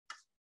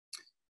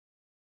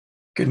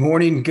Good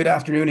morning, good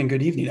afternoon, and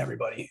good evening,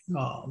 everybody.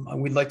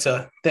 We'd like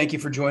to thank you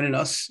for joining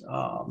us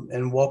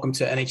and welcome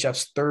to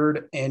NHF's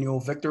third annual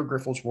Victor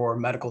Grifols Roura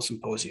Medical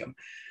Symposium,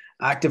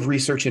 Active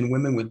Research in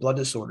Women with Blood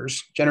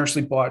Disorders,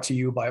 generously brought to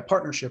you by a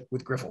partnership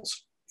with Grifols.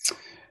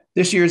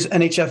 This year's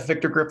NHF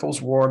Victor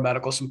Grifols Roura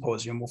Medical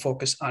Symposium will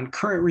focus on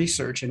current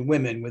research in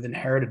women with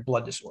inherited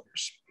blood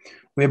disorders.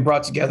 We have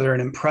brought together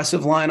an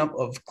impressive lineup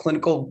of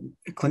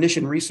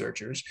clinician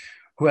researchers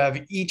who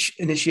have each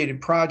initiated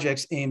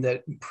projects aimed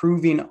at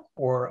improving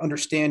or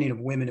understanding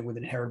of women with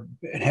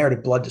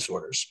inherited blood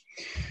disorders.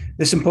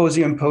 This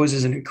symposium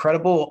poses an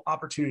incredible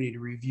opportunity to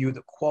review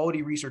the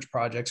quality research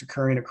projects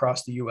occurring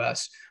across the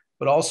U.S.,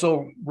 but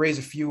also raise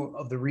a few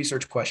of the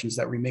research questions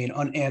that remain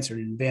unanswered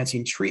in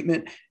advancing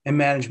treatment and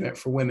management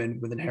for women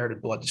with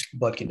inherited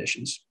blood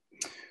conditions.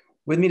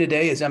 With me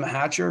today is Emma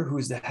Hatcher, who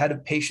is the head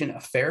of patient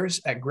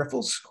affairs at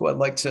Grifols, who I'd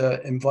like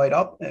to invite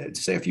up to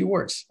say a few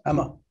words.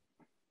 Emma.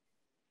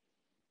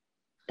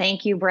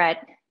 Thank you,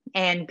 Brett,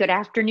 and good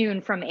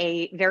afternoon from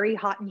a very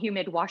hot and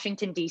humid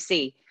Washington,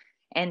 D.C.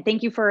 And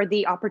thank you for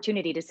the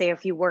opportunity to say a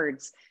few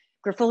words.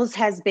 Grifols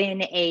has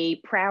been a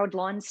proud,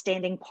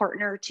 long-standing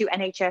partner to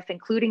NHF,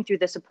 including through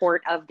the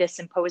support of this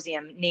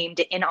symposium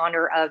named in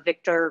honor of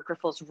Victor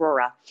Grifols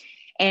Roura.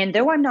 And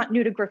though I'm not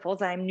new to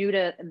Grifols, I'm new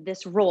to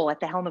this role at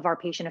the helm of our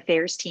patient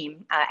affairs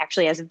team,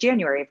 actually as of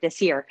January of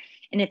this year.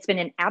 And it's been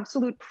an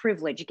absolute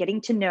privilege getting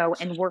to know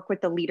and work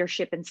with the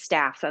leadership and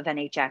staff of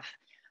NHF.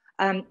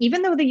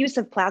 Even though the use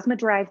of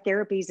plasma-derived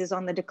therapies is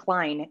on the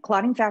decline,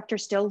 clotting factor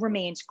still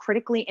remains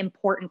critically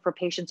important for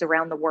patients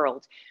around the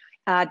world.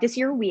 This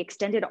year, we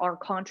extended our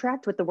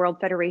contract with the World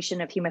Federation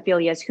of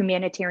Hemophilia's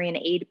Humanitarian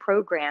Aid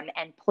Program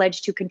and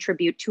pledged to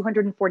contribute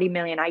 240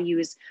 million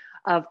IUs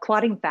of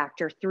clotting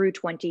factor through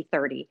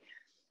 2030.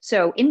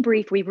 So in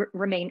brief, we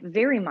remain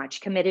very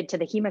much committed to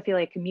the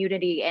hemophilia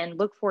community and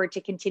look forward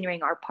to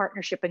continuing our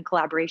partnership and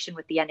collaboration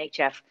with the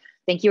NHF.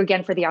 Thank you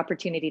again for the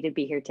opportunity to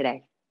be here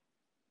today.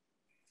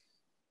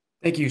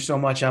 Thank you so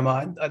much,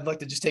 Emma. I'd like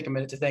to just take a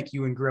minute to thank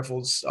you and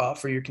Grifols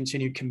for your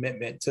continued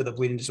commitment to the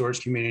bleeding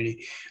disorders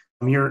community.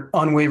 Your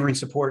unwavering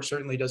support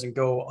certainly doesn't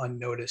go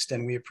unnoticed,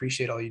 and we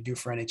appreciate all you do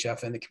for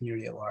NHF and the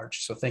community at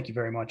large. So thank you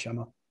very much,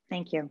 Emma.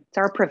 Thank you. It's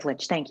our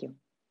privilege. Thank you.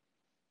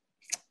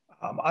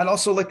 I'd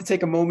also like to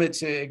take a moment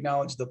to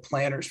acknowledge the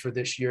planners for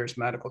this year's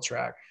medical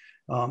track,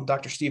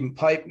 Dr. Stephen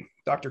Pipe,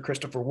 Dr.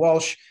 Christopher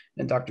Walsh,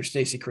 and Dr.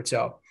 Stacy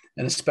Kurtel,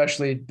 and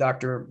especially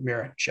Dr.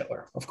 Mira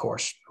Chitler, of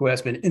course, who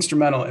has been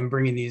instrumental in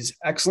bringing these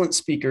excellent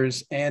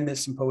speakers and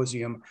this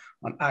symposium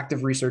on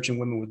active research in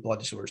women with blood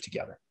disorders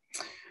together.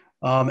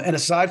 And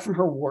aside from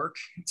her work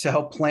to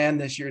help plan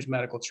this year's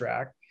medical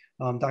track,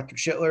 Dr.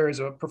 Chitler is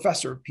a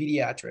professor of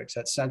pediatrics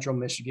at Central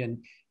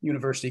Michigan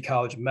University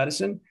College of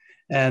Medicine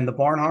and the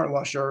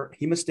Barnhart-Lusher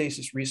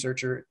Hemostasis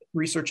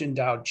Research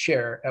Endowed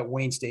Chair at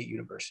Wayne State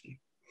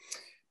University.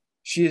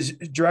 She is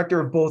director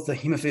of both the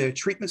Hemophilia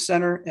Treatment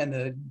Center and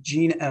the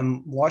Jean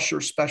M. Lusher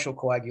Special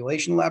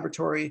Coagulation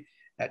Laboratory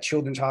at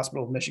Children's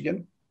Hospital of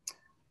Michigan.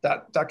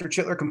 Dr.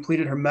 Chitler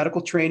completed her medical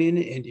training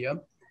in India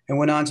and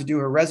went on to do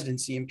her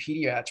residency in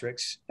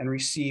pediatrics and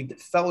received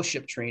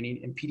fellowship training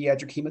in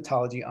pediatric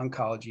hematology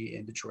oncology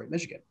in Detroit,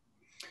 Michigan.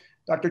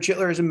 Dr.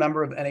 Chitler is a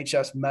member of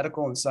NHF's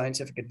Medical and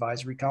Scientific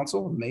Advisory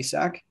Council,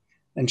 MASAC,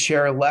 and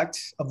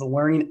chair-elect of the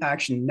Learning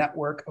Action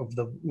Network of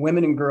the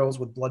Women and Girls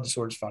with Blood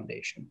Disorders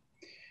Foundation.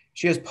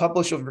 She has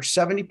published over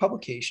 70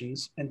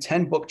 publications and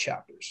 10 book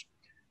chapters.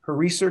 Her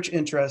research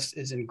interest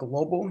is in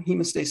global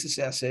hemostasis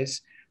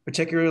assays,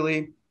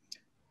 particularly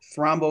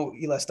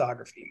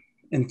thromboelastography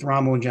and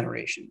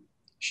thrombogeneration.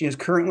 She is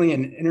currently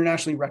an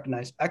internationally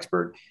recognized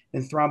expert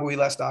in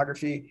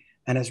thromboelastography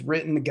and has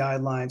written the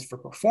guidelines for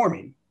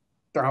performing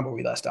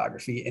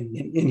thromboelastography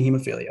in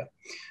hemophilia.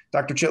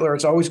 Dr. Chitler,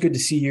 it's always good to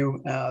see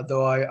you,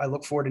 though I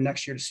look forward to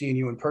next year to seeing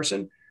you in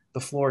person. The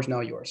floor is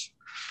now yours.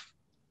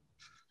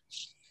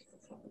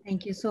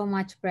 Thank you so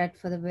much, Brett,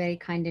 for the very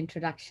kind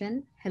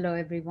introduction. Hello,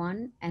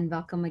 everyone, and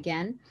welcome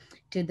again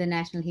to the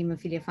National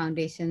Hemophilia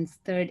Foundation's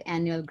third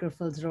annual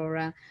Grifols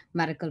Roura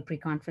Medical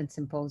Pre-Conference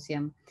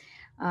Symposium.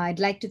 I'd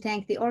like to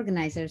thank the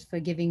organizers for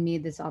giving me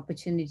this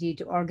opportunity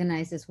to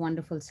organize this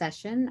wonderful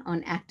session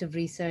on active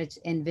research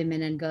in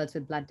women and girls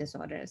with blood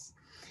disorders.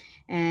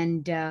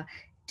 And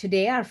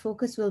today, our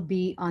focus will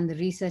be on the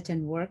research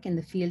and work in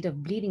the field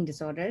of bleeding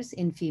disorders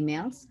in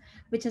females,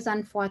 which has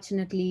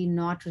unfortunately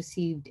not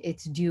received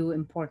its due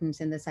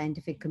importance in the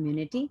scientific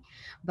community,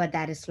 but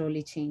that is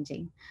slowly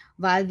changing.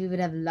 While we would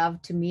have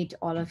loved to meet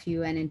all of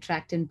you and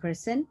interact in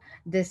person,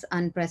 this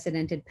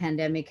unprecedented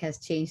pandemic has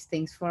changed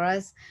things for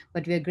us,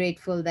 but we're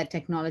grateful that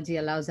technology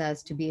allows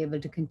us to be able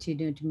to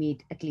continue to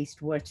meet at least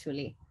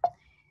virtually.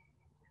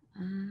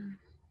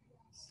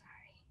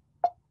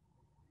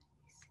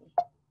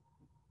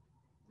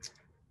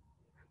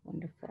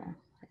 Wonderful.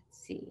 Let's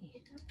see.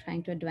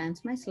 Trying to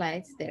advance my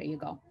slides. There you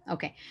go.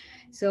 Okay.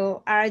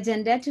 So our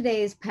agenda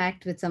today is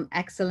packed with some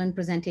excellent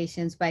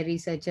presentations by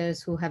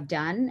researchers who have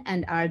done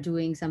and are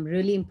doing some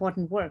really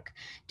important work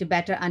to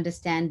better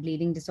understand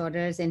bleeding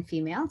disorders in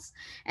females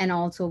and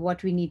also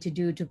what we need to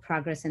do to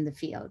progress in the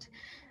field.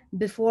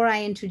 Before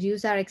I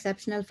introduce our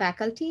exceptional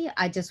faculty,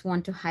 I just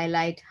want to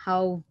highlight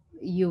how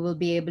you will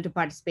be able to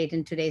participate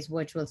in today's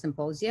virtual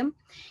symposium.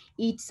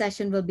 Each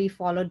session will be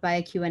followed by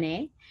a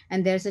Q&A,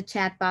 and there's a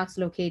chat box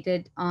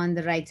located on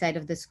the right side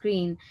of the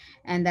screen,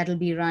 and that'll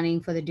be running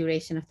for the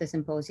duration of the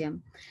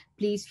symposium.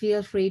 Please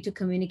feel free to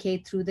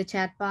communicate through the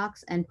chat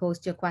box and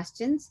post your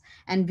questions,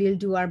 and we'll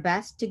do our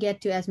best to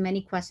get to as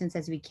many questions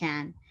as we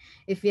can.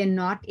 If we are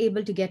not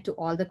able to get to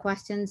all the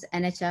questions,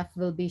 NHF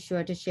will be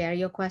sure to share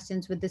your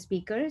questions with the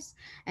speakers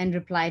and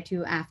reply to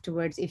you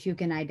afterwards if you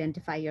can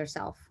identify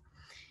yourself.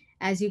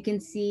 As you can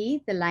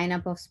see, the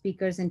lineup of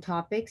speakers and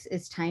topics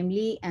is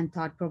timely and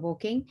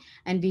thought-provoking,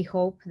 and we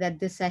hope that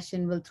this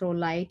session will throw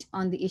light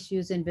on the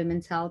issues in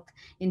women's health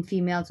in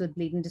females with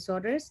bleeding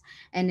disorders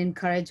and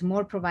encourage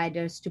more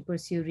providers to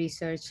pursue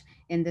research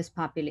in this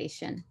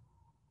population.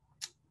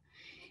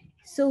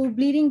 So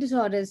bleeding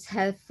disorders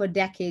have for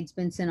decades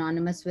been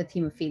synonymous with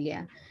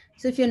hemophilia.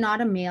 So if you're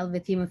not a male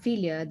with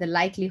hemophilia, the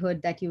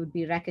likelihood that you would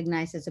be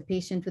recognized as a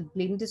patient with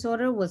bleeding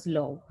disorder was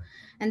low.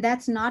 And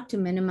that's not to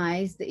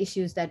minimize the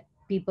issues that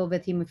people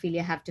with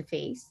hemophilia have to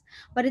face,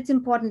 but it's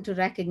important to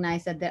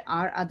recognize that there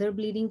are other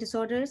bleeding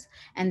disorders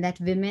and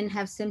that women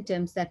have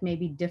symptoms that may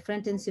be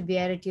different in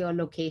severity or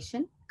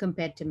location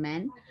compared to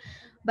men.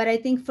 But I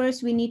think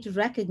first we need to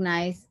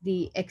recognize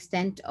the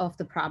extent of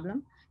the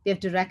problem. We have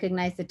to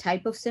recognize the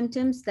type of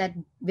symptoms that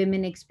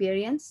women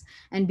experience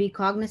and be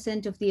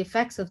cognizant of the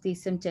effects of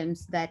these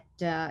symptoms that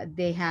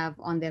they have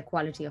on their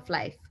quality of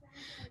life.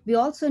 We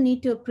also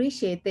need to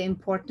appreciate the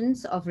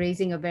importance of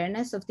raising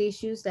awareness of the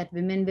issues that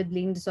women with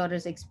bleeding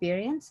disorders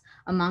experience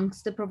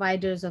amongst the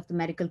providers of the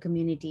medical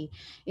community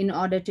in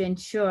order to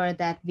ensure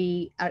that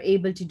we are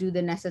able to do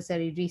the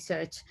necessary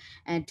research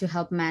and to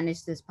help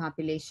manage this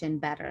population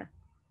better.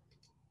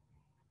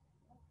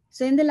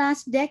 So in the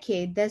last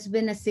decade, there's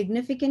been a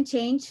significant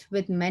change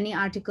with many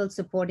articles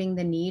supporting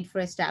the need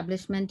for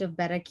establishment of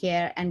better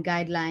care and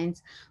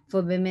guidelines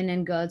for women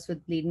and girls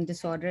with bleeding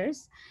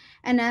disorders.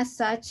 And as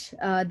such,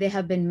 there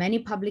have been many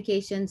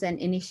publications and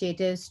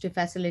initiatives to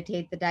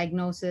facilitate the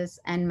diagnosis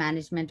and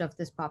management of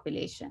this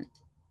population.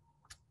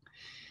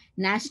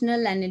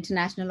 National and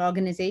international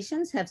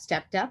organizations have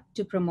stepped up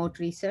to promote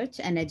research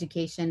and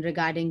education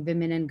regarding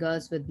women and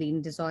girls with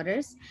bleeding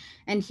disorders.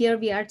 And here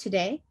we are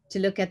today to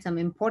look at some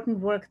important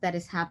work that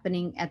is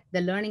happening at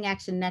the Learning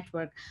Action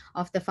Network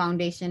of the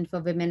Foundation for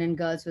Women and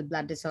Girls with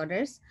Blood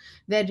Disorders,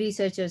 where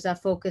researchers are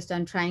focused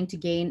on trying to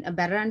gain a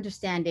better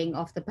understanding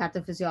of the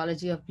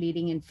pathophysiology of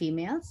bleeding in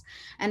females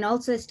and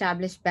also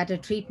establish better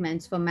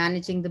treatments for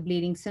managing the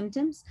bleeding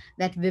symptoms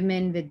that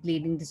women with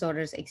bleeding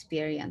disorders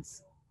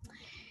experience.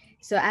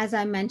 So as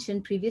I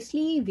mentioned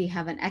previously, we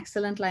have an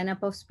excellent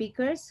lineup of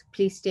speakers.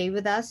 Please stay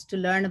with us to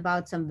learn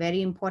about some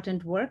very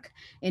important work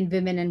in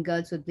women and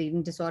girls with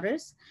bleeding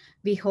disorders.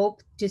 We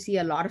hope to see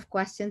a lot of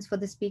questions for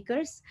the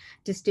speakers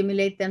to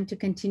stimulate them to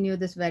continue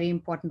this very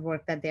important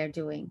work that they're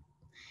doing.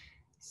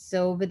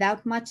 So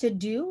without much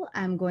ado,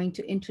 I'm going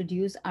to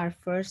introduce our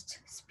first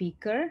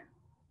speaker.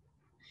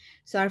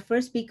 So our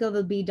first speaker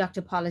will be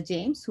Dr. Paula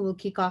James, who will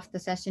kick off the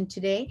session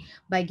today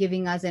by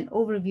giving us an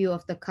overview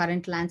of the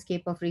current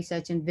landscape of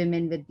research in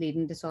women with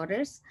bleeding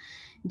disorders.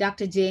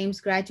 Dr.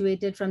 James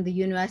graduated from the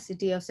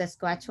University of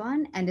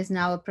Saskatchewan and is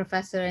now a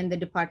professor in the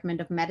Department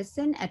of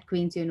Medicine at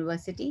Queen's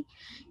University.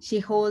 She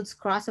holds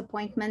cross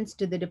appointments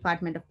to the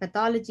Department of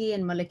Pathology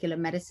and Molecular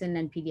Medicine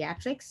and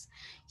Pediatrics.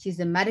 She's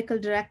the medical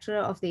director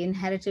of the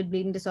Inherited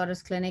Bleeding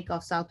Disorders Clinic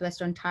of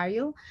Southwest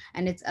Ontario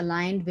and its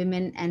Aligned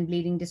Women and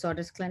Bleeding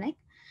Disorders Clinic.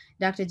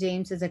 Dr.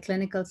 James is a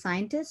clinical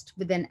scientist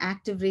with an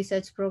active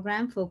research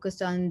program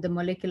focused on the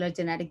molecular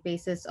genetic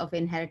basis of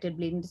inherited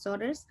bleeding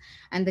disorders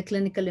and the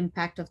clinical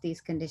impact of these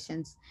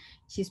conditions.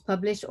 She's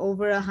published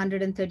over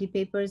 130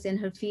 papers in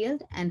her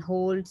field and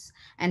holds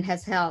and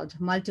has held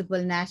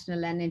multiple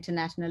national and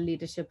international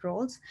leadership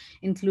roles,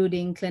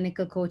 including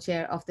clinical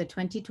co-chair of the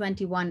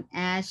 2021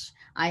 ASH,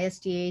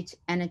 ISTH,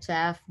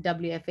 NHF,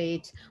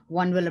 WFH,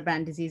 Von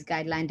Willebrand disease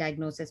guideline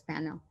diagnosis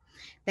panel.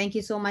 Thank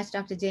you so much,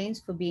 Dr. James,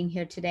 for being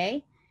here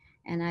today.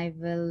 And I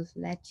will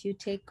let you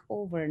take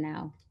over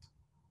now.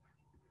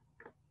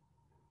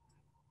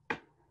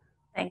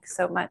 Thanks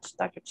so much,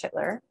 Dr.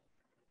 Chitler.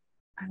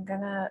 I'm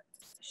gonna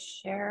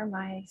share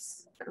my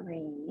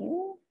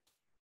screen.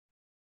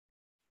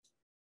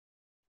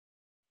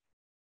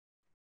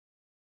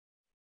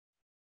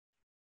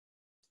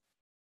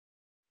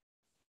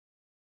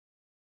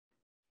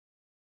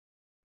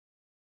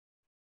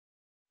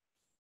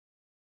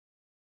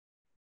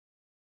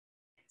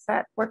 Is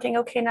that working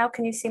okay now?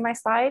 Can you see my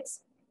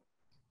slides?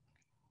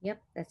 Yep,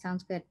 that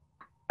sounds good.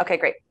 Okay,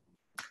 great.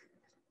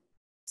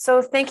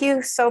 So thank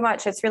you so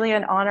much. It's really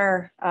an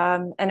honor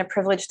and a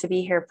privilege to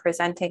be here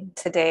presenting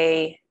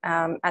today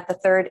at the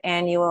 3rd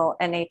annual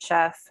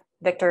NHF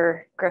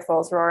Victor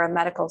Grifols Roura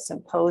Medical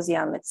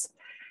Symposium. It's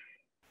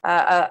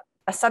a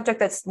subject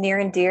that's near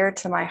and dear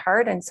to my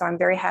heart, and so I'm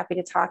very happy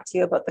to talk to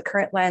you about the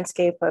current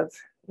landscape of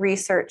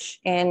research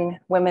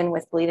in women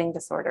with bleeding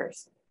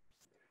disorders.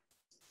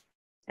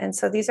 And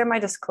so these are my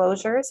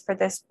disclosures for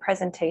this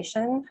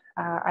presentation.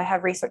 I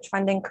have research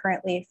funding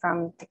currently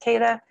from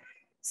Takeda,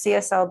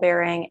 CSL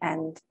Behring,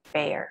 and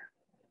Bayer.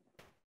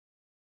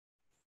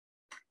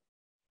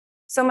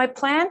 So my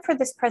plan for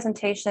this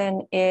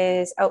presentation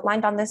is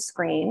outlined on this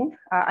screen.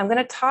 I'm going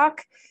to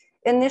talk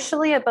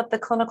initially about the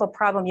clinical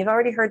problem. You've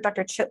already heard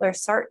Dr. Chitler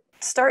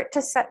start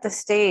to set the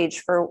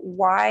stage for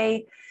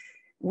why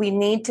we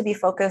need to be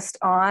focused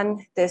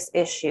on this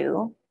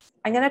issue.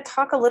 I'm going to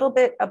talk a little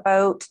bit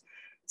about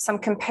some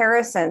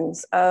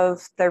comparisons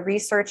of the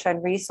research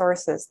and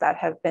resources that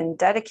have been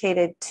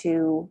dedicated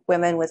to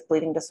women with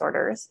bleeding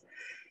disorders,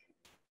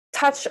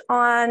 touch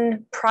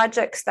on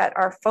projects that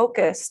are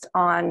focused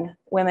on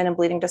women and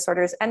bleeding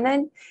disorders, and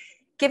then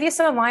give you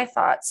some of my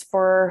thoughts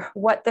for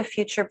what the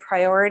future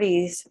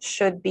priorities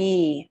should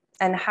be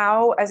and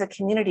how, as a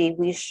community,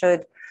 we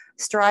should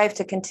strive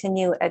to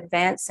continue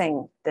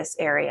advancing this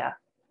area.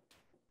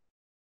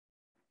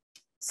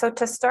 So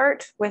to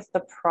start with the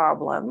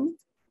problem,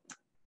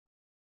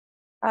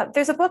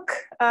 there's a book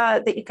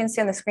that you can see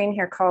on the screen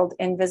here called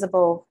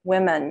Invisible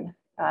Women,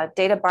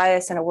 Data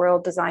Bias in a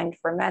World Designed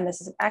for Men.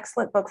 This is an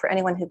excellent book for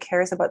anyone who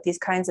cares about these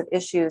kinds of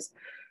issues,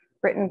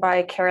 written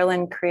by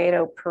Carolyn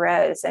Prieto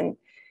Perez. And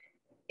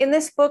in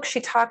this book,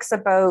 she talks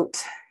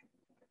about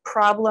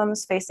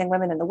problems facing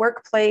women in the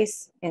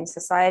workplace, in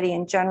society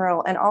in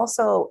general, and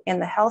also in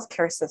the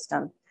healthcare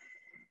system.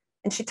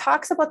 And she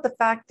talks about the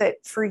fact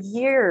that for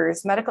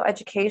years, medical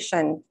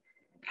education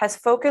has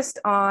focused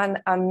on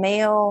a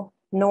male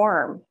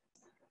norm,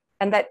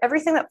 and that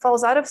everything that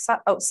falls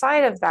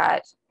outside of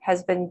that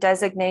has been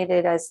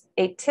designated as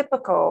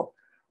atypical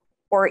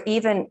or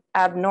even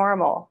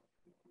abnormal.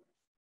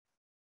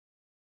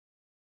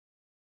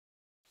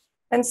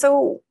 And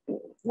so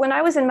when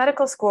I was in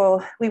medical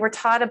school, we were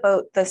taught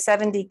about the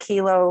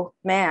 70-kilo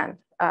man.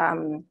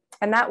 And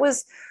that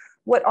was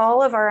what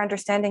all of our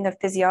understanding of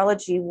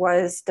physiology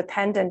was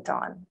dependent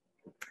on.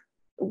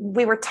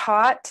 We were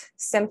taught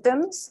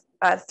symptoms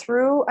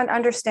through an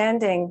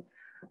understanding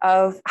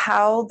of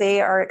how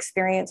they are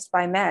experienced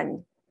by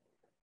men.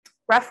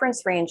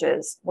 Reference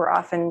ranges were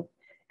often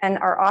and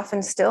are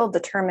often still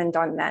determined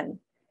on men.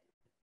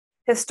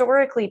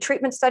 Historically,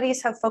 treatment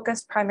studies have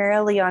focused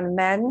primarily on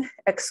men,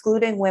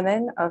 excluding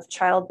women of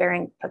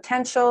childbearing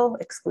potential,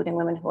 excluding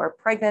women who are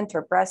pregnant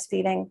or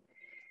breastfeeding.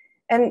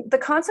 And the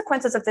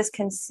consequences of this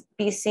can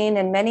be seen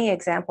in many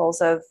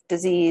examples of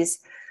disease.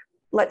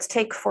 Let's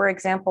take, for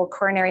example,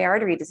 coronary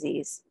artery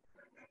disease.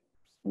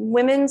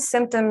 Women's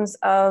symptoms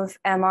of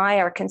MI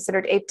are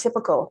considered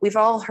atypical. We've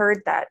all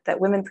heard that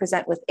women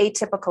present with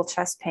atypical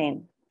chest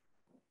pain.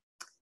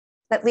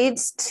 That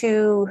leads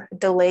to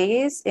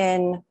delays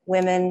in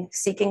women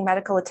seeking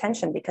medical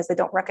attention because they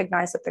don't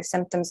recognize that their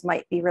symptoms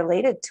might be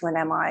related to an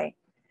MI.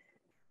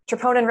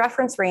 Troponin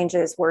reference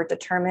ranges were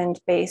determined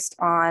based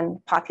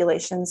on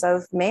populations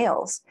of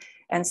males.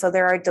 And so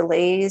there are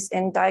delays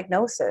in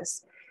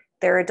diagnosis.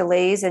 There are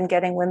delays in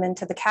getting women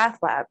to the cath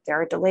lab. There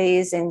are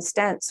delays in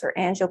stents or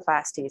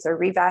angioplasties or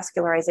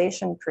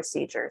revascularization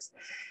procedures.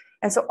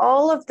 And so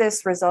all of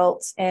this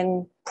results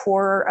in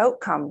poorer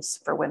outcomes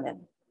for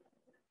women.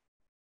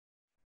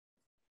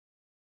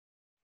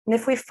 And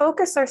if we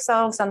focus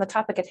ourselves on the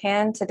topic at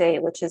hand today,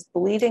 which is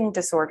bleeding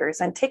disorders,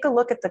 and take a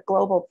look at the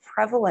global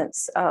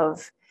prevalence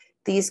of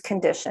these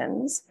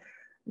conditions,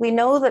 we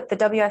know that the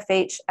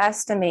WFH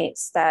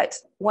estimates that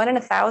 1 in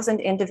 1,000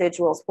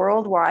 individuals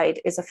worldwide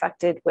is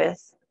affected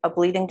with a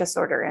bleeding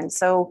disorder. And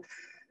so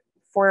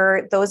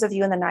for those of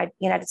you in the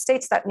United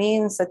States, that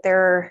means that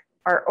there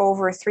are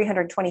over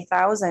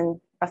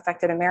 320,000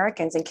 affected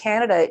Americans. In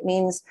Canada, it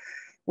means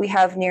we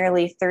have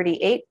nearly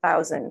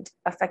 38,000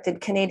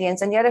 affected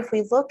Canadians. And yet if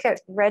we look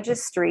at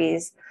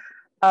registries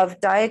of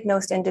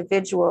diagnosed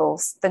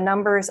individuals, the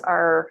numbers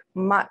are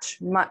much,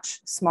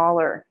 much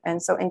smaller.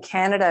 And so in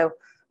Canada,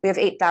 we have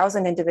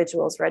 8,000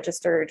 individuals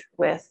registered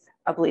with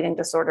a bleeding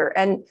disorder.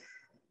 And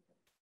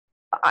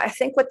I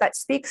think what that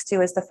speaks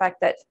to is the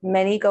fact that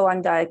many go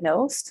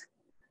undiagnosed.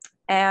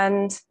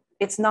 And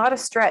it's not a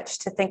stretch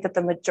to think that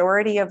the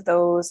majority of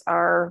those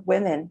are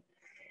women.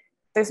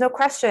 There's no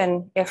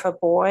question if a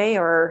boy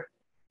or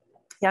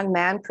young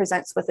man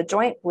presents with a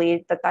joint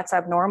bleed that's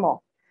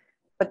abnormal.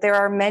 But there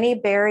are many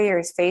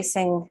barriers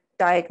facing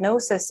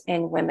diagnosis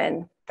in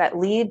women that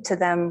lead to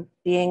them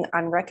being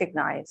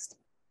unrecognized.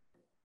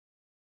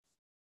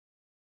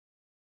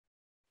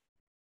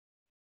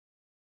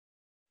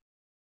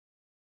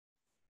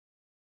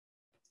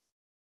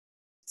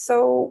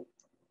 So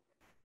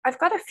I've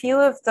got a few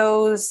of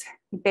those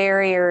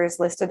barriers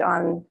listed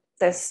on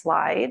this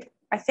slide.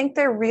 I think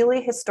there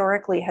really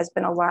historically has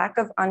been a lack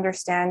of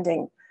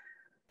understanding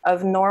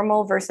of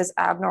normal versus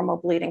abnormal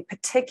bleeding,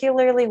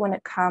 particularly when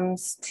it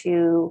comes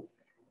to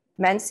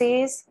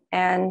menses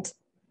and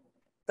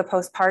the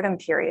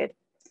postpartum period.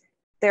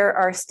 There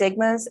are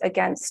stigmas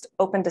against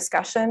open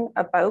discussion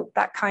about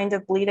that kind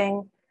of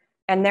bleeding,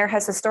 and there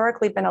has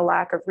historically been a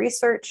lack of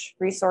research,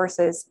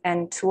 resources,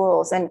 and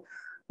tools. And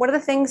one of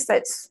the things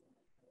that's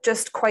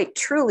just quite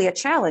truly a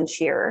challenge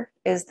here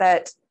is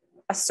that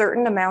a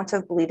certain amount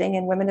of bleeding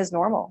in women is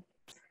normal.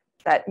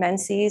 that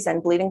menses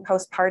and bleeding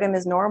postpartum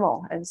is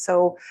normal. And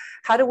so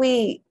how do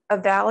we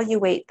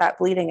evaluate that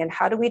bleeding, and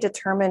how do we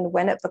determine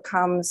when it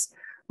becomes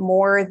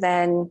more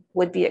than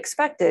would be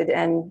expected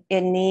and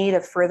in need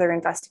of further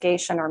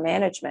investigation or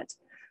management?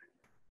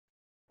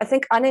 I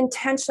think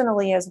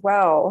unintentionally as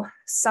well,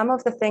 some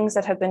of the things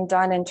that have been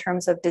done in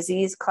terms of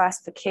disease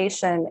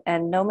classification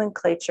and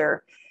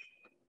nomenclature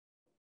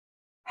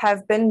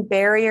have been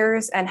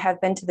barriers and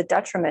have been to the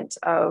detriment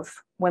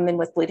of women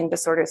with bleeding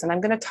disorders. And I'm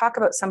going to talk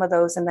about some of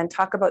those and then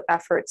talk about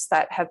efforts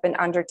that have been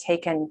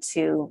undertaken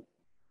to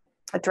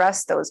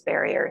address those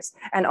barriers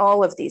and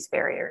all of these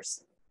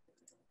barriers.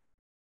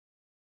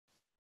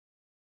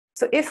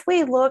 So if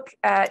we look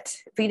at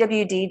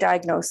VWD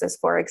diagnosis,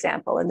 for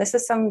example, and this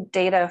is some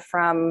data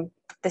from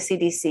the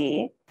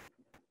CDC,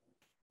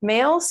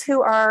 males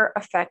who are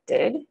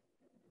affected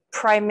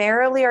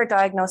primarily are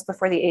diagnosed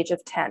before the age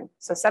of 10.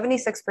 So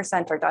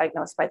 76% are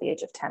diagnosed by the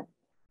age of 10.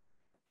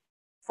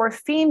 For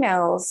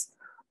females,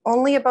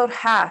 only about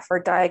half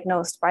are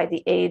diagnosed by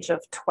the age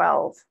of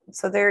 12.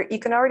 So there you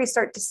can already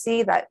start to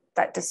see that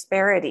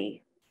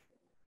disparity.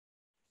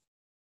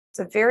 It's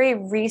a very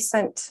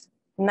recent,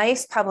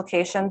 nice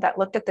publication that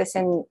looked at this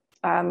in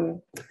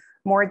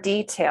more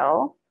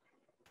detail.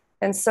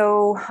 And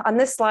so on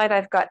this slide,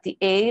 I've got the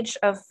age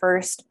of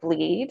first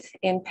bleed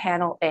in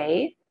panel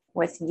A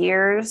with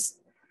years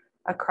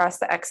across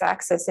the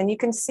x-axis. And you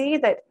can see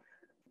that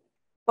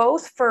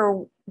both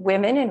for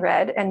women in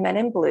red and men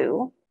in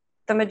blue,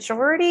 the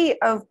majority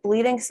of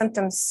bleeding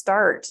symptoms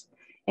start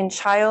in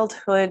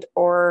childhood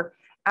or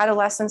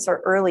adolescence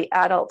or early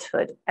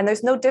adulthood. And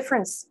there's no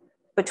difference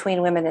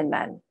between women and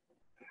men.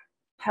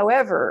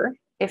 However,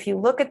 if you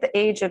look at the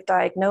age of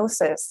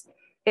diagnosis,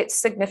 it's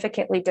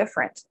significantly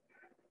different,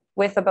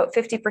 with about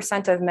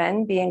 50% of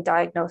men being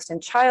diagnosed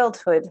in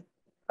childhood,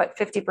 but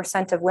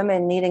 50% of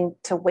women needing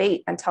to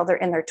wait until they're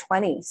in their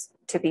 20s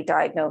to be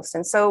diagnosed.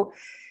 And so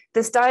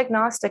this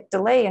diagnostic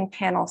delay in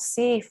panel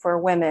C for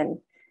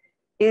women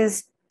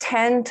is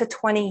 10 to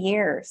 20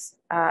 years.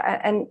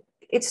 And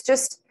it's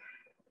just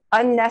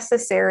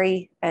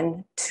unnecessary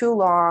and too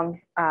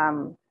long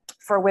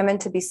for women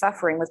to be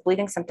suffering with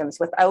bleeding symptoms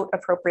without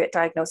appropriate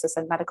diagnosis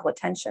and medical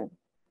attention.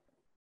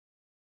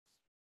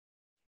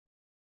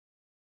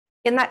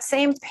 In that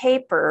same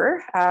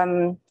paper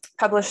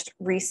published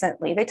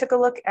recently, they took a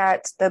look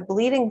at the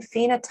bleeding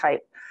phenotype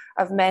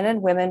of men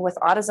and women with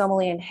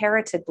autosomally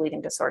inherited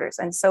bleeding disorders.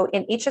 And so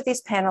in each of these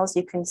panels,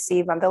 you can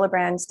see von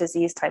Willebrand's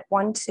disease type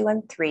 1, 2,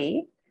 and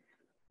 3,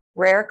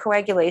 rare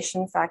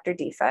coagulation factor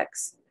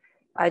defects,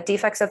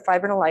 defects of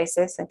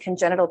fibrinolysis, and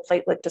congenital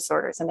platelet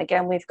disorders. And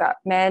again, we've got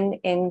men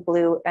in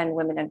blue and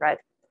women in red.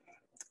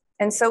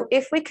 And so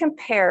if we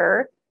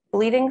compare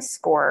bleeding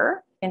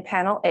score in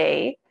panel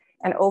A,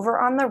 and over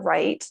on the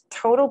right,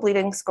 total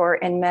bleeding score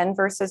in men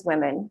versus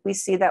women, we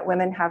see that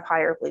women have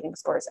higher bleeding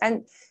scores.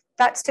 And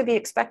that's to be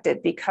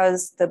expected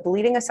because the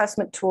bleeding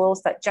assessment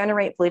tools that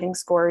generate bleeding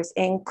scores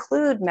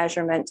include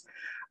measurement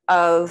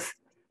of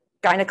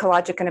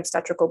gynecologic and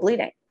obstetrical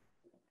bleeding.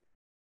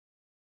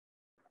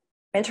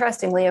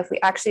 Interestingly, if we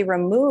actually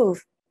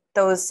remove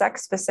those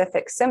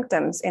sex-specific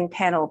symptoms in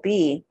panel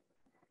B,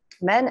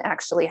 men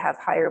actually have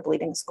higher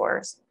bleeding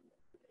scores.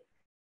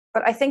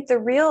 But I think the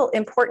real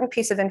important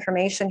piece of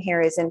information here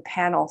is in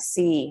panel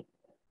C.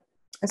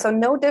 And so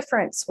no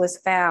difference was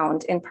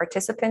found in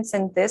participants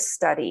in this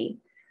study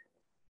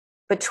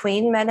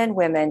between men and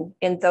women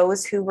in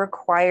those who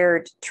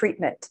required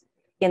treatment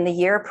in the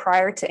year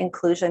prior to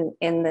inclusion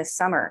in this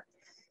summer.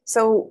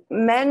 So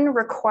men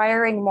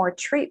requiring more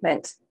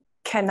treatment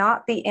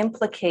cannot be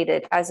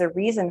implicated as a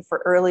reason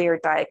for earlier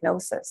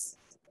diagnosis.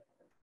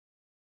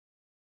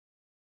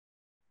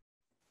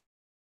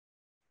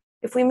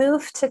 If we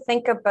move to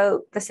think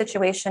about the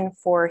situation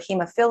for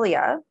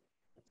hemophilia,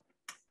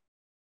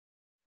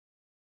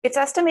 it's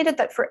estimated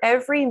that for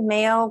every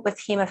male with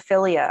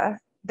hemophilia,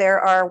 there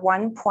are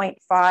 1.5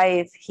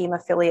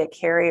 hemophilia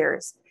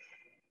carriers.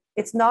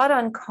 It's not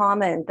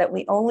uncommon that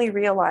we only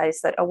realize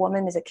that a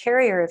woman is a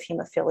carrier of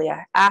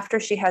hemophilia after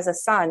she has a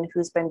son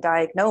who's been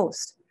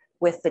diagnosed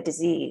with the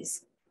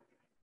disease.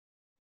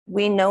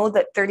 We know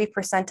that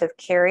 30% of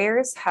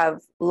carriers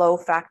have low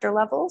factor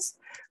levels,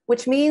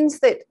 which means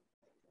that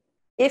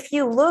if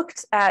you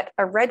looked at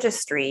a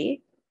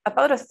registry,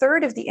 about a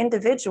third of the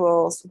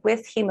individuals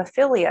with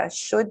hemophilia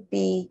should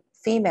be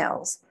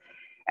females,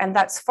 and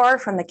that's far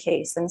from the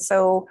case. And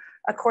so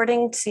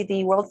according to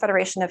the World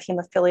Federation of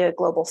Hemophilia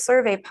Global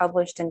Survey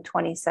published in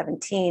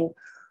 2017,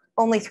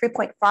 only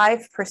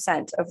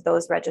 3.5% of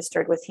those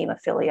registered with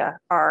hemophilia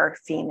are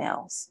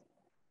females.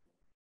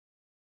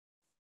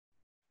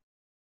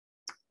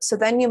 So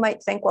then you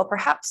might think, well,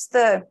 perhaps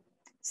the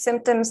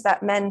symptoms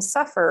that men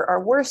suffer are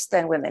worse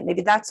than women.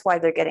 Maybe that's why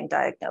they're getting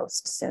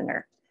diagnosed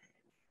sooner.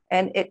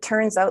 And it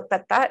turns out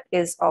that that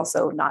is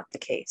also not the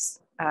case.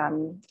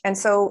 And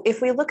so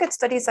if we look at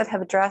studies that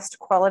have addressed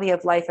quality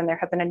of life, and there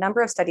have been a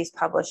number of studies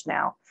published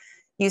now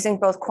using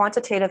both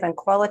quantitative and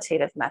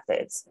qualitative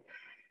methods,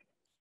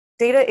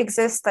 data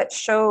exists that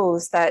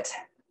shows that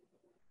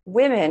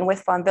women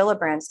with von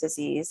Willebrand's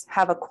disease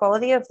have a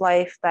quality of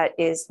life that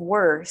is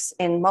worse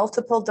in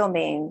multiple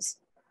domains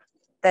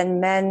than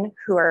men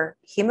who are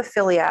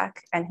hemophiliac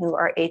and who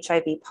are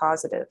HIV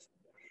positive.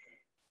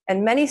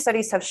 And many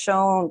studies have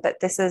shown that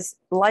this is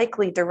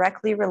likely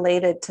directly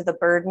related to the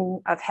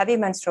burden of heavy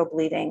menstrual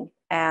bleeding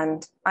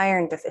and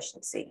iron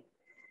deficiency.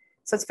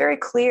 So it's very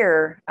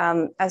clear,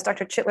 as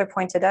Dr. Chitler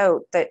pointed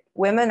out, that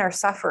women are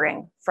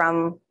suffering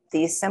from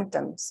these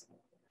symptoms.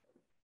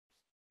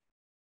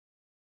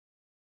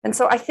 And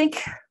so I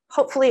think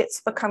hopefully it's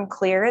become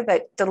clear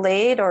that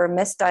delayed or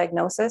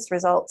misdiagnosis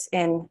results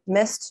in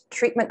missed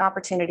treatment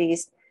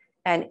opportunities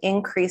and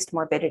increased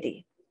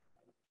morbidity.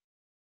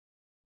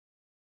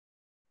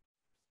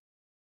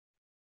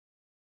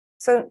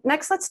 So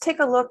next, let's take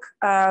a look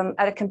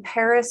at a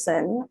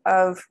comparison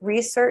of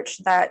research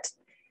that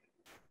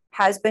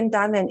has been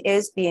done and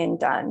is being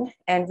done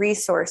and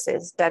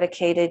resources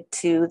dedicated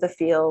to the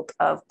field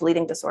of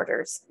bleeding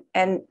disorders.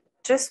 And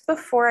just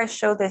before I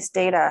show this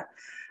data,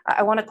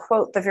 I want to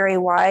quote the very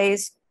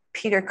wise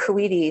Peter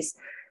Koides,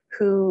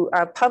 who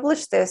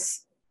published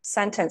this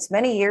sentence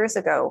many years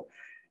ago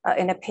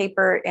in a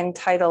paper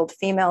entitled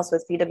Females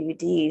with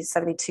VWD,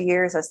 72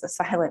 Years as the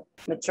Silent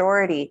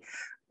Majority.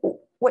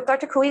 What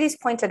Dr. Koides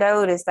pointed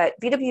out is that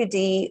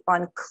VWD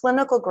on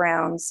clinical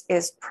grounds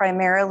is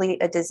primarily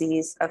a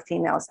disease of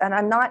females. And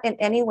I'm not in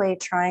any way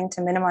trying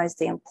to minimize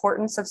the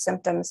importance of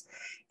symptoms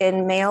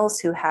in males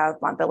who have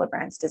von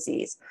Willebrand's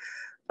disease.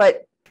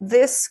 But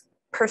this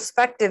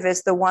perspective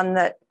is the one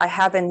that I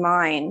have in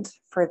mind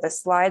for the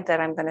slide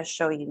that I'm going to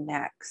show you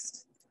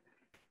next.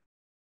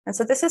 And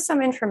so this is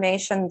some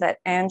information that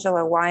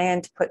Angela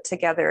Wyand put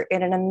together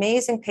in an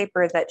amazing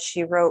paper that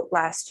she wrote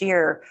last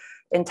year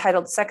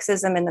entitled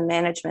Sexism in the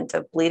Management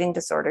of Bleeding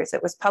Disorders.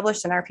 It was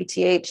published in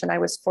RPTH, and I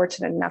was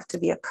fortunate enough to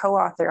be a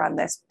co-author on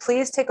this.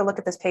 Please take a look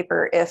at this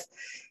paper if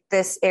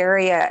this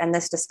area and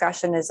this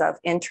discussion is of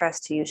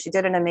interest to you. She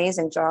did an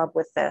amazing job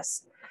with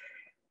this.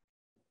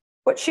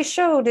 What she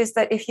showed is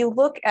that if you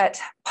look at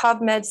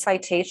PubMed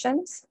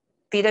citations,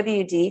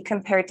 VWD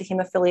compared to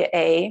hemophilia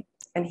A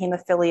and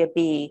hemophilia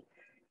B,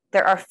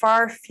 there are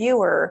far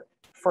fewer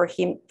for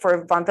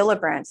von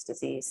Willebrand's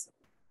disease.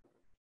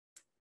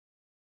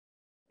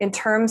 In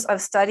terms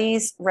of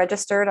studies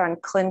registered on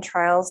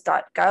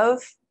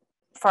clinicaltrials.gov,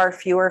 far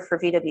fewer for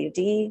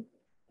VWD.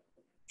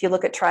 If you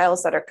look at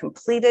trials that are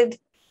completed,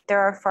 there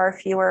are far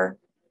fewer.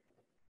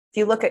 If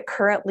you look at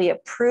currently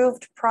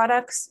approved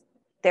products,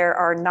 there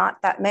are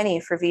not that many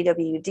for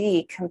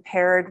VWD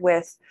compared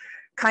with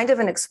kind of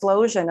an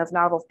explosion of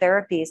novel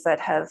therapies that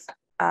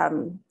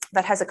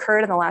has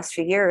occurred in the last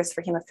few years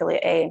for hemophilia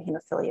A and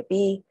hemophilia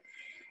B.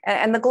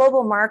 And the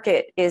global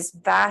market is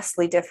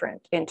vastly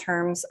different in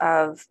terms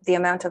of the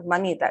amount of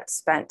money that's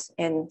spent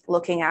in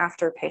looking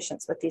after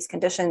patients with these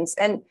conditions.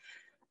 And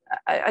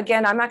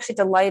again, I'm actually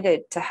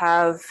delighted to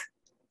have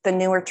the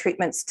newer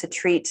treatments to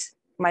treat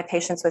my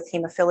patients with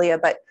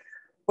hemophilia, but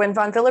when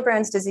von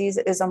Willebrand's disease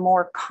is a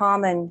more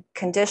common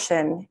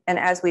condition, and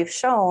as we've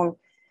shown,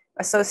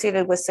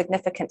 associated with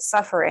significant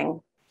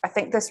suffering, I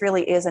think this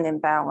really is an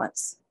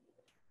imbalance.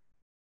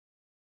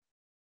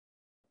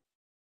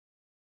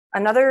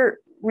 Another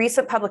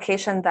recent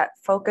publication that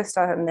focused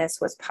on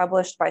this was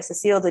published by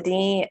Cécile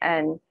Denis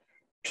and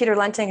Peter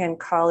Lenting and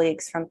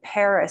colleagues from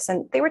Paris.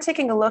 And they were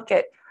taking a look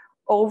at,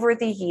 over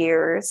the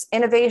years,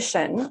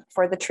 innovation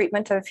for the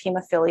treatment of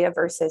hemophilia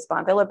versus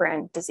von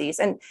Willebrand disease.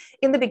 And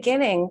in the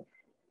beginning,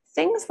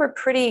 things were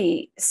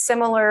pretty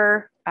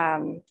similar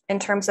in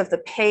terms of the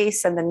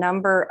pace and the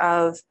number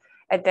of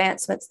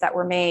advancements that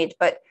were made.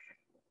 But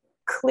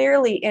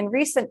clearly, in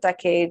recent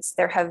decades,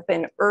 there have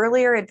been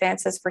earlier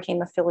advances for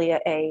hemophilia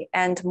A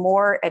and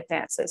more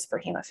advances for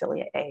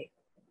hemophilia A.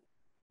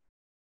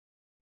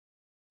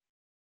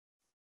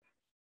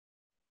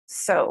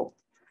 So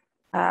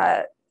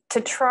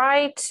to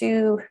try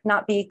to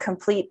not be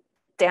complete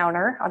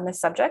downer on this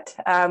subject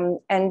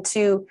and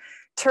to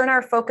turn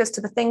our focus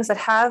to the things that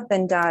have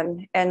been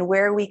done and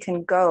where we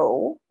can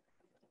go,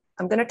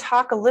 I'm going to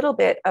talk a little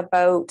bit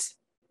about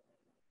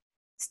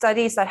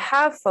studies that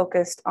have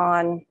focused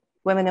on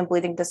women and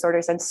bleeding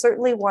disorders, and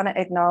certainly want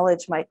to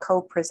acknowledge my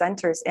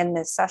co-presenters in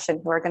this session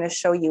who are going to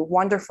show you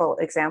wonderful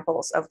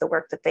examples of the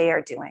work that they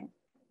are doing.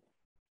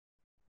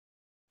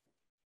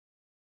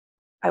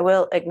 I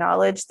will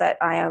acknowledge that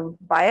I am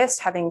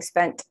biased, having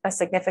spent a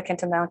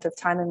significant amount of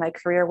time in my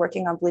career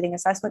working on bleeding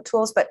assessment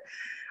tools, but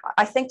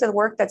I think the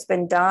work that's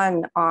been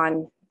done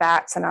on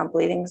BATs and on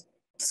bleeding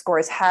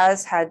scores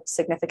has had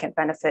significant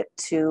benefit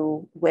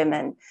to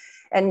women.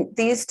 And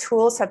these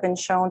tools have been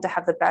shown to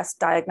have the best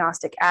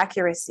diagnostic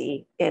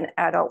accuracy in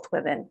adult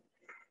women.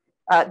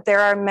 There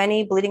are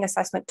many bleeding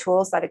assessment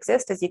tools that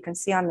exist, as you can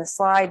see on the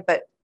slide,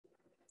 but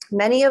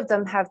many of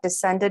them have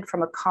descended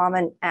from a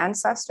common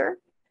ancestor.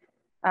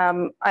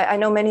 I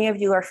know many of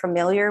you are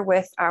familiar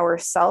with our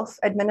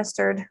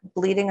self-administered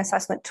bleeding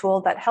assessment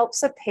tool that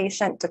helps a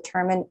patient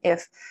determine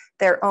if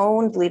their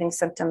own bleeding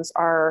symptoms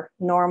are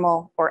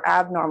normal or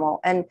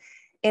abnormal. And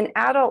in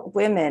adult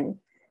women,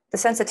 The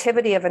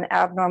sensitivity of an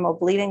abnormal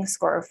bleeding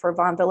score for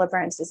von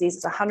Willebrand's disease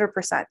is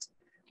 100%,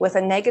 with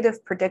a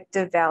negative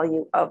predictive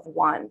value of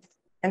 1.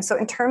 And so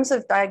in terms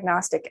of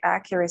diagnostic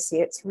accuracy,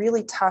 it's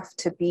really tough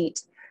to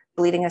beat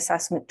bleeding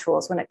assessment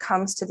tools when it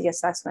comes to the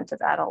assessment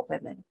of adult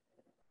women.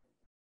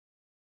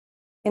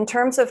 In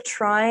terms of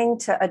trying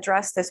to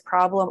address this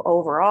problem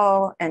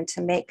overall and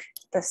to make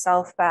the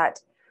self-BAT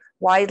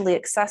widely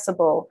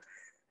accessible,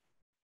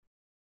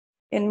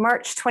 in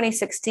March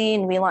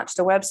 2016, we launched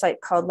a website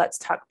called Let's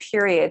Talk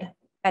Period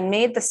and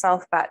made the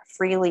self-BAT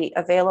freely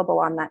available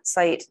on that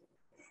site.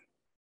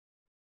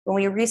 When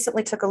we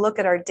recently took a look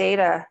at our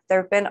data,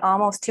 there have been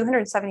almost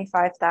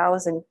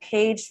 275,000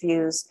 page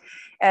views,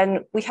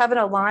 and we have an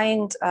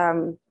aligned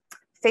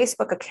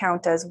Facebook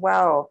account as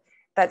well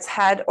that's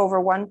had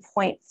over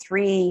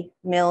 1.3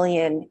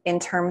 million in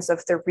terms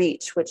of the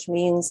reach, which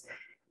means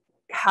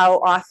how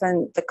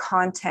often the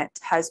content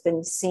has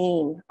been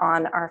seen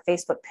on our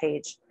Facebook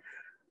page.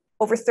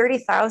 Over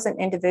 30,000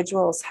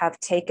 individuals have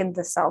taken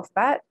the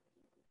self-BAT,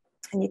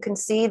 and you can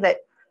see that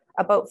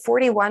about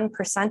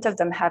 41% of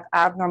them have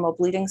abnormal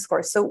bleeding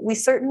scores. So we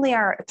certainly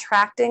are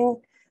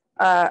attracting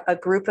a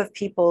group of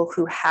people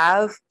who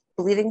have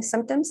bleeding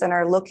symptoms and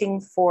are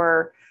looking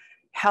for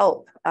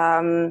help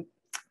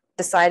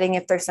deciding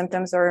if their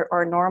symptoms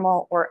are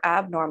normal or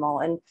abnormal.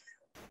 And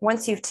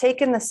once you've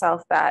taken the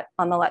self-BAT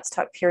on the Let's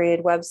Talk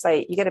Period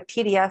website, you get a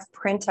PDF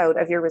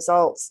printout of your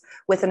results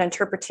with an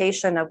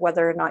interpretation of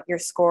whether or not your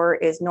score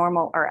is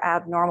normal or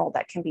abnormal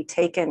that can be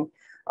taken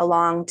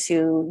along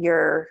to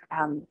your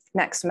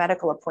next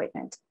medical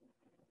appointment.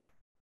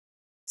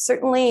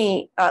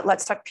 Certainly,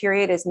 Let's Talk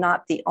Period is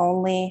not the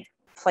only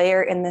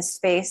player in this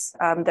space.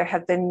 There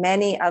have been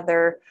many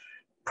other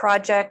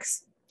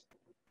projects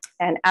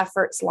and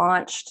efforts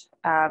launched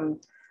from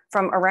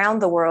around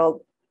the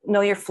world.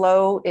 Know Your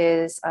Flow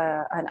is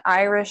an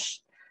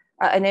Irish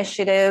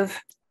initiative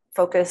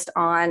focused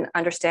on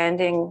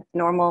understanding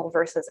normal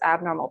versus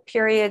abnormal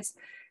periods.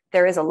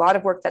 There is a lot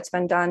of work that's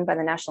been done by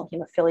the National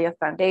Hemophilia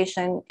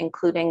Foundation,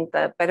 including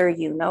the Better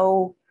You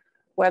Know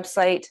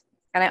website.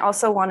 And I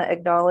also want to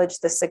acknowledge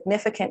the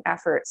significant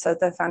efforts of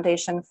the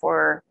Foundation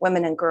for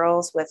Women and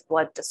Girls with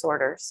Blood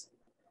Disorders.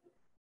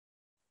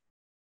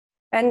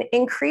 And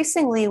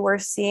increasingly, we're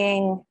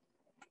seeing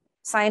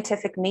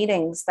scientific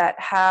meetings that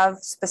have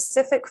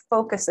specific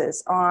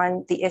focuses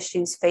on the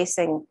issues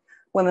facing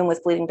women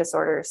with bleeding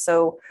disorders.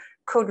 So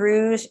Code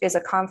Rouge is a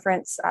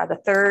conference, the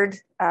third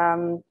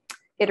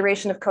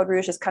iteration of Code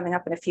Rouge is coming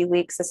up in a few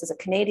weeks. This is a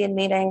Canadian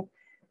meeting.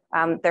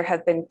 There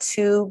have been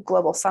 2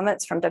 global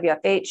summits from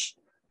WFH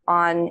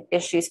on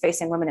issues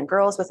facing women and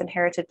girls with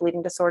inherited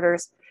bleeding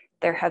disorders.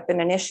 There have been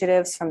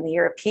initiatives from the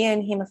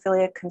European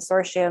Hemophilia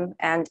Consortium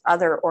and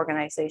other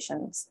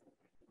organizations.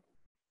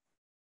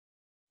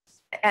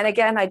 And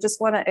again, I just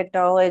want to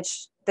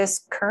acknowledge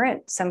this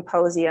current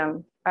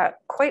symposium.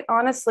 Quite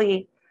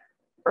honestly,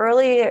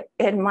 early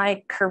in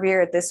my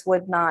career, this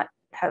would not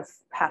have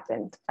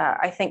happened.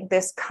 I think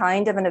this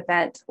kind of an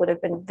event would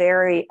have been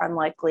very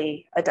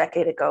unlikely a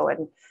decade ago.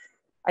 And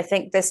I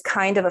think this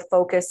kind of a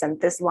focus and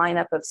this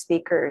lineup of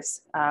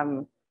speakers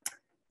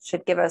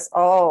should give us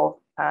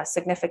all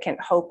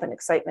significant hope and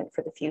excitement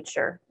for the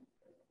future.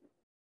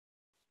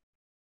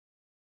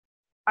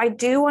 I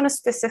do want to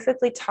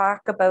specifically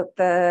talk about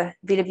the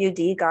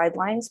VWD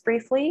guidelines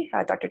briefly.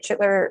 Dr.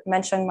 Chitler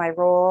mentioned my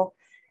role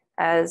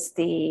as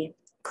the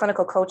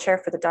clinical co-chair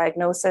for the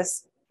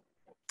diagnosis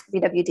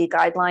VWD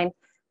guideline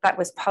that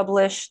was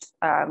published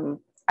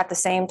at the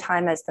same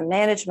time as the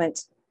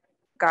management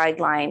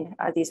guideline.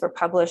 These were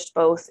published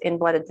both in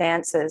Blood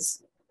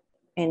Advances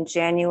in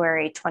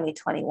January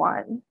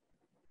 2021.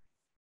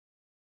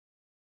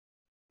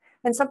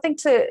 And something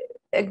to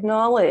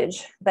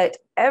acknowledge that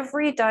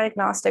every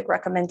diagnostic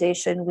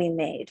recommendation we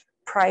made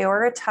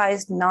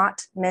prioritized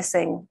not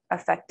missing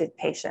affected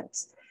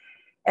patients.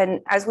 And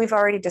as we've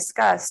already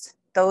discussed,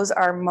 those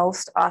are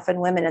most often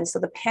women. And so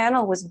the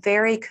panel was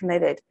very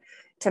committed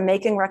to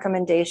making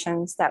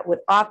recommendations that would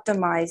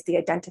optimize the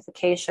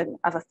identification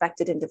of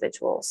affected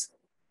individuals.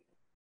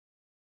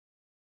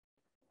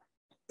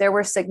 There were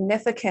a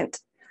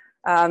significant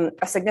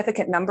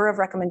number of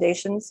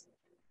recommendations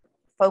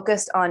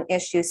focused on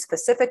issues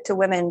specific to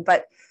women,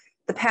 but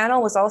the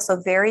panel was also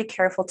very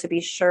careful to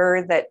be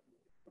sure that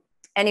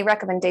any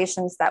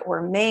recommendations that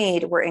were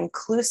made were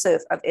inclusive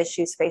of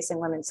issues facing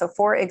women. So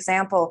for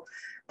example,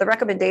 the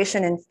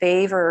recommendation in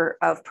favor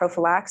of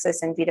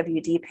prophylaxis in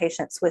VWD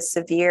patients with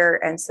severe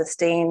and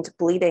sustained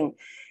bleeding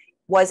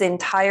was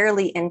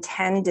entirely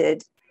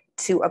intended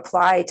to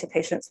apply to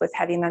patients with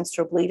heavy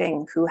menstrual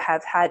bleeding who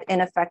have had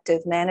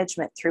ineffective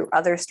management through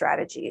other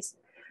strategies.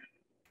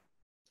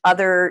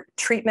 Other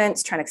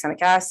treatments,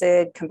 tranexamic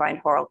acid,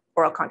 combined oral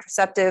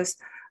contraceptives,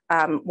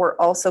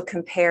 were also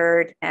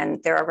compared,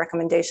 and there are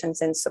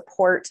recommendations in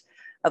support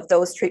of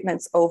those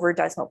treatments over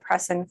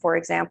desmopressin, for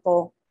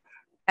example.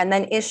 And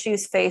then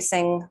issues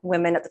facing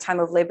women at the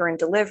time of labor and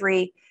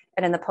delivery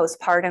and in the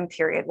postpartum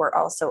period were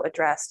also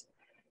addressed.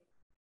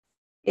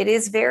 It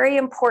is very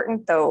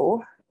important,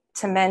 though,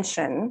 to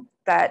mention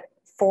that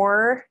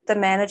for the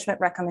management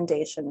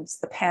recommendations,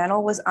 the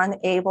panel was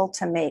unable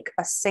to make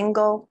a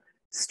single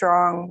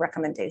strong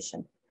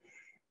recommendation.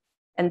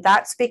 And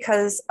that's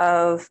because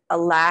of a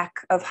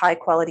lack of high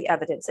quality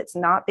evidence. It's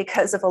not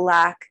because of a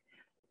lack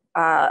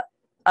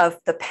of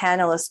the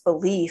panelists'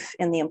 belief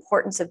in the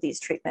importance of these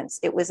treatments.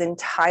 It was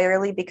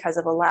entirely because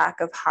of a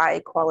lack of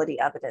high quality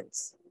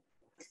evidence.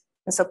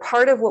 And so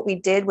part of what we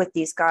did with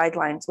these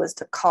guidelines was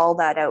to call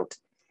that out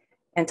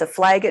and to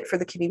flag it for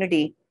the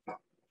community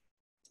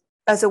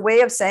as a way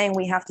of saying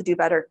we have to do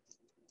better.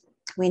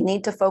 We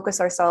need to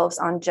focus ourselves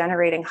on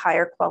generating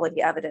higher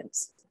quality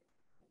evidence.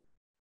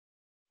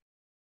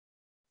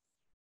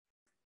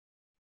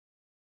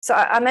 So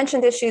I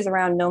mentioned issues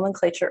around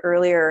nomenclature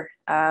earlier,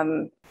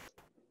 and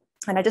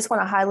I just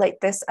want to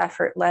highlight this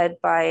effort led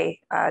by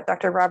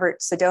Dr. Robert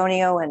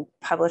Sidonio and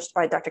published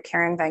by Dr.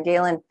 Karen Van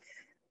Galen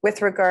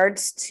with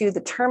regards to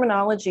the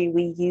terminology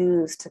we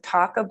use to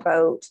talk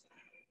about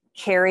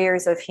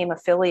carriers of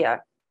hemophilia.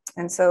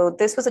 And so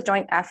this was a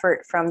joint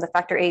effort from the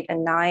Factor 8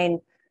 and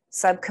 9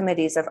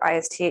 subcommittees of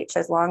ISTH,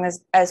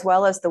 as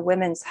well as the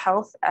Women's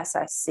Health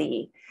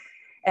SSC.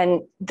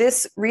 And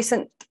this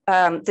recent,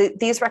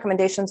 these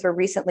recommendations were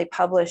recently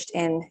published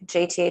in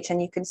JTH,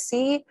 and you can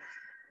see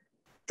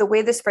the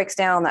way this breaks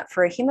down that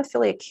for a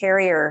hemophilia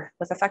carrier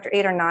with a factor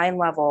 8 or 9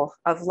 level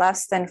of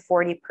less than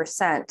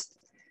 40%,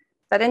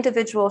 that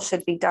individual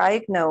should be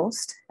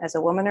diagnosed as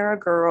a woman or a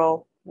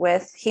girl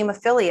with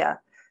hemophilia,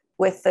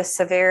 with the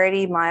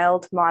severity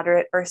mild,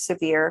 moderate, or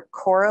severe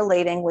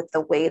correlating with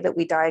the way that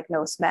we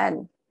diagnose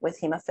men with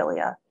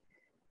hemophilia.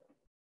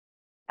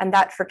 And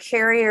that for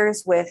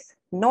carriers with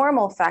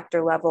normal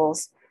factor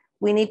levels,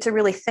 we need to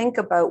really think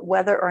about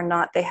whether or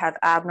not they have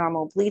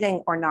abnormal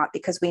bleeding or not,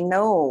 because we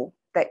know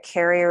that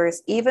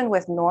carriers, even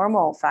with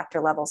normal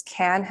factor levels,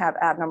 can have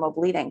abnormal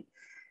bleeding.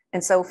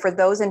 And so for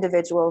those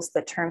individuals,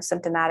 the term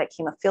symptomatic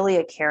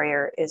hemophilia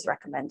carrier is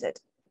recommended.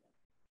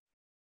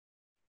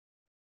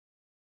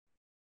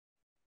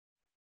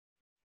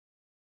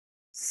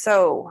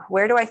 So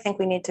where do I think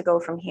we need to go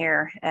from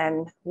here,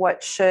 and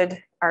what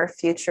should our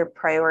future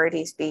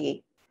priorities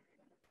be?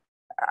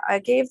 I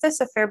gave this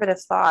a fair bit of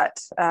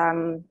thought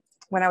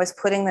when I was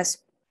putting this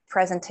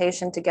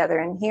presentation together,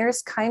 and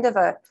here's kind of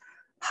a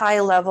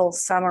high-level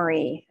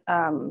summary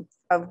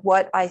of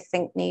what I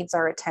think needs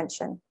our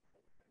attention.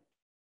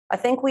 I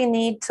think we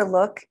need to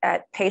look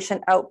at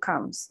patient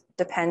outcomes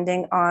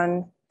depending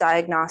on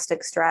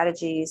diagnostic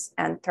strategies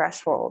and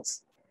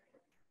thresholds.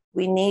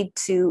 We need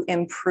to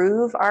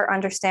improve our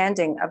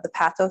understanding of the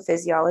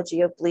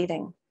pathophysiology of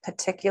bleeding,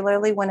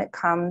 particularly when it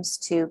comes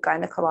to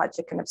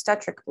gynecologic and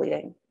obstetric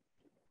bleeding.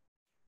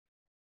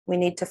 We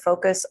need to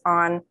focus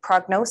on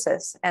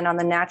prognosis and on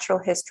the natural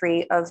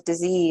history of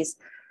disease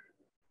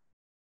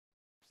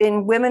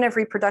in women of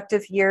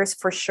reproductive years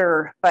for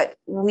sure, but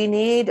we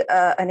need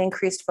an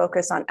increased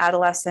focus on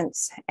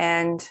adolescents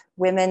and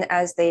women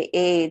as they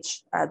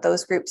age.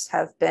 Those groups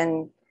have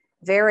been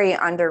very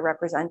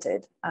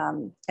underrepresented,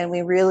 and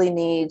we really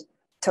need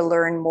to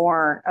learn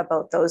more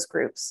about those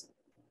groups.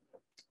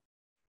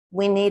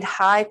 We need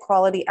high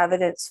quality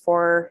evidence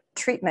for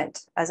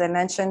treatment. As I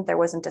mentioned, there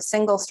wasn't a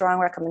single strong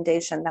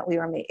recommendation that we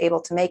were able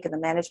to make in the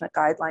management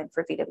guideline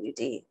for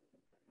VWD.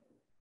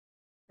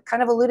 I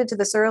kind of alluded to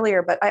this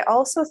earlier, but I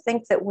also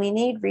think that we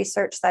need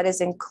research that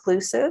is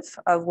inclusive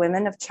of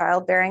women of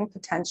childbearing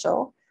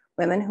potential,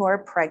 women who are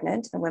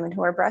pregnant, and women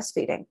who are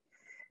breastfeeding.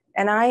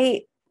 And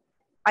I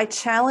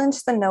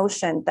challenge the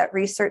notion that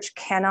research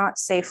cannot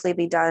safely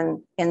be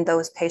done in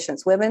those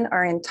patients. Women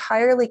are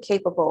entirely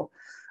capable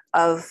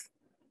of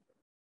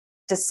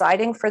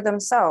deciding for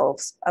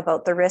themselves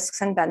about the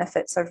risks and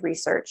benefits of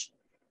research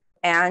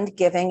and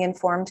giving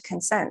informed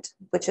consent,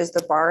 which is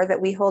the bar that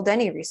we hold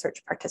any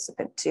research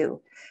participant to.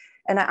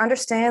 And I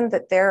understand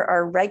that there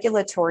are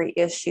regulatory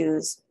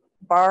issues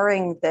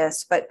barring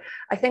this, but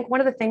I think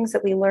one of the things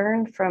that we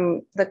learned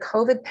from the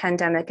COVID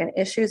pandemic and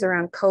issues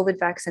around COVID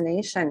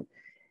vaccination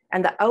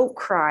and the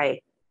outcry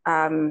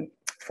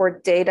for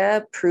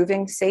data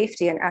proving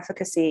safety and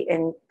efficacy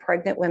in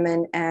pregnant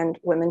women and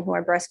women who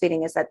are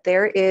breastfeeding is that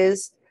there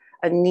is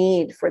a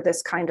need for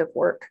this kind of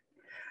work.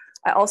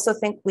 I also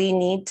think we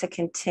need to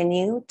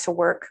continue to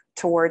work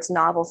towards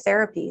novel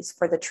therapies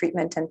for the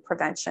treatment and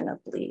prevention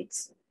of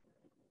bleeds.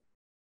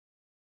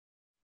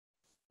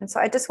 And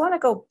so I just want to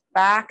go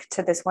back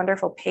to this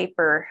wonderful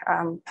paper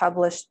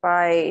published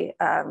by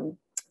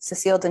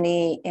Cécile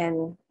Denis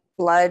in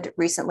Blood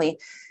recently.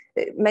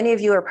 Many of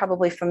you are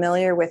probably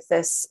familiar with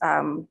this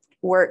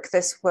work.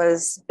 This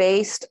was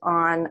based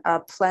on a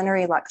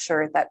plenary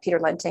lecture that Peter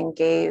Lenting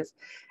gave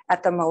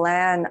at the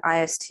Milan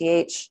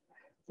ISTH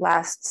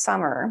last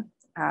summer.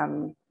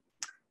 And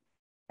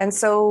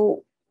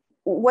so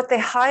what they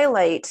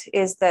highlight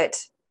is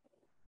that,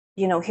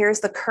 you know, here's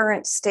the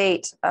current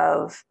state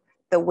of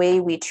the way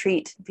we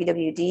treat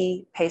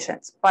VWD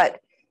patients, but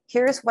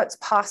here's what's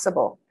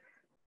possible.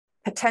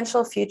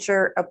 Potential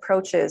future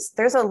approaches.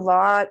 There's a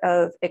lot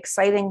of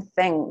exciting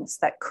things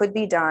that could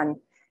be done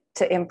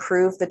to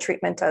improve the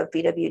treatment of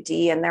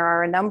VWD. And there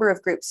are a number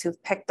of groups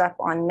who've picked up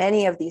on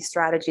many of these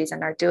strategies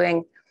and are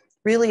doing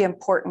really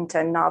important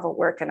and novel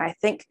work. And I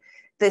think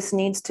this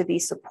needs to be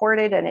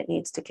supported and it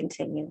needs to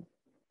continue.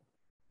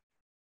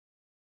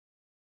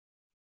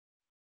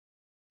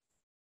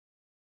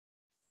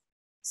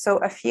 So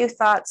a few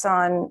thoughts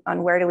on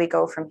where do we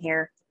go from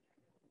here?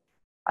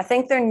 I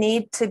think there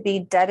need to be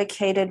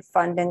dedicated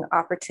funding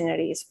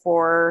opportunities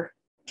for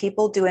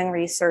people doing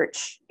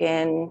research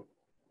in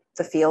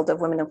the field of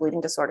women and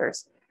bleeding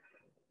disorders.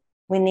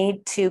 We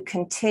need to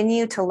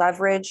continue to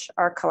leverage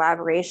our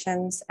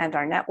collaborations and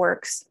our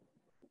networks.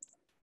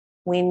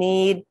 We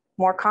need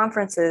more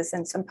conferences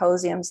and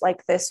symposiums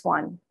like this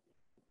one,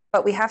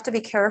 but we have to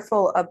be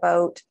careful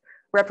about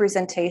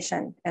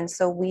representation. And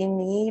so we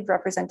need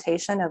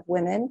representation of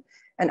women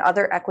and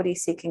other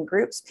equity-seeking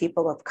groups,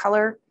 people of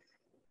color,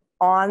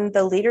 on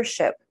the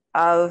leadership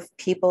of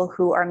people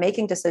who are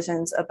making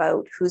decisions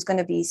about who's going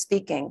to be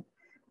speaking.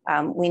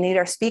 We need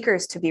our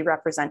speakers to be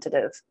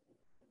representative.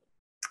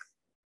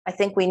 I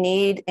think we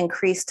need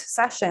increased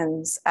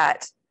sessions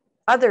at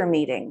other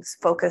meetings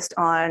focused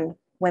on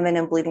women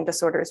and bleeding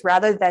disorders,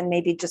 rather than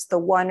maybe just the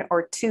 1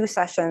 or 2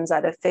 sessions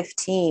out of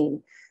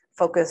 15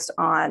 focused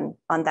on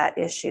that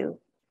issue.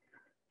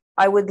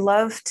 I would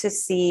love to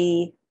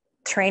see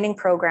training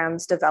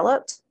programs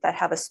developed that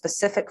have a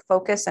specific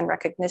focus and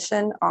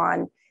recognition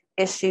on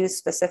issues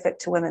specific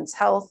to women's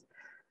health.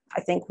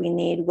 I think we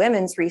need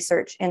women's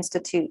research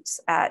institutes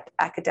at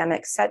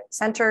academic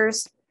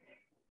centers.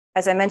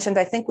 As I mentioned,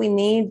 I think we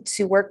need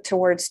to work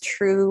towards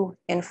true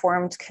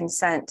informed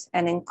consent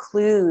and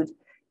include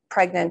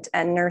pregnant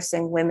and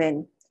nursing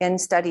women in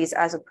studies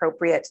as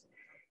appropriate.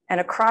 And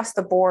across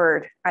the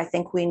board, I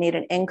think we need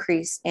an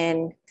increase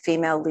in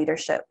female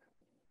leadership.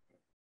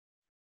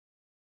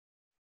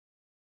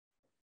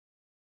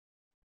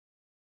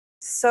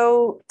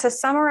 So to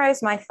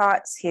summarize my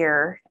thoughts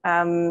here,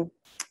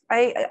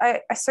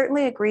 I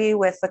certainly agree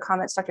with the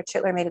comments Dr.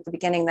 Chitler made at the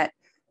beginning that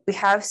we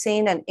have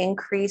seen an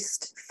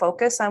increased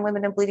focus on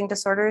women and bleeding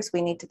disorders.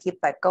 We need to keep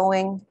that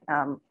going.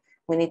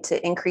 We need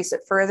to increase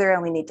it further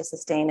and we need to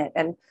sustain it.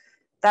 And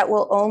that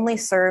will only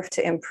serve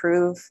to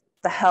improve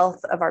the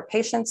health of our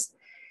patients.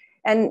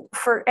 And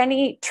for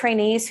any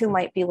trainees who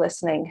might be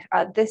listening,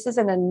 this is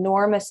an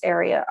enormous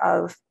area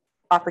of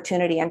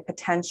opportunity and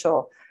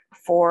potential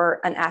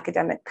for an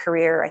academic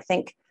career. I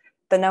think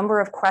the number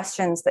of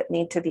questions that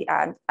need to be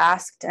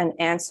asked and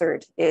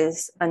answered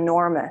is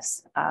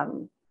enormous.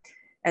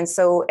 And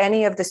so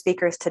any of the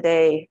speakers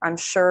today, I'm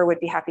sure would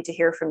be happy to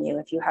hear from you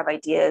if you have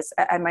ideas,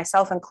 and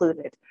myself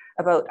included,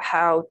 about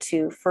how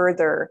to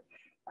further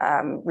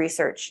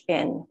research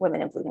in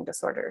women and bleeding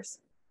disorders.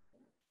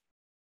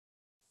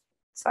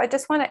 So I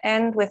just want to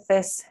end with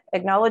this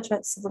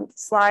acknowledgement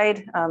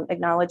slide,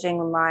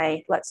 acknowledging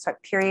my Let's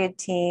Talk Period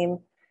team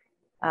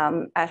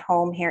at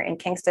home here in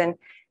Kingston.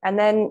 And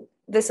then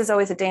this is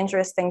always a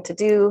dangerous thing to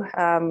do.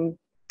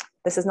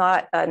 This is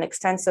not an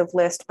extensive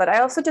list, but I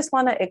also just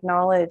want to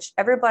acknowledge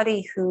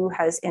everybody who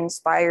has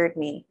inspired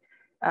me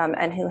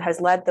and who has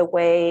led the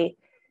way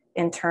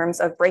in terms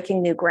of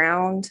breaking new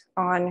ground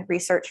on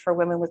research for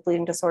women with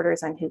bleeding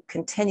disorders and who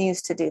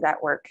continues to do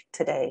that work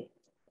today.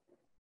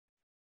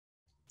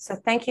 So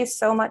thank you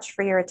so much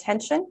for your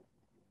attention.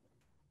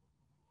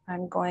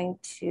 I'm going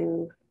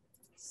to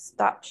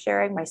stop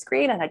sharing my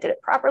screen, and I did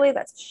it properly.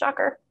 That's a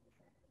shocker.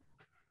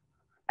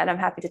 And I'm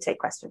happy to take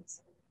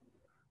questions.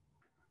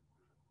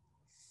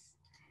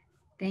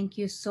 Thank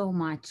you so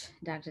much,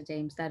 Dr.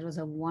 James. That was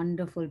a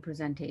wonderful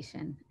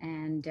presentation.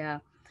 And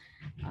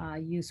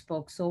you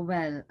spoke so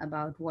well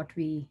about what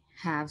we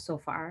have so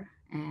far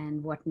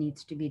and what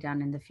needs to be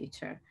done in the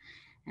future.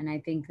 And I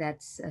think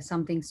that's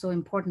something so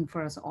important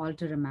for us all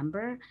to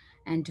remember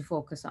and to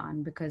focus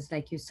on, because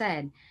like you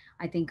said,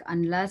 I think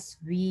unless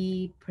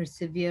we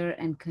persevere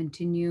and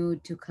continue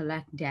to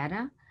collect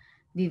data,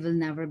 we will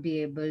never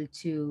be able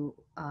to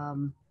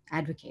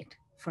advocate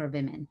for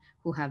women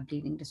who have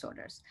bleeding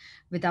disorders.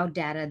 Without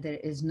data, there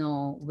is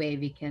no way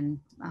we can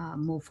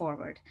move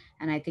forward.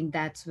 And I think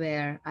that's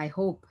where I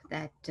hope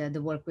that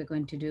the work we're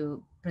going to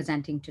do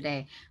presenting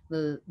today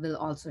will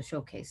also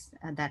showcase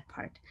that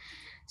part.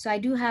 So I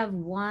do have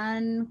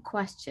one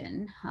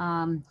question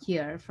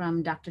here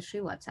from Dr.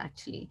 Sriwats,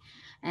 actually.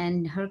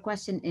 And her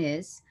question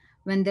is,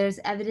 when there's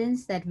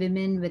evidence that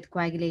women with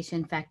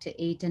coagulation factor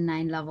 8 and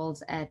 9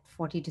 levels at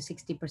 40 to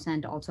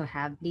 60% also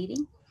have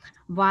bleeding,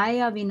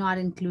 why are we not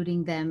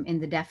including them in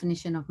the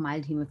definition of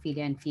mild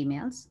hemophilia in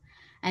females?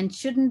 And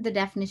shouldn't the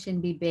definition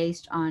be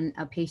based on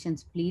a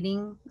patient's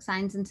bleeding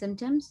signs and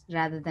symptoms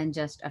rather than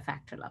just a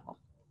factor level?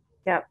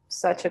 Yeah,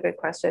 such a good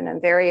question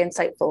and very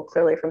insightful,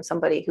 clearly from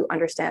somebody who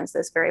understands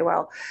this very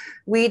well.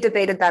 We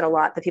debated that a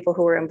lot, the people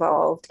who were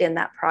involved in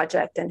that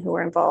project and who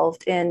were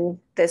involved in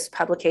this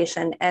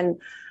publication. And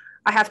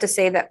I have to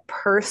say that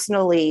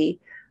personally,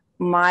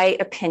 my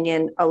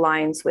opinion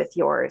aligns with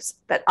yours,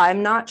 that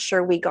I'm not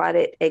sure we got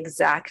it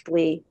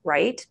exactly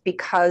right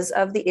because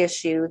of the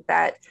issue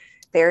that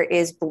there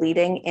is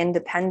bleeding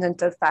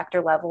independent of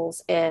factor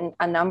levels in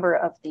a number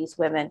of these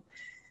women.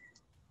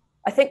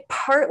 I think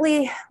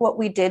partly what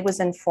we did was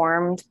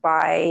informed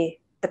by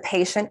the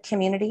patient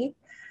community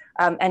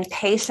and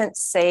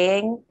patients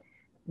saying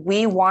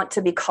we want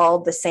to be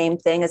called the same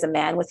thing as a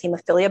man with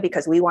hemophilia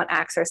because we want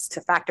access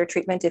to factor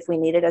treatment if we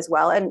need it as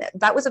well. And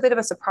that was a bit of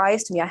a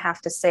surprise to me, I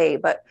have to say,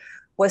 but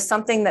was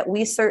something that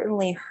we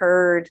certainly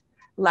heard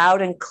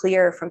loud and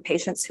clear from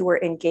patients who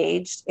were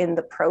engaged in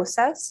the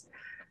process.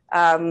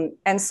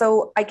 And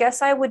so I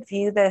guess I would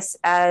view this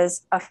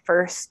as a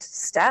first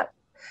step.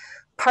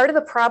 Part of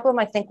the problem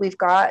I think we've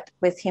got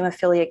with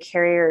hemophilia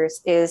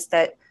carriers is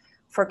that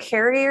for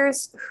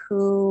carriers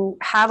who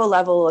have a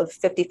level of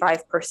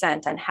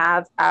 55% and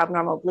have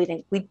abnormal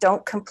bleeding, we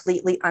don't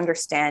completely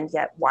understand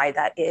yet why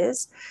that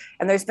is.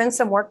 And there's been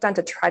some work done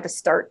to try to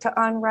start to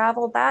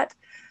unravel that.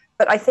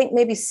 But I think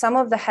maybe some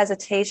of the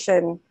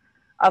hesitation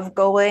of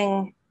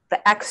going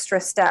the extra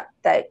step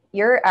that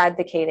you're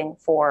advocating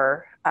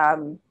for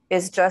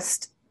is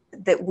just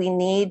that we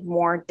need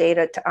more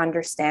data to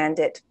understand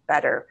it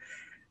better.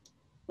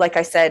 Like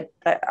I said,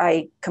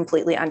 I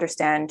completely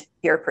understand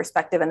your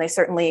perspective, and they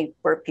certainly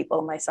were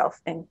people,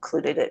 myself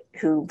included,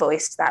 who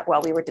voiced that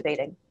while we were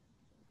debating.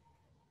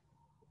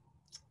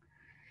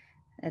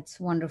 That's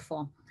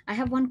wonderful. I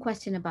have one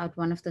question about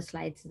one of the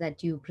slides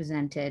that you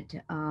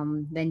presented.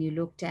 When you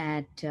looked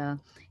at, the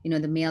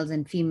males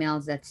and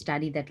females, that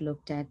study that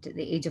looked at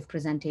the age of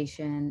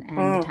presentation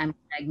and the time of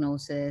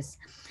diagnosis,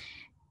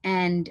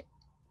 and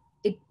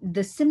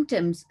the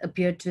symptoms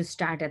appeared to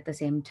start at the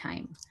same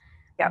time.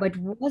 Yep. But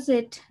was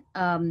it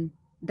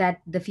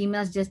that the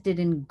females just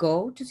didn't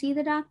go to see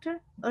the doctor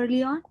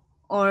early on,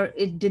 or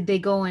did they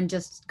go and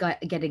just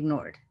get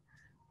ignored?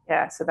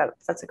 Yeah, so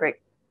that's a great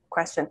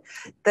question.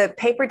 The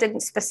paper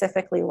didn't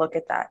specifically look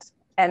at that.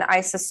 And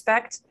I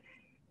suspect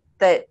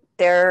that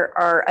there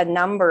are a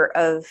number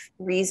of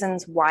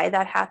reasons why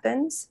that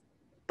happens,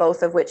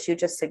 both of which you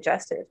just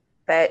suggested,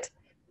 that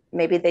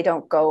maybe they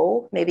don't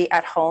go, maybe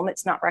at home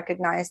it's not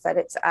recognized that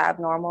it's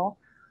abnormal,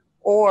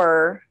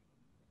 or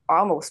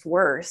almost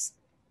worse,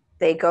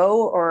 they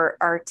go or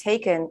are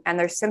taken and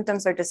their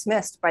symptoms are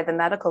dismissed by the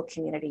medical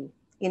community.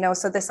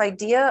 So this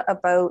idea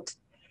about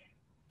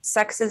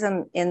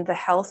sexism in the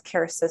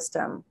healthcare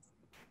system,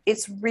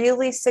 it's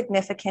really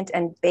significant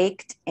and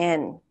baked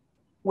in.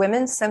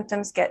 Women's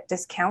symptoms get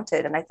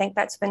discounted, and I think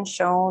that's been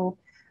shown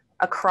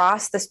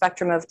across the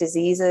spectrum of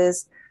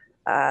diseases.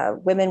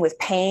 Women with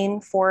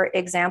pain, for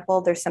example,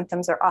 their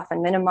symptoms are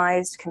often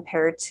minimized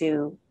compared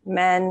to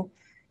men.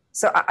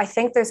 So I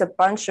think there's a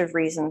bunch of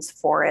reasons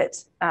for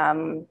it.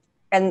 And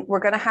we're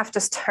going to have to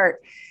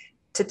start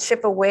to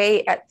chip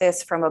away at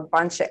this from a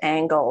bunch of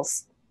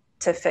angles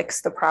to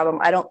fix the problem.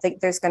 I don't think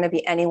there's going to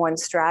be any one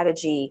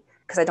strategy,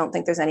 because I don't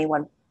think there's any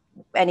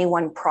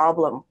one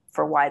problem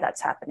for why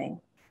that's happening.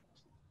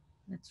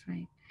 That's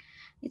right.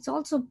 It's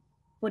also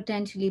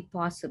potentially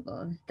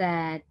possible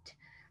that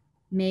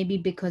maybe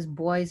because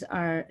boys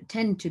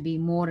tend to be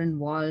more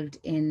involved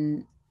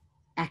in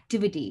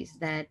activities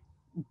that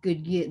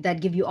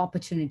give you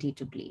opportunity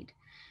to bleed.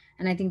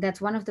 And I think that's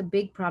one of the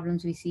big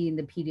problems we see in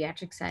the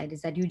pediatric side,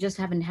 is that you just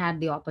haven't had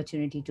the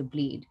opportunity to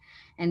bleed.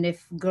 And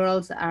if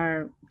girls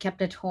are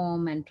kept at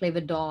home and play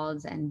with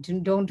dolls and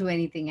don't do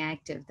anything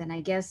active, then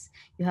I guess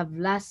you have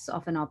less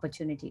of an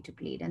opportunity to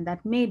bleed. And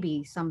that may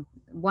be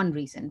one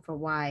reason for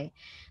why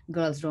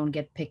girls don't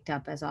get picked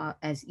up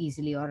as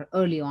easily or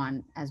early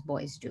on as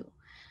boys do.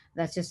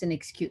 That's just an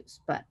excuse,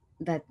 but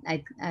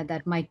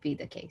that might be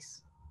the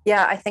case.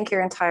 Yeah, I think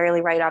you're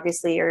entirely right.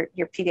 Obviously, your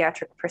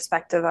pediatric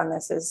perspective on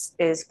this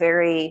is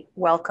very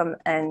welcome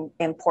and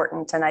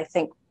important. And I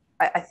think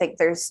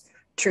there's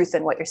truth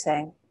in what you're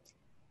saying.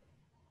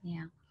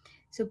 Yeah.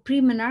 So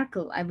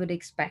premenarchal, I would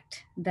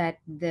expect that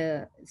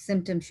the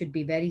symptoms should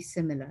be very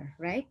similar,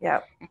 right?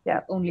 Yeah.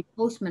 Yeah. Only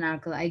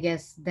postmenarchal, I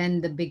guess, then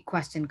the big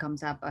question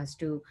comes up as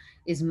to,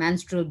 is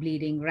menstrual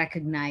bleeding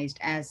recognized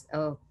as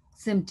a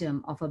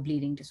symptom of a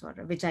bleeding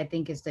disorder, which I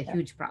think is the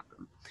huge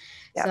problem.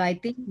 Yeah. So I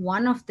think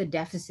one of the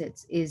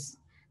deficits is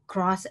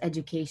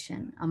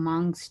cross-education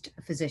amongst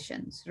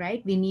physicians,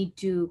 right? We need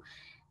to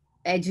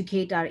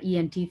educate our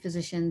ENT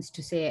physicians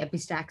to say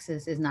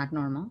epistaxis is not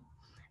normal.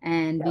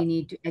 And we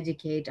need to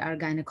educate our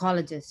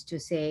gynecologists to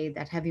say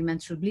that heavy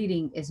menstrual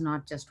bleeding is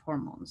not just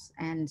hormones.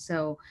 And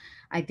so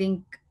I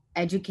think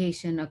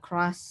education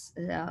across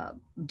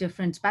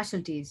different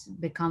specialties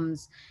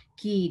becomes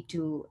key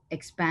to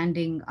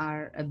expanding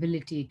our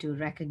ability to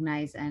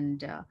recognize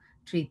and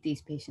treat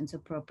these patients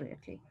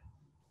appropriately.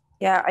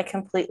 Yeah, I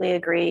completely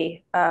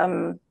agree.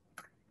 I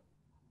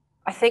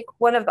think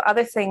one of the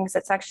other things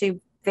that's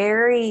actually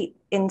very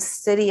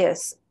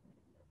insidious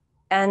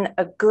and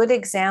a good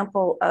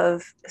example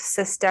of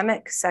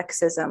systemic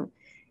sexism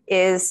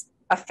is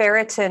a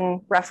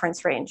ferritin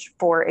reference range,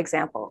 for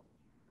example.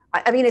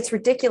 I mean, it's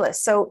ridiculous.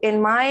 So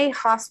in my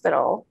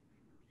hospital,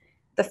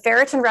 the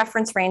ferritin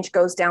reference range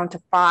goes down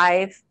to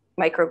 5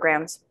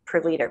 micrograms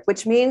per liter,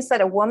 which means that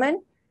a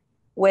woman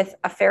with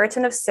a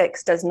ferritin of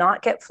 6 does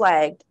not get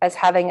flagged as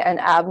having an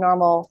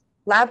abnormal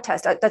lab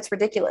test. That's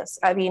ridiculous.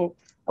 I mean,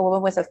 a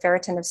woman with a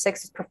ferritin of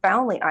 6 is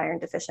profoundly iron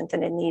deficient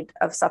and in need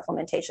of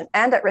supplementation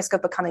and at risk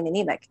of becoming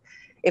anemic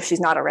if she's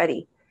not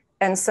already.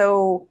 And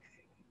so,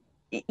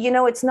 you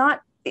know,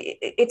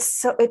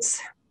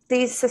 the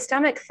these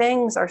systemic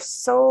things are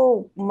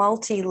so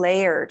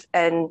multi-layered.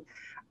 And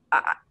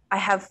I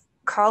have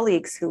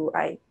colleagues who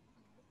I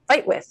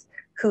fight with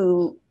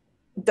who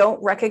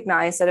don't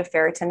recognize that a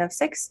ferritin of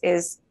 6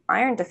 is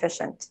iron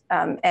deficient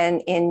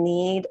and in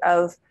need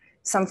of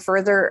some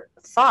further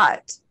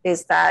thought.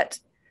 Is that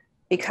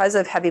because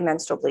of heavy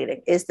menstrual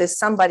bleeding? Is this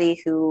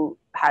somebody who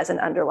has an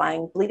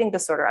underlying bleeding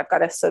disorder? I've got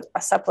to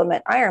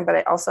supplement iron, but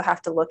I also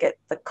have to look at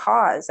the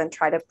cause and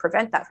try to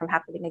prevent that from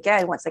happening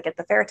again once I get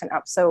the ferritin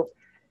up. So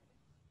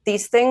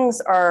these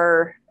things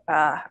are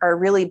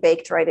really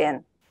baked right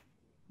in.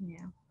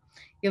 Yeah,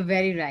 you're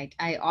very right.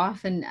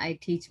 I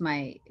teach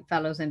my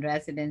fellows and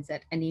residents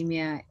that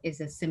anemia is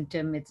a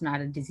symptom, it's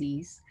not a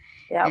disease.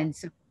 Yep. And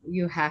so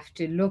you have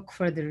to look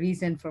for the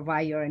reason for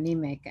why you're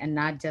anemic and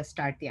not just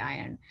start the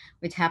iron,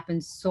 which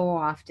happens so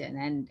often.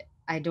 And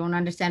I don't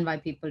understand why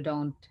people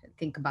don't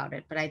think about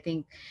it, but I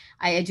think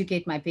I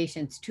educate my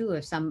patients too.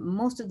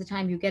 Most of the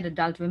time you get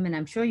adult women,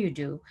 I'm sure you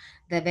do,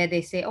 that where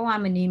they say, oh,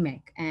 I'm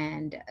anemic,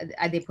 and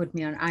they put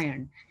me on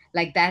iron.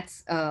 Like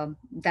that's a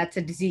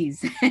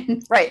disease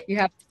and right. You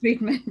have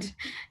treatment.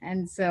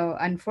 And so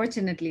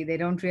unfortunately, they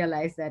don't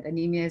realize that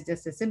anemia is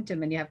just a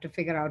symptom and you have to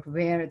figure out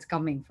where it's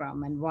coming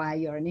from and why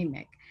you're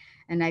anemic.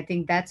 And I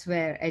think that's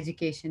where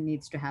education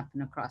needs to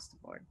happen across the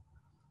board.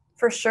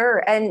 For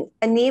sure. And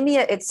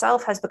anemia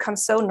itself has become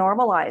so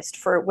normalized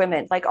for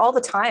women. Like all the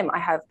time, I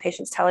have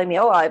patients telling me,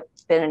 oh, I've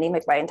been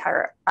anemic my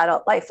entire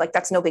adult life. Like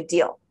that's no big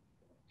deal.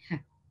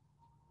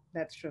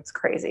 That's true. It's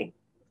crazy.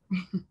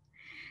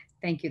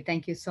 Thank you.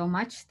 Thank you so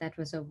much. That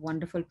was a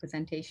wonderful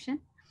presentation.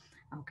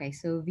 Okay,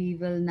 so we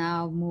will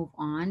now move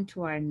on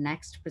to our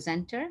next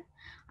presenter.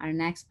 Our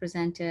next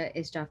presenter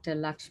is Dr.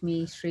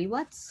 Lakshmi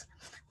Srivatsa,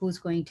 who's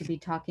going to be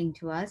talking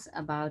to us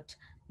about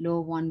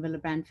low von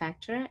Willebrand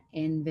factor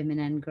in women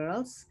and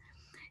girls.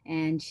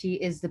 And she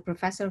is the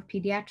professor of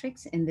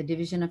pediatrics in the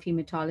Division of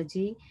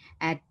Hematology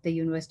at the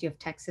University of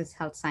Texas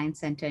Health Science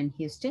Center in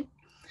Houston.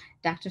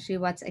 Dr.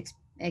 Srivatsa's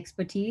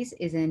expertise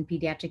is in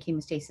pediatric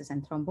hemostasis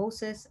and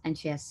thrombosis, and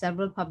she has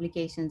several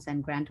publications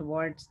and grant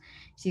awards.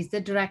 She's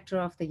the director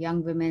of the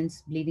Young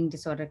Women's Bleeding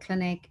Disorder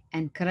Clinic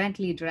and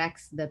currently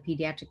directs the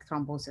Pediatric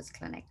Thrombosis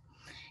Clinic.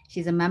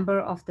 She's a member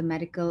of the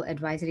Medical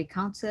Advisory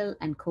Council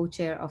and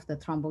co-chair of the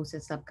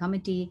Thrombosis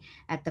Subcommittee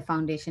at the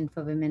Foundation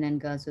for Women and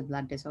Girls with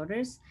Blood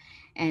Disorders.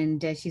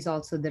 And she's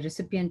also the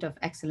recipient of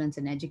Excellence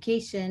in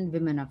Education,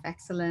 Women of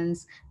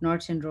Excellence,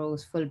 Norton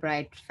Rose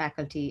Fulbright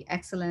Faculty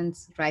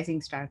Excellence, Rising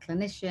Star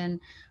Clinician,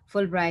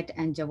 Fulbright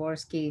and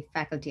Jaworski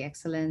Faculty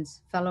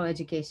Excellence, Fellow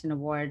Education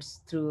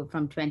Awards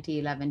from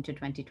 2011 to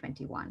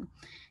 2021.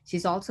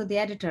 She's also the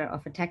editor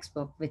of a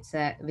textbook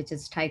which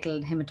is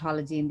titled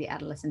Hematology in the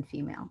Adolescent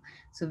Female.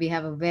 So we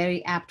have a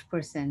very apt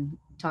person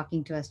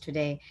talking to us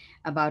today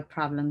about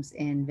problems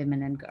in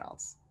women and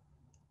girls.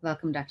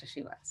 Welcome, Dr.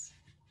 Srivatsa.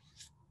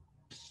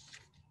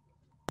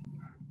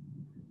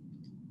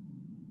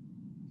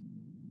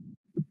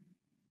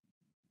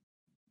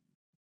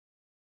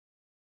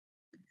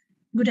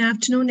 Good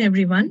afternoon,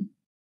 everyone.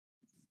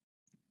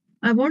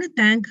 I want to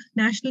thank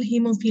National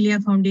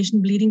Hemophilia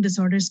Foundation Bleeding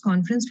Disorders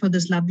Conference for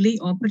this lovely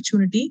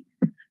opportunity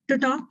to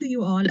talk to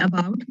you all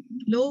about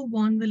low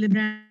von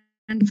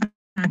Willebrand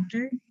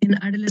factor in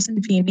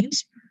adolescent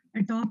females,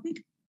 a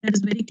topic that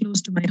is very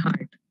close to my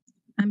heart.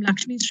 I'm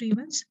Lakshmi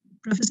Srivatsa,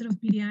 Professor of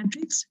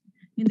Pediatrics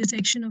in the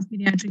section of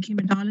Pediatric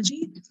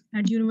Hematology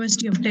at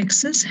University of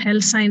Texas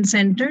Health Science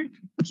Center,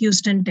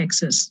 Houston,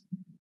 Texas.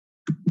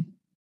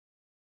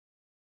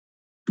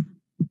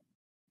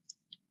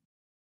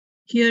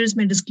 Here is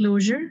my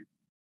disclosure.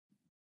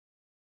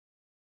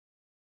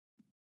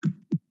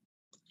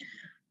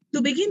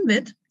 To begin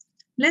with,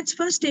 let's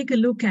first take a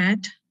look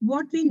at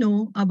what we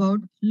know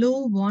about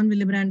low von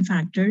Willebrand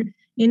factor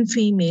in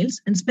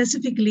females, and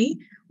specifically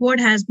what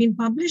has been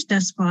published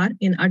thus far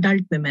in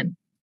adult women.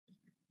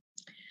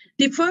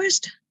 The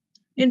first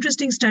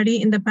interesting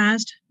study in the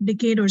past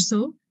decade or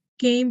so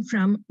came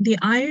from the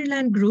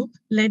Ireland group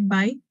led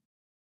by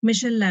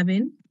Michelle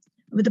Levin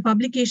with a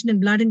publication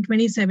in Blood in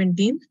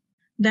 2017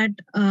 that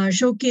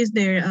showcased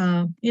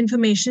their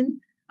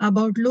information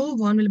about low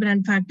von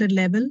Willebrand factor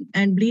level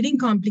and bleeding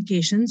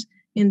complications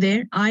in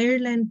their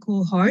Ireland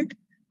cohort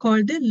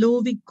called the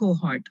LOWIC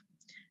cohort,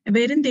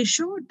 wherein they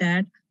showed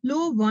that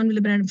low von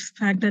Willebrand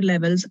factor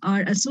levels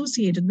are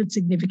associated with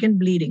significant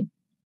bleeding.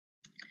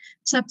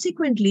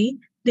 Subsequently,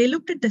 they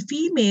looked at the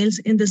females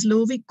in this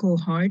LOWIC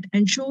cohort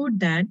and showed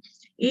that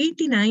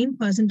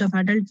 89% of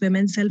adult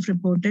women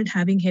self-reported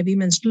having heavy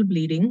menstrual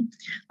bleeding.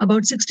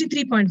 About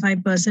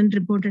 63.5%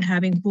 reported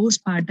having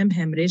postpartum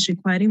hemorrhage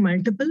requiring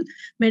multiple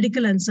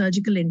medical and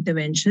surgical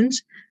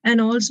interventions, and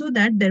also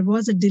that there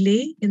was a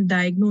delay in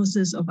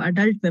diagnosis of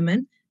adult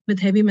women with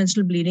heavy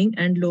menstrual bleeding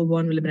and low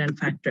von Willebrand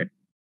factor.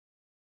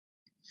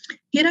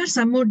 Here are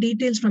some more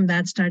details from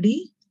that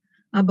study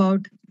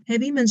about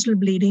heavy menstrual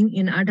bleeding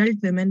in adult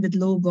women with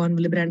low von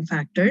Willebrand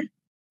factor.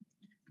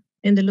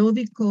 In the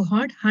LOWIC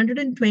cohort,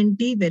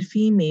 120 were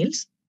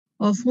females,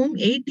 of whom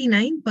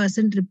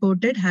 89%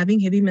 reported having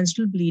heavy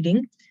menstrual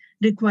bleeding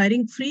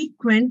requiring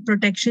frequent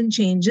protection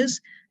changes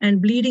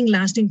and bleeding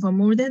lasting for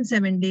more than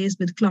 7 days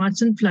with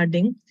clots and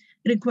flooding,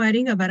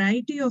 requiring a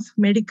variety of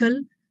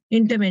medical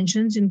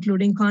interventions,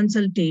 including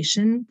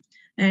consultation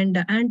and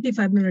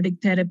antifibrinolytic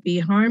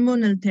therapy,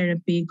 hormonal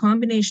therapy,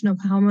 combination of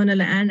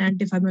hormonal and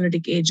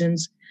antifibrinolytic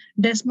agents,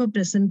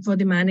 desmopressin for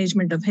the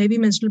management of heavy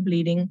menstrual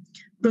bleeding,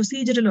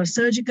 procedural or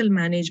surgical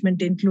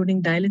management,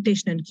 including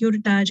dilatation and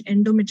curettage,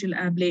 endometrial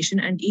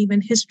ablation, and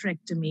even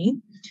hysterectomy,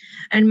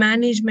 and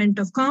management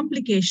of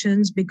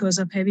complications because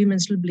of heavy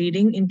menstrual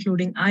bleeding,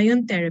 including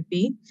iron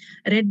therapy,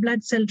 red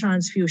blood cell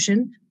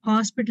transfusion,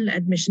 hospital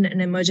admission,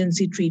 and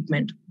emergency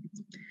treatment.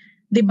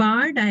 The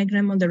bar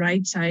diagram on the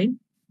right side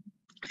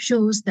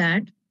shows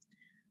that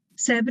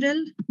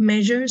several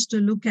measures to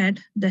look at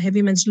the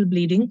heavy menstrual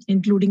bleeding,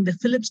 including the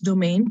Phillips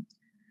domain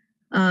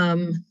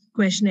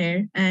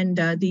questionnaire and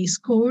the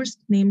scores,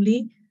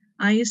 namely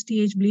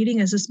ISTH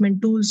bleeding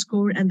assessment tool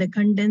score and the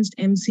condensed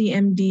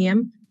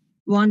MCMDM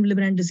von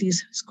Willebrand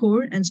disease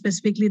score, and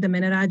specifically the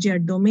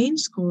menorrhagia domain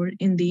score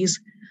in these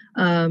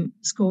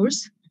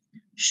scores,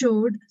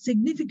 showed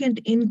significant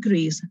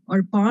increase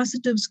or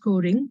positive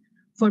scoring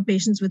for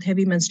patients with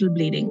heavy menstrual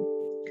bleeding.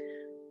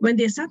 When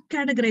they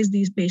subcategorize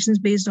these patients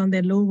based on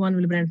their low von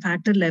Willebrand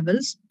factor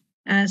levels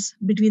as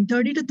between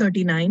 30 to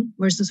 39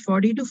 versus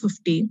 40 to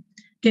 50,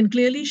 can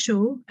clearly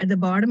show at the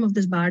bottom of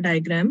this bar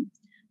diagram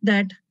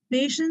that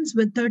patients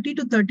with 30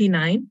 to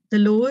 39, the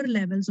lower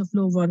levels of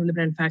low von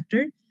Willebrand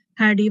factor,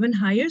 had even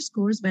higher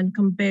scores when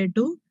compared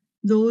to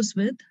those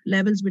with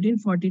levels between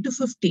 40 to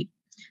 50.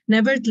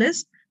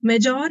 Nevertheless,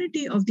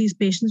 majority of these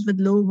patients with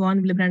low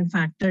von Willebrand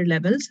factor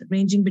levels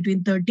ranging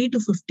between 30 to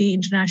 50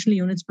 international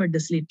units per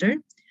deciliter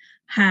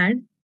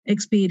had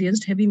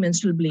experienced heavy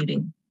menstrual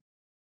bleeding.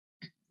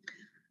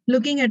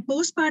 Looking at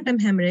postpartum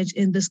hemorrhage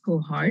in this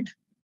cohort,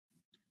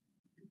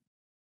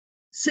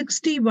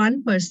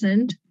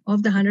 61%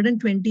 of the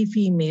 120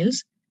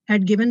 females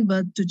had given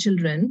birth to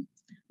children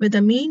with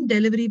a mean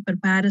delivery per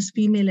Paris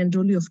female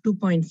enrollee of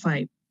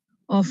 2.5,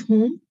 of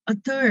whom a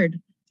third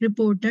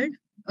reported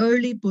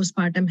early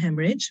postpartum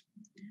hemorrhage,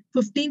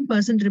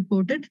 15%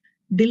 reported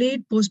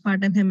delayed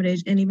postpartum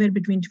hemorrhage anywhere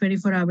between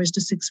 24 hours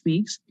to 6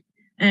 weeks,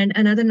 and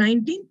another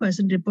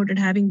 19% reported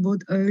having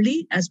both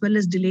early as well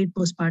as delayed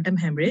postpartum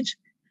hemorrhage,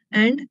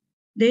 and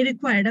they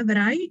required a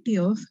variety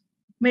of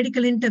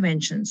medical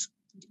interventions,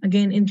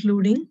 again,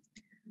 including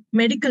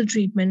medical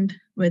treatment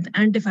with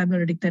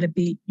antifibrinolytic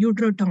therapy,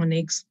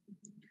 uterotonics,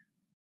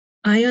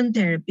 iron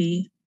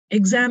therapy,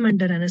 exam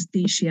under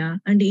anesthesia,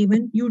 and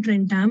even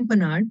uterine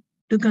tamponade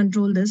to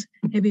control this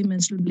heavy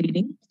menstrual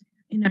bleeding,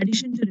 in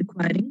addition to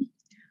requiring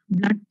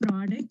blood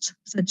products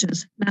such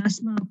as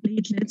plasma,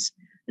 platelets,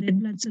 red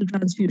blood cell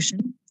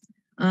transfusion,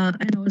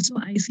 and also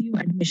ICU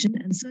admission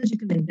and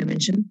surgical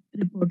intervention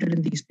reported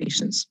in these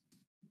patients.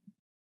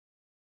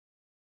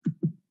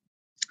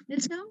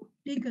 Let's now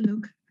take a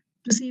look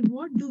to see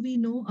what do we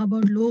know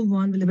about low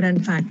von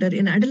Willebrand factor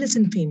in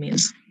adolescent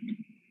females.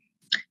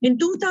 In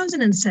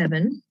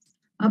 2007,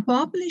 a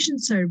population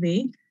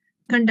survey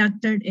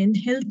conducted in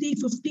healthy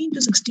 15 to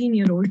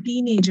 16-year-old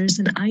teenagers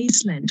in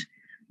Iceland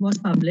was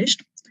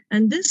published.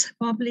 And this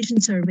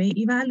population survey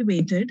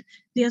evaluated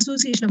the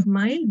association of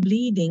mild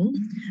bleeding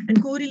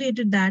and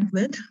correlated that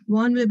with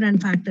von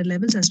Willebrand factor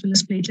levels as well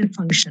as platelet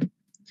function.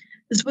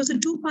 This was a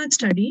two-part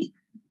study.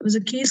 It was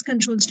a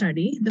case-controlled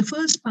study. The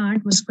first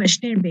part was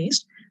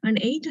questionnaire-based, and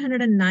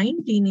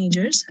 809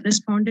 teenagers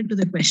responded to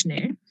the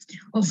questionnaire,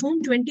 of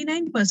whom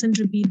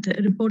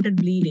 29% reported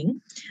bleeding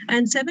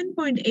and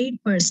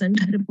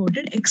 7.8%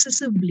 reported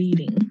excessive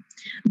bleeding.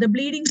 The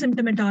bleeding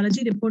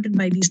symptomatology reported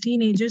by these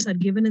teenagers are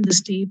given in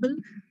this table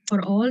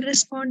for all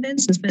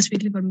respondents, and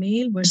specifically for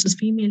male versus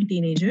female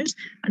teenagers.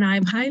 And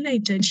I've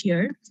highlighted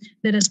here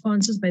the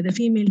responses by the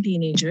female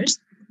teenagers.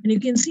 And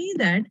you can see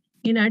that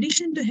in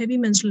addition to heavy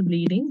menstrual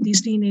bleeding,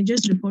 these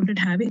teenagers reported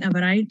having a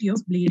variety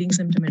of bleeding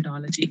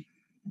symptomatology.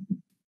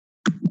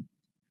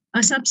 A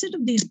subset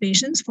of these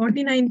patients,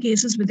 49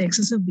 cases with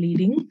excessive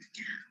bleeding,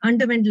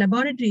 underwent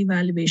laboratory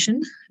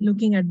evaluation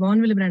looking at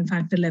von Willebrand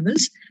factor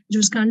levels, which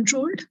was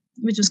controlled,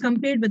 which was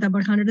compared with about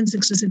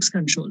 166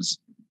 controls.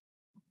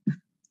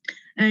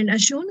 And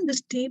as shown in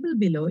this table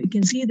below, you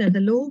can see that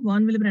the low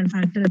von Willebrand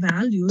factor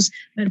values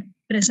were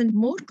present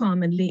more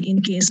commonly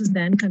in cases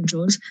than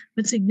controls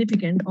with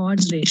significant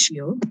odds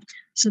ratio.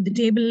 So the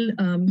table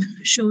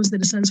shows the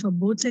results for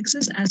both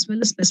sexes as well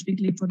as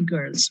specifically for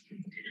girls.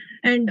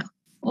 And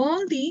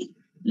all the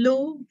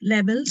low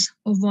levels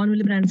of von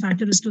Willebrand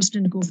factor,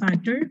 testosterone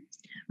cofactor,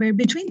 were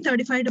between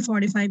 35 to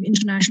 45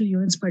 international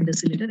units per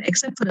deciliter,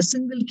 except for a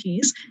single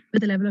case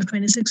with a level of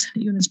 26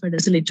 units per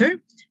deciliter,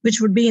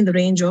 which would be in the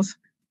range of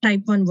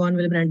type 1 von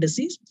Willebrand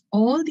disease.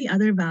 All the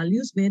other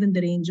values were in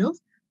the range of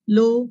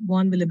low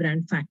von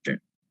Willebrand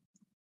factor.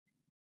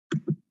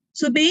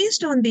 So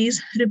based on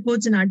these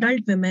reports in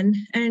adult women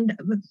and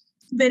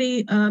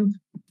very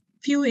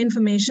few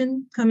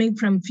information coming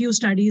from few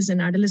studies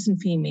in adolescent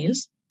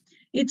females,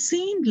 it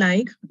seemed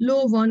like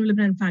low von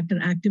Willebrand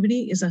factor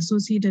activity is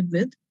associated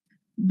with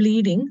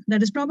bleeding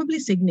that is probably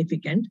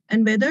significant,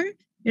 and whether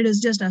it is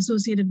just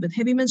associated with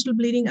heavy menstrual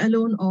bleeding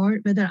alone, or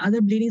whether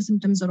other bleeding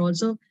symptoms are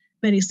also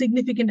very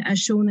significant as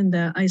shown in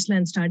the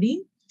Iceland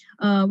study,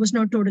 was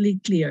not totally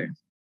clear.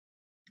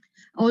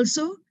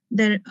 Also,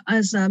 there,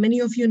 as many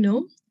of you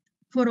know,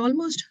 for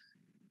almost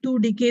 2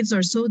 decades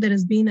or so, there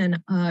has been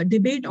a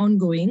debate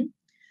ongoing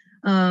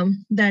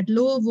that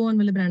low von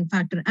Willebrand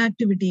factor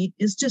activity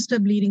is just a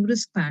bleeding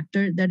risk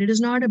factor, that it is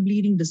not a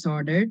bleeding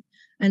disorder.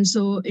 And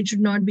so it should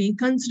not be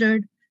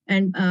considered,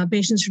 and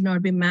patients should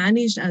not be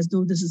managed as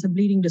though this is a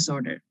bleeding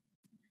disorder.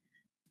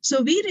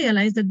 So we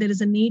realized that there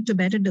is a need to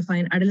better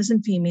define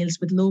adolescent females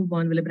with low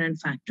von Willebrand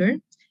factor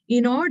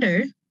in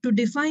order to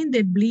define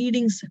their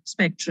bleeding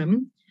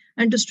spectrum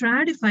and to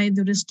stratify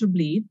the risk to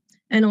bleed,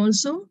 and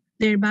also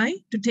thereby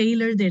to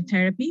tailor their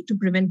therapy to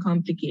prevent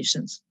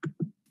complications.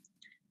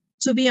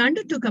 So we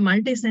undertook a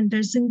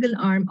multi-center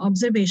single-arm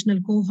observational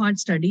cohort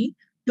study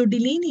to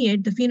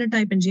delineate the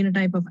phenotype and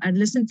genotype of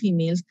adolescent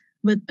females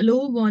with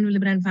low von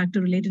Willebrand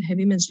factor-related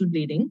heavy menstrual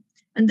bleeding.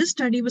 And this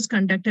study was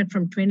conducted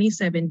from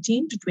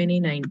 2017 to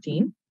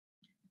 2019.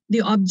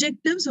 The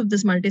objectives of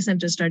this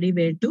multi-center study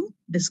were to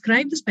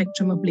describe the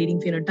spectrum of bleeding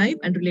phenotype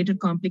and related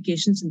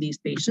complications in these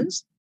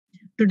patients,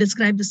 to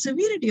describe the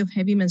severity of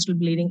heavy menstrual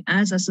bleeding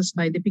as assessed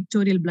by the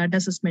pictorial blood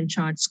assessment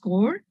chart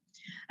score,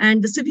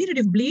 and the severity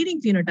of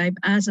bleeding phenotype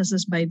as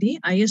assessed by the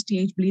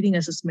ISTH bleeding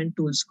assessment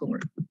tool score.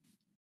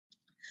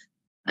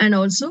 And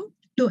also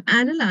to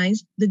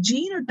analyze the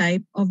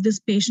genotype of this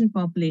patient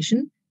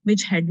population,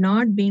 which had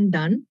not been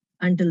done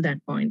until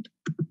that point.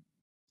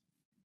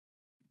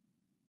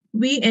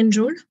 We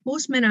enrolled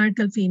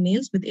postmenarchal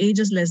females with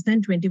ages less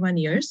than 21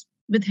 years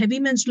with heavy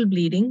menstrual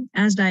bleeding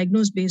as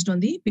diagnosed based on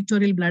the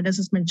pictorial blood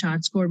assessment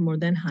chart score more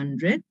than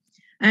 100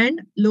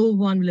 and low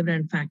von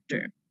Willebrand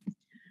factor.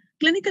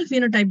 Clinical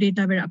phenotype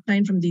data were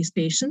obtained from these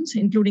patients,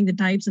 including the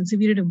types and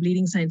severity of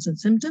bleeding signs and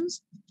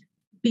symptoms.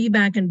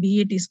 PBAC and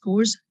BAT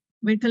scores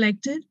were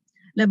collected.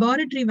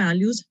 Laboratory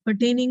values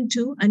pertaining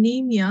to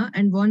anemia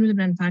and von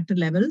Willebrand factor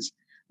levels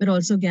were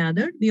also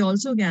gathered. We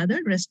also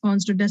gathered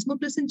response to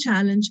desmopressin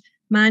challenge,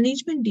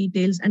 management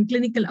details, and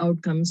clinical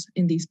outcomes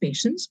in these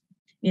patients.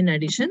 In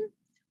addition,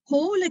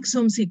 whole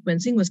exome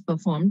sequencing was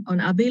performed on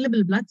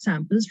available blood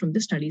samples from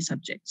the study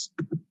subjects.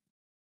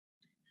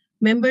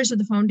 Members of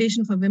the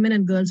Foundation for Women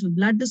and Girls with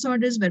Blood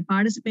Disorders were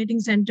participating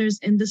centers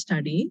in the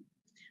study,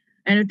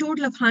 and a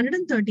total of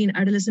 113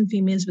 adolescent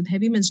females with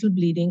heavy menstrual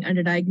bleeding and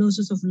a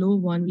diagnosis of low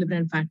von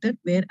Willebrand factor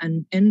were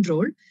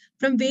enrolled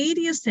from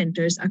various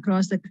centers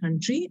across the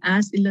country,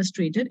 as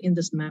illustrated in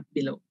this map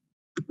below.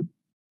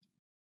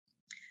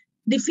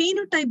 The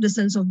phenotype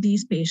results of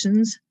these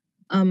patients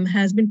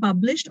has been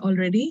published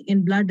already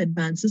in Blood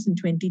Advances in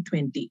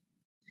 2020.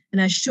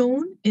 And as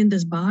shown in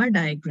this bar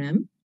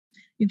diagram,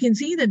 you can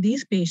see that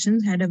these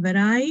patients had a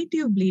variety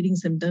of bleeding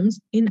symptoms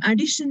in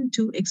addition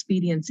to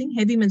experiencing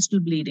heavy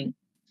menstrual bleeding,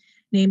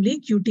 namely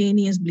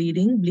cutaneous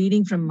bleeding,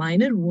 bleeding from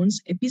minor wounds,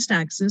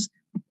 epistaxis,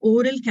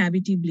 oral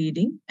cavity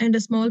bleeding, and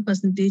a small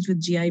percentage with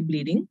GI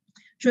bleeding,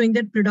 showing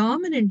that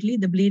predominantly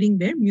the bleeding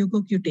were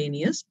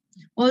mucocutaneous.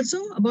 Also,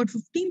 about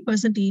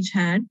 15% each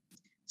had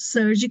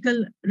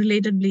surgical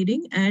related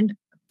bleeding and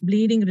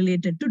bleeding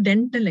related to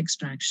dental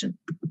extraction.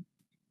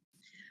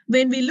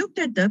 When we looked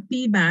at the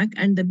PBAC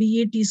and the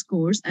BAT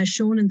scores as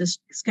shown in the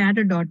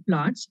scatter dot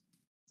plots,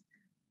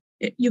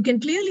 you can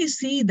clearly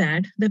see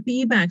that the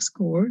PBAC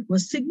score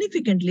was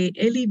significantly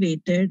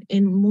elevated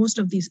in most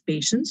of these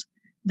patients.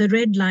 The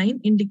red line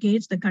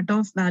indicates the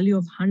cutoff value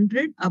of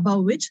 100,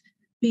 above which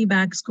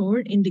PBAC score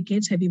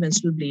indicates heavy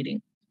menstrual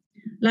bleeding.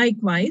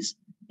 Likewise,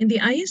 in the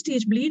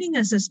ISTH bleeding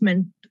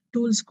assessment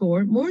tool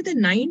score, more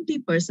than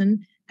 90%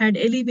 had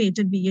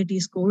elevated BAT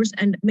scores,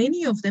 and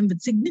many of them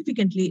with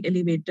significantly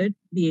elevated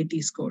BAT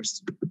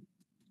scores.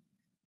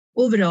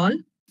 Overall,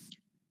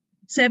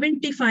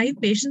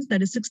 75 patients,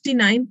 that is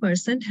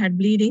 69%, had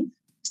bleeding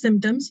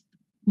symptoms,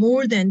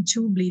 more than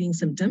 2 bleeding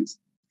symptoms.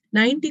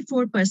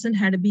 94%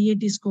 had a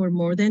BAT score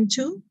more than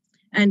 2,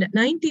 and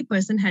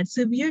 90% had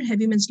severe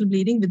heavy menstrual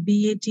bleeding with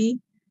BAT,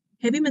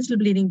 heavy menstrual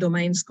bleeding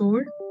domain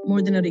score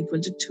more than or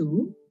equal to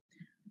 2,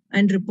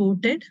 and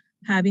reported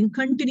having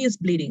continuous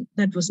bleeding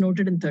that was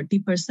noted in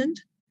 30%,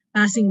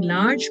 passing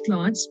large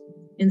clots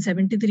in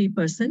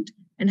 73%,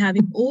 and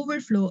having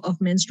overflow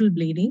of menstrual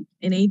bleeding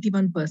in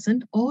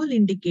 81%, all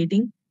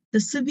indicating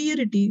the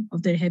severity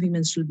of their heavy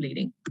menstrual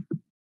bleeding.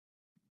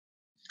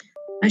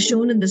 As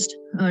shown in this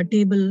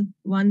table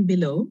 1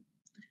 below,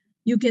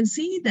 you can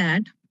see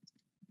that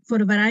for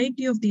a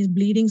variety of these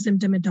bleeding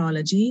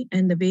symptomatology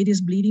and the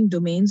various bleeding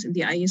domains in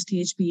the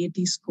ISTH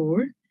BAT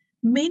score,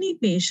 many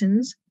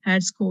patients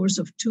had scores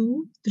of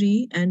 2,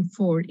 3, and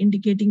 4,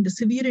 indicating the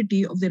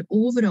severity of their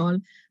overall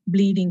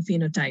bleeding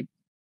phenotype.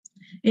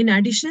 In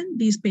addition,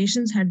 these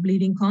patients had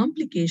bleeding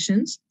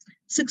complications.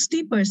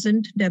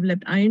 60%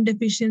 developed iron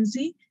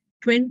deficiency,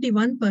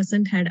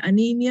 21% had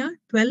anemia,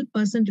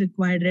 12%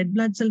 required red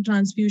blood cell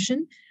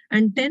transfusion,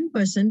 and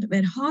 10%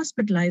 were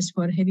hospitalized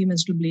for heavy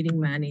menstrual bleeding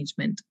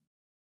management.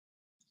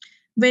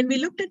 When we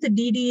looked at the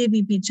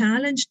DDAVP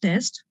challenge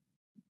test,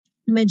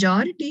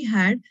 majority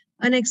had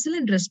an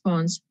excellent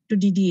response to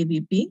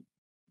DDAVP.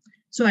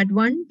 So at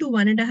 1 to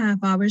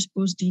 1.5 hours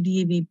post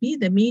DDAVP,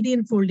 the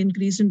median fold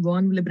increase in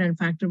von Willebrand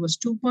factor was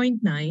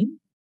 2.9.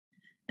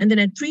 And then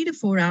at 3 to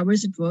 4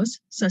 hours, it was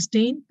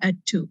sustained at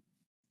 2.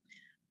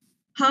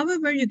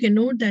 However, you can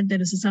note that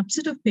there is a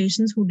subset of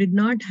patients who did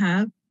not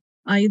have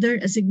either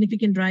a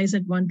significant rise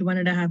at 1 to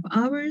 1.5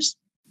 hours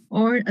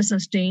or a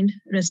sustained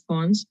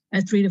response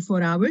at 3 to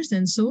 4 hours.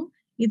 And so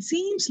it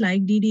seems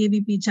like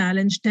DDAVP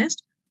challenge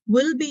test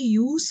will be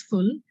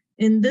useful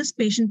in this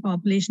patient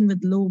population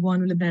with low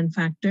von Willebrand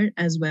factor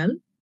as well,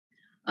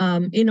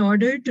 in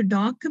order to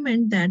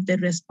document that the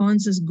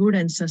response is good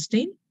and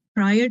sustained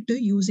prior to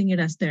using it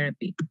as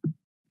therapy.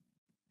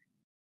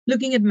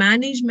 Looking at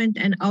management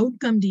and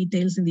outcome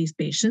details in these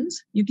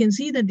patients, you can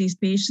see that these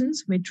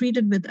patients were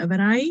treated with a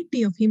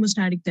variety of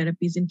hemostatic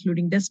therapies,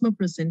 including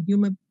desmopressin,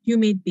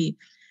 Humate-P,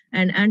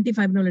 and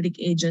antifibrinolytic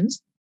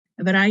agents,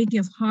 a variety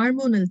of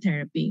hormonal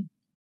therapy.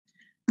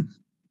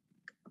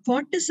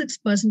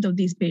 46% of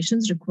these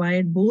patients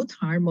required both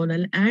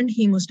hormonal and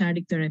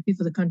hemostatic therapy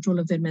for the control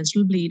of their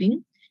menstrual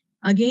bleeding,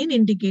 again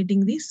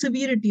indicating the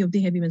severity of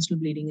the heavy menstrual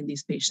bleeding in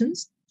these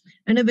patients.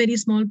 And a very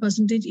small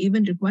percentage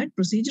even required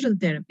procedural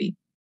therapy.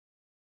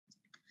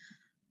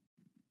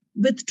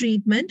 With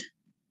treatment,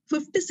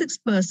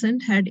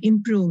 56% had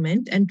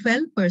improvement and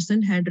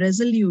 12% had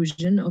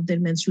resolution of their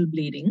menstrual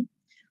bleeding.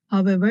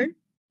 However,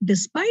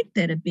 despite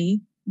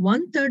therapy,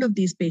 1/3 of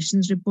these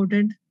patients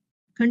reported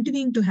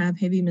continuing to have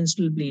heavy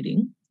menstrual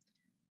bleeding,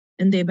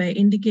 and thereby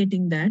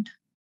indicating that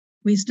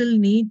we still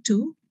need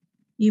to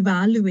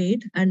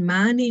evaluate and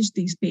manage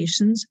these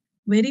patients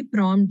very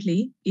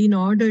promptly in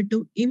order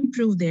to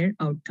improve their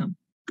outcome.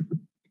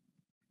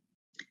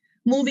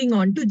 Moving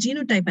on to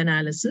genotype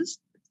analysis.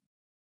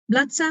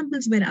 Blood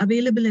samples were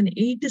available in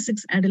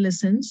 86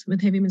 adolescents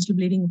with heavy menstrual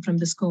bleeding from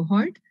this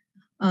cohort,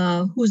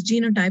 whose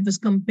genotype was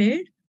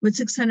compared with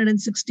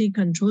 660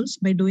 controls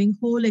by doing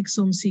whole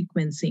exome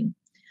sequencing.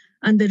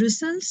 And the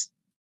results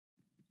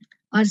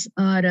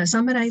are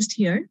summarized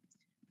here.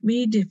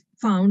 We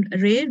found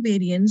rare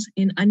variants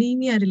in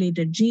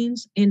anemia-related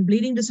genes, in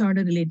bleeding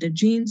disorder-related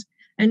genes,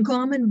 and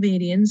common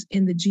variants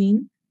in the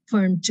gene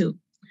FERM2.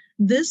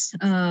 This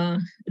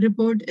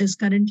report is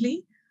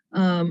currently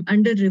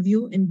under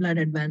review in Blood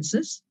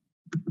Advances.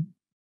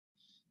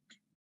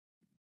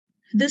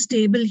 This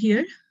table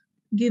here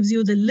gives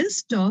you the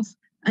list of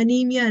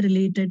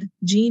anemia-related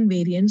gene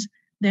variants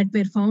that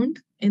were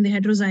found in the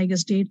heterozygous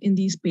state in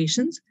these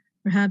patients.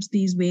 Perhaps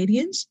these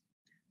variants,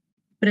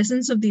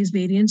 presence of these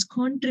variants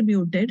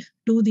contributed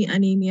to the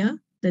anemia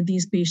that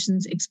these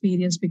patients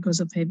experienced because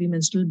of heavy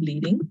menstrual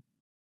bleeding.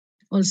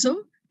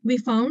 Also, we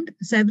found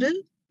several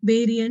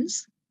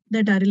variants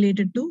that are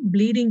related to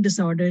bleeding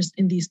disorders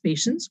in these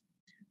patients.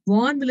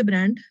 Von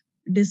Willebrand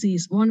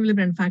disease, von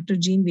Willebrand factor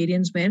gene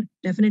variants were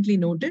definitely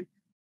noted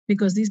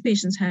because these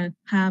patients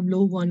have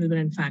low von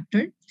Willebrand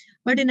factor.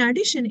 But in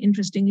addition,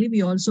 interestingly,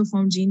 we also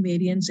found gene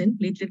variants in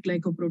platelet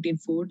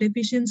glycoprotein 4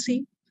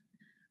 deficiency,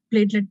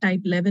 platelet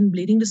type 11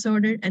 bleeding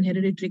disorder, and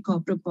hereditary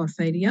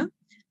coproporphyria.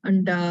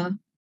 And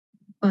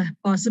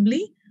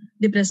possibly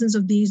the presence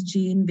of these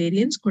gene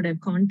variants could have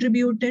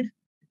contributed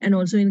and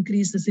also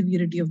increased the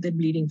severity of their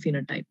bleeding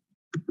phenotype.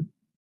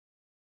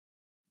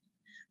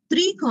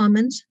 3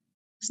 common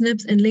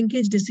SNPs and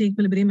linkage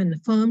disequilibrium in the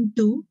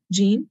FERM2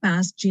 gene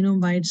pass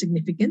genome-wide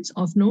significance.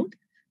 Of note,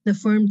 the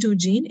FERM2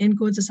 gene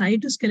encodes a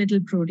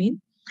cytoskeletal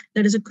protein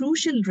that is a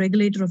crucial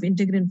regulator of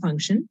integrin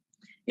function.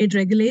 It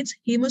regulates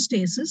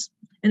hemostasis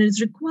and is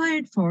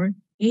required for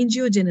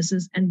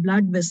angiogenesis and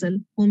blood vessel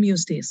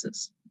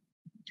homeostasis.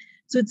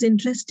 So it's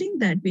interesting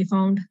that we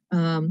found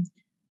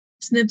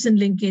SNPs and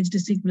linkage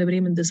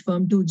disequilibrium in this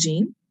FERM2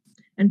 gene,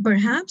 and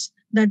perhaps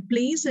that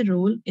plays a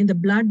role in the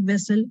blood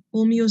vessel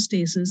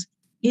homeostasis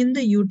in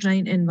the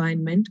uterine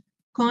environment,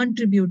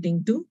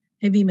 contributing to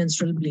heavy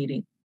menstrual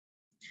bleeding.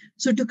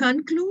 So to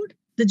conclude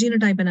the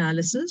genotype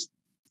analysis,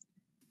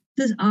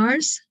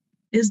 ours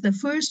is the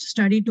first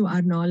study to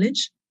our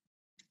knowledge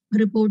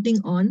reporting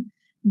on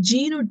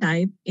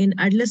genotype in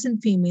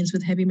adolescent females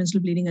with heavy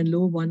menstrual bleeding and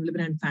low von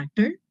Willebrand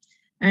factor.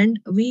 And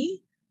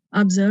we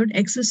observed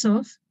excess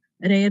of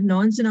rare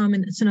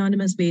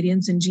non-synonymous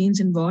variants in genes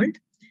involved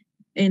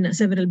in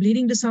several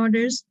bleeding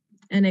disorders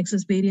and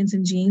excess variants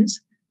in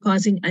genes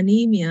causing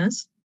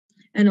anemias,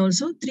 and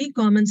also 3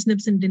 common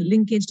SNPs and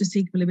linkage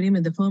disequilibrium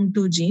in the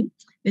FERM2 gene,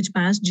 which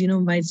passed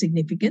genome-wide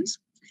significance.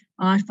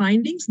 Our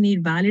findings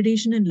need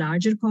validation in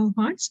larger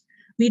cohorts.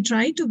 We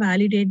try to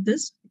validate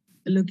this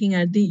looking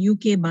at the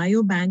UK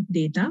Biobank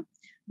data,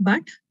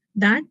 but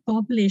that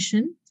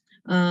population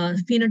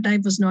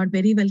phenotype was not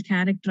very well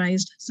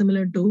characterized,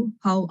 similar to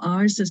how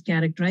ours is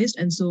characterized,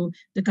 and so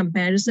the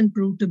comparison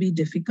proved to be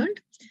difficult.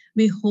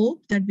 We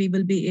hope that we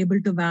will be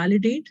able to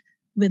validate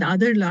with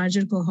other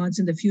larger cohorts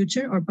in the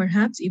future, or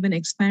perhaps even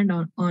expand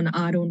on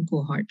our own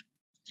cohort.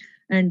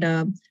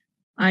 And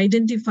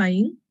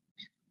identifying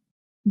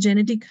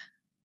genetic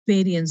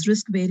variants,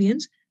 risk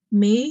variants,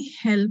 may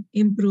help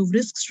improve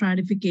risk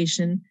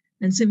stratification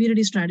and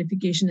severity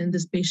stratification in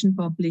this patient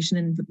population,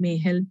 and may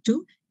help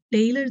to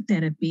tailor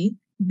therapy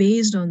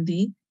based on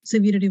the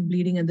severity of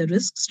bleeding and the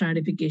risk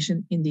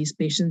stratification in these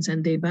patients,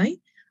 and thereby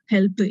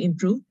help to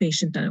improve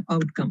patient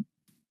outcome.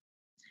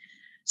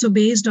 So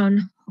based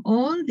on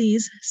all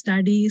these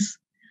studies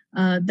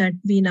that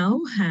we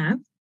now have,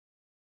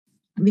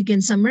 we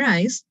can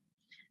summarize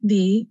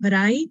the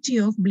variety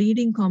of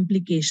bleeding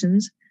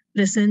complications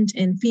present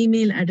in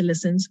female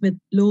adolescents with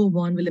low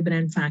von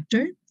Willebrand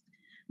factor.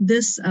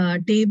 This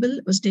table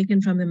was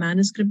taken from a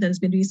manuscript that has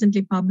been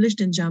recently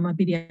published in JAMA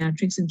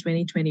Pediatrics in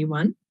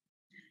 2021.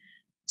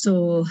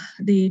 So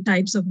the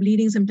types of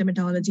bleeding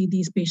symptomatology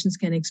these patients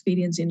can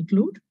experience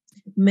include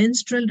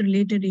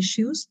menstrual-related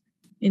issues,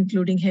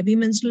 including heavy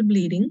menstrual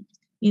bleeding,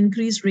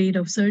 increased rate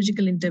of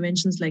surgical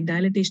interventions like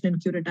dilatation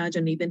and curettage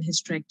and even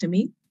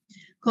hysterectomy,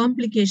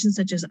 complications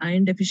such as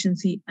iron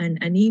deficiency and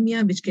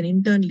anemia, which can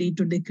in turn lead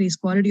to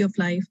decreased quality of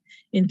life,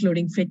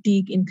 including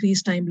fatigue,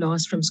 increased time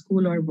lost from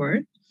school or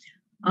work.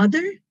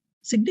 Other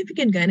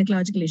significant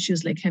gynecological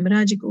issues like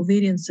hemorrhagic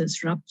ovarian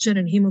cyst, rupture,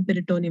 and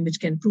hemoperitoneum, which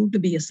can prove to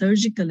be a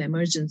surgical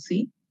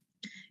emergency,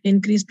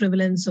 increased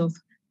prevalence of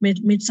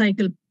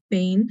mid-cycle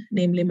pain,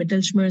 namely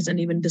Mittelschmerz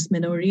and even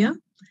dysmenorrhea,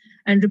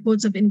 and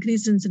reports of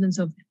increased incidence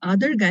of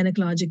other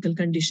gynecological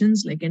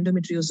conditions like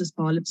endometriosis,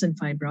 polyps, and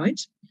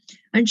fibroids,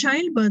 and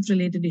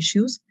childbirth-related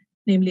issues,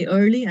 namely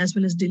early as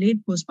well as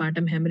delayed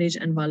postpartum hemorrhage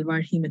and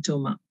vulvar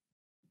hematoma.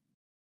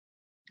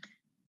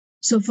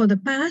 So for the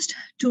past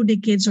 2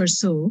 decades or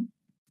so,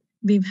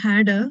 we've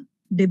had a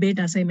debate,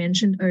 as I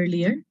mentioned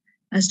earlier,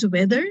 as to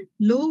whether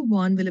low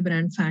von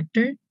Willebrand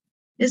factor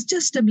is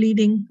just a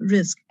bleeding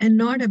risk and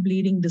not a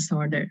bleeding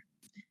disorder.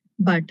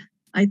 But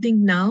I think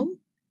now,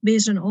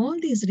 based on all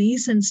these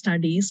recent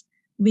studies,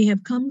 we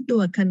have come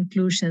to a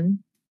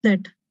conclusion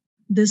that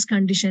this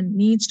condition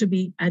needs to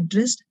be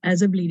addressed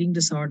as a bleeding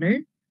disorder.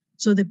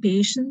 So the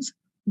patients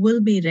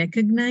will be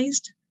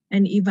recognized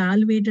and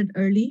evaluated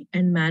early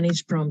and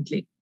managed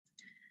promptly.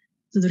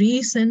 So the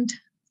recent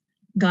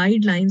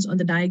guidelines on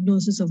the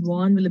diagnosis of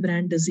von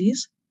Willebrand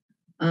disease,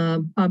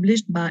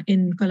 published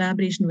in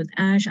collaboration with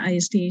ASH,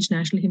 ISTH,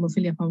 National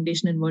Hemophilia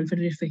Foundation, and World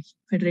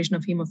Federation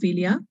of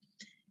Hemophilia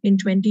in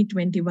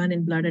 2021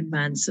 in Blood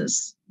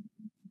Advances,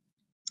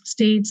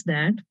 states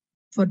that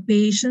for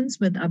patients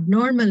with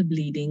abnormal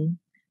bleeding,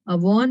 a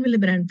von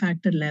Willebrand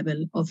factor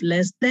level of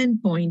less than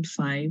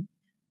 0.5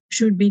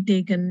 should be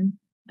taken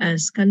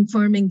as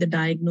confirming the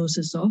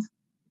diagnosis of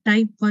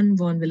type 1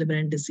 von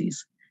Willebrand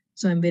disease.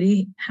 So I'm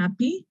very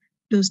happy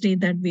to state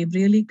that we've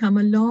really come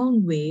a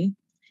long way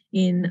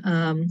in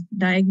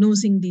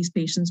diagnosing these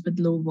patients with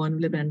low von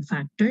Willebrand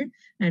factor,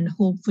 and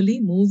hopefully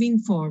moving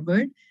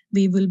forward,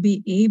 we will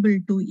be able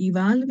to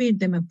evaluate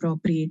them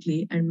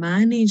appropriately and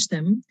manage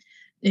them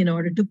in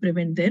order to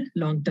prevent their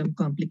long-term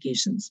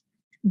complications.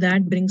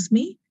 That brings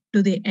me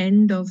to the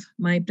end of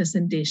my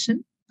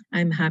presentation.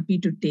 I'm happy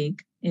to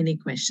take any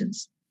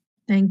questions.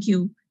 Thank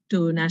you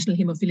to National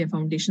Hemophilia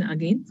Foundation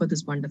again for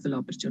this wonderful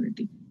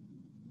opportunity.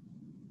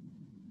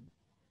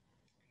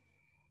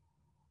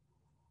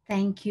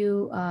 Thank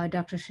you,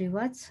 Dr.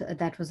 Srivatsa.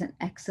 That was an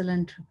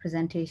excellent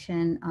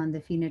presentation on the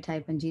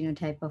phenotype and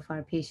genotype of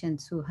our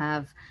patients who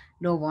have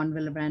low von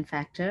Willebrand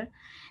factor.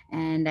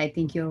 And I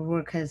think your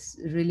work has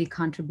really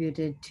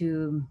contributed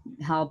to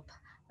help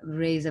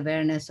raise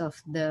awareness of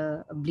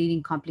the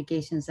bleeding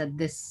complications that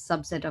this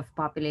subset of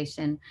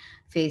population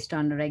faced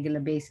on a regular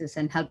basis,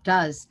 and helped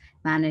us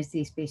manage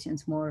these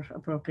patients more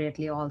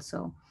appropriately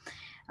also.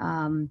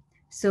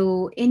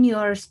 So in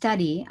your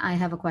study, I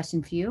have a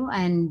question for you.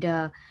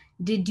 And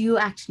did you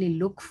actually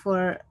look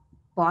for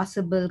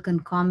possible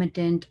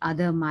concomitant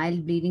other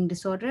mild bleeding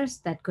disorders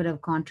that could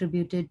have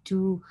contributed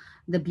to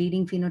the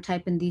bleeding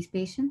phenotype in these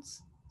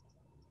patients?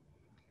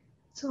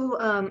 So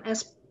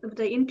as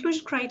the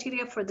inclusion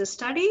criteria for the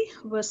study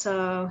was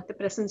the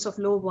presence of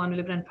low von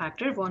Willebrand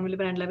factor, von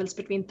Willebrand levels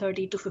between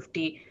 30 to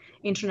 50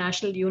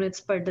 international units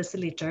per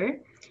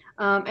deciliter.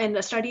 And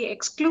the study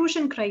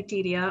exclusion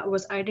criteria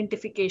was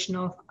identification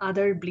of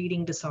other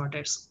bleeding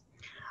disorders.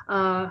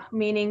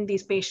 Meaning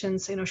these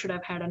patients, should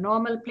have had a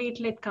normal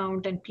platelet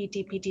count and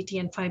PT, PTT,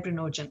 and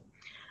fibrinogen.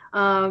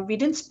 We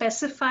didn't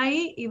specify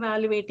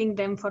evaluating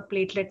them for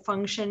platelet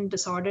function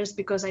disorders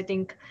because I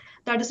think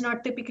that is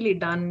not typically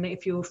done.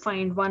 If you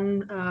find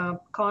one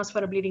cause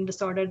for a bleeding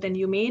disorder, then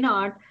you may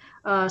not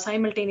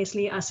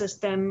simultaneously assess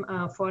them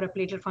for a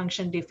platelet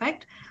function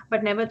defect.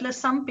 But nevertheless,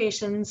 some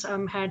patients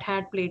had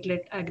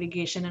platelet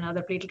aggregation and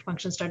other platelet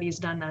function studies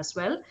done as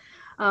well.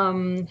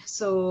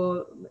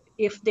 So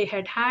if they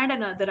had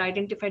another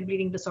identified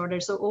bleeding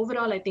disorder, so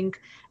overall, I think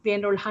we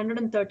enrolled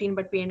 113,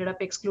 but we ended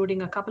up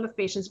excluding a couple of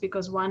patients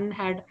because one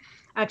had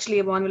actually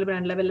a von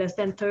Willebrand level less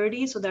than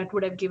 30. So that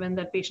would have given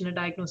that patient a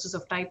diagnosis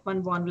of type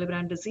 1 von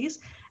Willebrand disease.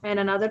 And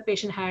another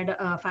patient had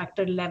a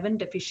factor 11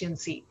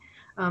 deficiency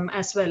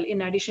as well,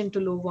 in addition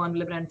to low von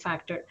Willebrand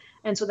factor.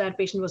 And so that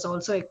patient was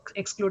also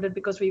excluded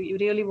because we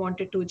really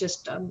wanted to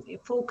just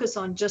focus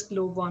on just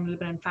low von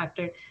Willebrand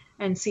factor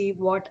and see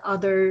what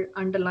other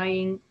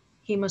underlying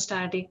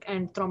hemostatic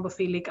and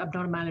thrombophilic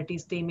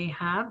abnormalities they may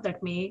have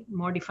that may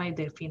modify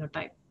their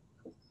phenotype.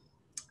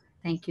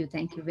 Thank you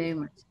very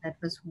much. That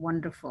was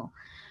wonderful.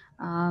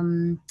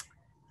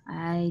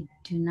 I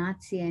do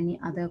not see any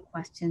other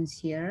questions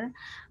here,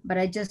 but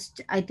I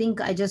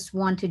think I just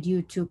wanted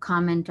you to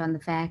comment on the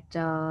fact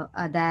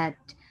that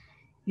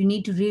you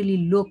need to really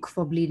look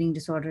for bleeding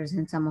disorders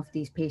in some of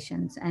these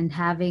patients, and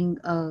having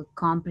a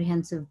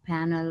comprehensive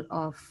panel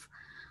of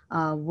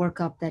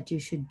workup that you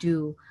should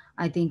do,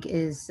 I think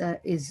is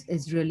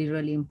really,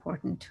 really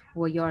important.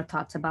 What are your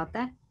thoughts about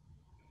that?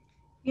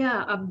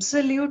 Yeah,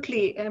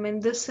 absolutely. I mean,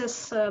 this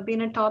has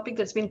been a topic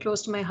that's been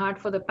close to my heart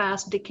for the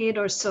past decade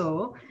or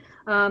so.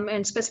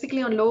 And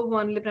specifically on low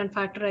von Willebrand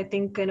factor, I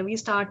think we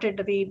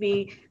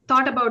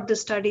thought about this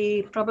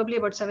study probably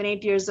about 7,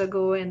 8 years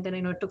ago, and then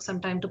it took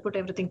some time to put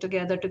everything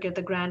together to get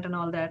the grant and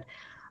all that.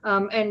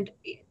 And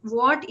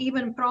what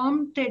even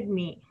prompted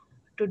me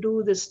to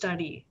do this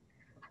study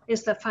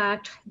is the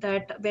fact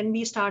that when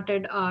we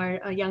started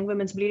our young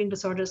women's bleeding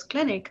disorders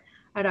clinic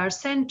at our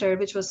center,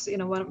 which was,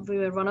 we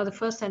were one of the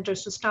first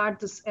centers to start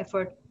this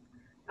effort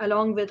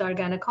along with our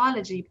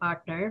gynecology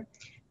partner,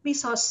 we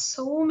saw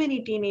so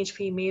many teenage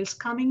females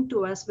coming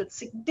to us with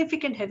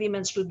significant heavy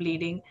menstrual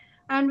bleeding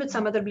and with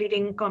some other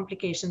bleeding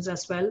complications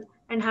as well,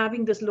 and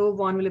having this low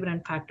von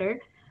Willebrand factor.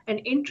 And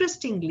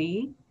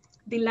interestingly,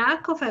 the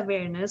lack of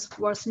awareness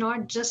was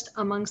not just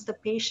amongst the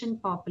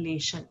patient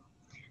population.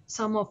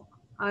 Some of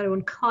our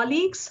own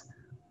colleagues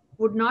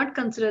would not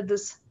consider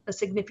this a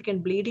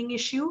significant bleeding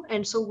issue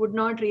and so would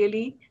not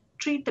really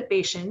treat the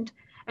patient.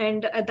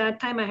 And at that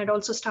time, I had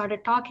also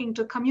started talking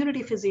to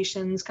community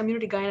physicians,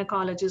 community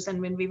gynecologists,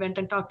 and when we went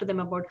and talked to them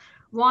about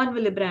von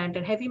Willebrand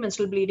and heavy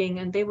menstrual bleeding,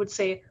 and they would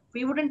say,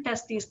 we wouldn't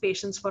test these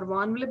patients for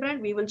von Willebrand,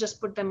 we will just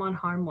put them on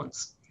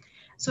hormones.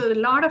 So a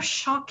lot of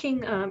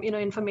shocking,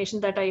 information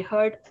that I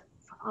heard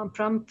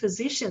from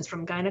physicians,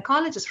 from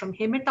gynecologists, from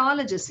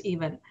hematologists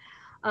even.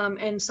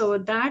 And so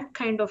that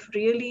kind of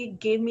really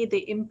gave me the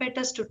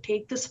impetus to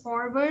take this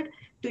forward,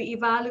 to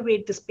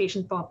evaluate this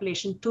patient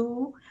population,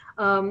 to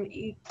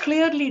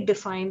clearly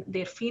define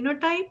their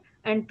phenotype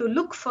and to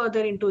look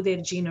further into their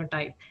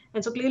genotype.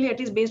 And so clearly, at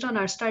least based on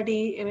our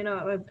study,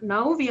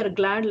 now we are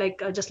glad,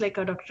 just like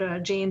Dr.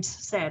 James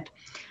said,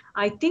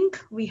 I think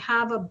we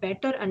have a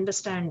better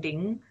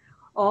understanding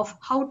of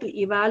how to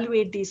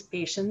evaluate these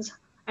patients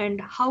and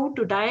how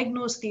to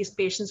diagnose these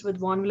patients with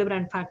von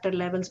Willebrand factor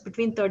levels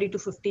between 30 to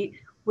 50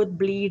 with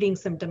bleeding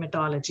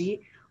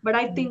symptomatology. But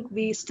I think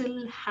we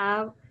still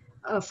have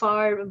a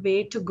far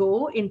way to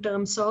go in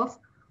terms of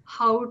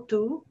how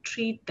to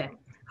treat them,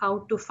 how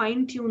to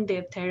fine tune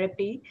their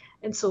therapy.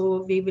 And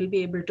so we will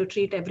be able to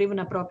treat everyone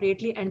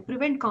appropriately and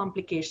prevent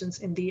complications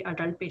in the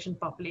adult patient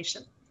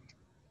population.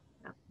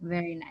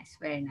 Very nice,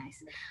 very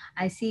nice.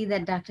 I see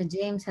that Dr.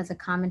 James has a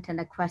comment and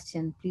a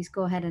question. Please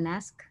go ahead and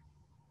ask.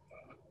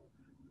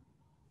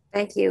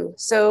 Thank you.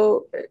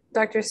 So,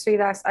 Dr.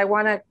 Sridas, I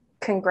want to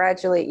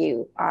congratulate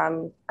you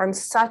on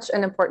such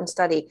an important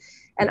study,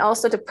 and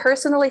also to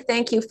personally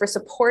thank you for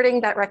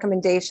supporting that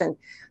recommendation,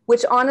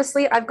 which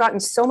honestly I've gotten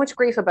so much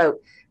grief about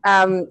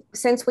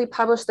since we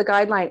published the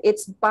guideline.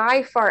 It's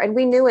by far, and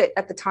we knew it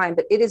at the time,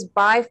 but it is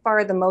by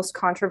far the most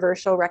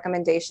controversial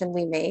recommendation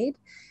we made.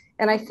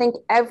 And I think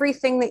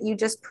everything that you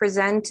just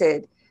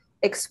presented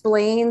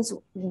explains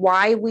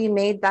why we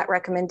made that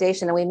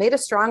recommendation. And we made a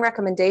strong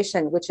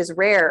recommendation, which is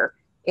rare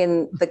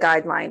in the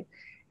guideline.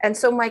 And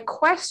so my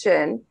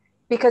question,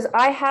 because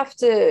I have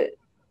to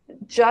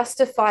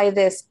justify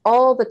this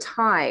all the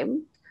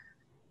time,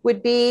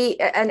 would be,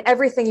 and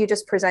everything you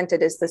just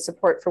presented is the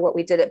support for what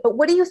we did it, but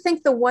what do you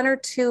think the one or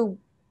two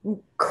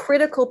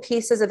critical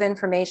pieces of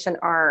information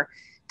are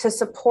to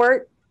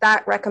support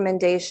that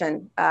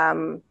recommendation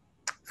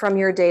from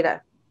your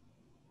data?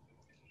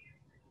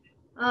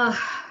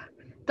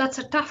 That's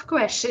a tough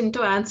question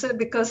to answer,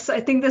 because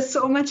I think there's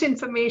so much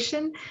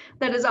information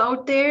that is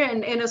out there,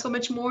 and so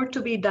much more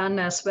to be done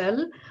as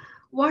well.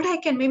 What I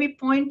can maybe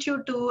point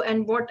you to,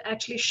 and what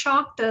actually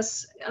shocked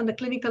us on the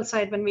clinical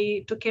side when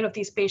we took care of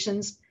these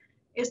patients,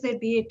 is the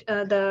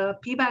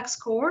PBAC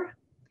score.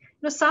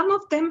 Some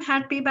of them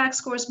had PBAC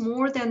scores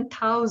more than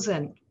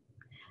 1,000.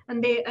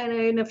 And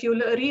if you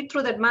read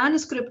through that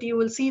manuscript, you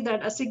will see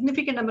that a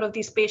significant number of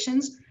these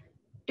patients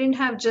didn't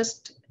have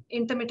just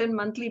intermittent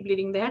monthly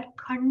bleeding, they had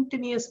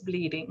continuous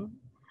bleeding,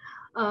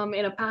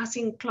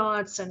 passing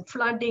clots and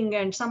flooding,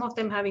 and some of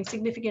them having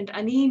significant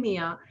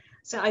anemia.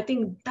 So I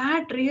think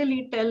that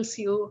really tells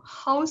you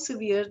how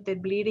severe their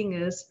bleeding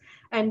is,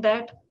 and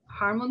that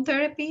hormone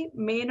therapy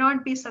may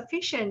not be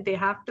sufficient. They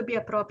have to be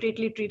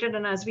appropriately treated.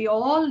 And as we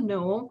all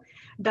know,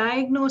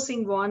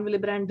 diagnosing von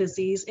Willebrand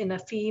disease in a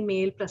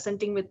female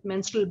presenting with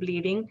menstrual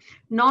bleeding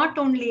not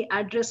only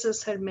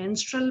addresses her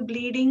menstrual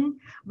bleeding,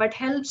 but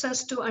helps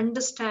us to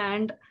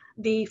understand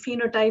the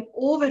phenotype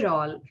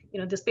overall.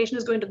 This patient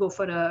is going to go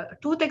for a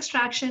tooth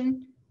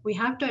extraction. We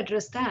have to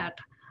address that.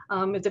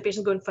 If the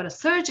patient is going for a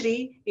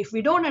surgery, if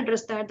we don't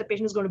address that, the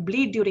patient is going to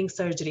bleed during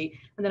surgery.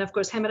 And then, of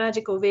course,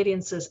 hemorrhagic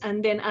ovarian cysts.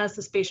 And then as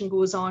this patient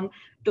goes on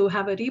to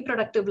have a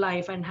reproductive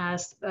life and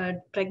has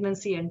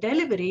pregnancy and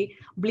delivery,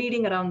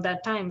 bleeding around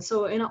that time.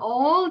 So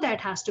all that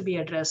has to be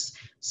addressed.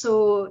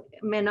 So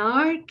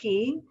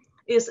menarche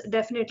is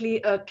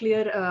definitely a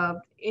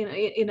clear,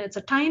 it's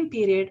a time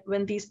period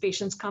when these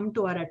patients come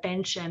to our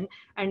attention.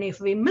 And if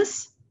we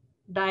miss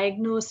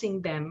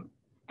diagnosing them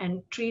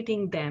and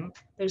treating them,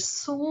 there's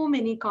so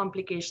many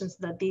complications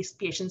that these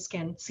patients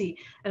can see.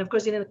 And of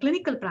course, in a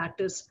clinical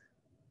practice,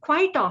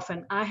 quite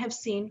often I have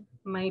seen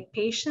my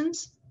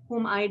patients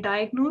whom I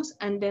diagnose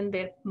and then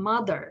their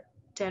mother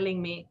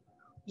telling me,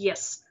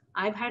 yes,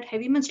 I've had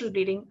heavy menstrual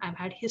bleeding, I've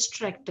had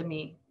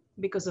hysterectomy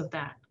because of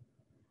that.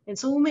 And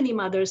so many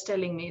mothers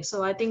telling me.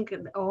 So I think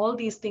all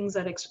these things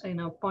are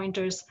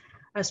pointers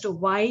as to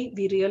why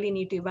we really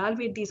need to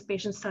evaluate these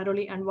patients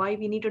thoroughly and why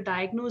we need to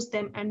diagnose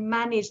them and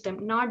manage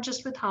them, not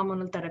just with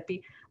hormonal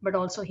therapy, but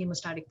also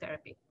hemostatic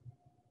therapy.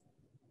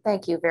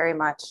 Thank you very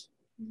much.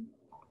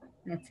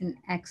 That's an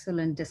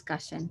excellent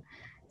discussion.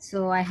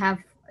 So I have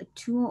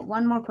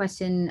one more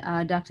question.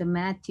 Dr.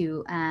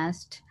 Matthew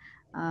asked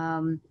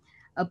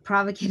a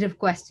provocative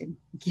question.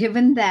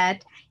 Given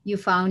that you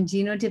found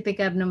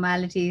genotypic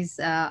abnormalities,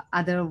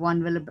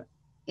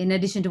 in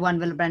addition to von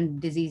Willebrand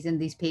disease in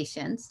these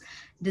patients,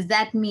 does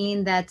that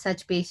mean that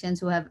such patients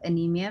who have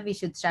anemia, we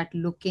should start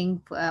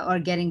looking or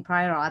getting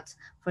prior auths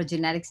for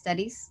genetic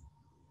studies?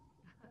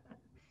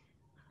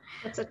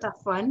 That's a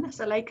tough one.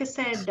 So like I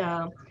said,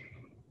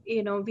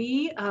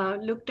 we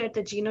looked at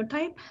the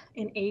genotype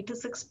in 8 to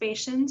 6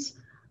 patients,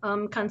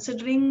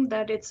 considering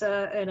that it's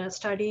a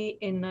study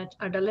in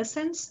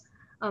adolescents.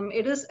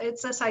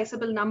 It's a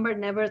sizable number.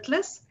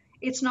 Nevertheless,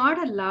 it's not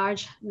a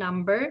large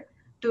number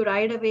to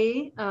right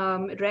away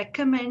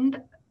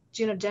recommend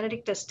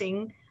genetic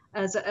testing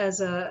as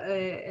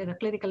a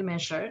clinical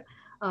measure.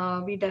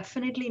 We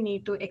definitely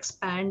need to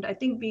expand. I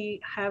think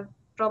we have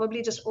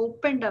probably just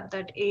opened up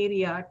that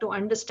area to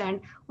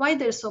understand why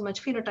there's so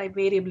much phenotype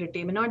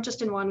variability. I mean, not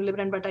just in von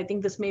Willebrand, but I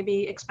think this may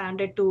be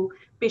expanded to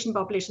patient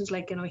populations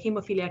like,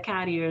 hemophilia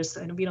carriers.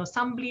 And,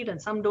 some bleed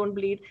and some don't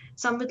bleed.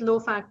 Some with low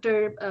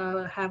factor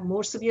have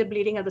more severe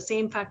bleeding at the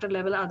same factor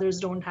level.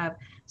 Others don't have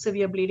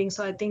severe bleeding.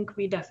 So I think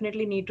we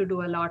definitely need to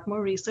do a lot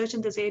more research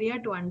in this area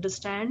to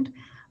understand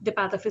the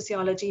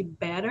pathophysiology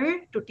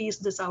better, to tease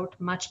this out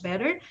much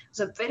better. It's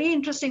a very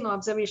interesting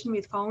observation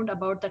we found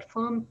about that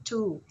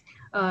FIRM2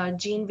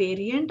 gene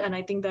variant. And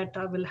I think that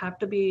will have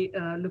to be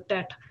looked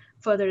at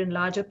further in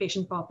larger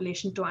patient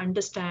population to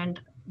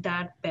understand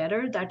that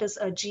better. That is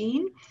a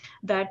gene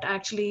that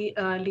actually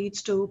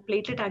leads to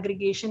platelet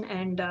aggregation,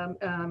 and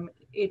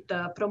it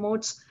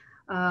promotes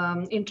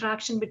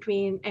interaction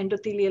between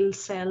endothelial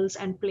cells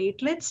and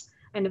platelets.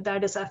 And if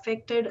that is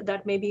affected,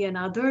 that may be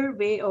another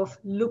way of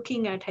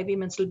looking at heavy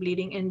menstrual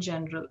bleeding in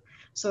general.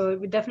 So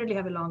we definitely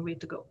have a long way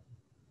to go.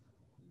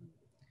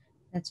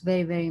 That's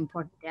very, very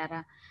important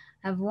data.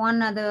 I have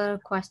one other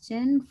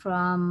question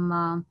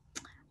from,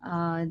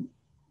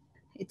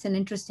 it's an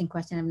interesting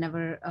question. I've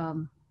never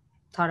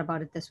thought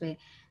about it this way.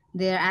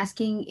 They're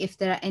asking if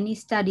there are any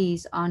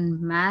studies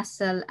on mast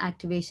cell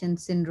activation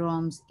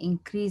syndrome's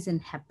increase in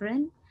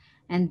heparin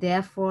and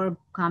therefore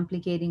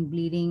complicating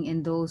bleeding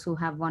in those who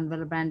have von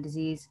Willebrand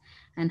disease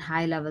and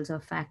high levels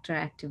of factor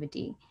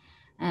activity.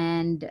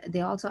 And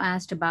they also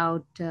asked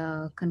about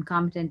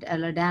concomitant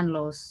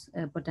Ehlers-Danlos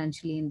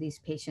potentially in these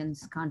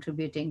patients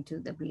contributing to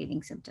the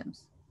bleeding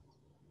symptoms.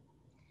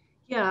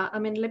 Yeah, I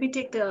mean, let me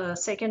take the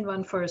second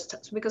one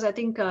first, because I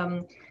think,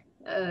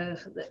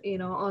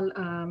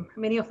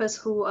 many of us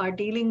who are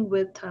dealing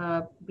with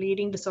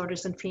bleeding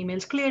disorders in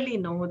females clearly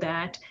know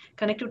that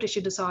connective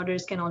tissue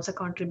disorders can also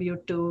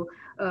contribute to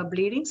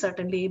bleeding,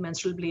 certainly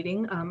menstrual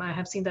bleeding. I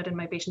have seen that in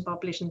my patient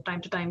population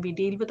time to time. We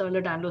deal with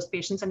Ehlers-Danlos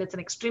patients, and it's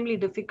an extremely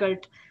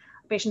difficult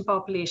patient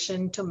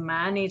population to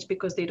manage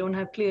because they don't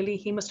have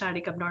clearly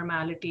hemostatic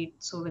abnormality.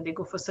 So when they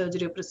go for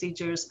surgery or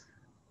procedures,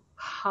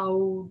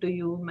 how do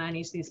you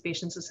manage these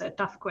patients is a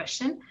tough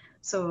question.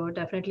 So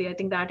definitely, I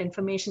think that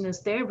information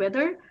is there.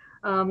 Whether,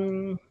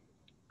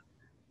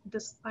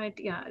 despite,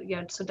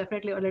 so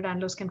definitely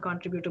Ehlers-Danlos can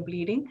contribute to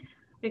bleeding.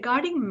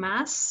 Regarding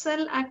mast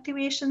cell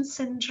activation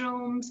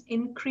syndromes,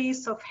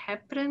 increase of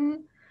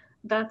heparin,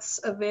 that's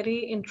a very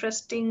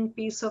interesting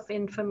piece of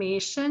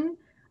information.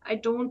 I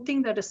don't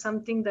think that is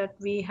something that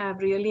we have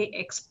really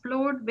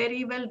explored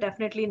very well,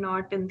 definitely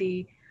not in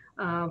the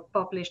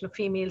population of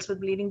females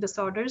with bleeding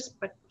disorders,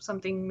 but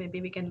something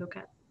maybe we can look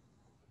at.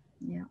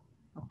 Yeah,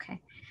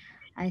 okay.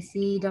 I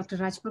see Dr.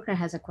 Rajpukar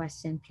has a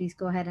question. Please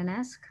go ahead and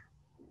ask.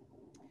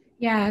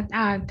 Yeah,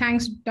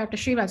 thanks, Dr.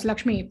 Srivas.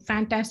 Lakshmi,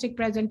 fantastic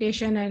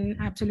presentation and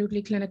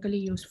absolutely clinically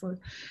useful.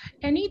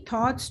 Any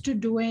thoughts to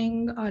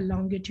doing a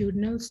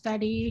longitudinal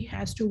study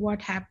as to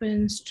what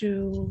happens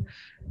to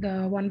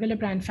the von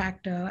Willebrand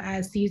factor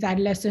as these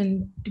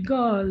adolescent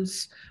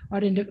girls or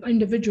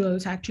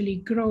individuals actually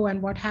grow,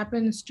 and what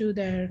happens to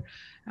their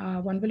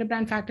von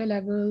Willebrand factor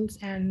levels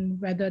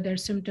and whether their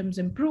symptoms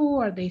improve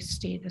or they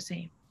stay the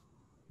same?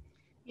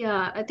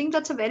 Yeah, I think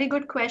that's a very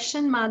good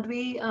question,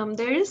 Madhvi.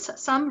 There is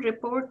some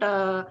report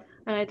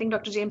and I think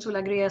Dr. James will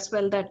agree as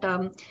well, that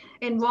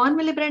in von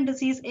Willebrand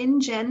disease in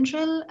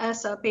general,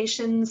 as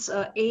patients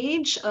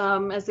age,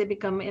 as they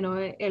become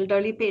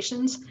elderly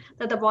patients,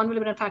 that the von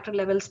Willebrand factor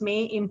levels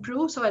may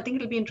improve. So I think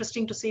it'll be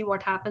interesting to see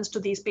what happens to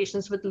these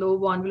patients with low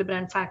von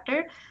Willebrand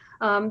factor.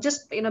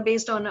 Just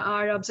based on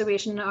our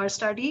observation, our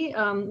study,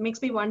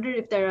 makes me wonder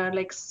if there are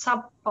like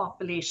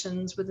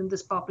subpopulations within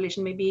this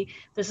population. Maybe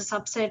there's a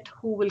subset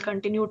who will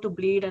continue to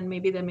bleed, and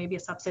maybe there may be a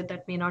subset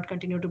that may not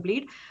continue to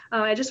bleed.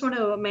 I just want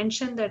to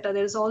mention that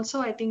there's also,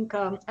 I think,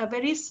 a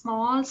very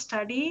small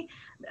study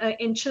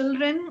in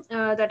children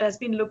that has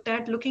been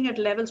looking at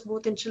levels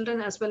both in children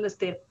as well as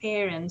their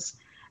parents,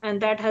 and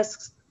that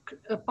has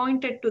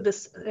pointed to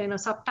this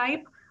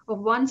subtype of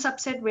one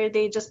subset where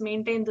they just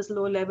maintain this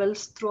low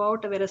levels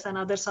throughout, whereas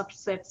another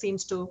subset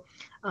seems to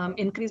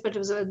increase, but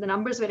the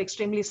numbers were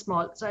extremely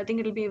small. So I think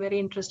it'll be very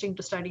interesting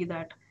to study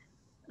that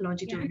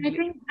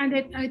longitudinally.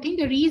 Yeah, I think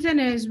the reason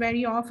is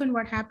very often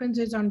what happens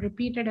is on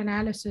repeated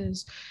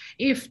analysis,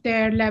 if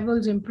their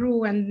levels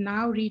improve and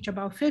now reach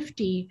about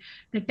 50,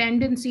 the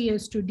tendency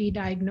is to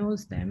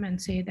de-diagnose them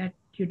and say that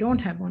you don't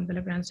have von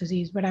Willebrand's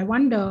disease. But I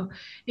wonder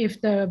if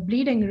the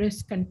bleeding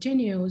risk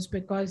continues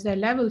because their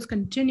levels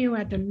continue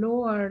at a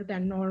lower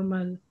than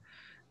normal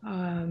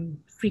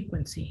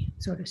frequency,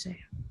 so to say.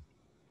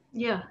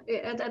 Yeah,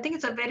 I think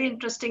it's a very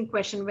interesting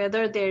question,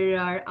 whether there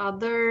are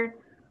other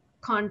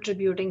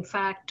contributing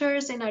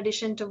factors in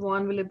addition to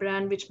von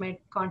Willebrand which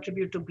might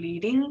contribute to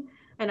bleeding.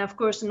 And of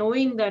course,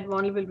 knowing that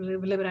von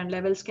Willebrand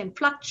levels can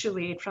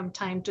fluctuate from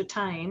time to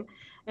time.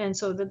 And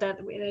so that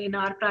in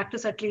our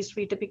practice, at least,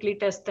 we typically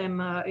test them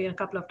a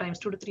couple of times,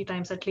 2 to 3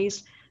 times at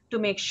least, to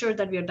make sure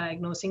that we are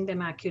diagnosing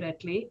them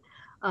accurately.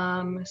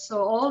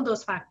 So all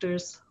those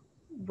factors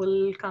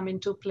will come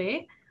into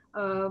play.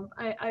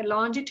 A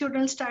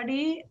longitudinal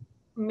study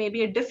may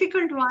be a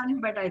difficult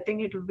one, but I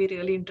think it will be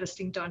really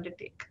interesting to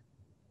undertake.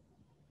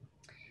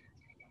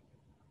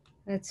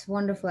 That's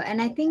wonderful. And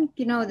I think,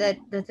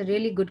 that's a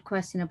really good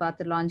question about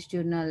the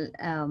longitudinal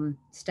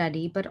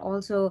study, but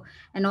also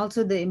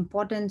the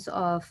importance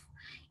of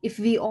if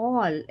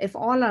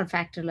all our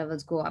factor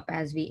levels go up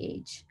as we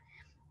age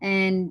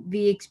and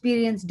we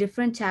experience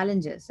different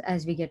challenges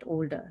as we get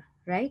older,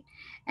 right?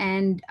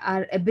 And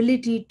our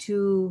ability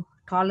to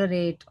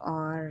tolerate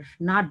or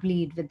not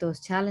bleed with those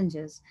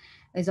challenges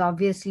is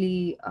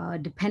obviously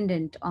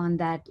dependent on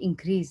that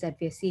increase that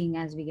we're seeing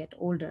as we get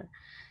older.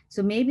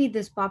 So maybe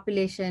this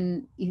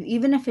population,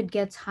 even if it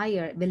gets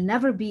higher, will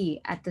never be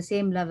at the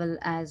same level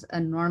as a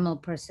normal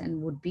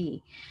person would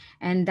be.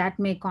 And that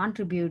may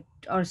contribute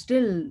or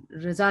still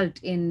result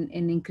in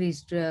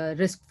increased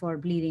risk for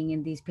bleeding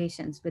in these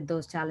patients with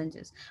those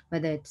challenges,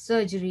 whether it's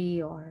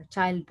surgery or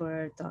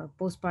childbirth or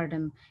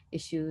postpartum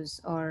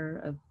issues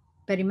or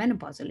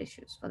perimenopausal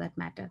issues for that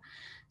matter.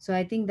 So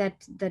I think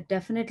that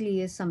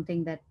definitely is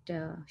something that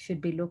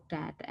should be looked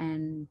at,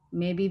 and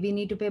maybe we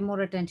need to pay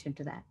more attention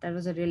to that. That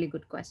was a really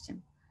good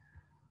question.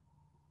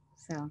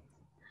 So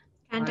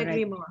can't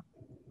agree more.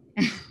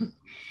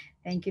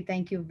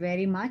 Thank you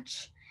very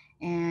much.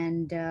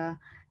 And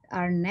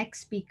our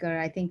next speaker,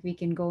 I think we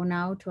can go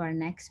now to our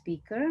next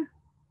speaker.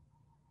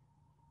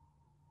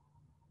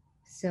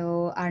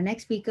 So our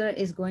next speaker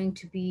is going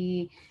to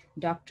be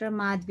Dr.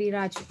 Madhvi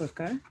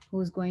Rajpurkar,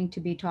 who's going to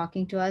be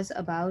talking to us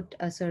about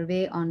a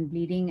survey on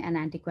bleeding and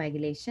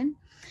anticoagulation.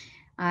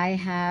 I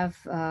have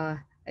I'm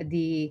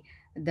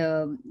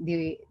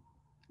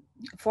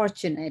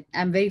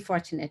very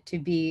fortunate to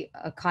be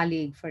a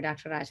colleague for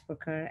Dr.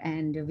 Rajpurkar,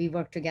 and we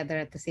work together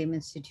at the same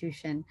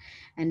institution.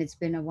 And it's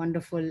been a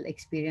wonderful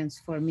experience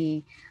for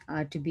me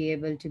to be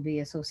able to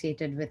be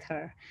associated with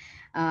her.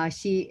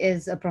 She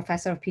is a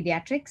professor of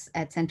pediatrics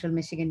at Central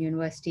Michigan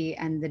University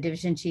and the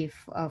division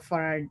chief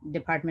for our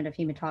Department of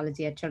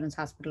Hematology at Children's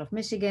Hospital of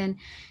Michigan.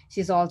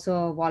 She's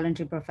also a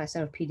voluntary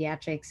professor of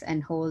pediatrics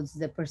and holds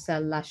the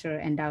Purcell Lusher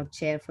Endowed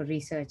Chair for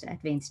Research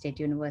at Wayne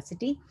State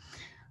University.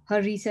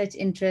 Her research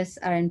interests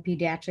are in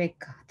pediatric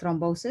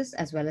thrombosis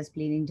as well as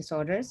bleeding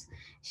disorders.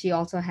 She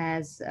also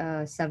has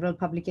several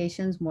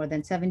publications, more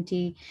than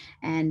 70,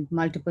 and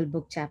multiple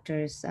book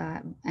chapters.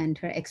 And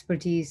her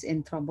expertise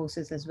in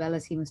thrombosis as well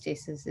as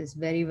hemostasis is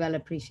very well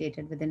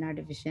appreciated within our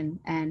division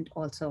and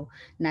also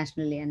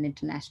nationally and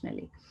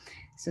internationally.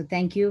 So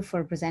thank you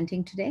for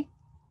presenting today.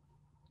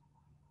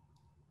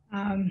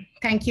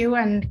 Thank you.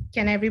 And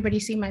can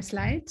everybody see my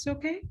slides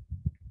okay?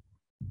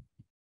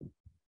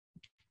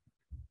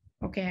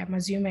 Okay, I'm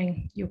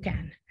assuming you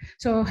can.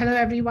 So hello,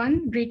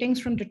 everyone.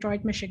 Greetings from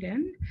Detroit,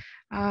 Michigan.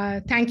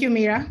 Thank you,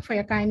 Mira, for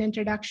your kind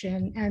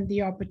introduction and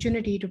the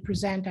opportunity to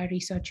present our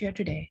research here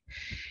today.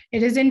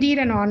 It is indeed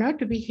an honor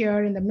to be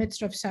here in the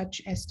midst of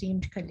such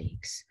esteemed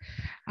colleagues.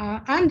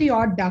 I'm the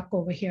odd duck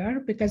over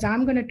here because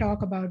I'm going to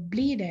talk about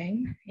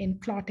bleeding in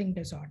clotting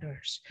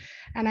disorders.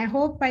 And I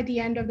hope by the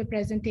end of the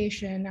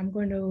presentation, I'm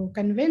going to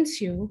convince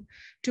you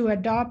to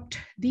adopt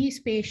these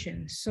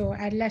patients, so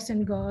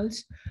adolescent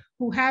girls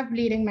who have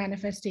bleeding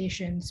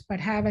manifestations but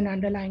have an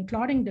underlying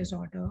clotting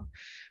disorder,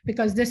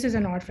 because this is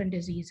an orphan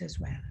disease as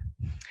well.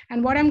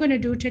 And what I'm going to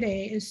do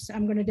today is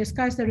I'm going to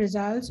discuss the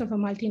results of a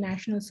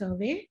multinational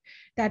survey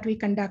that we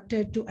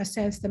conducted to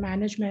assess the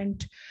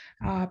management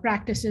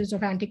practices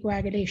of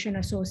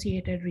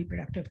anticoagulation-associated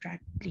reproductive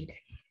tract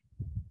bleeding.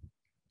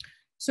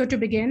 So to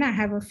begin, I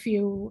have a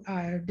few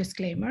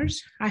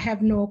disclaimers. I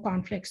have no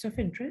conflicts of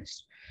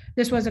interest.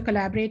 This was a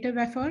collaborative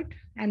effort,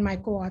 and my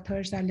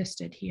co-authors are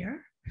listed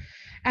here.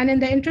 And in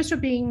the interest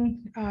of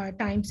being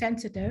time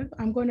sensitive,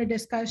 I'm going to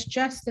discuss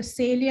just the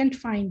salient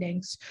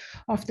findings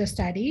of the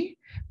study,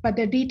 but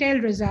the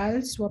detailed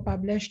results were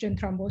published in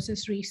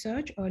Thrombosis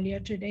Research earlier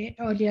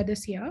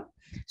this year.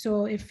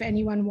 So if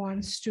anyone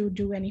wants to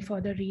do any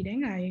further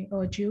reading, I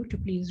urge you to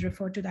please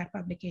refer to that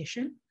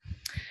publication.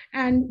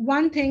 And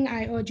one thing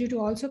I urge you to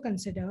also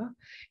consider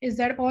is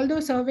that although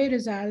survey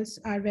results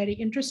are very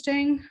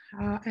interesting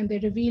and they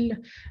reveal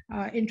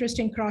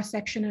interesting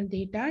cross-sectional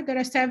data, there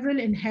are several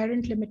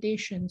inherent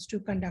limitations to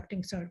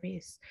conducting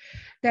surveys.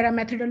 There are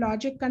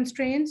methodologic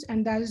constraints,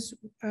 and thus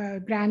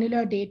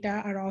granular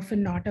data are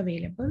often not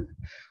available.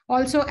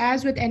 Also,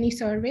 as with any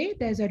survey,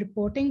 there's a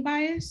reporting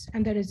bias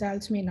and the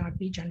results may not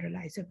be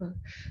generalizable.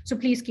 So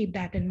please keep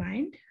that in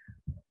mind.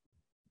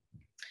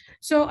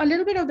 So a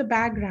little bit of the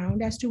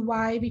background as to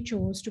why we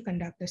chose to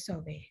conduct the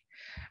survey.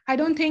 I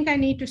don't think I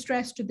need to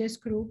stress to this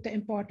group the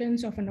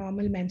importance of a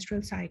normal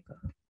menstrual cycle.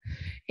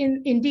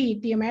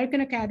 Indeed, the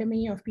American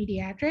Academy of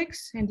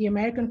Pediatrics and the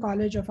American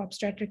College of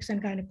Obstetrics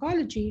and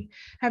Gynecology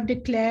have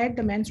declared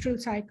the menstrual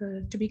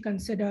cycle to be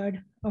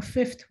considered a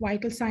fifth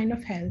vital sign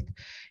of health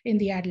in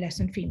the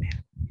adolescent female.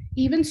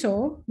 Even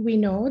so, we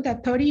know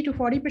that 30 to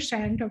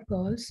 40% of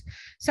girls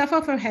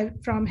suffer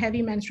from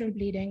heavy menstrual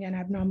bleeding and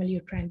abnormal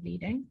uterine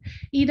bleeding,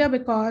 either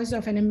because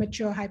of an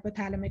immature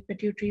hypothalamic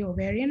pituitary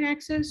ovarian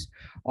axis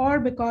or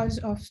because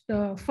of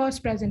the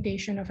first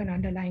presentation of an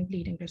underlying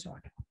bleeding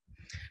disorder.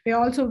 We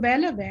are also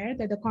well aware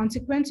that the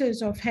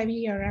consequences of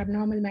heavy or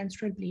abnormal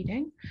menstrual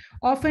bleeding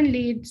often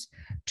leads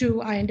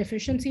to iron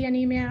deficiency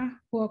anemia,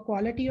 poor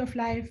quality of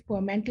life,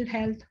 poor mental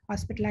health,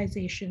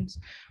 hospitalizations,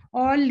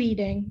 all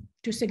leading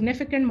to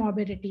significant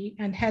morbidity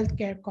and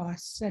healthcare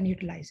costs and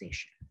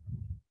utilization.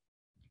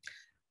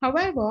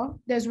 However,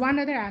 there's one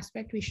other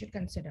aspect we should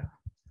consider.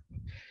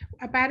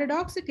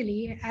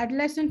 Paradoxically,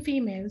 adolescent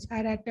females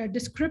are at a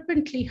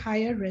discrepantly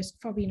higher risk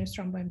for venous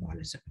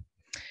thromboembolism.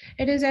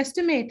 It is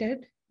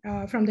estimated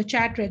from the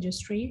CHAT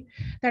registry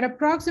that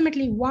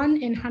approximately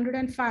 1 in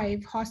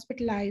 105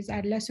 hospitalized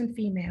adolescent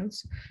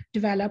females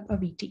develop a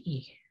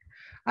VTE.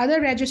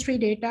 Other registry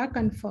data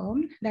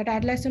confirm that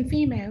adolescent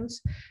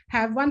females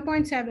have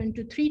 1.7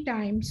 to 3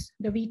 times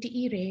the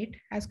VTE rate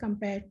as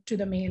compared to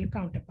the male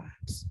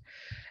counterparts.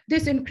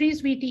 This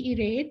increased VTE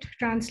rate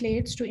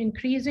translates to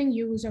increasing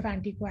use of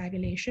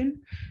anticoagulation,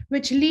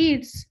 which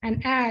leads and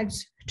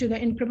adds to the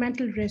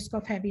incremental risk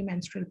of heavy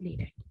menstrual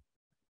bleeding.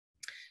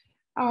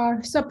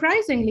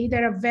 Surprisingly,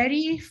 there are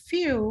very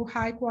few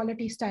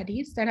high-quality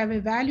studies that have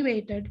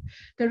evaluated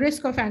the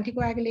risk of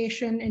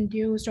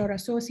anticoagulation-induced or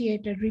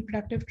associated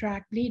reproductive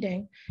tract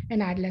bleeding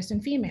in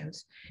adolescent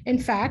females. In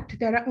fact,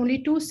 there are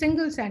only 2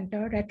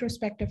 single-center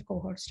retrospective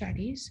cohort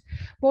studies,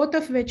 both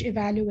of which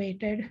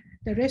evaluated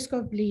the risk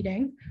of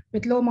bleeding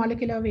with low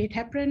molecular weight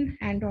heparin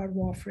and/or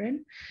warfarin,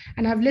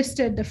 and I've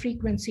listed the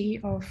frequency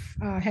of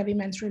heavy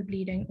menstrual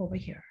bleeding over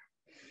here.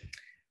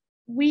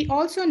 We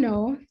also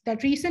know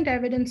that recent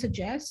evidence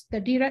suggests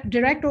that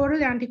direct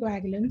oral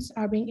anticoagulants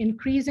are being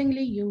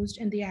increasingly used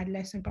in the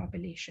adolescent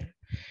population.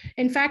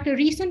 In fact, a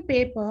recent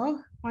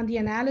paper on the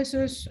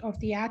analysis of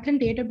the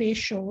Athens database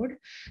showed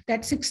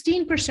that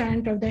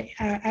 16% of the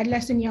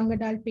adolescent young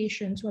adult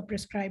patients were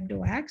prescribed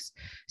DOACs,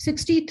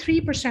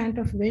 63%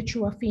 of which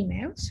were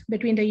females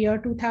between the year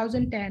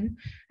 2010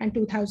 and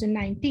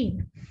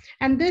 2019.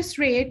 And this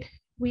rate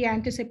we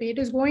anticipate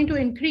is going to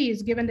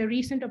increase given the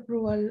recent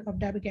approval of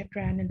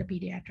dabigatran in the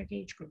pediatric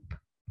age group.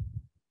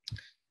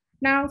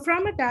 Now,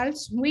 from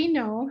adults, we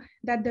know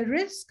that the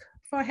risk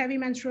for heavy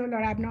menstrual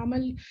or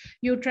abnormal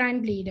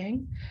uterine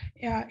bleeding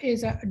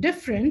is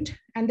different,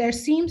 and there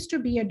seems to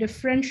be a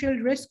differential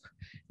risk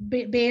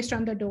based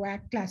on the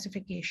DOAC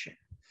classification.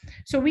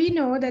 So we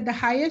know that the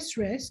highest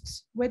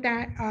risks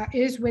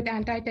is with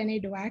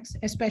anti-10A DOACs,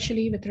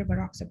 especially with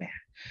rivaroxaban.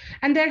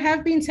 And there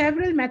have been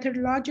several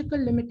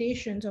methodological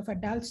limitations of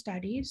adult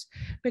studies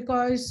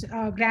because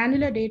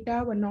granular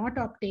data were not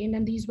obtained,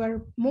 and these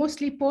were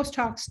mostly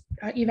post-hoc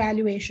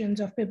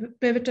evaluations of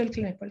pivotal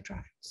clinical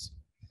trials.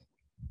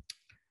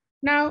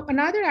 Now,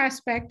 another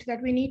aspect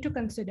that we need to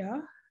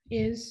consider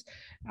is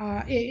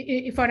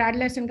for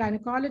adolescent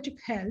gynecologic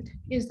health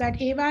is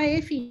that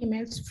AYA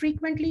females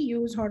frequently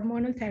use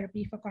hormonal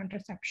therapy for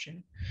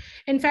contraception.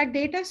 In fact,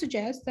 data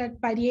suggests that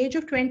by the age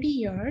of 20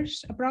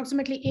 years,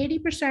 approximately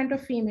 80%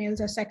 of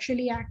females are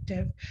sexually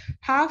active.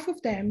 Half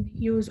of them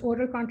use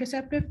oral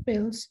contraceptive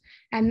pills,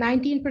 and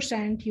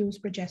 19% use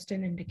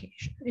progestin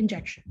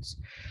injections.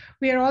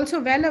 We are also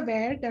well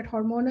aware that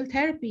hormonal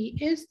therapy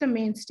is the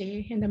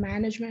mainstay in the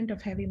management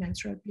of heavy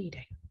menstrual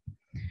bleeding.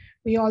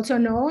 We also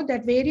know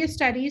that various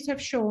studies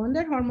have shown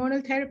that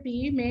hormonal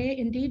therapy may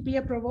indeed be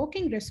a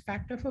provoking risk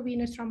factor for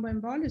venous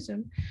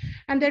thromboembolism.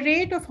 And the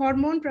rate of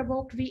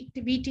hormone-provoked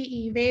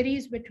VTE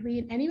varies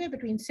anywhere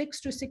between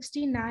 6 to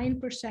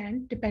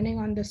 69%, depending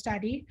on the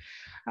study,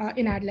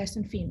 in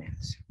adolescent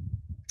females.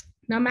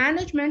 Now,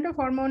 management of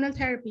hormonal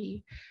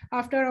therapy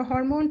after a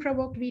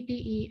hormone-provoked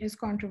VTE is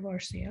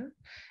controversial,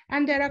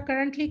 and there are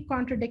currently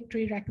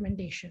contradictory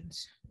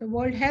recommendations. The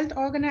World Health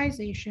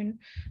Organization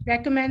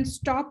recommends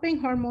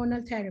stopping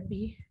hormonal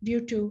therapy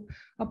due to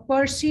a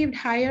perceived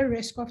higher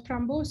risk of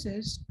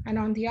thrombosis, and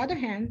on the other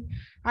hand,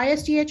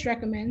 ISTH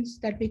recommends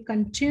that we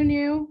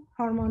continue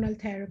hormonal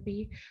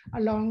therapy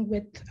along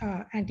with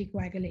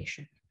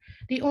anticoagulation.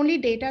 The only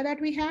data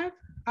that we have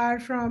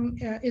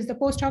is the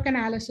post hoc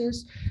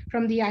analysis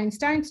from the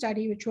Einstein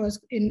study, which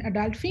was in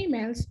adult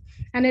females,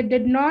 and it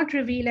did not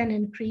reveal an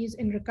increase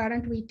in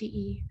recurrent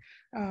VTE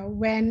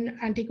when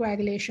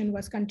anticoagulation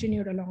was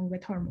continued along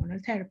with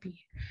hormonal therapy.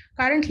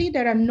 Currently,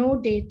 there are no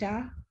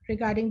data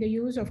regarding the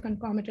use of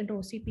concomitant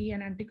OCP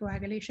and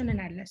anticoagulation in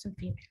adolescent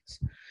females.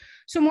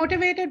 So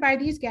motivated by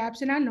these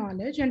gaps in our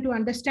knowledge and to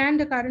understand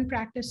the current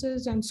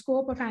practices and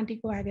scope of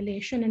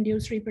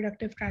anticoagulation-induced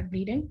reproductive tract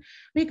bleeding,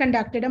 we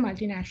conducted a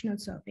multinational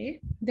survey.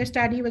 The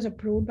study was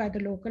approved by the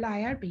local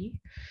IRB.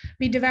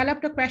 We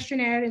developed a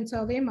questionnaire in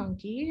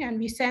SurveyMonkey, and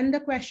we sent the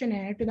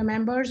questionnaire to the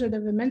members of the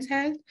Women's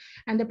Health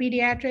and the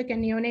Pediatric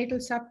and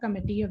Neonatal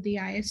Subcommittee of the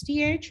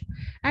ISTH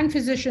and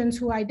physicians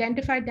who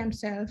identified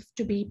themselves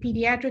to be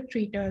pediatric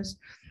treaters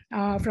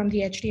from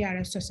the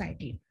HDRS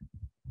Society.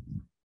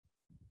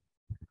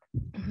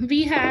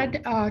 We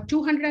had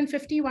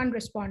 251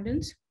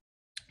 respondents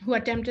who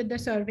attempted the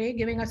survey,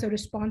 giving us a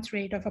response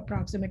rate of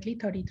approximately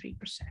 33%.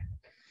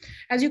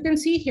 As you can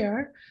see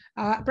here,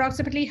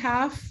 approximately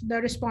half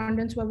the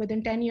respondents were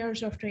within 10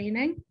 years of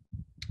training.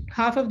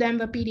 Half of them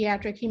were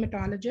pediatric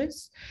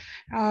hematologists.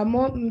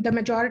 The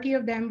majority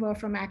of them were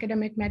from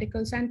academic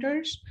medical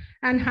centers,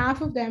 and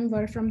half of them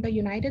were from the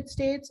United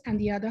States and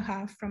the other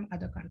half from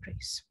other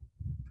countries.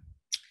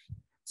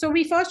 So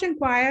we first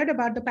inquired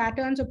about the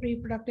patterns of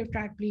reproductive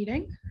tract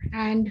bleeding.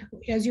 And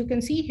as you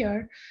can see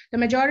here, the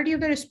majority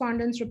of the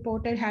respondents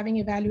reported having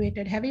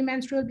evaluated heavy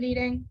menstrual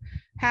bleeding.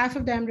 Half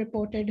of them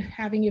reported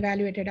having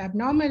evaluated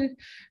abnormal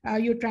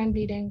uterine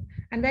bleeding.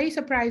 And very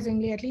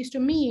surprisingly, at least to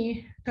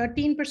me,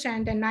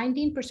 13% and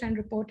 19%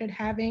 reported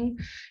having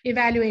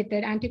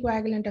evaluated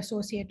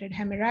anticoagulant-associated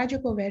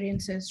hemorrhagic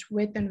ovarian cysts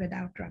with and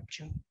without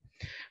rupture.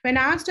 When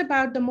asked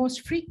about the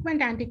most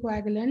frequent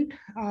anticoagulant,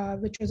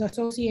 which was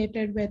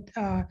associated with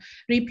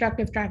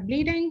reproductive tract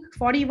bleeding,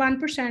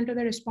 41% of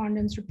the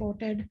respondents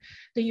reported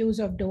the use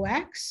of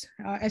DOACs,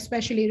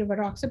 especially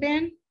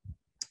rivaroxaban,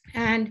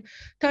 and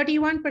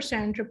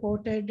 31%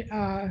 reported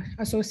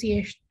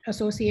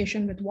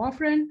association with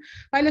warfarin,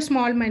 while a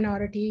small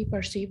minority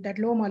perceived that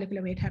low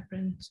molecular weight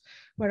heparins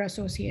were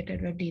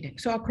associated with bleeding,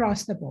 so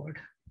across the board.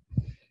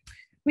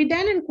 We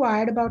then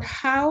inquired about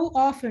how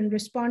often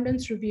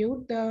respondents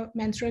reviewed the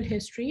menstrual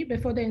history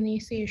before the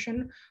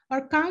initiation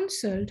or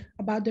counseled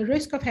about the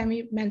risk of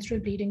heavy menstrual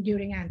bleeding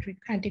during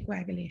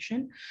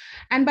anticoagulation.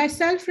 And by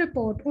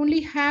self-report, only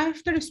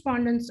half the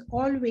respondents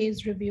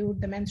always reviewed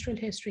the menstrual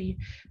history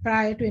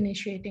prior to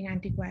initiating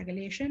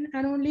anticoagulation,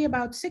 and only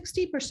about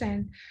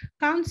 60%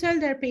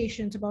 counseled their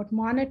patients about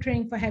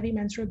monitoring for heavy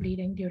menstrual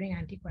bleeding during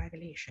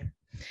anticoagulation.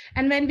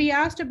 And when we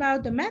asked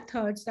about the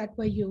methods that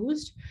were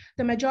used,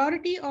 the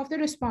majority of the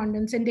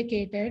respondents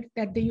indicated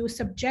that they used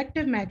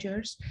subjective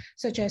measures,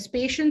 such as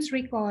patients'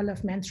 recall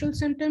of menstrual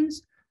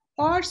symptoms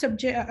or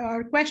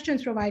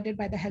questions provided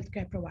by the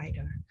healthcare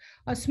provider.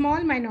 A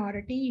small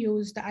minority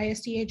used the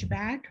ISTH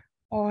BAT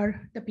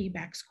or the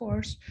PBAC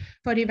scores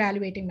for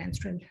evaluating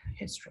menstrual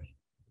history.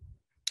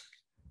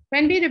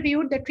 When we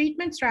reviewed the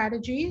treatment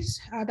strategies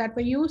that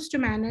were used to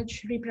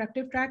manage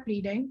reproductive tract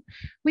bleeding,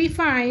 we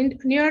find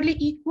nearly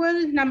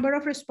equal number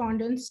of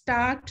respondents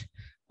start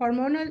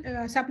hormonal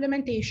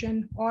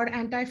supplementation or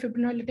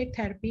antifibrinolytic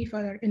therapy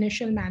for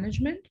initial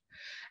management,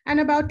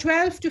 and about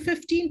 12 to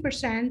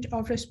 15%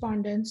 of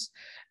respondents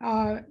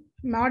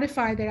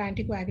modify their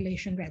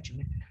anticoagulation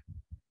regimen.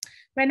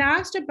 When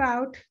asked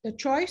about the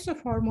choice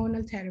of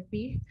hormonal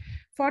therapy,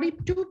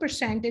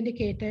 42%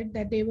 indicated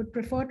that they would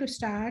prefer to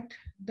start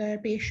their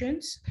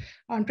patients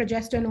on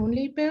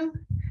progesterone-only pill,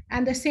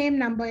 and the same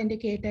number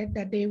indicated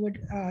that they would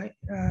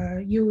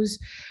use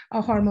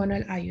a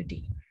hormonal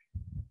IUD.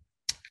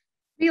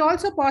 We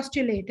also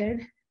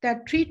postulated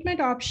that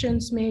treatment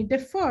options may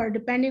differ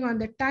depending on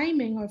the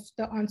timing of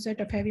the onset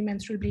of heavy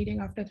menstrual bleeding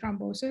after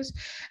thrombosis.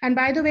 And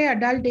by the way,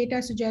 adult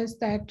data suggests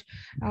that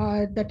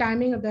the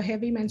timing of the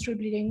heavy menstrual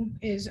bleeding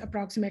is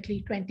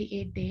approximately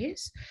 28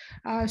 days.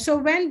 So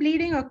when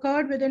bleeding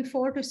occurred within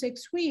 4 to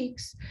 6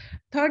 weeks,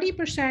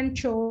 30%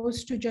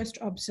 chose to just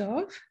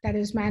observe, that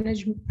is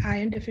manage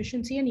iron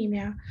deficiency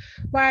anemia,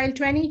 while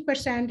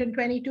 20% and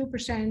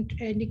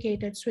 22%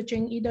 indicated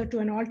switching either to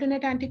an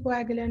alternate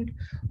anticoagulant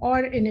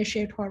or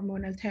initiate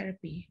hormonal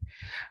therapy.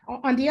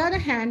 On the other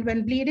hand,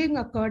 when bleeding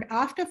occurred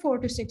after 4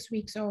 to 6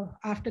 weeks or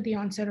after the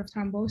onset of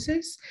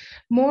thrombosis,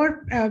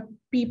 more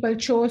people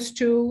chose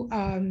to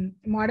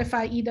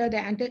modify either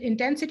the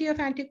intensity of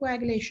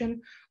anticoagulation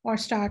or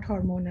start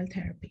hormonal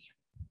therapy.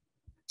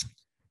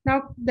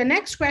 Now, the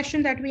next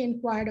question that we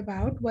inquired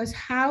about was,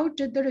 how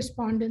did the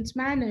respondents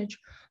manage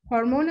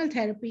hormonal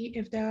therapy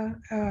if the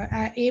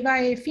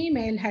AYA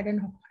female had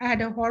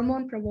a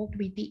hormone-provoked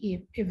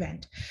VTE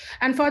event?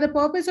 And for the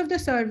purpose of the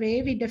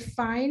survey, we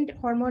defined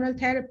hormonal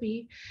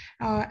therapy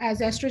as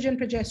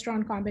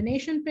estrogen-progesterone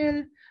combination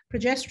pill,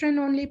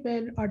 progesterone-only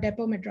pill, or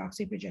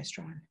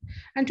depomedroxyprogesterone.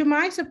 And to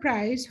my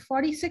surprise,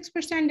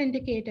 46%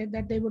 indicated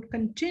that they would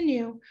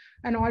continue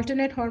an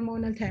alternate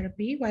hormonal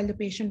therapy while the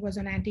patient was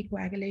on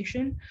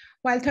anticoagulation,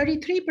 while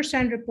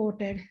 33%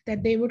 reported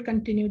that they would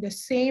continue the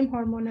same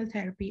hormonal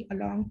therapy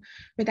along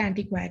with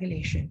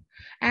anticoagulation.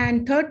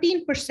 And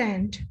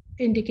 13%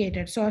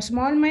 indicated, so a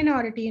small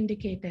minority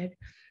indicated,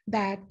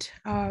 that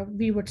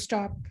they would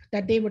stop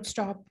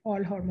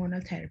all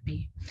hormonal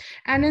therapy.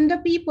 And in the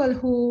people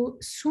who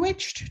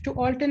switched to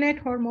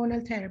alternate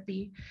hormonal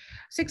therapy,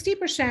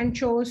 60%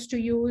 chose to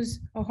use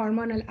a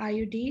hormonal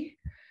IUD,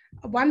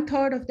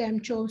 1/3 of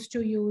them chose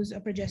to use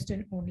a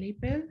progesterone-only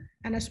pill,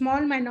 and a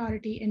small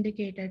minority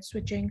indicated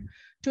switching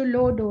to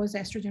low-dose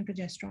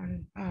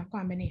estrogen-progesterone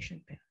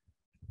combination pill.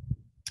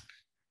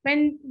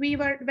 When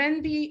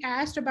we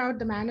asked about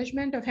the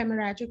management of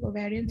hemorrhagic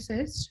ovarian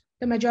cysts,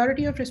 the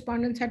majority of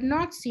respondents had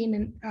not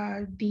seen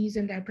these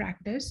in their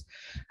practice.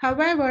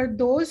 However,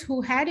 those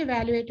who had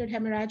evaluated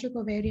hemorrhagic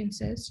ovarian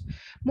cysts,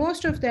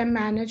 most of them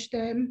managed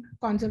them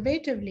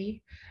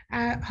conservatively.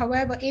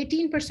 However,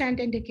 18%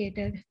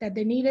 indicated that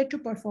they needed to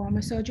perform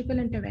a surgical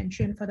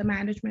intervention for the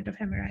management of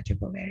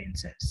hemorrhagic ovarian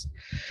cysts.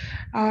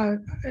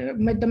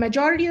 The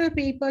majority of the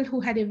people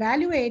who had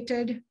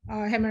evaluated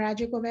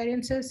hemorrhagic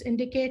ovarian cysts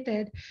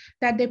indicated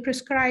that they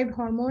prescribed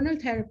hormonal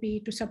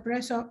therapy to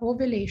suppress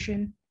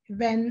ovulation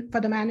for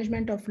the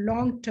management of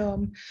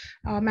long-term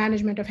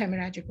management of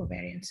hemorrhagic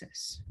ovarian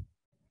cysts.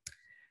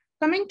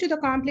 Coming to the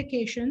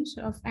complications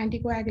of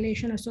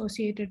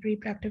anticoagulation-associated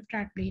reproductive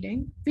tract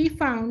bleeding, we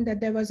found that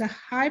there was a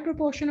high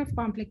proportion of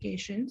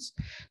complications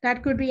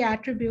that could be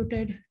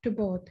attributed to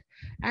both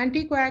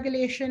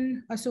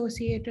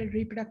anticoagulation-associated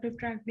reproductive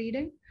tract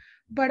bleeding,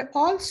 but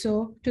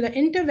also to the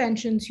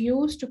interventions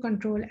used to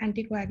control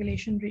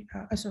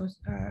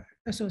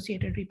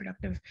anticoagulation-associated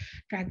reproductive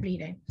tract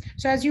bleeding.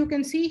 So as you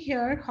can see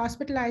here,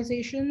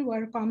 hospitalization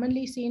were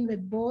commonly seen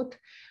with both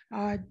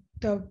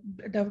the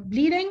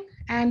bleeding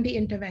and the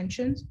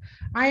interventions.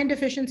 Iron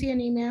deficiency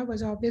anemia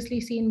was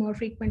obviously seen more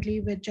frequently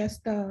with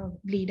just the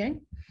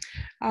bleeding.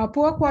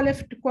 Poor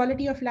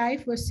quality of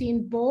life was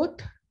seen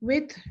both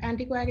with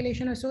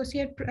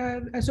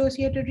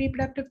anticoagulation-associated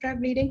reproductive tract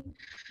bleeding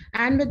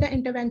and with the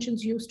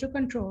interventions used to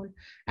control,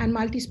 and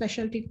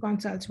multi-specialty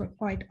consults were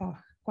quite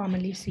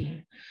commonly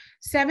seen.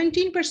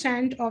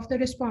 17% of the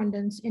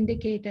respondents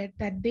indicated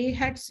that they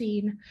had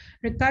seen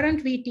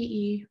recurrent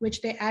VTE,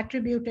 which they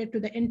attributed to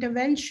the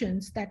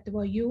interventions that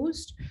were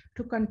used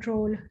to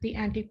control the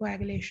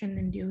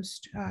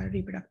anticoagulation-induced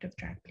reproductive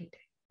tract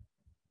bleeding.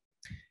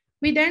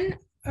 We then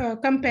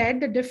compared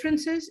the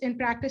differences in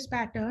practice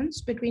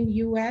patterns between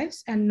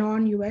US and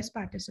non-US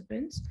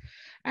participants.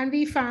 And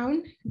we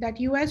found that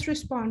US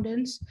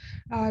respondents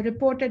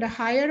reported a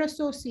higher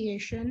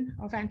association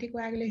of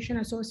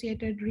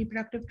anticoagulation-associated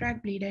reproductive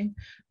tract bleeding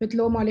with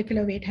low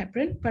molecular weight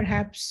heparin,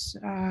 perhaps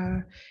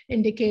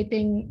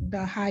indicating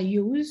the high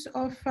use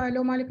of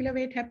low molecular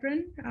weight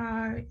heparin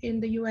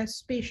in the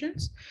US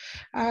patients.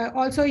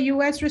 Also,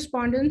 US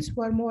respondents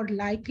were more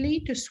likely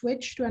to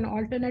switch to an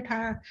alternate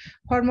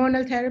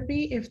hormonal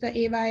therapy if the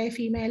AYA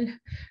female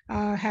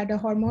had a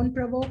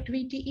hormone-provoked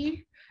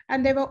VTE.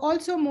 And they were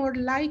also more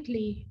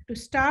likely to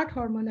start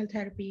hormonal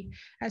therapy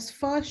as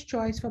first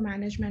choice for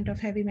management of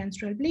heavy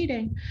menstrual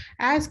bleeding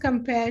as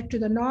compared to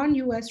the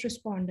non-US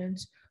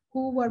respondents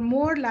who were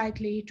more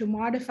likely to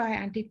modify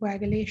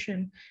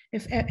anticoagulation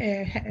if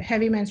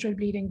heavy menstrual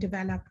bleeding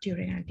developed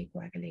during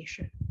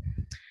anticoagulation.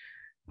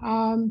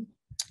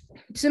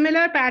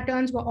 Similar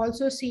patterns were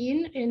also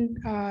seen in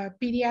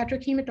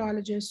pediatric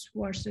hematologists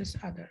versus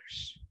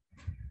others.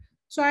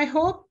 So I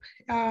hope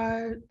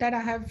that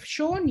I have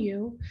shown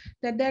you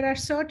that there are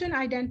certain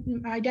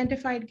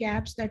identified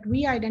gaps that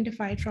we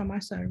identified from our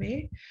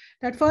survey.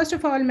 That first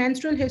of all,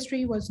 menstrual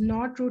history was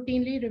not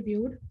routinely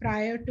reviewed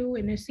prior to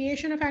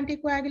initiation of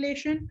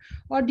anticoagulation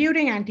or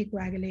during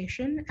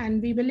anticoagulation.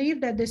 And we believe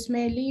that this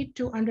may lead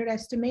to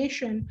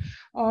underestimation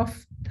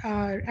of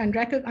and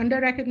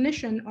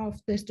under-recognition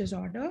of this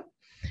disorder.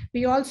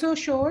 We also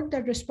showed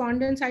that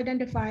respondents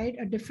identified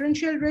a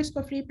differential risk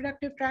of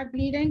reproductive tract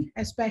bleeding,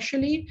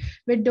 especially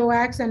with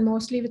DOACs and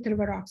mostly with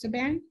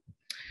rivaroxaban.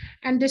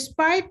 And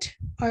despite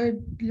a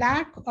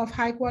lack of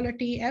high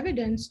quality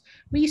evidence,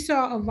 we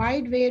saw a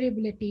wide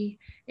variability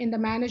in the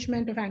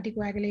management of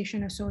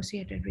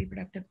anticoagulation-associated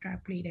reproductive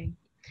tract bleeding.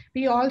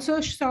 We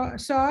also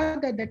saw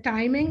that the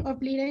timing of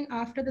bleeding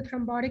after the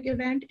thrombotic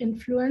event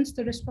influenced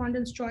the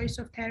respondent's choice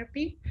of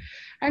therapy.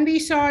 And we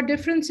saw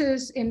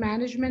differences in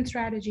management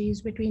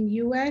strategies between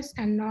US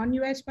and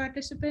non-US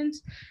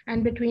participants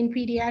and between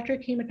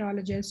pediatric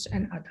hematologists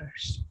and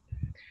others.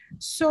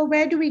 So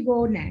where do we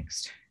go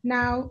next?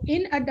 Now,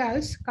 in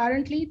adults,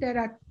 currently there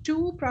are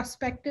 2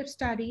 prospective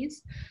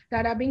studies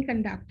that are being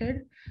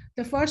conducted.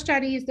 The first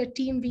study is the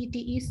TEAM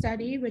VTE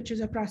study, which is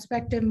a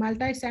prospective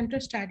multi-center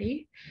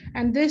study.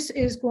 And this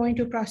is going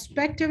to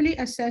prospectively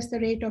assess the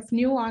rate of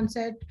new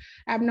onset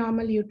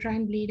abnormal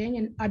uterine bleeding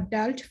in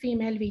adult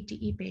female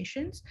VTE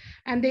patients.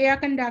 And they are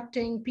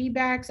conducting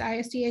PBACs,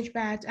 ISTH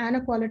BATs, and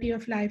a quality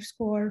of life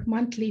score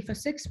monthly for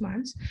 6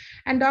 months.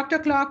 And Dr.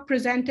 Clark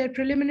presented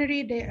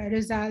preliminary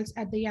results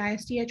at the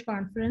ISTH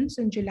conference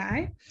in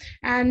July.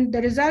 And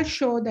the results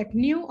show that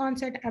new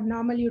onset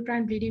abnormal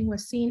uterine bleeding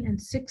was seen in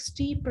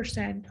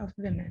 60% of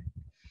women.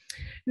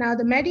 Now,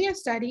 the MEDIA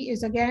study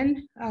is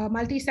again a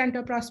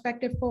multi-center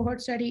prospective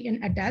cohort study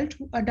in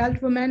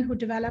adult women who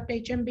developed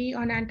HMB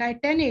on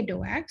anti-10A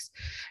DOACs,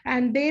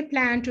 and they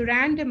plan to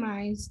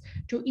randomize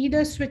to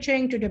either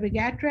switching to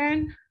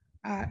dabigatran,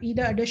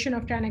 either addition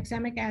of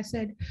tranexamic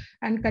acid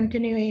and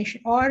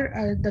continuation,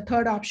 or the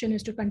third option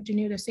is to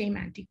continue the same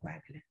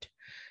anticoagulant.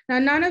 Now,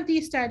 none of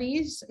these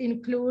studies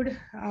include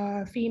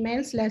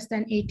females less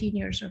than 18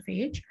 years of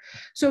age.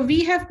 So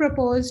we have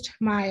proposed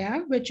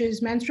MAIA, which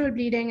is menstrual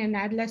bleeding in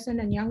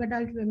adolescent and young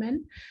adult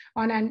women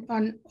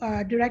on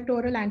direct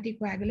oral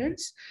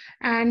anticoagulants.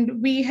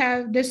 And we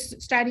have, this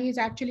study is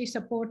actually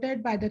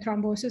supported by the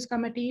thrombosis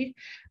committee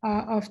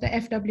of the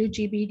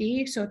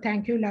FWGBD. So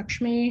thank you,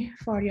 Lakshmi,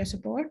 for your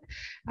support.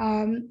 We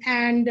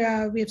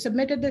have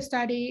submitted the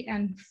study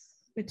and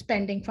it's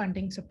pending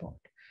funding support.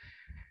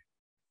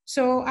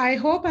 So I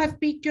hope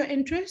I've piqued your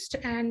interest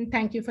and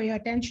thank you for your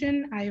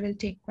attention. I will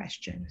take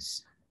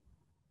questions.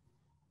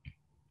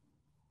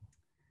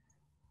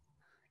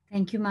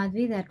 Thank you,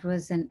 Madhvi. That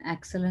was an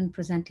excellent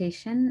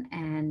presentation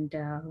and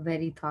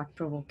very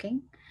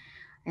thought-provoking.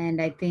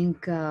 And I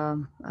think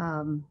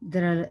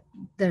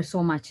there's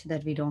so much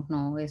that we don't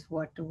know is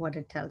what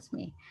it tells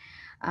me.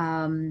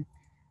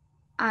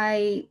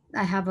 I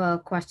have a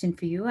question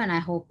for you, and I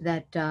hope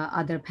that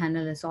other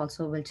panelists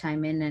also will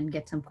chime in and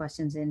get some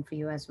questions in for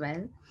you as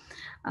well.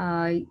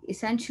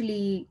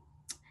 Essentially,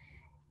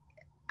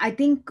 I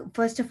think,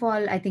 first of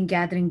all, I think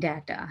gathering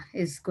data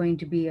is going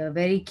to be a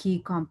very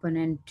key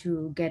component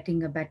to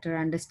getting a better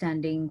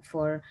understanding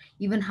for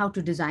even how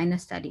to design a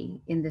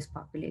study in this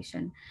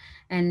population.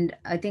 And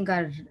I think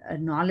our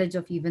knowledge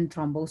of even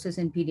thrombosis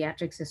in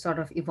pediatrics is sort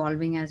of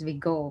evolving as we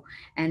go.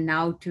 And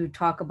now to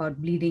talk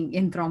about bleeding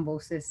in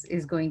thrombosis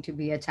is going to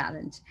be a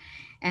challenge.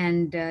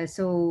 And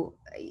so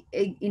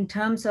in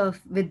terms of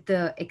with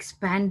the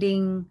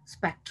expanding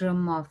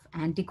spectrum of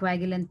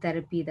anticoagulant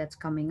therapy that's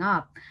coming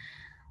up,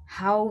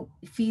 how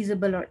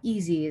feasible or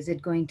easy is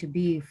it going to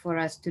be for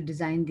us to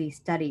design these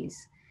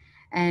studies?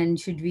 And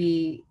should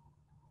we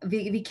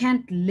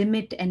can't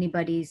limit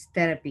anybody's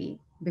therapy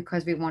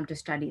because we want to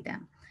study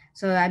them.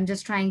 So I'm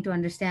just trying to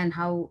understand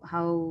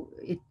how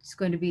it's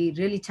going to be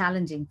really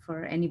challenging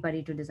for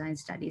anybody to design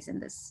studies in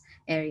this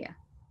area.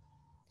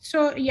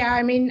 So yeah,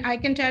 I mean, I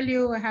can tell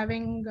you,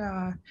 having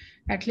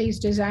at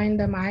least designed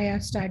the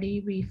MAIA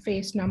study, we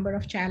faced a number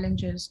of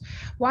challenges.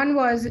 One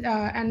was,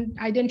 and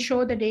I didn't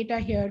show the data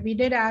here, we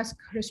did ask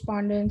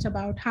respondents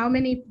about how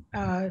many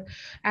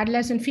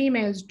adolescent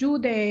females do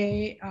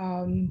they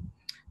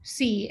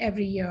see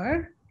every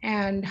year,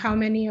 and how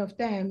many of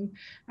them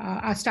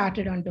are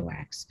started on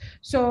DOACs.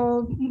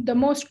 So the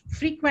most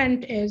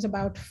frequent is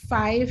about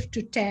 5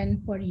 to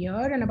 10 per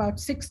year, and about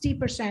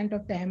 60%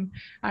 of them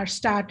are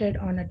started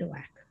on a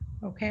DOAC.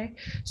 Okay,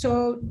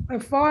 so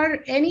for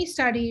any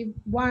study,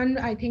 one,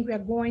 I think we are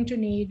going to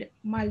need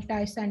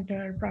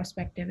multi-center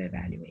prospective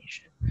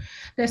evaluation.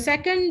 The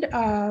second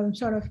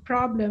sort of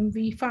problem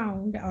we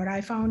found, or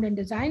I found in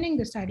designing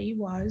the study,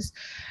 was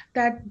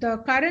that the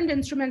current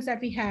instruments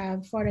that we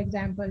have, for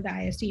example, the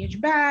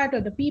ISTH BAT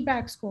or the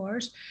PBAC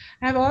scores,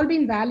 have all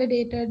been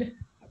validated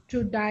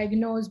to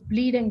diagnose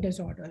bleeding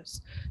disorders.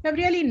 They've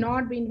really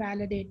not been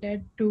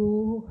validated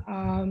to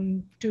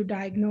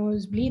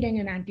diagnose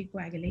bleeding and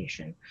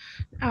anticoagulation.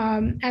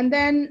 And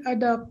then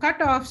the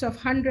cutoffs of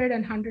 100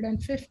 and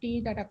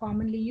 150 that are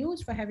commonly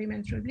used for heavy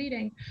menstrual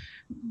bleeding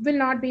will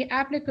not be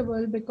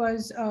applicable,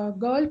 because a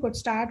girl could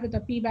start with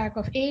a PBAC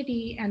of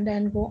 80 and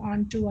then go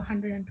on to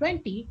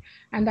 120,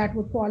 and that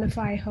would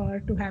qualify her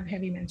to have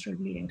heavy menstrual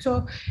bleeding.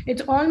 So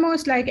it's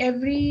almost like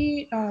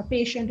every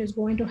patient is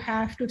going to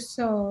have to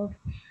serve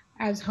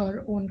as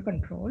her own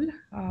control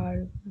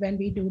when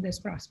we do this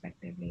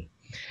prospectively.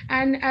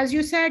 And as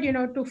you said, you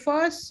know,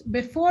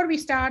 before we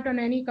start on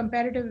any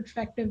comparative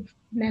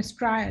effectiveness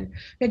trial,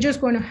 we're just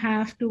going to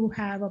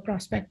have a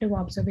prospective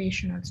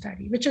observational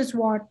study, which is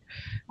what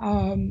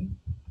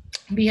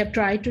we have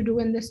tried to do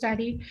in this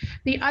study.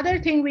 The other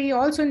thing we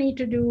also need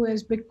to do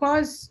is,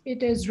 because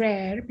it is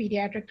rare,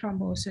 pediatric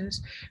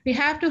thrombosis, we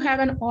have to have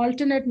an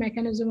alternate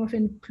mechanism of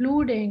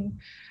including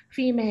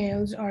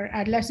females or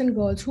adolescent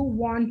girls who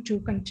want to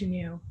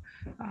continue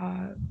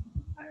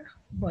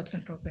birth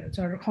control pills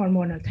or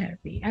hormonal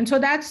therapy. And so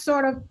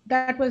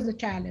that was the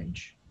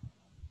challenge.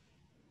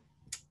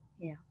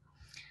 Yeah,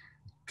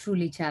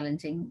 truly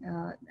challenging.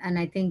 And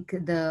I think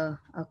the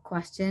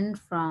question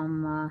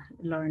from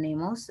Lauren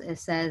Amos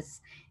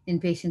says, in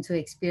patients who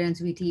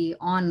experience VTE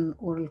on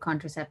oral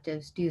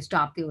contraceptives, do you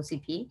stop the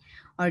OCP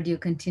or do you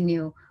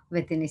continue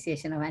with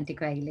initiation of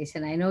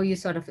anticoagulation? I know you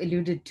sort of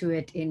alluded to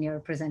it in your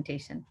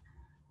presentation.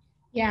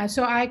 Yeah,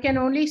 so I can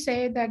only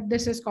say that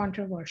this is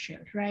controversial,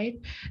 right?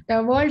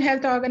 The World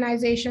Health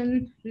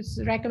Organization's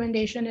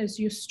recommendation is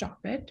you stop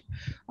it.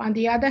 On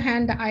the other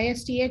hand, the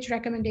ISTH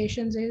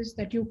recommendations is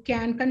that you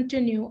can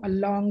continue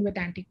along with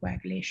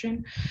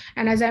anticoagulation.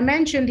 And as I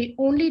mentioned, the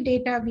only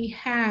data we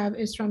have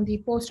is from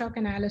the post hoc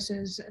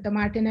analysis, the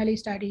Martinelli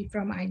study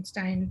from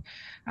Einstein,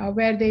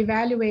 where they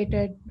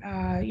evaluated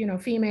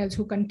females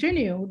who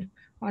continued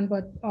on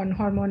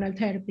hormonal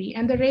therapy,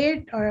 and the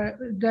rate or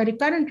the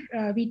recurrent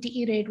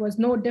VTE rate was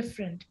no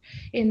different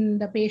in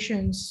the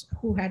patients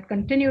who had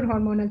continued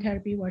hormonal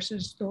therapy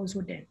versus those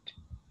who didn't.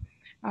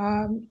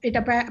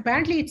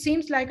 Apparently it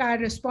seems like our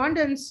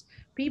respondents,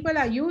 people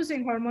are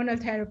using hormonal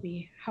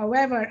therapy.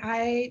 However,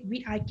 I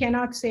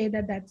cannot say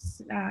that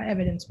that's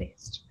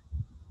evidence-based.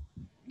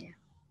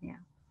 Yeah.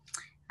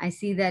 I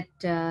see that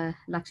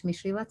Lakshmi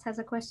Srivatsa has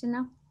a question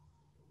now.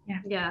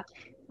 Yeah.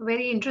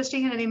 Very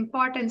interesting and an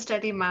important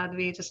study,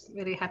 Madhvi. Just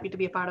very happy to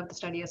be a part of the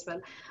study as well.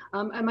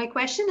 And my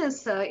question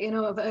is,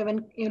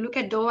 when you look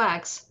at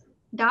DOACs,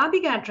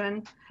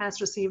 dabigatran has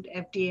received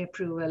FDA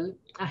approval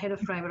ahead of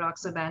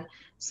rivaroxaban.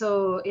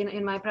 So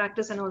in my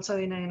practice and also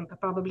in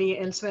probably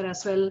elsewhere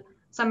as well,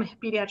 some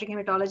pediatric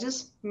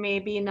hematologists may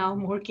be now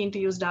more keen to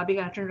use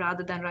dabigatran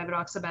rather than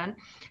rivaroxaban.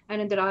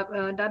 And in the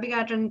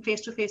dabigatran phase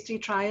 2, phase 3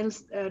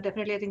 trials,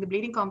 definitely I think the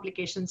bleeding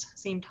complications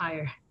seemed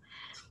higher.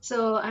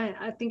 So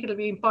I think it'll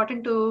be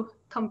important to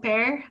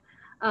compare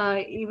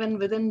even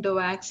within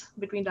DOACs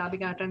between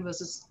dabigatran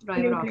versus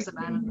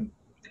rivaroxaban.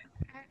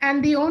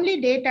 And the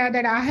only data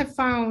that I have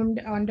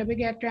found on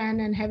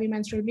dabigatran and heavy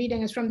menstrual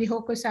bleeding is from the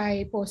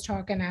Hokusai post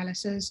hoc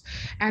analysis.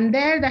 And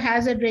there the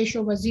hazard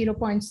ratio was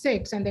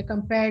 0.6, and they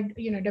compared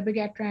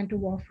dabigatran to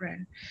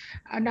warfarin.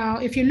 Now,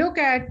 if you look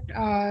at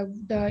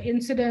the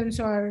incidence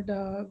or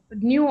the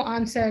new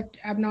onset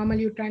abnormal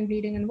uterine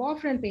bleeding in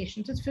warfarin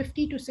patients, it's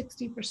 50 to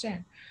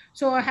 60%.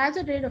 So a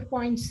hazard rate of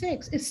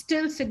 0.6 is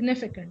still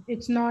significant.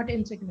 It's not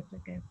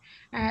insignificant,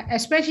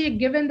 especially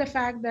given the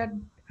fact that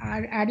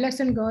our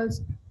adolescent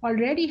girls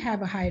already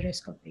have a high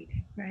risk of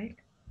bleeding, right?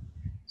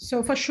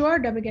 So for sure,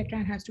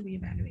 dabigatran has to be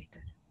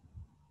evaluated.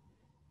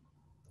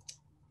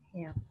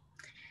 Yeah,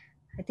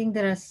 I think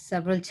there are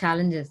several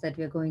challenges that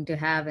we're going to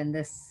have in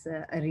this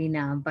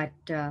arena, but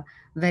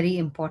very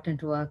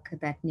important work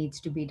that needs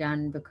to be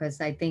done,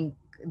 because I think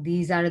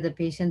these are the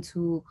patients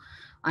who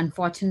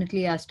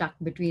unfortunately are stuck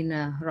between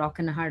a rock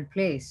and a hard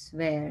place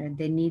where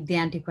they need the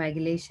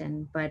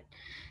anticoagulation, but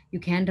you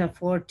can't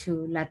afford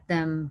to let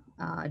them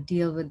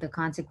deal with the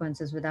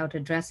consequences without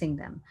addressing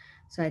them.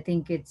 So I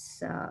think it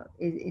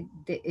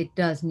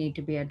does need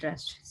to be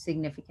addressed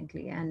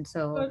significantly. And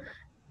so,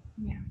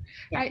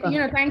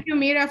 thank you,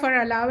 Meera,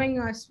 for allowing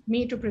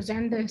me to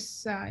present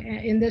this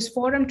in this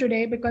forum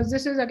today, because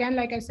this is, again,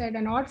 like I said,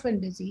 an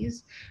orphan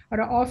disease or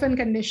an orphan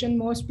condition.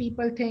 Most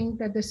people think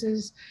that this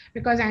is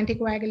because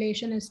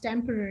anticoagulation is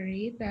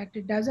temporary, that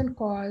it doesn't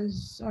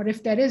cause, or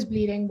if there is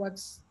bleeding,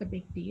 what's the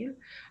big deal?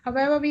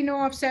 However, we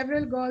know of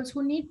several girls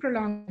who need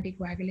prolonged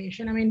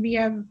anticoagulation. I mean, we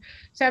have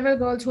several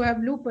girls who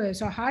have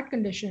lupus or heart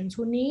conditions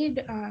who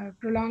need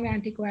prolonged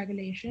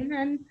anticoagulation,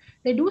 and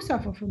they do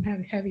suffer from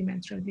heavy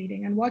menstrual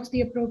bleeding. And what's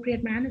the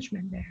appropriate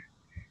management there?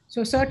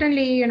 So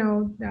certainly,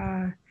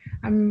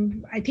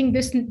 I think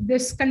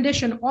this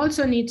condition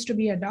also needs to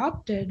be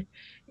adopted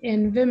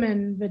in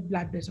women with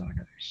blood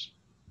disorders.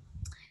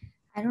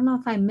 I don't know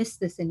if I missed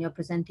this in your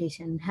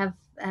presentation. Have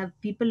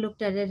people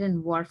looked at it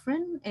in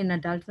warfarin in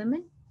adult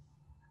women?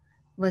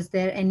 Was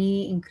there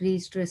any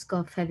increased risk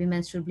of heavy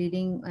menstrual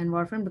bleeding in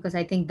warfarin? Because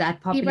I think that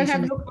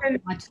population is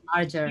much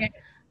larger. Yeah.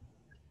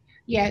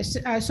 Yes,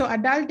 so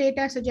adult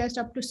data suggests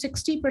up to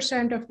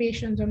 60% of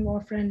patients on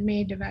warfarin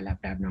may develop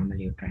abnormal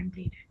uterine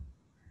bleeding.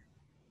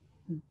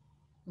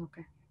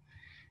 Okay.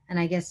 And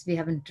I guess we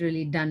haven't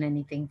really done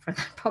anything for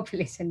that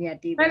population yet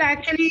either. Well,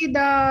 actually,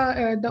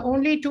 the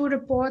only two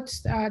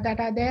reports that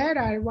are there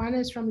are, one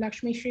is from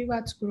Lakshmi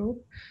Srivat's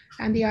group,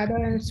 and the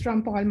other is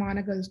from Paul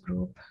Monagal's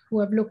group, who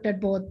have looked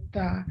at both.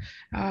 Paul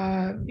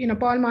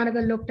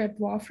Monagal looked at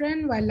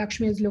warfarin, while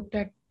Lakshmi has looked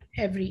at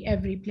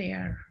every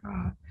player.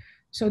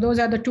 So those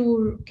are the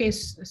two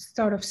case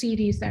sort of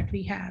series that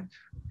we have.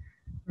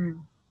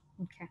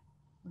 Okay.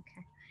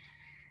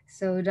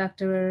 So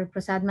Dr.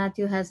 Prasad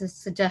Matthew has a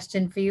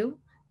suggestion for you.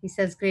 He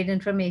says, great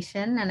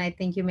information, and I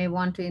think you may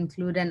want to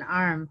include an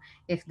arm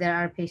if there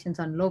are patients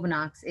on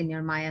Lovenox in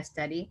your Maya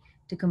study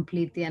to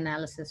complete the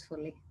analysis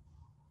fully.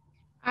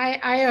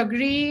 I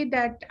agree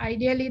that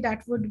ideally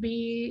that would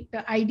be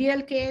the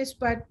ideal case,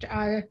 but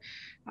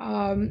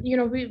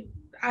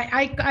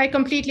I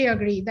completely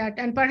agree that,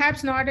 and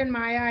perhaps not in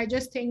Maya, I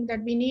just think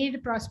that we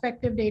need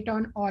prospective data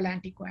on all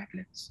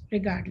anticoagulants,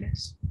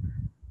 regardless.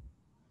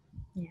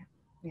 Yeah,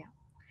 yeah.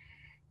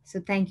 So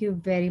thank you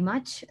very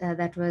much.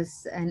 That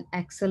was an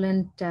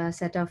excellent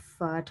set of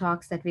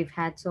talks that we've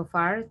had so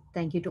far.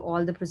 Thank you to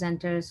all the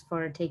presenters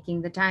for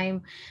taking the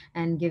time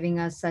and giving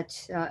us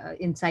such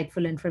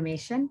insightful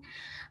information.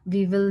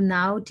 We will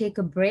now take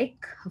a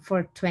break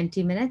for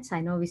 20 minutes.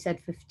 I know we said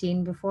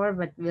 15 before,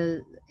 but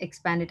we'll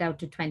expand it out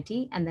to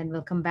 20, and then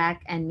we'll come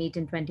back and meet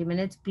in 20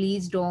 minutes.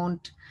 Please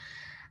don't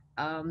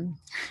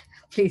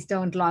please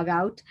don't log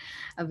out.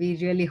 We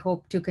really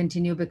hope to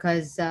continue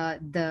because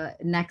the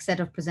next set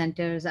of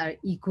presenters are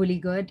equally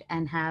good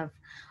and have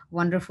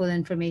wonderful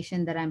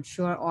information that I'm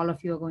sure all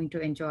of you are going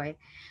to enjoy.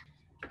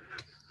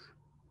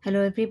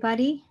 Hello,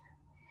 everybody.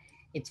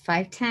 It's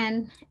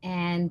 5:10,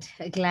 and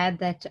glad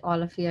that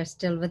all of you are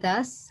still with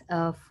us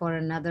for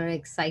another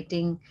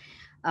exciting,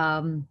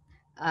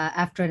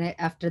 after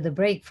the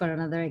break, for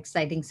another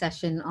exciting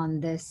session on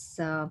this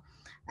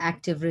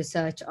active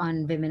research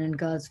on women and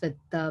girls with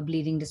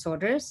bleeding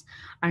disorders.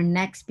 Our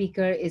next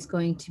speaker is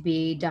going to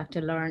be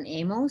Dr. Lauren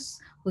Amos,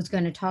 who's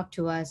going to talk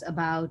to us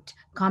about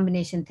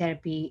combination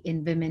therapy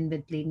in women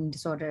with bleeding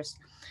disorders.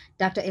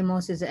 Dr.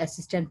 Amos is an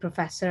assistant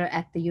professor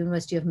at the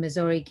University of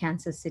Missouri,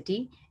 Kansas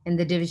City, in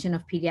the Division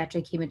of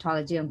Pediatric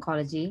Hematology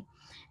Oncology,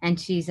 and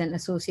she's an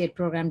associate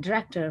program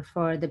director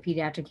for the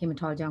Pediatric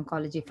Hematology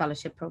Oncology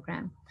Fellowship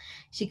Program.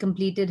 She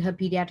completed her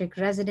pediatric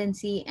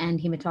residency and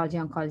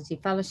hematology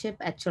oncology fellowship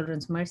at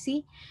Children's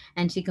Mercy,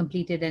 and she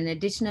completed an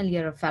additional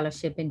year of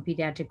fellowship in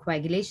pediatric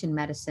coagulation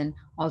medicine,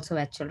 also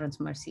at Children's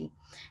Mercy.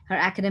 Her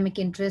academic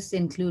interests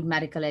include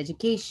medical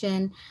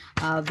education,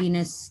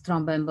 venous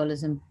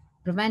thromboembolism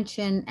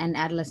prevention, and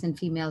adolescent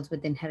females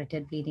with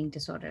inherited bleeding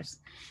disorders.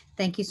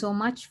 Thank you so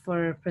much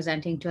for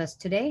presenting to us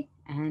today,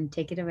 and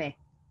take it away.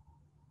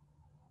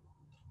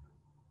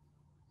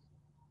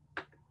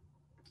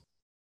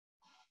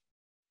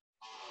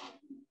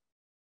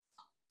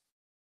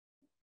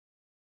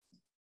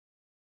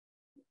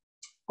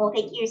 Well,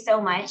 thank you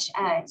so much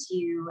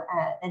to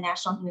the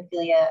National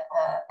Hemophilia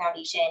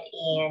Foundation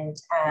and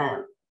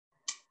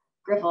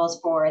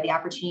Grifols for the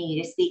opportunity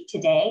to speak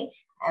today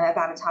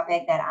about a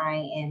topic that I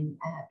am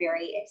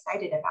very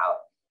excited about.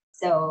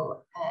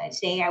 So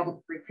today I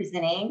will be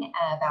presenting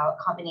about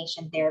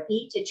combination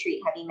therapy to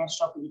treat heavy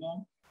menstrual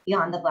bleeding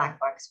beyond the black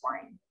box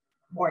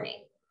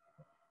warning.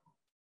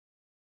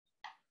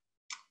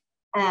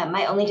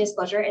 My only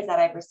disclosure is that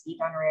I've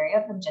received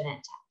honoraria from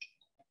Genentech.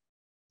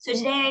 So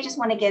today I just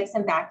want to give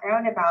some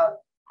background about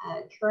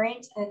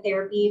current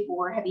therapy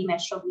for heavy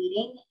menstrual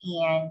bleeding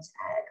and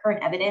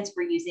current evidence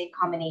for using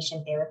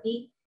combination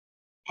therapy,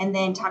 and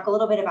then talk a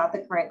little bit about the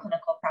current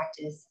clinical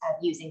practice of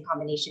using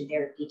combination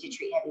therapy to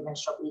treat heavy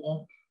menstrual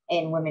bleeding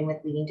in women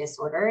with bleeding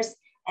disorders,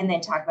 and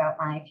then talk about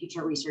my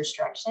future research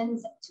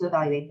directions to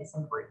evaluate this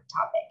important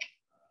topic.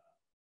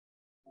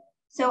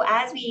 So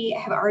as we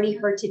have already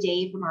heard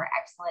today from our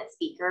excellent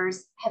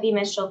speakers, heavy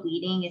menstrual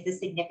bleeding is a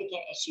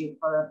significant issue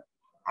for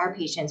our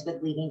patients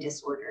with bleeding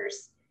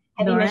disorders.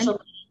 Heavy menstrual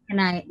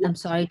bleeding. I'm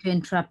sorry to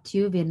interrupt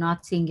you. We're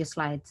not seeing your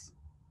slides.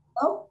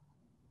 Oh.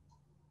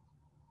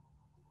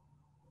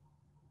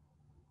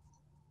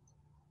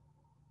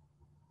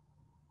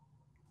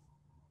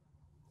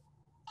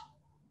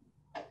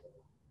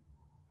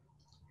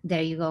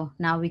 There you go.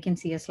 Now we can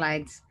see your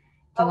slides.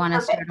 Do you want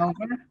to start over?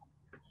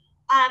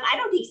 I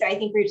don't think so. I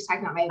think we're just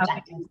talking about my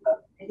objectives. So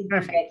I think we're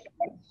good.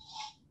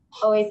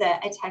 Always a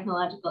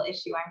technological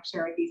issue, I'm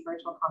sure, with these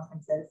virtual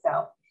conferences.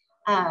 So,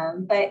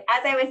 but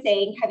as I was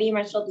saying, heavy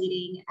menstrual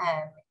bleeding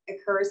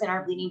occurs in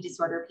our bleeding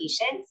disorder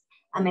patients,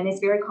 and is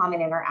very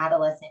common in our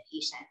adolescent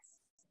patients.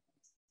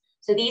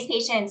 So these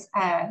patients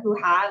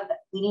who have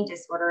bleeding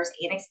disorders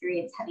and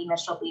experience heavy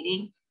menstrual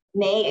bleeding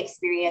may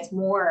experience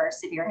more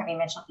severe heavy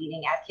menstrual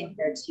bleeding as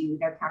compared to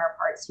their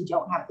counterparts who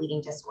don't have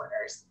bleeding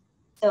disorders.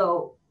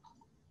 So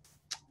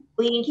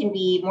bleeding can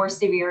be more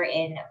severe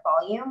in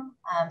volume,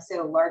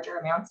 so larger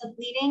amounts of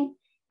bleeding.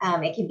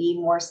 It can be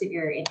more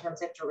severe in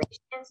terms of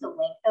duration, so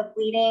length of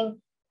bleeding,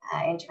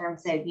 in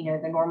terms of,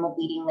 the normal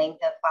bleeding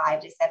length of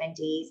 5 to 7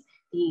 days.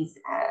 These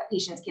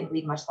patients can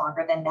bleed much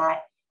longer than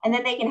that. And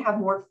then they can have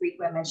more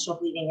frequent menstrual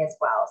bleeding as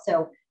well.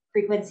 So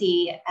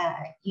frequency,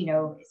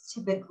 is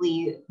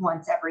typically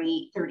once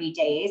every 30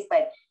 days,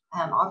 but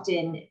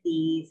often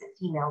these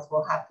females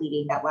will have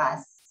bleeding that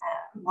lasts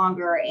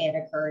longer and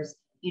occurs,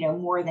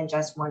 more than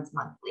just once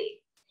monthly.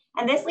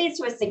 And this leads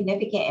to a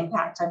significant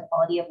impact on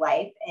quality of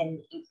life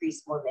and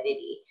increased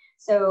morbidity.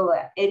 So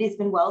it has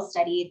been well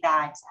studied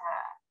that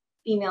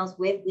females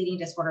with bleeding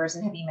disorders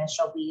and heavy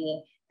menstrual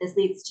bleeding, this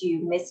leads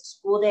to missed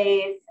school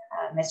days,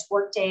 missed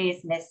work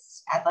days,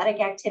 missed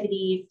athletic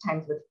activities,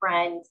 times with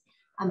friends.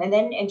 And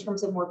then in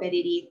terms of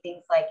morbidity,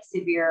 things like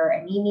severe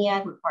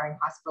anemia requiring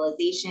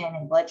hospitalization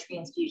and blood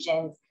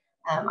transfusions,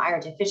 iron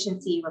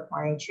deficiency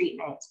requiring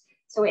treatment.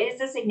 So it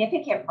is a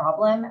significant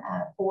problem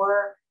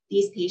for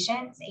these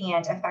patients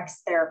and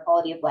affects their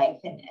quality of life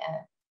in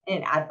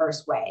an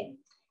adverse way.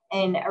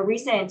 And a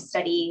recent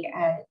study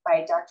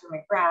by Dr.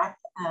 McGrath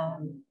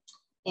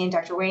and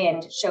Dr.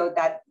 Wayand showed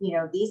that,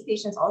 these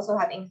patients also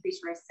have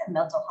increased risks of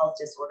mental health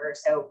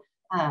disorders. So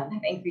have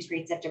increased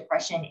rates of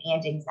depression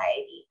and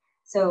anxiety.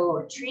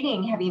 So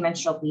treating heavy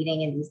menstrual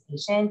bleeding in these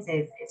patients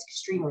is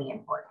extremely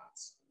important.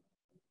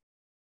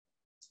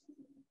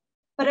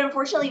 But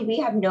unfortunately, we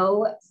have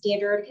no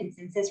standard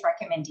consensus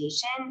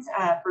recommendations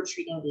for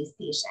treating these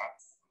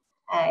patients.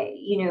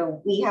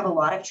 We have a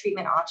lot of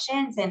treatment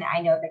options, and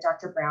I know that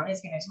Dr. Brown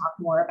is going to talk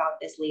more about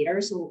this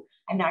later, so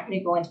I'm not going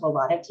to go into a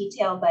lot of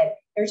detail, but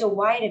there's a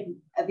wide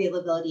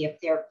availability of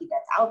therapy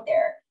that's out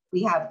there.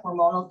 We have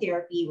hormonal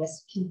therapy, which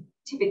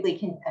typically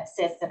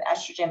consists of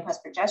estrogen plus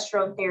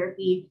progesterone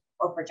therapy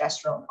or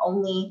progesterone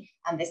only.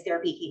 This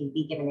therapy can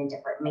be given in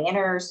different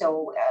manners,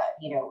 so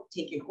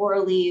taken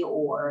orally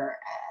or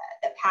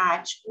the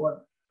patch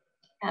or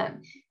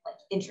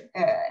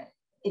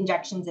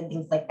injections and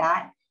things like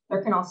that.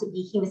 There can also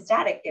be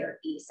hemostatic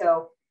therapy.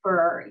 So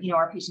for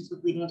our patients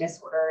with bleeding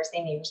disorders,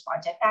 they may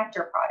respond to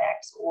factor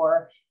products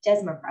or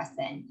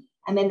desmopressin.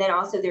 And then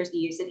also there's the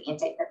use of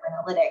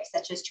antifibrinolytics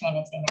such as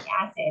tranexamic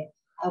acid,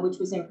 which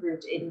was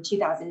improved in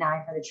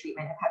 2009 for the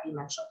treatment of heavy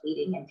menstrual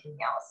bleeding in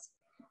females.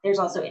 There's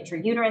also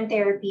intrauterine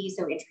therapy,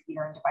 so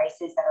intrauterine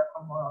devices that are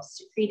hormonal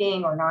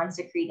secreting or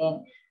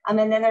non-secreting. And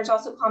then there's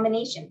also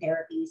combination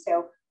therapy.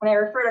 So when I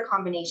refer to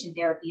combination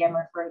therapy, I'm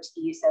referring to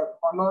the use of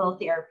hormonal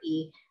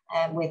therapy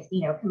with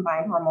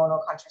combined hormonal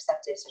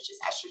contraceptives such as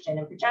estrogen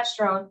and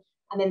progesterone,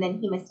 and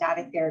then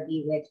hemostatic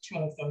therapy with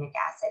tranexamic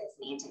acid as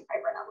an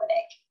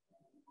antifibrinolytic.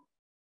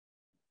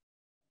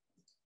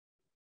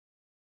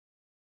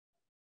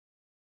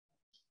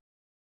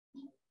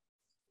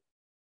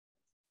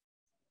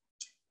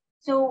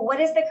 So what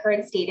is the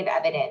current state of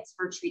evidence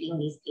for treating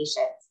these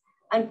patients?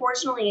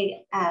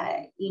 Unfortunately,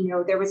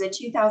 there was a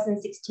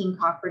 2016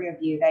 Cochrane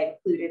review that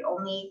included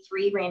only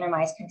 3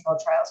 randomized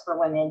controlled trials for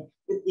women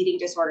with bleeding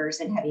disorders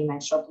and heavy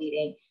menstrual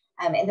bleeding.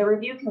 And the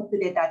review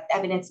concluded that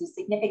evidence was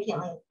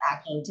significantly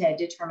lacking to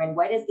determine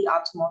what is the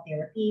optimal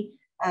therapy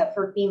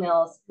for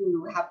females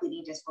who have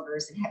bleeding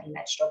disorders and heavy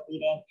menstrual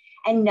bleeding.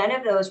 And none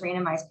of those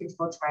randomized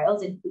controlled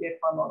trials included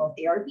hormonal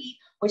therapy,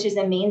 which is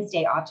a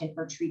mainstay option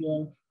for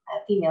treating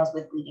females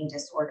with bleeding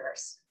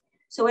disorders.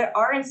 So at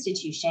our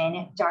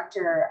institution,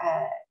 Dr.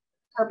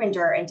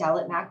 Carpenter and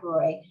Dalit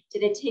McElroy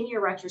did a 10-year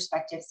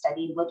retrospective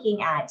study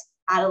looking at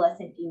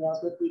adolescent females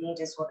with bleeding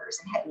disorders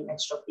and heavy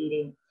menstrual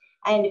bleeding.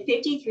 And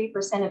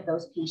 53% of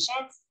those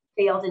patients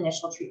failed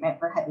initial treatment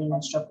for heavy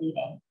menstrual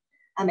bleeding.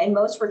 And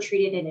most were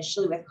treated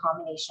initially with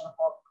combination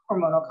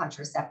hormonal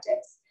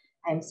contraceptives.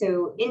 And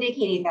so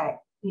indicating that,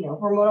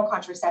 hormonal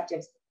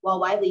contraceptives, while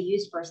widely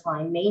used first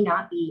line, may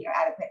not be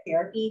adequate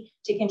therapy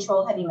to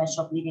control heavy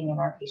menstrual bleeding in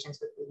our patients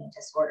with bleeding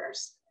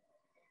disorders.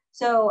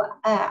 So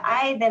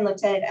I then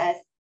looked at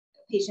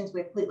patients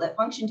with platelet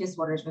function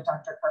disorders with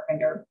Dr.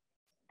 Carpenter,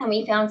 and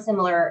we found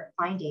similar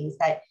findings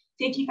that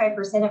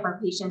 55% of our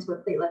patients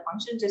with platelet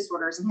function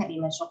disorders and heavy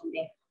menstrual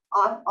bleeding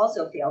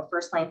also failed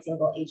first line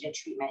single agent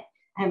treatment,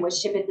 and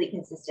which typically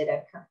consisted of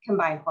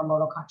combined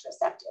hormonal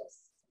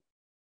contraceptives.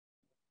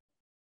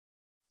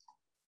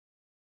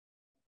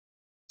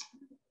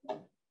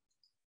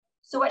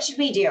 So what should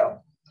we do?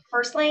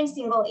 First-line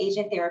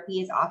single-agent therapy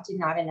is often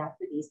not enough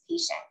for these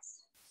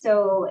patients.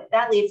 So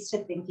that leads to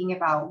thinking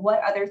about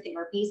what other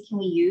therapies can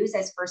we use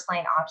as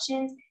first-line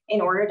options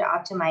in order to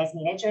optimize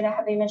management of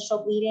heavy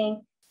menstrual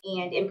bleeding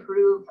and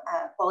improve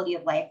quality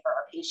of life for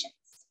our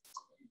patients.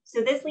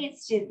 So this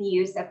leads to the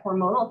use of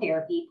hormonal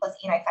therapy plus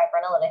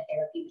antifibrinolytic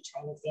therapy with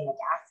tranexamic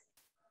acid.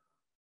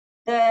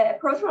 The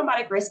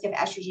prothrombotic risk of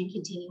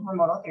estrogen-containing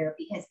hormonal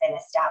therapy has been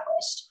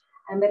established.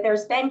 But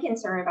there's been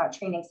concern about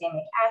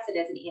tranexamic acid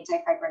as an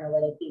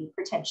antifibrinolytic being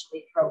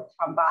potentially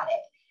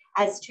thrombotic,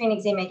 as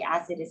tranexamic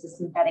acid is a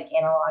synthetic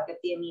analog of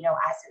the amino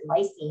acid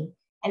lysine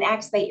and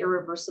acts by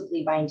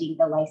irreversibly binding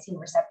the lysine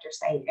receptor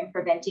site and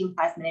preventing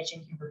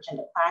plasminogen conversion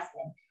to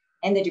plasmin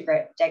and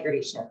the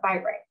degradation of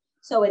fibrin.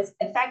 So it's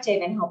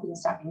effective in helping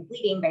stopping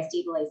bleeding by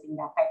stabilizing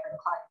that fibrin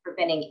clot,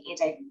 preventing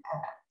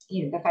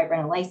the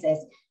fibrinolysis,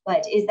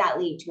 but is that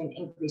lead to an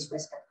increased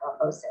risk of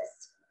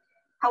thrombosis?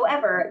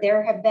 However,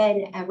 there have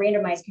been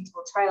randomized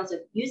controlled trials of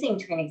using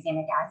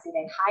tranexamic acid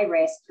in high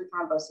risk for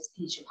thrombosis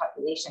patient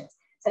populations,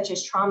 such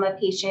as trauma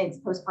patients,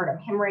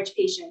 postpartum hemorrhage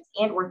patients,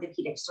 and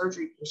orthopedic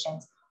surgery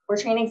patients, where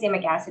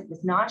tranexamic acid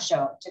was not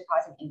shown to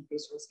cause an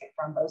increased risk of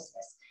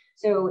thrombosis.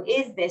 So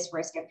is this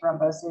risk of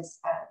thrombosis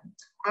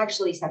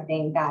actually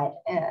something that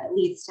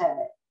leads to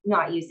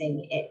not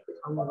using it with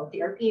hormonal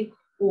therapy,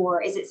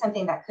 or is it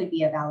something that could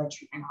be a valid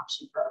treatment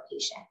option for our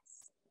patients?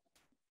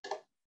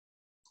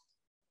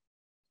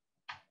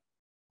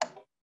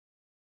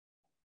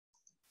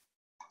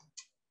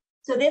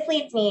 So this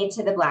leads me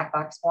to the black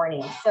box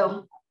warning.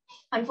 So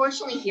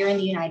unfortunately, here in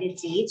the United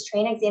States,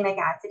 tranexamic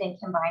acid and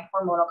combined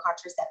hormonal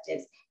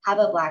contraceptives have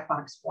a black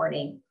box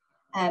warning.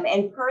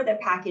 And per the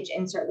package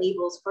insert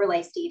labels for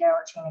Lysdata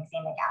or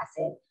tranexamic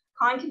acid,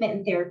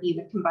 concomitant therapy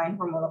with combined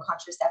hormonal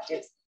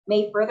contraceptives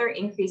may further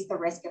increase the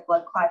risk of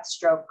blood clots,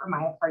 stroke, or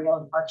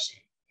myocardial infarction.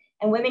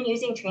 And women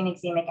using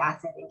tranexamic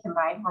acid and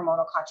combined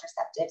hormonal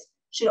contraceptives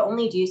should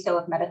only do so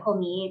if medical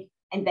need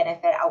and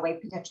benefit outweigh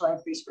potential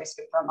increased risk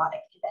of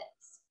thrombotic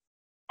events.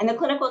 And the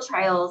clinical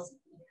trials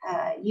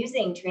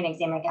using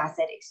tranexamic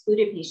acid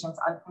excluded patients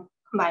on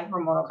combined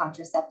hormonal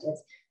contraceptives.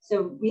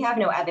 So we have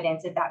no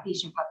evidence of that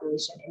patient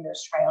population in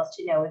those trials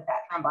to know if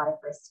that thrombotic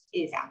risk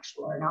is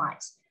actual or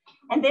not.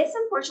 And this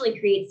unfortunately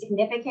creates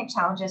significant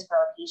challenges for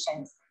our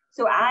patients.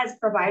 So as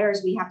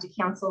providers, we have to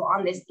counsel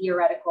on this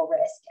theoretical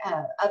risk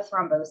of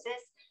thrombosis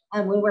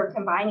when we're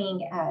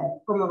combining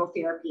hormonal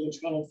therapy and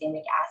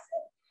tranexamic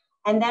acid.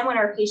 And then when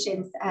our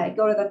patients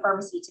go to the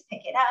pharmacy to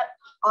pick it up,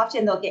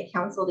 often they'll get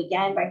counseled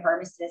again by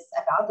pharmacists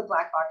about the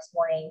black box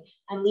warning,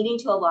 and leading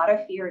to a lot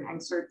of fear and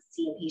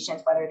uncertainty in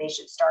patients whether they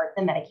should start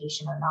the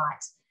medication or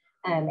not.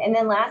 And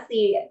then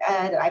lastly,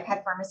 I've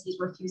had pharmacies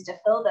refuse to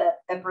fill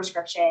the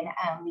prescription,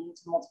 leading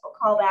to multiple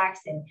callbacks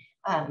and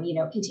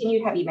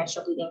continued heavy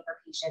menstrual bleeding for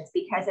patients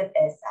because of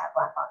this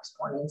black box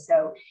warning.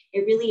 So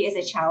it really is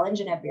a challenge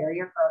and a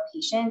barrier for our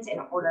patients in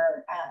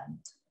order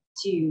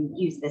to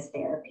use this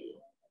therapy.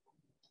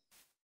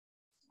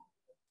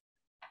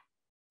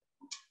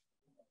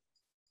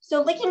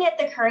 So looking at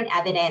the current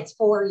evidence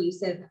for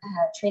use of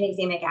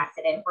tranexamic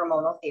acid and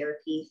hormonal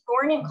therapy,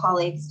 Thorne and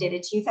colleagues did a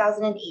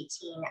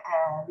 2018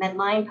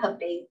 Medline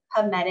PubMed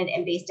and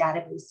MBase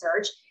database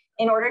search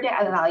in order to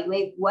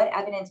evaluate what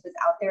evidence was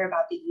out there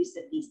about the use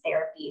of these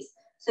therapies.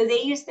 So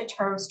they used the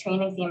terms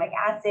tranexamic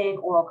acid,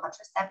 oral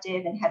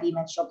contraceptive, and heavy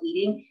menstrual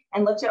bleeding,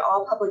 and looked at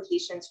all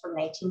publications from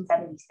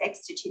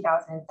 1976 to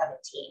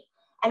 2017.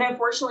 And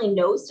unfortunately,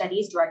 no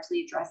studies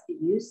directly addressed the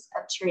use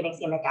of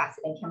tranexamic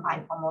acid and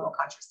combined hormonal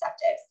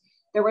contraceptives.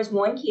 There was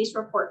one case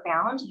report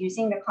found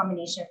using the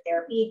combination of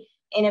therapy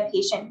in a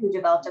patient who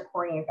developed a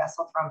coronary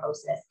vessel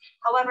thrombosis.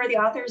 However, the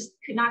authors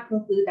could not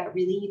conclude that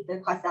really the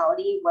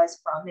causality was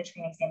from the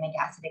tranexamic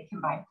acid and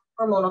combined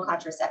hormonal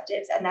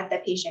contraceptives, and that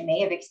the patient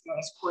may have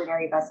experienced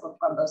coronary vessel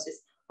thrombosis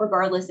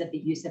regardless of the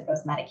use of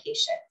those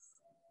medications.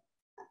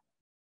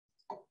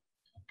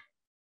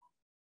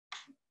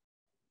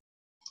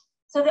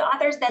 So the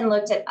authors then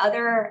looked at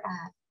other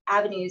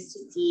avenues to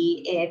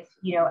see if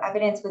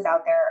evidence was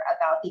out there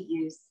about the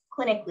use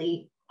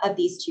clinically of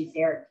these two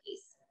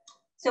therapies.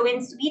 So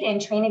in Sweden,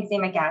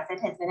 tranexamic acid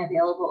has been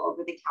available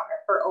over the counter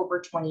for over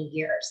 20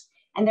 years,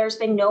 and there's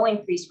been no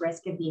increased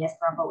risk of venous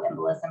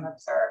thromboembolism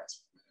observed.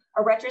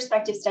 A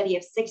retrospective study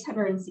of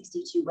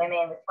 662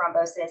 women with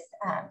thrombosis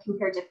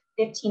compared to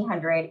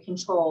 1,500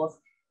 controls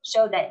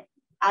showed that,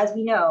 as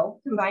we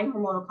know, combined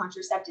hormonal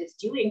contraceptives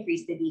do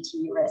increase the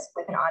VTE risk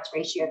with an odds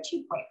ratio of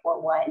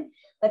 2.41,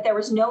 but there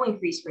was no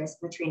increased risk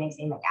with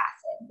tranexamic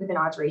acid with an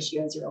odds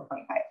ratio of 0.55.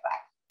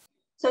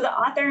 So the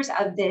authors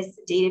of this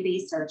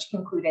database search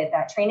concluded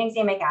that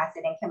tranexamic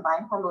acid and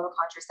combined hormonal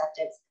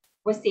contraceptives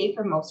was safe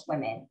for most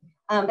women,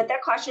 but their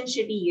caution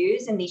should be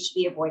used and they should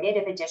be avoided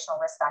if additional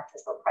risk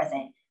factors were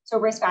present. So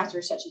risk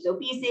factors such as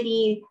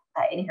obesity,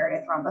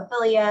 inherited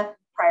thrombophilia,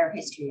 prior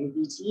history of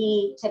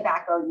VTE,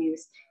 tobacco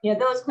use,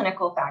 those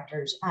clinical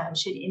factors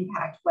should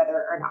impact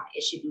whether or not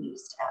it should be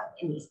used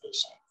in these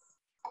patients.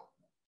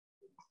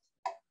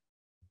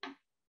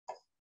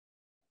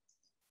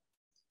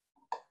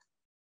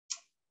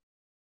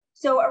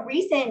 So a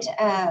recent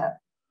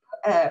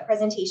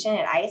presentation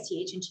at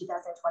ISTH in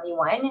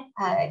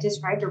 2021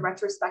 described a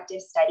retrospective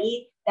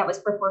study that was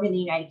performed in the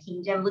United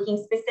Kingdom looking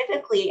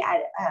specifically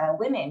at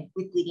women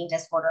with bleeding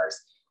disorders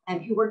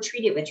who were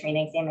treated with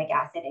tranexamic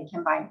acid and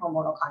combined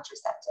hormonal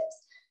contraceptives.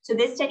 So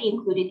this study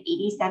included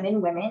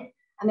 87 women,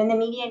 and the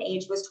median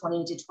age was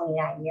 20 to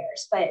 29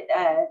 years, but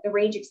the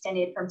range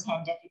extended from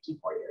 10 to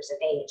 54 years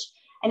of age.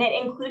 And it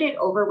included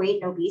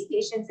overweight and obese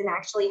patients, and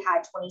actually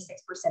had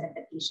 26% of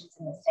the patients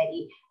in the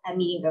study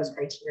meeting those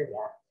criteria.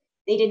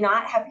 They did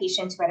not have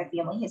patients who had a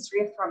family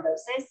history of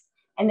thrombosis,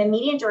 and the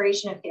median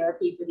duration of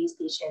therapy for these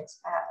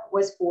patients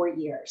was 4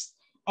 years.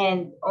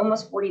 And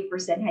almost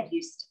 40% had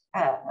used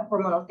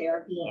hormonal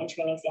therapy and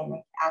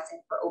tranexamic acid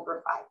for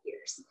over 5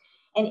 years.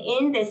 And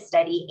in this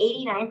study,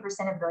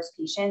 89% of those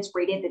patients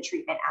rated the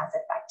treatment as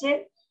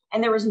effective,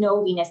 and there was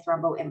no venous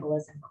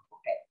thromboembolism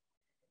reported.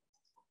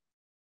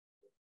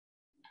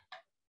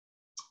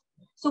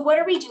 So what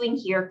are we doing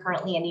here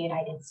currently in the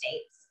United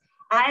States?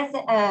 As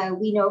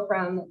we know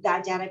from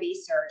that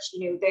database search,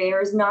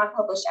 there is not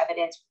published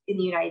evidence in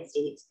the United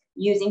States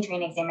using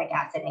tranexamic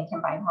acid and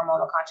combined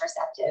hormonal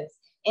contraceptives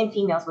in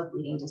females with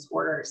bleeding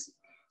disorders.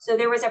 So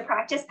there was a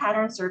practice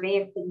pattern survey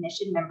of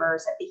clinician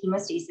members at the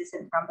Hemostasis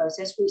and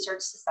Thrombosis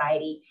Research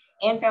Society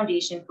and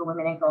Foundation for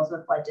Women and Girls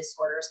with Blood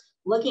Disorders,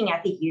 looking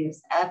at the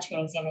use of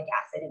tranexamic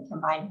acid and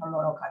combined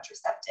hormonal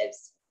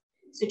contraceptives.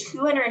 So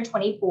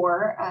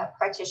 224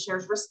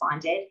 practitioners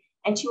responded,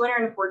 and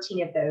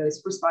 214 of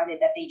those responded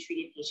that they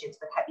treated patients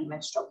with heavy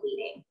menstrual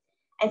bleeding.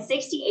 And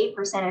 68%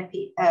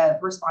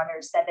 of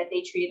responders said that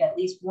they treated at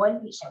least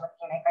one patient with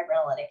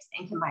antifibrinolytics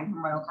and combined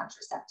hormonal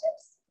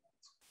contraceptives.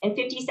 And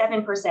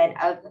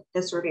 57% of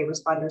the survey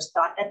responders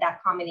thought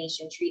that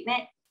combination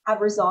treatment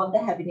had resolved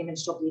the heavy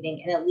menstrual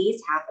bleeding in at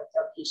least half of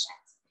their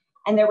patients.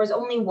 And there was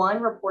only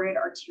one reported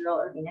arterial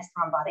or venous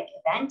thrombotic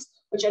event,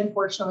 which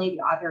unfortunately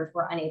the authors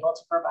were unable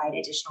to provide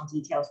additional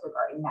details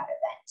regarding that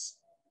event.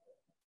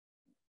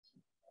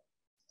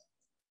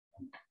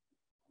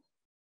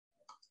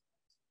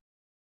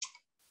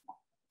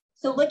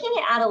 So looking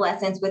at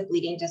adolescents with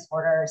bleeding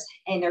disorders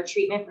and their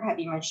treatment for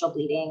heavy menstrual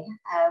bleeding,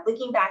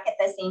 looking back at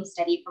the same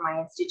study from my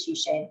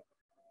institution,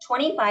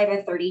 25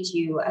 of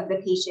 32 of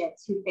the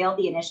patients who failed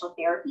the initial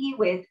therapy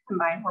with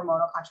combined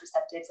hormonal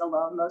contraceptives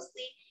alone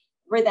mostly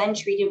were then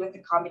treated with a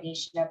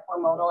combination of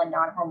hormonal and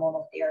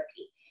non-hormonal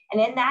therapy.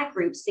 And in that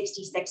group,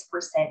 66%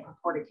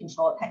 reported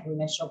control of heavy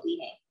menstrual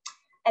bleeding.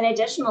 An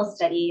additional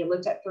study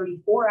looked at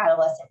 34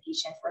 adolescent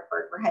patients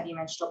referred for heavy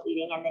menstrual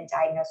bleeding and then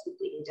diagnosed with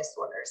bleeding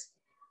disorders.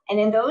 And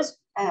in those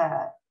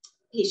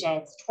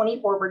patients,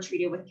 24 were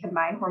treated with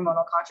combined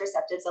hormonal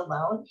contraceptives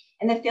alone.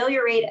 And the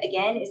failure rate,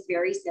 again, is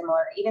very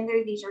similar. Even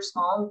though these are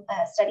small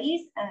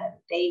studies,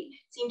 they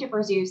seem to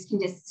produce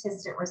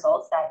consistent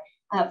results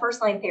that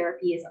first-line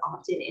therapy is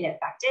often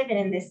ineffective. And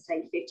in this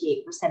study,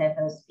 58% of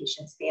those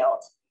patients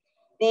failed.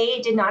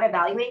 They did not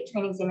evaluate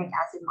tranexamic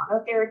acid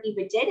monotherapy,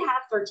 but did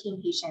have 13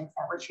 patients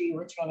that were treated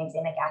with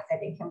tranexamic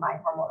acid and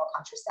combined hormonal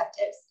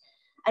contraceptives.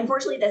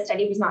 Unfortunately, the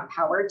study was not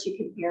powered to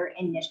compare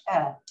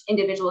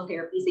individual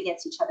therapies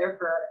against each other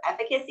for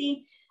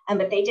efficacy,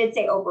 but they did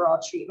say overall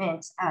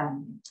treatment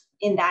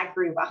in that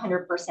group,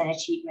 100%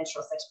 achieved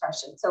menstrual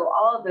suppression. So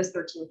all of those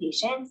 13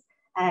 patients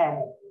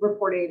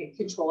reported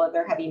control of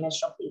their heavy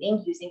menstrual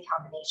bleeding using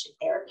combination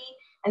therapy,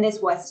 and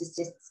this was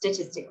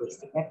statistically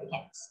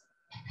significant.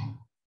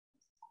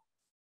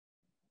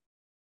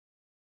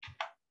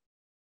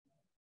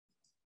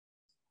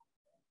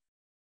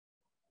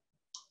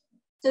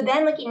 So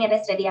then looking at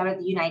a study out of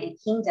the United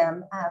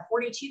Kingdom,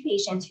 42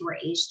 patients who were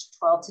aged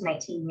 12 to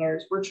 19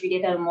 years were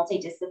treated at a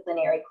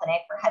multidisciplinary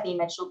clinic for heavy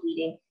menstrual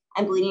bleeding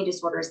and bleeding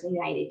disorders in the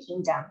United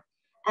Kingdom.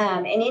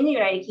 And in the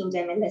United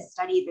Kingdom, in this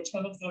study, the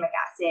tranexamic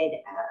acid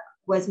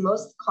was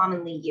most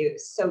commonly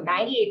used. So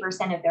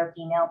 98% of their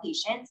female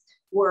patients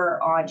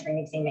were on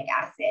tranexamic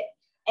acid.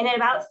 And in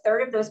about a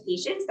third of those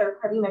patients, their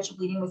heavy menstrual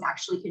bleeding was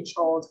actually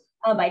controlled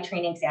by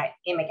tranexamic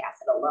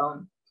acid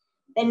alone.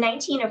 Then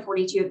 19 of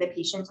 42 of the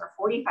patients, or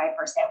 45%,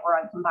 were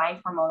on combined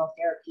hormonal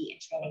therapy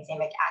and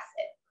tranexamic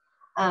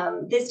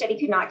acid. This study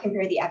could not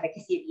compare the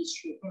efficacy of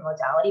each treatment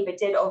modality, but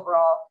did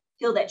overall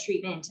feel that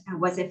treatment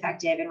was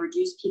effective and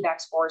reduced PVAC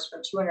scores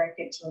from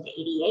 215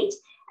 to 88,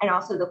 and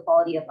also the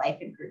quality of life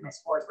improvement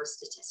scores were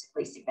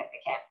statistically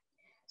significant.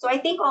 So I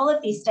think all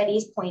of these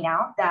studies point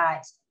out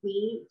that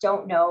we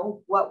don't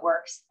know what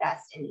works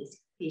best in these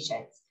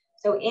patients.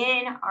 So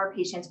in our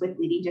patients with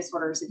bleeding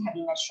disorders and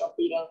heavy menstrual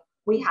bleeding,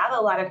 we have a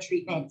lot of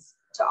treatments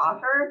to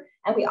offer,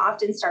 and we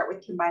often start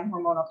with combined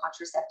hormonal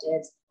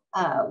contraceptives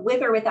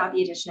with or without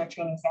the addition of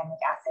tranexamic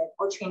acid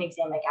or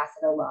tranexamic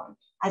acid alone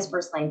as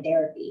first-line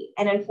therapy.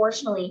 And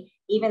unfortunately,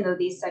 even though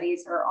these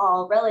studies are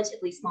all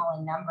relatively small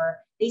in number,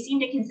 they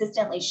seem to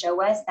consistently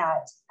show us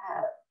that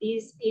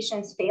these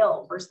patients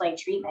fail first-line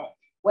treatment,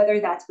 whether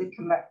that's with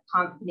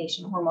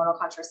combination hormonal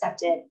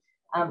contraceptive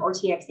or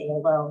TXA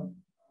alone.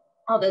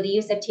 Although the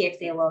use of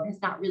TXA alone has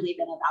not really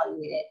been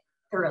evaluated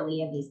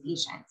thoroughly in these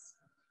patients.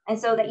 And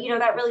so that,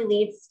 that really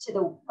leads to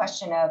the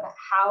question of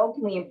how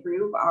can we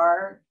improve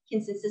our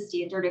consistent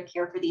standard of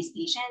care for these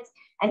patients,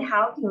 and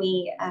how can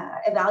we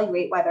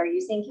evaluate whether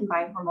using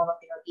combined hormonal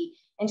therapy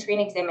and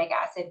tranexamic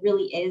acid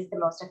really is the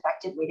most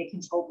effective way to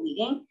control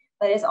bleeding,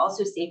 but is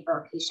also safe for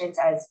our patients,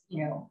 as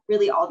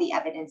really all the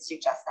evidence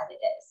suggests that it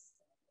is.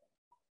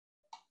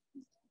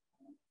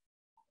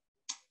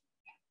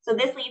 So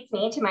this leads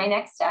me to my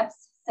next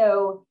steps.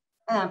 So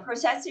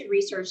prospective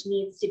research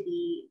needs to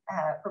be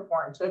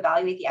performed to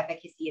evaluate the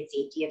efficacy and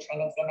safety of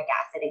tranexamic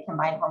acid and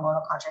combined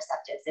hormonal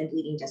contraceptives in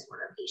bleeding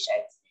disorder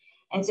patients.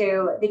 And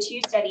so the two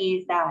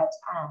studies that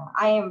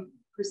I am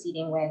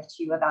proceeding with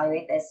to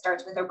evaluate this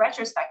starts with a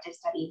retrospective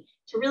study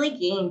to really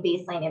gain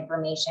baseline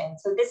information.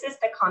 So this is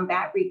the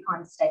Combat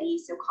Recon study,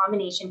 so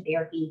combination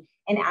therapy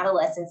in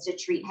adolescents to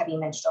treat heavy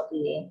menstrual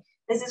bleeding.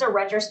 This is a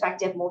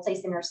retrospective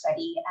multi-center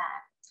study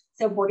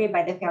supported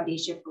by the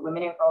Foundation for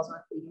Women and Girls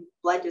with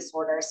Blood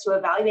Disorders to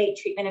evaluate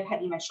treatment of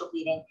heavy menstrual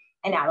bleeding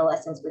in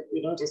adolescents with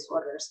bleeding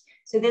disorders.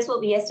 So this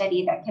will be a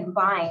study that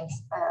combines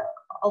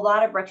a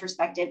lot of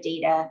retrospective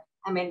data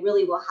and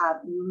really will have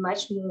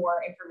much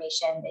more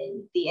information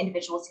than the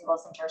individual single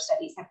center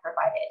studies have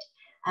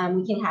provided.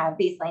 We can have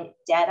baseline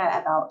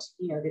data about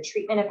the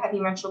treatment of heavy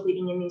menstrual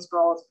bleeding in these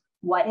girls,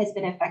 what has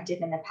been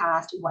effective in the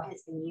past, what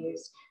has been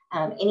used,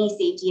 any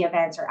safety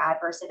events or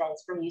adverse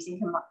events from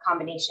using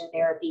combination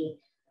therapy,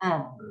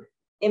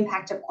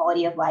 impact of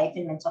quality of life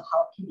and mental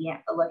health can be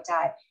looked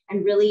at,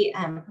 and really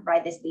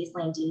provide this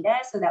baseline data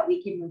so that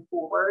we can move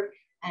forward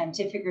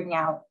to figuring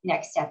out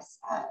next steps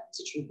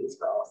to treat these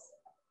girls.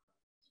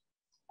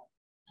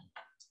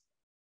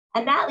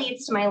 And that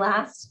leads to my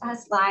last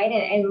slide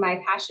and my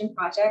passion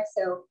project.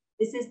 So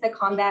this is the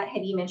Combat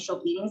Heavy Menstrual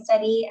Bleeding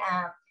Study.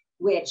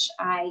 which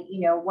I,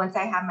 once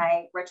I have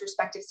my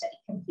retrospective study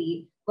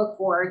complete, look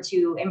forward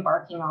to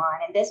embarking on.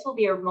 And this will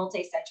be a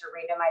multi-center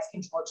randomized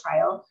controlled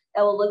trial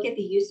that will look at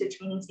the use of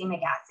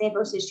tranexamic acid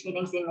versus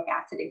tranexamic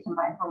acid and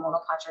combined hormonal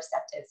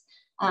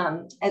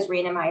contraceptives as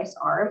randomized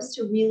arms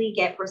to really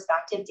get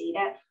prospective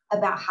data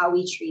about how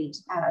we treat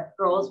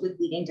girls with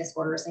bleeding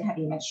disorders and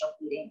heavy menstrual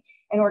bleeding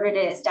in order to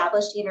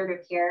establish standard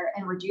of care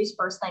and reduce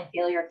first-line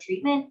failure of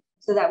treatment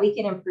so that we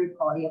can improve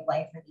quality of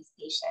life for these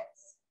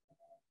patients.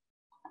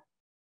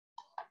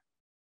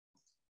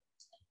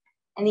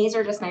 And these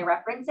are just my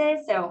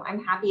references. So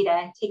I'm happy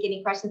to take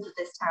any questions at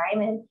this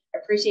time and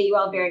appreciate you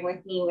all bearing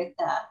with me with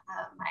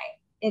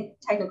my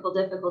technical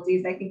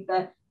difficulties. I think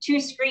the 2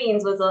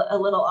 screens was a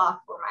little off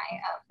for my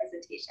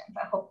presentation,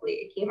 but hopefully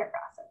it came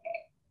across okay.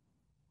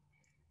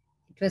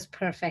 It was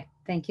perfect.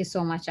 Thank you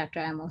so much, Dr.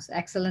 Amos.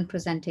 Excellent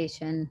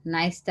presentation.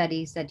 Nice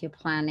studies that you're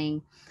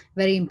planning.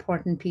 Very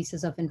important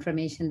pieces of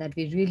information that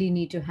we really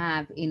need to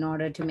have in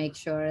order to make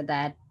sure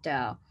that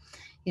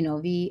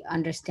we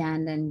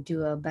understand and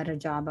do a better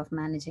job of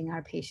managing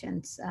our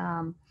patients.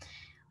 I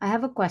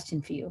have a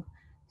question for you.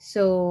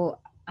 So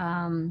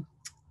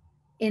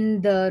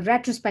in the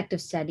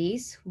retrospective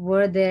studies,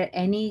 was there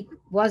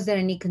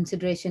any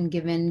consideration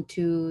given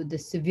to the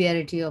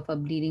severity of a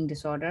bleeding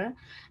disorder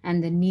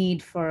and the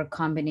need for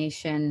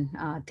combination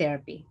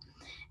therapy?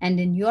 And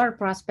in your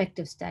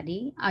prospective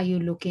study, are you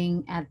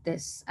looking at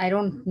this? I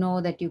don't know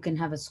that you can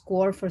have a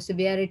score for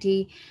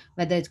severity,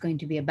 whether it's going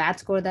to be a bad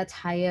score that's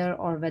higher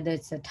or whether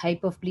it's a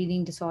type of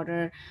bleeding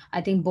disorder.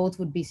 I think both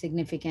would be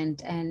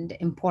significant and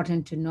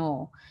important to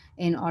know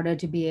in order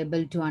to be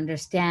able to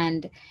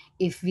understand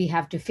if we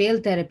have to fail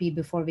therapy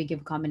before we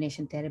give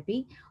combination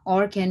therapy,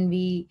 or can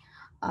we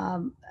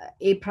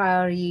a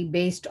priori,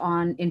 based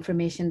on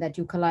information that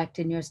you collect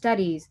in your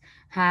studies,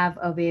 have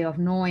a way of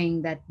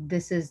knowing that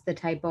this is the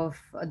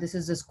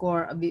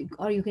score,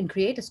 or you can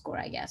create a score,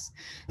 I guess,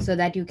 so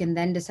that you can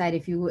then decide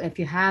if you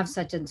have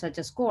such and such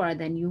a score,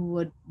 then you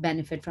would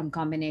benefit from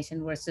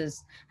combination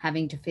versus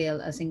having to fail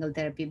a single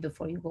therapy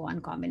before you go on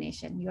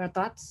combination. Your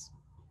thoughts?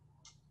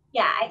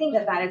 Yeah, I think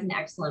that is an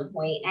excellent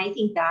point. I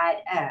think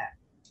that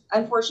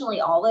unfortunately,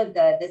 all of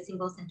the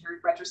single-centered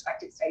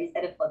retrospective studies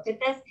that have looked at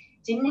this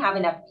didn't have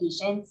enough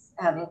patients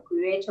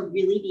included to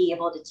really be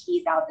able to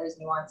tease out those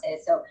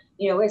nuances. So,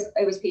 it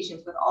was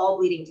patients with all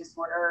bleeding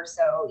disorder.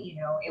 So,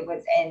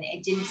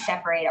 it didn't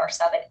separate or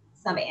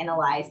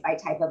sub-analyze by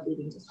type of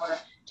bleeding disorder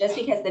just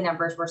because the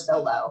numbers were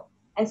so low.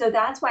 And so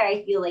that's why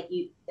I feel like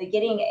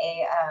getting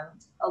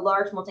a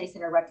large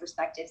multi-center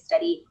retrospective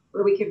study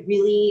where we could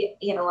really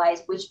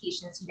analyze which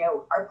patients,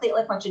 our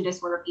platelet function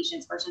disorder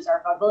patients versus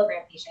our von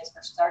Willebrand patients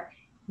versus our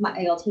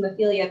mild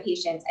hemophilia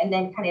patients, and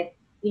then kind of,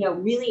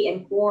 really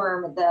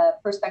inform the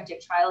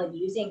prospective trial and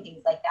using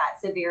things like that,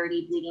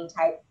 severity, bleeding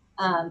type,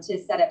 to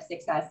set up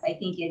success. I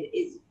think it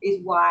is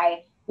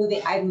why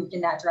I've moved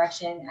in that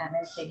direction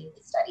and planning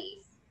the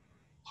studies.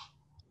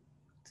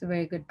 It's a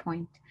very good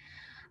point.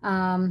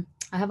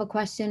 I have a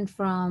question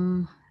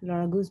from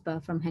Laura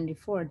Guzba from Henry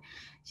Ford.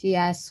 She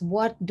asks,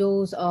 what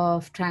dose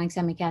of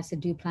tranexamic acid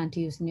do you plan to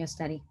use in your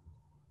study?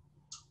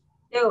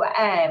 So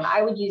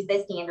I would use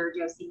the standard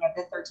dosing of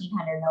the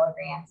 1,300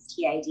 milligrams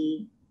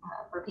TID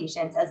for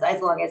patients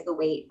as long as the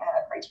weight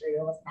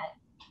criteria was met.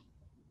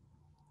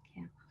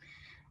 Yeah,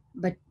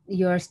 but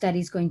your study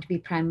is going to be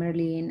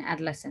primarily in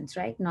adolescents,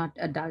 right? Not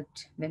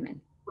adult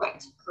women.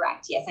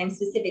 Correct. Yes, I'm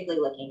specifically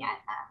looking at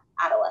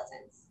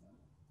adolescents.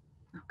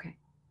 Okay.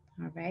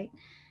 All right.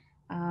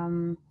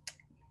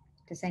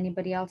 Does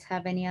anybody else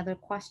have any other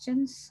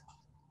questions?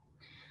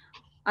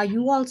 Are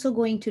you also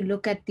going to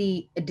look at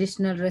the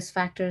additional risk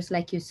factors,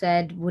 like you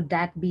said? Would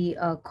that be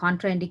a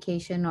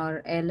contraindication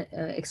or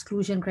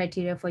exclusion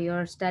criteria for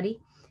your study?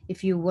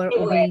 If you were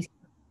obese,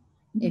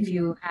 if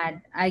you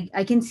had,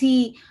 I can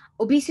see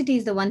obesity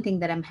is the one thing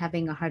that I'm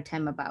having a hard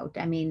time about.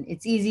 I mean,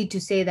 it's easy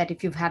to say that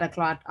if you've had a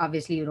clot,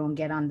 obviously you don't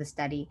get on the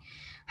study.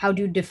 How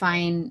do you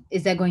define,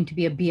 is there going to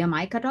be a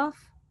BMI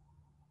cutoff?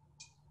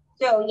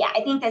 So yeah, I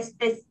think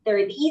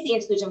the easy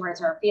exclusion words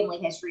are family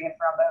history of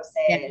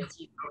thrombosis,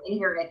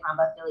 inherited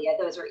thrombophilia.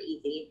 Those are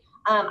easy.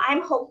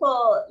 I'm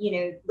hopeful,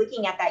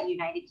 looking at that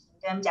United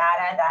Kingdom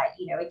data, that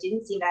it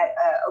didn't seem that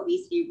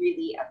obesity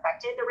really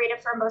affected the rate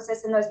of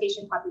thrombosis in those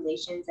patient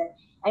populations,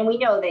 and we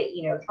know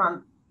that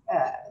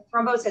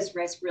thrombosis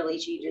risk really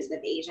changes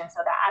with age, and so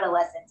the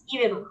adolescents,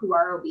 even who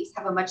are obese,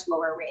 have a much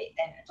lower rate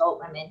than adult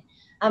women.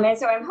 And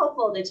so I'm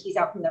hopeful to tease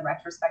out from the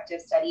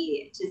retrospective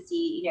study to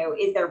see,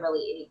 is there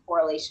really any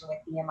correlation with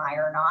BMI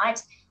or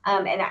not?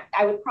 And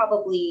I would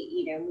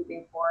probably,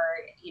 moving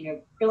forward,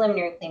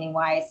 preliminary planning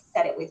wise,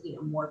 set it with,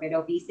 morbid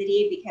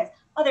obesity, because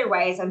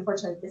otherwise,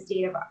 unfortunately, the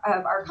state of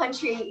our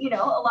country, a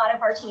lot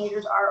of our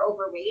teenagers are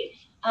overweight.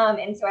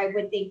 And so I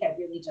would think that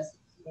really just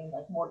doing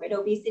like morbid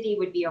obesity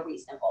would be a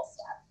reasonable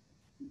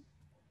step.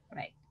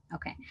 Right.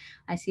 Okay.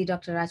 I see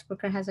Dr.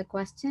 Rajpurkar has a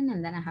question,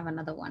 and then I have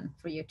another one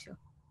for you too.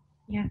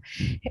 Yeah,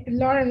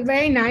 Lauren,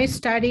 very nice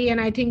study.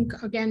 And I think,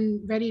 again,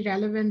 very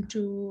relevant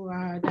to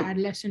the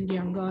adolescent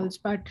young girls.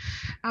 But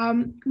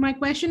my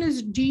question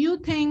is, do you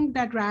think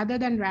that rather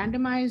than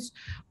randomized,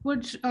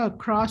 would a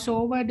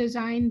crossover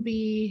design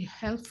be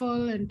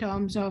helpful in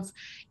terms of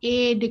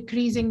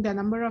decreasing the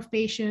number of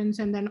patients,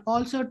 and then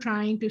also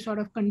trying to sort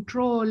of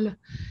control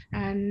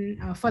and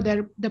for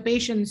the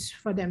patients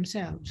for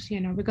themselves,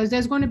 because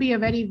there's going to be a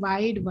very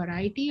wide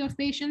variety of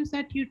patients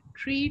that you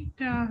treat.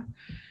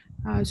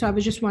 So I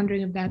was just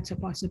wondering if that's a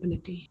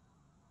possibility.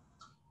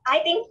 I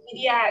think,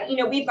 yeah,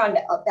 we've gone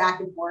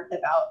back and forth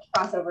about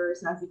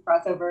crossovers, not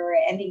crossover,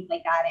 and things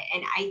like that.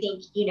 And I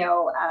think,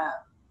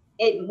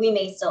 we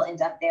may still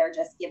end up there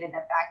just given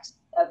the fact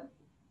of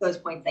those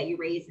points that you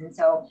raised. And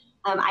so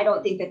I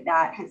don't think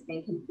that has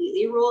been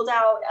completely ruled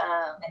out.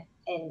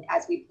 And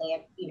as we plan,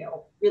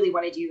 really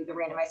want to do the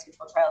randomized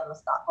control trial in the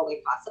most thoughtful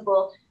way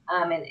possible.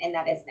 And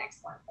that is an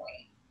excellent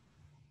point.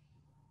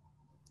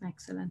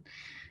 Excellent.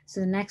 So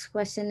the next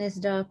question is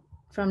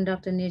from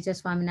Dr. Nirja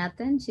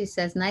Swaminathan. She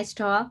says, nice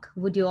talk.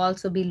 Would you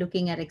also be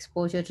looking at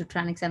exposure to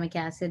tranexamic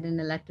acid in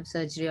elective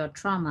surgery or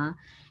trauma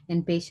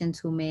in patients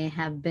who may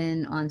have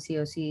been on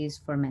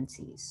COCs for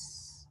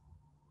menses?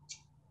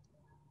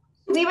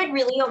 We would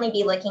really only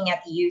be looking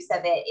at the use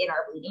of it in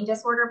our bleeding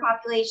disorder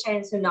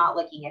population, so not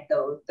looking at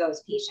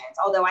those patients.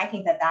 Although I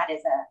think that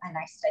is a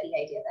nice study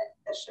idea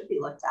that should be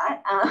looked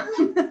at,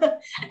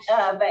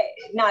 but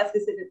not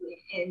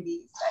specifically in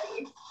these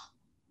studies.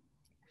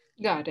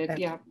 Got it.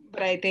 Yeah.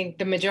 But I think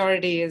the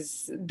majority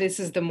this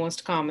is the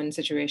most common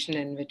situation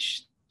in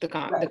which the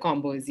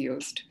combo is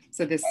used.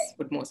 So this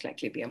would most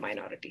likely be a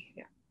minority.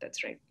 Yeah,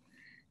 that's right.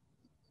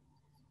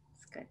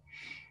 That's good.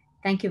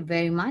 Thank you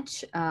very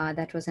much.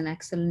 That was an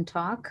excellent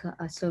talk.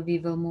 So we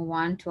will move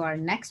on to our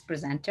next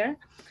presenter,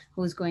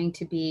 who's going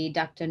to be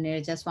Dr.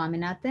 Nirja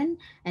Swaminathan,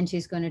 and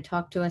she's going to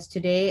talk to us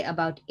today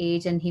about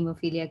age and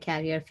hemophilia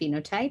carrier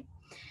phenotype.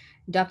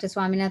 Dr.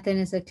 Swaminathan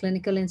is a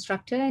clinical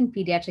instructor in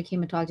pediatric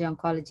hematology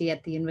oncology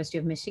at the University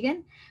of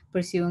Michigan,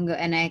 pursuing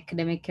an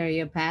academic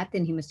career path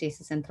in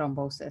hemostasis and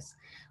thrombosis.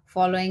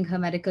 Following her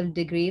medical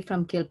degree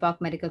from Kilpauk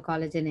Medical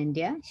College in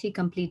India, she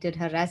completed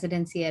her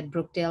residency at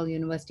Brookdale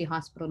University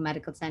Hospital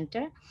Medical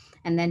Center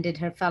and then did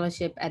her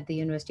fellowship at the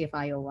University of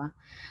Iowa.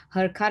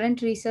 Her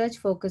current research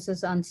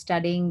focuses on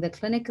studying the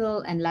clinical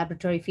and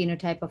laboratory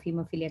phenotype of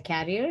hemophilia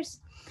carriers.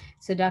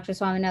 So Dr.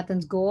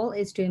 Swaminathan's goal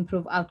is to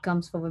improve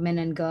outcomes for women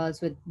and girls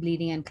with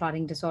bleeding and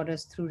clotting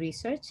disorders through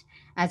research.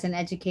 As an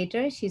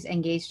educator, she's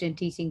engaged in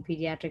teaching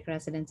pediatric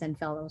residents and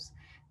fellows.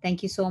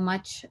 Thank you so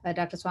much,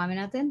 Dr.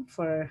 Swaminathan,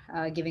 for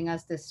giving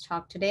us this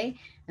talk today,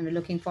 and we're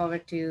looking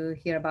forward to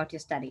hear about your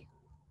study.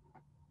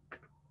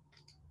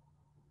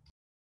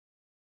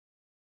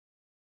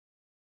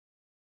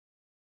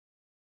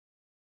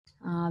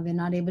 We're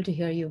not able to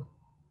hear you.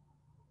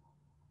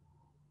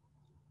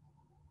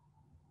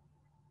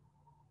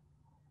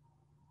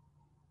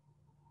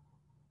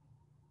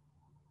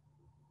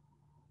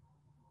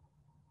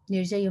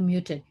 Nirja, you're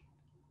muted.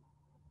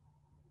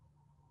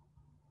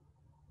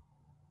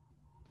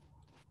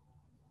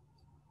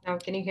 Now,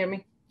 can you hear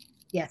me?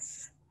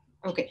 Yes.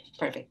 Okay,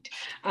 perfect.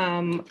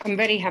 I'm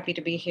very happy to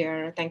be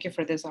here. Thank you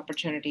for this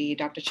opportunity,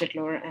 Dr.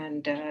 Chitler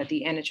and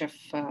the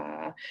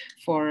NHF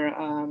for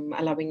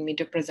allowing me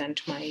to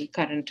present my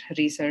current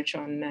research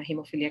on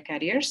hemophilia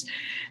carriers.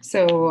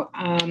 So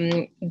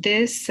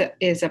this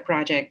is a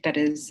project that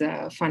is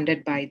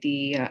funded by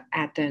the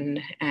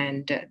ATHEN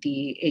and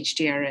the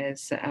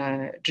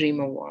HTRS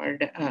Dream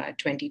Award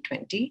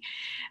 2020.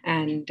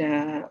 And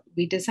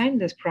we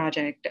designed this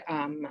project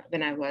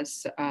when I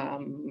was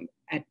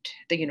at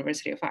the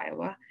University of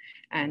Iowa.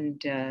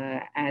 And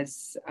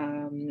as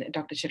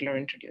Dr. Chitler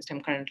introduced,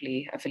 I'm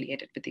currently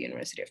affiliated with the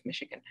University of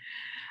Michigan.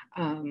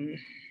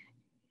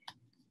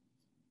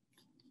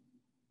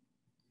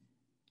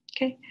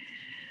 Okay.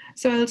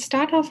 So I'll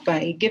start off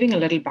by giving a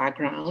little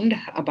background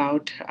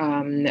about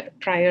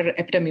prior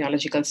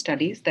epidemiological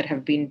studies that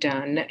have been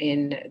done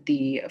in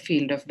the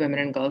field of women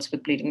and girls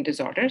with bleeding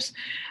disorders.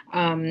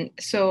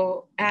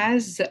 So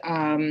as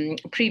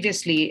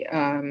previously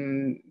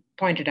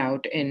pointed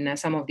out in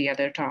some of the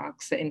other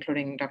talks,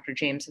 including Dr.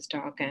 James's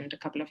talk and a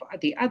couple of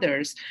the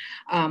others,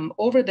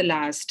 over the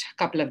last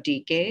couple of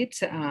decades,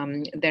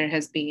 there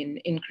has been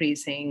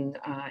increasing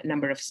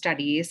number of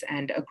studies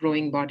and a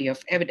growing body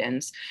of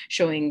evidence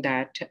showing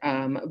that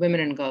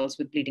women and girls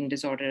with bleeding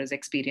disorders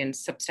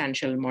experience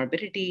substantial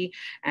morbidity,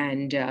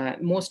 and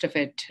most of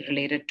it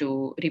related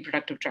to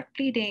reproductive tract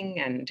bleeding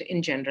and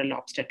in general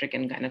obstetric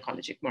and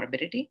gynecologic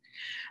morbidity.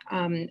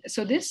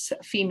 So this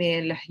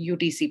female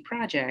UTC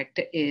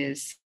project is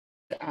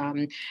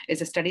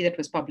a study that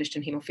was published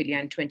in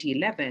Hemophilia in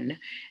 2011.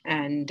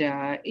 And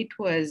it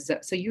was,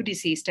 so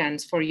UDC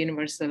stands for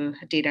Universal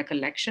Data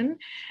Collection.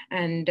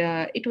 And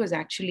it was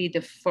actually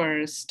the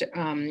first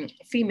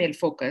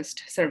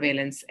female-focused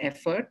surveillance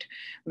effort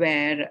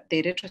where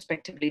they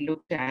retrospectively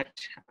looked at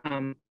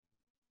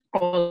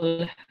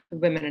all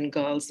women and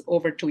girls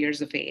over 2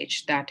 years of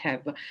age that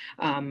have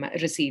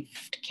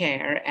received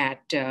care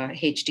at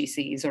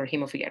HTCs or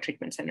hemophilia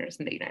treatment centers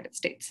in the United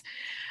States.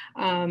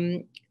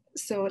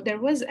 So there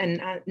was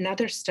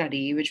another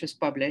study which was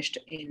published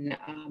in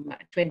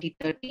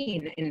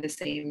 2013 in the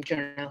same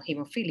journal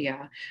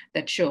Hemophilia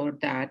that showed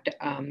that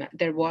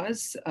there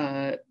was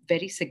a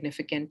very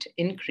significant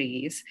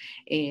increase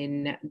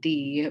in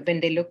when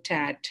they looked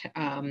at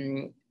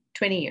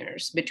 20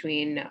 years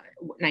between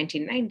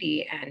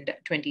 1990 and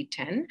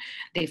 2010,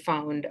 they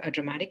found a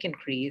dramatic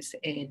increase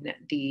in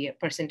the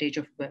percentage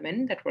of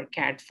women that were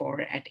cared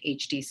for at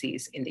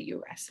HTCs in the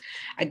US.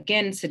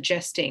 Again,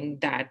 suggesting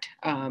that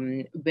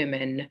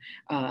women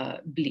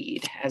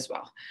bleed as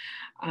well.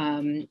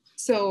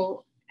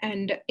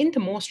 And in the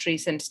most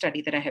recent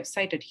study that I have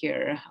cited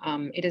here,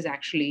 it is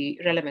actually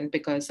relevant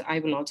because I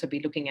will also be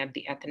looking at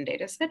the Ethin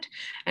dataset.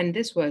 And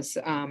this was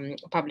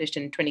published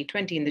in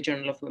 2020 in the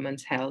Journal of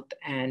Women's Health.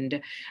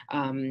 And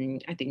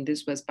I think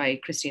this was by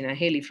Christina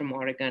Haley from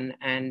Oregon.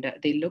 And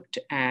they looked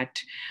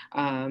at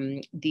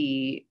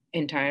the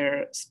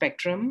entire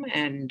spectrum,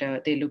 and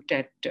they looked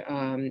at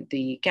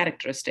the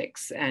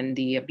characteristics and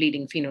the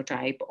bleeding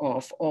phenotype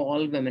of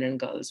all women and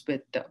girls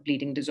with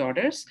bleeding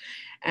disorders.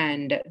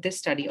 And this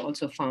study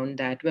also found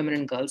that women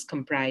and girls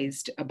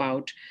comprised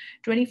about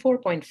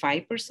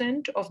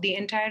 24.5% of the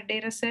entire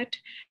data set,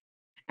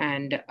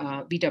 and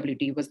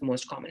VWD was the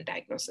most common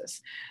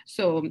diagnosis.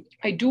 So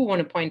I do want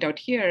to point out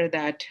here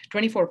that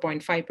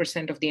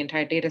 24.5% of the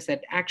entire data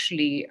set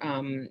actually,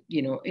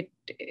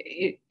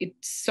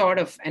 it's sort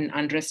of an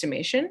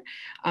underestimation.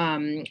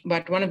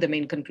 But one of the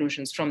main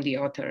conclusions from the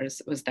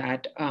authors was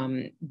that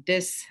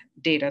this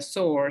data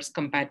source,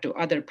 compared to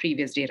other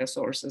previous data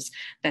sources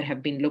that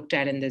have been looked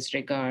at in this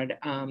regard,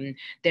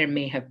 there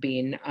may have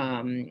been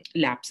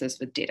lapses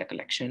with data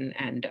collection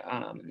and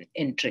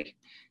entry.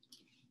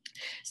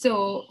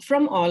 So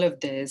from all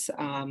of this,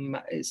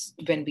 is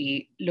when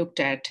we looked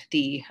at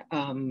the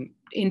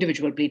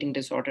individual bleeding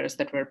disorders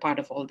that were part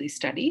of all these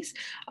studies,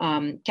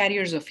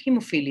 carriers of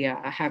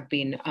hemophilia have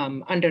been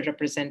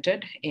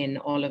underrepresented in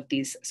all of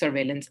these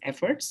surveillance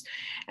efforts.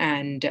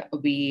 And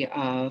we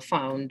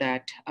found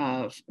that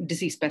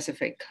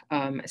disease-specific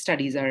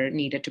studies are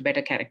needed to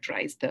better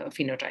characterize the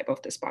phenotype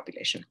of this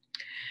population.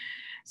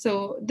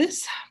 So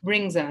this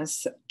brings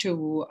us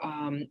to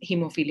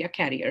hemophilia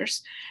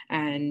carriers.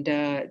 And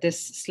this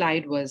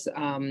slide was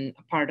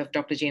part of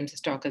Dr.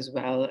 James's talk as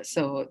well.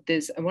 So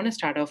I want to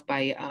start off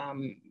by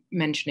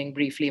mentioning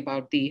briefly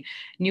about the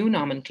new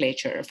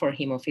nomenclature for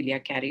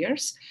hemophilia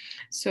carriers.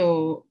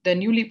 So the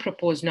newly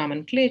proposed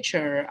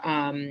nomenclature,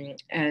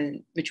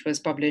 which was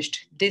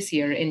published this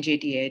year in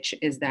JTH,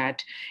 is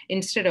that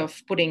instead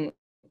of putting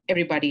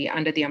everybody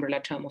under the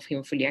umbrella term of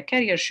hemophilia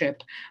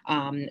carriership,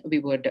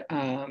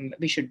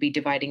 we should be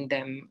dividing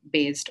them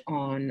based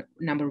on,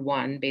 number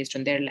one, based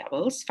on their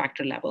levels,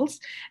 factor levels,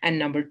 and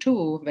number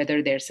two,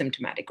 whether they're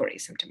symptomatic or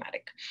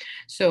asymptomatic.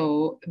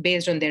 So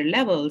based on their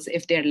levels,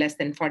 if they're less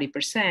than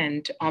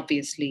 40%,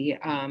 obviously,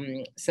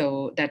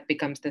 so that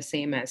becomes the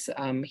same as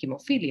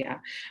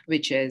hemophilia,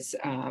 which is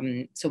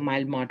so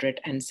mild, moderate,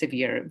 and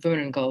severe,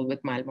 women and girls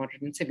with mild,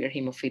 moderate, and severe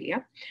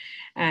hemophilia.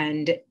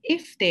 And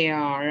if they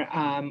are,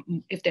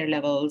 if their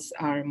levels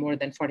are more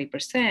than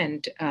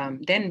 40%,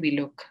 then we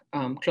look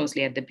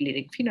closely at the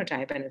bleeding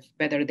phenotype and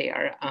whether they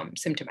are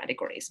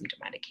symptomatic or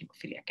asymptomatic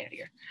hemophilia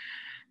carrier.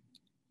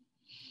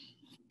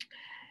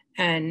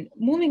 And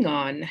moving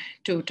on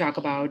to talk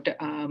about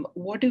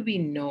what do we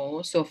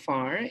know so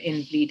far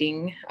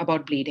in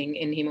about bleeding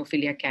in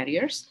hemophilia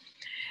carriers.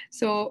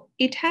 So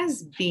it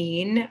has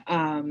been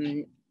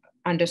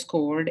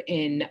underscored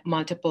in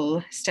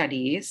multiple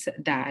studies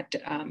that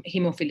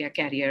hemophilia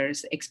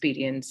carriers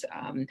experience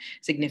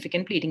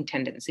significant bleeding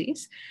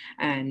tendencies,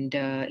 and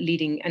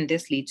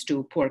this leads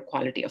to poor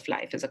quality of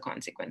life as a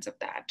consequence of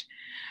that.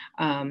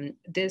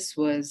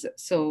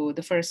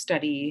 The first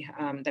study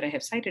that I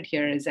have cited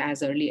here is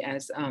as early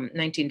as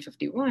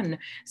 1951.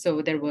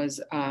 So there was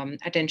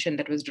attention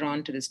that was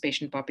drawn to this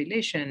patient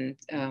population,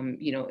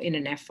 in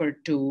an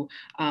effort to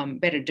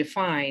better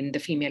define the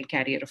female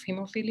carrier of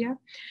hemophilia,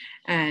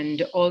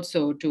 and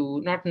also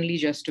to not only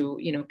just to,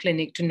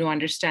 to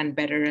understand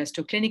better as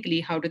to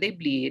clinically how do they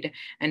bleed,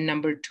 and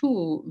number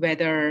two,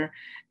 whether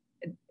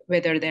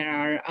there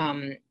are,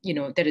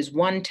 there is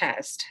one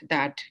test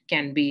that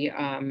can be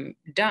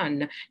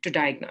done to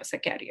diagnose a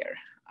carrier.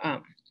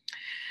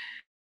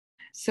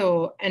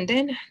 And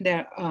then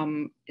there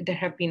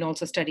have been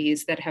also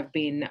studies that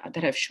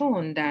have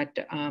shown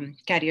that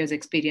carriers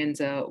experience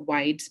a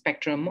wide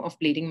spectrum of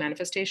bleeding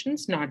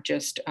manifestations, not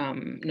just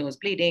nose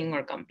bleeding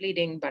or gum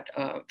bleeding, but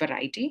a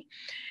variety.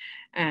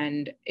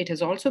 And it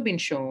has also been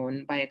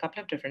shown by a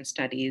couple of different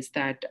studies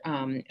that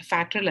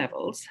factor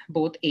levels,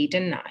 both 8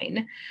 and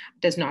 9,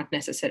 does not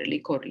necessarily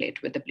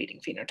correlate with the bleeding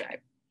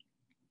phenotype.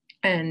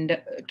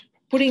 And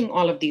putting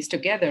all of these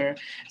together,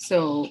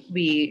 so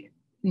we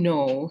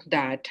know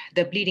that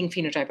the bleeding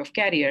phenotype of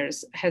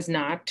carriers has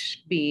not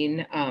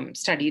been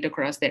studied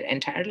across their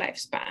entire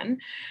lifespan.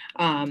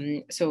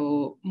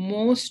 So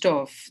most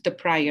of the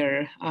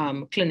prior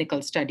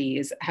clinical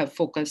studies have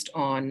focused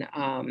on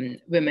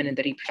women in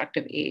the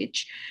reproductive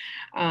age,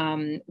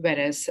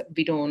 whereas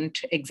we don't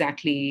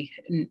exactly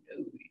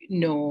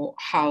know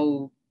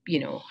how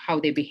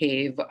they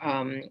behave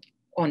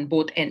on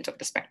both ends of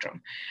the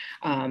spectrum,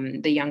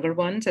 the younger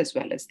ones as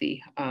well as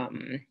the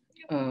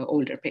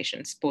older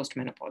patients,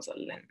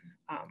 postmenopausal and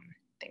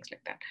things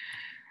like that.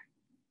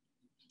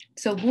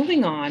 So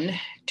moving on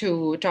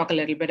to talk a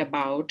little bit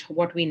about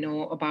what we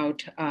know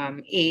about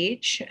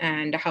age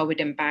and how it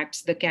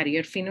impacts the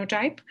carrier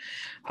phenotype.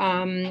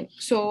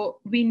 So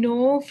we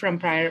know from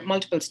prior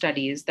multiple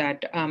studies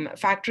that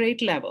factor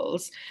VIII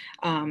levels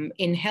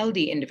in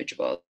healthy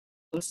individuals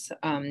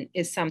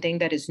is something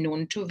that is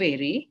known to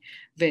vary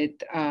with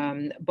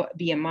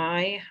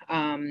BMI,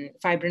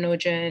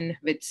 fibrinogen,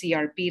 with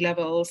CRP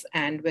levels,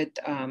 and with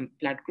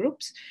blood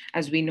groups,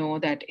 as we know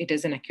that it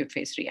is an acute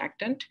phase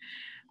reactant.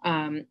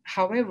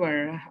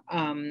 However,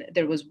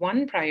 there was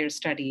one prior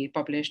study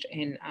published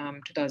in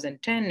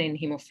 2010 in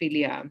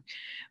hemophilia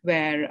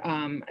where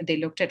they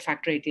looked at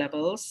factor VIII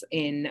levels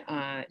in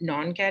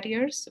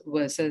non-carriers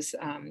versus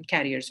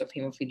carriers of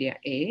hemophilia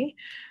A.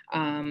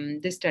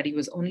 This study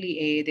was only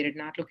A, they did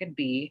not look at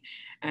B,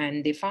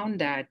 and they found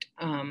that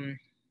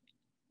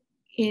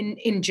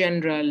in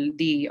general,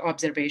 the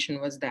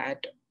observation was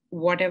that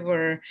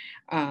whatever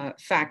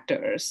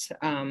factors,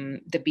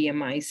 the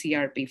BMI,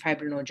 CRP,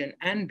 fibrinogen,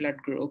 and blood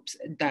groups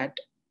that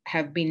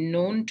have been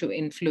known to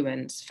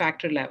influence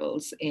factor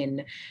levels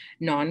in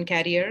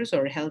non-carriers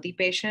or healthy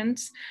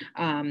patients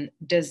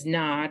does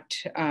not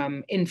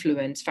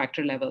influence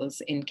factor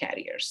levels in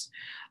carriers.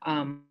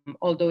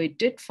 Although it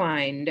did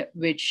find,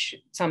 which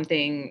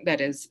something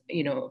that is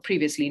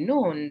previously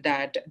known,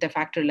 that the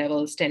factor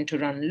levels tend to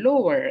run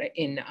lower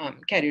in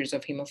carriers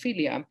of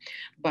hemophilia,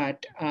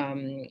 but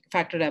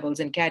factor levels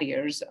in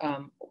carriers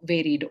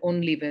varied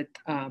only with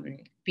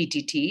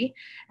PTT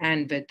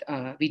and with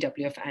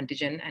VWF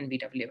antigen and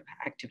VWF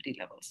activity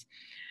levels.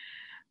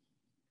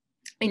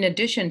 In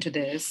addition to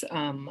this,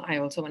 I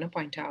also want to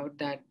point out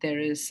that there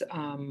is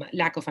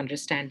lack of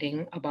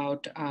understanding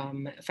about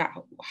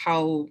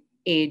how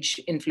age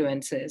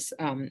influences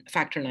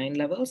factor IX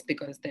levels,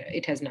 because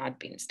it has not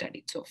been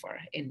studied so far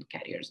in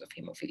carriers of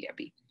hemophilia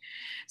B.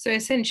 So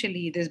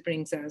essentially, this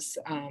brings us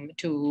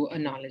to a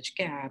knowledge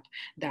gap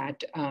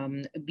that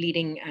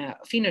bleeding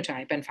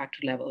phenotype and factor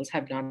levels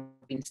have not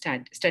been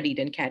studied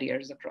in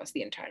carriers across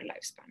the entire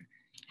lifespan.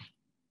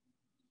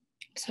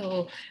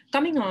 So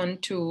coming on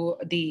to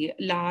the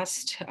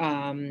last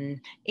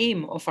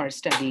aim of our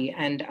study,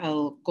 and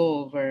I'll go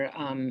over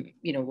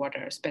what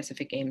our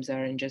specific aims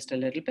are in just a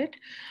little bit.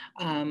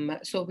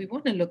 So we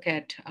want to look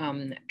at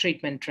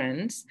treatment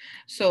trends.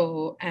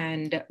 So,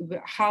 and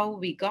how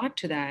we got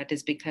to that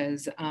is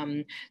because,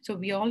 so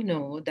we all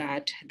know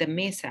that the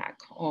MASAC,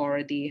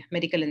 or the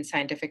Medical and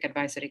Scientific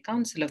Advisory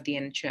Council of the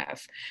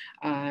NHF,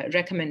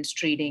 recommends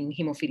treating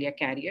hemophilia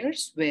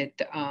carriers with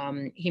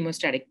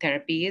hemostatic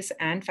therapies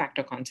and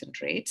factor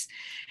concentrates,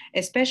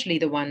 especially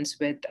the ones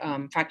with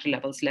factor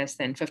levels less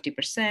than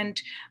 50%,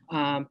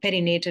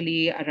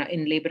 perinatally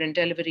in labor and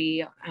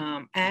delivery,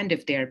 and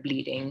if they're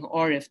bleeding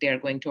or if they're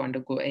going to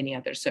undergo any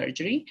other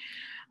surgery.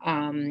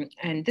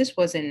 And this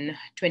was in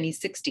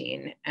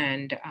 2016.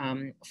 And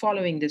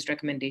following this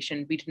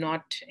recommendation, we do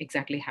not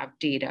exactly have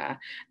data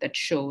that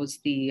shows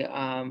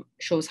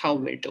how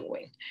we're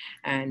doing,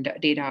 and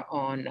data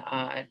on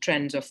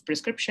trends of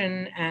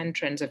prescription and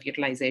trends of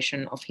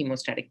utilization of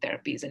hemostatic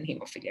therapies in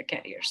hemophilia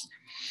carriers.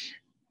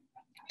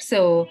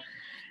 So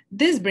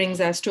this brings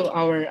us to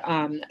our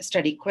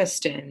study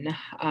question,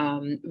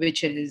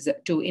 which is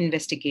to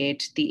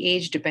investigate the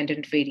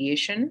age-dependent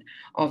variation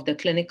of the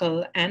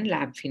clinical and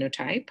lab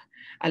phenotype,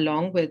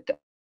 along with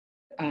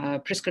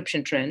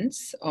prescription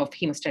trends of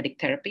hemostatic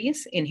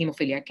therapies in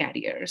hemophilia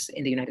carriers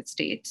in the United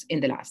States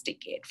in the last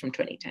decade, from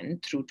 2010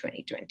 through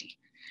 2020.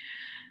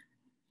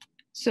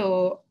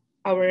 So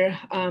our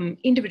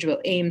individual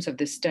aims of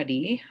this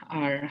study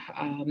are,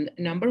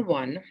 number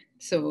one,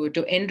 so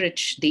to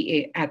enrich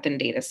the Athens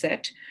data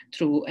set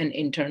through an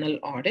internal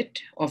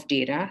audit of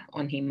data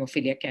on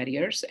hemophilia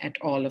carriers at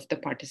all of the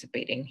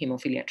participating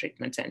hemophilia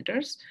treatment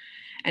centers.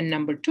 And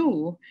number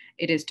two,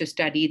 it is to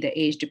study the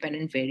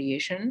age-dependent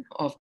variation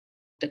of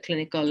the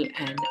clinical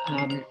and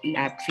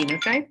lab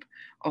phenotype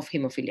of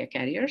hemophilia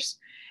carriers.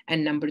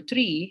 And number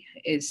three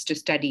is to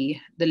study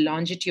the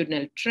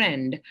longitudinal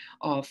trend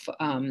of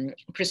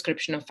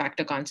prescription of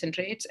factor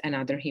concentrates and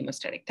other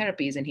hemostatic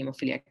therapies in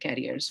hemophilia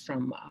carriers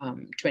from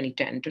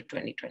 2010 to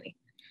 2020.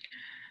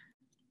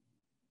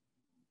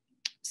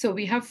 So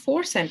we have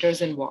 4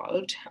 centers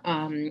involved.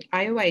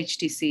 Iowa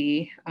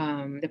HTC,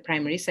 the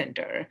primary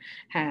center,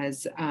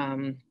 has,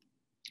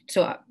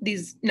 so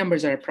these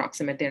numbers are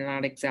approximate, they're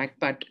not exact,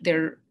 but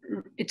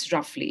it's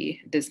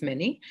roughly this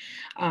many.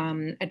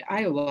 At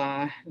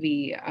Iowa,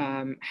 we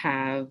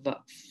have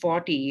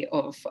 40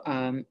 of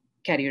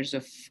carriers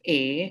of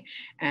A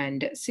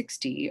and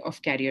 60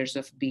 of carriers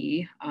of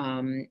B.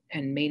 And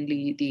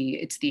mainly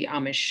it's the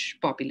Amish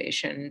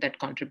population that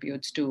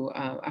contributes to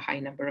a high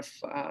number of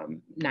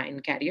 9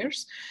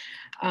 carriers.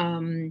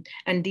 And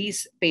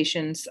these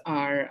patients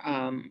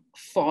are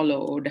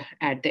followed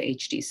at the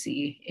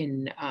HTC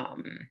in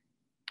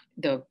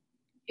the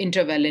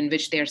interval in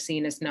which they're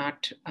seen as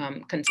not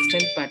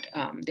consistent, but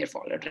they're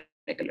followed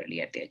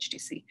regularly at the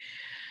HTC.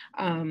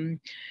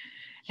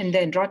 And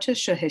then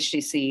Rochester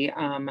HTC,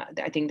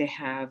 I think they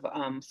have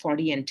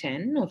 40 and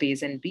 10 of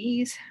A's and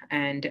B's,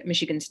 and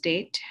Michigan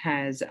State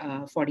has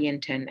 40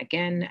 and 10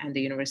 again, and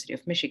the University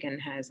of Michigan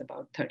has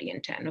about 30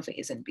 and 10 of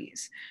A's and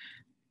B's.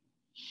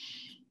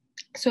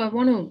 So I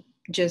want to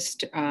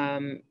just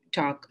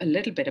talk a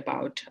little bit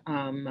about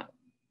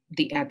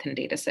the Athens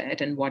data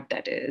set and what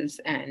that is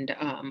and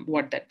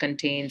what that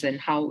contains and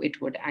how it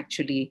would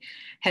actually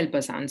help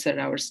us answer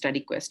our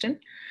study question.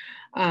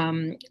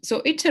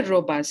 So it's a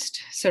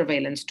robust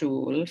surveillance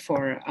tool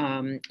for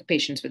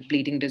patients with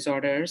bleeding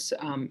disorders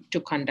to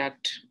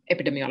conduct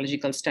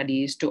epidemiological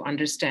studies to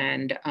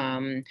understand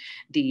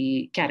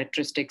the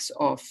characteristics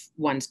of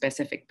one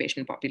specific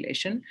patient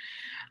population.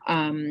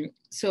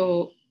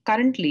 So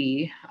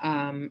currently,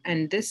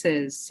 and this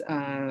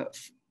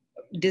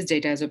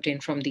data is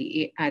obtained from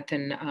the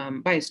Athens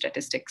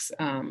biostatistics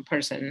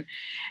person.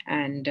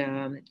 And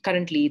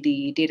currently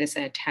the data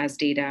set has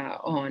data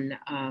on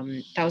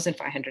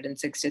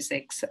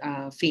 1,566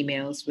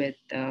 females with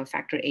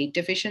factor VIII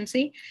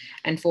deficiency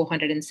and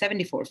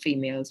 474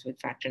 females with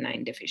factor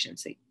IX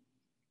deficiency.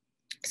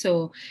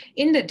 So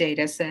in the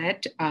data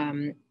set,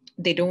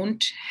 they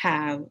don't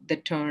have the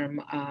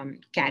term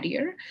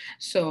carrier.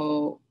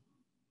 So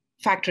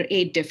factor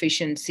VIII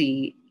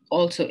deficiency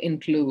also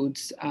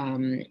includes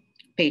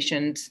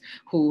patients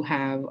who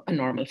have a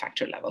normal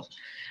factor level.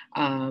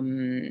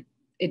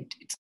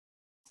 It's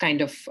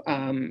kind of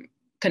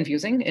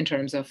confusing in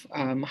terms of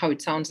how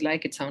it sounds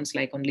like. It sounds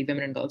like only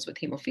women and girls with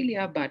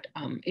hemophilia, but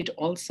it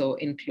also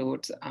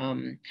includes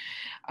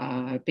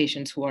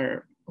patients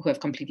who have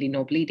completely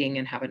no bleeding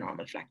and have a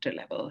normal factor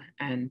level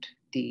and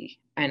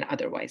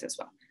otherwise as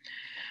well.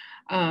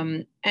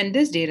 And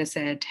this data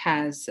set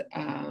has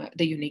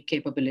the unique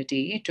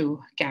capability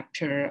to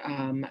capture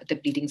the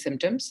bleeding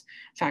symptoms,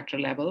 factor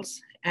levels,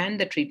 and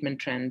the treatment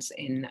trends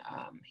in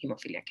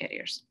hemophilia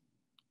carriers.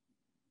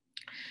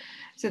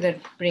 So that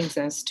brings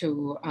us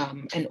to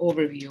an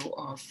overview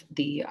of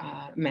the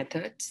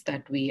methods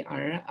that we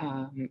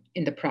are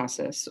in the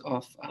process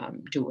of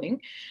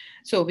doing.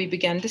 So we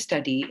began the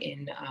study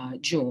in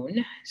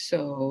June.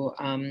 So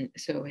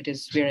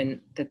we're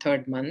in the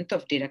 3rd month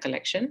of data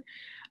collection.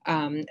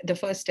 The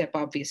first step,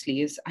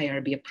 obviously, is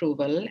IRB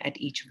approval at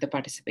each of the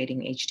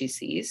participating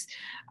HTCs.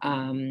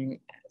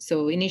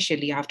 So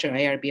initially, after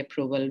IRB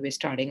approval, we're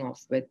starting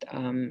off with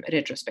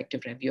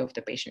retrospective review of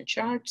the patient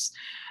charts.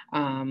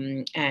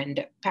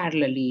 And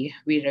parallelly,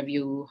 we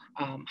review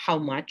how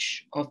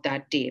much of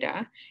that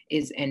data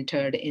is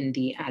entered in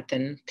the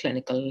Athens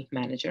Clinical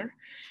Manager.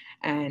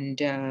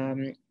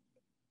 And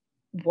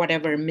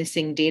whatever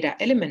missing data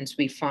elements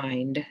we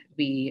find,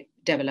 we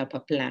develop a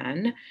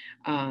plan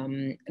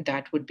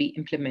that would be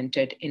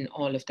implemented in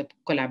all of the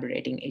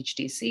collaborating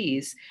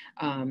HTCs.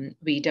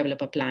 We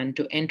develop a plan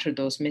to enter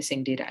those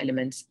missing data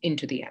elements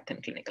into the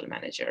Athens Clinical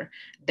Manager,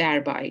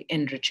 thereby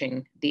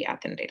enriching the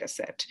Athens data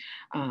set,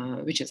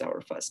 which is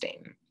our first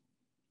aim.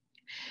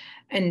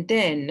 And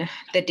then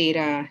the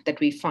data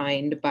that we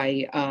find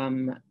by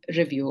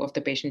review of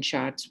the patient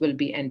charts will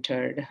be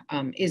entered,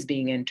 is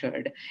being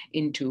entered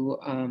into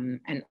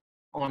an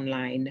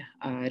online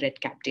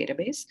REDCap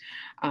database,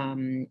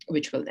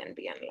 which will then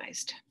be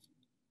analyzed.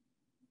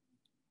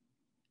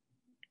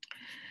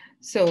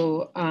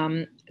 So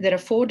there are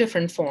 4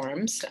 different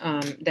forms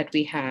that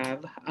we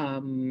have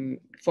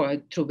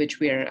through which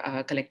we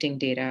are collecting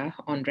data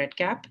on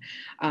REDCap.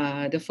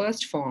 The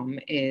first form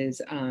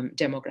is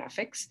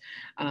demographics,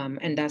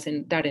 and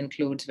that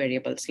includes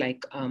variables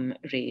like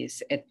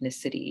race,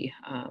 ethnicity,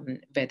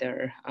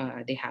 whether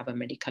they have a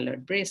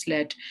medi-colored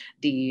bracelet,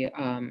 the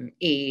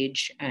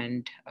age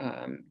and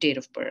date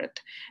of birth,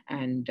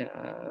 and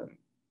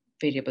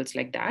variables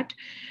like that.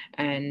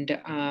 And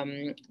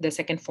the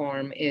second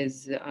form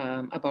is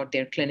about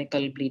their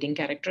clinical bleeding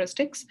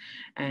characteristics.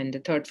 And the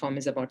third form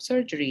is about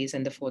surgeries.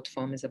 And the fourth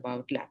form is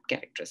about lab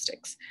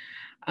characteristics.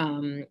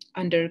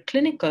 Under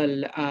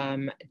clinical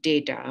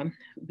data,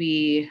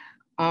 we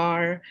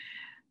are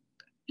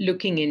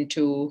looking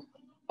into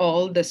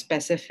all the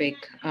specific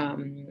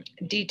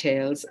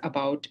details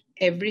about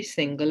every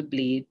single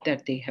bleed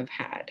that they have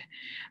had.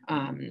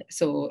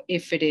 So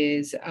if it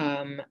is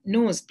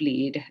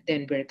nosebleed,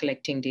 then we're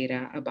collecting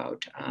data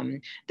about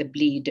the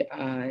bleed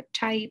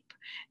type,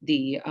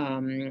 the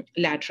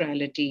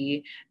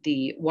laterality,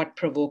 what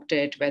provoked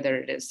it, whether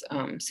it is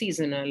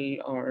seasonal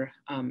or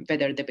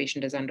whether the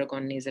patient has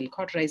undergone nasal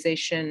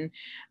cauterization,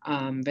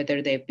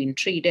 whether they've been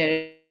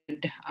treated,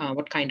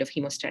 what kind of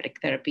hemostatic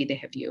therapy they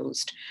have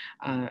used,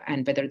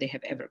 and whether they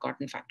have ever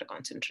gotten factor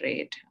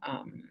concentrate,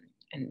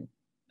 and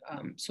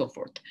so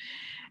forth.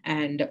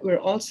 And we're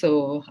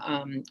also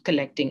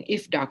collecting,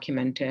 if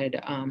documented,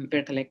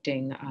 we're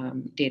collecting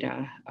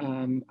data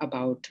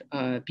about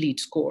bleed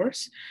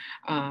scores.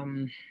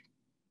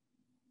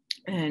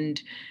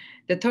 And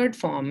the third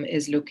form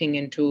is looking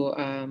into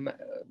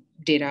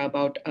data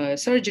about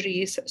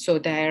surgeries. So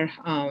there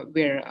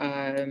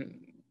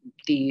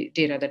the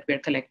data that we're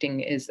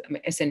collecting is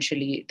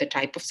essentially the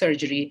type of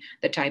surgery,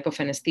 the type of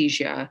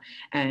anesthesia,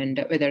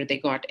 and whether they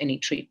got any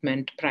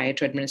treatment prior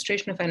to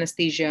administration of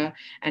anesthesia,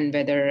 and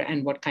whether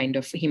and what kind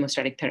of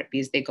hemostatic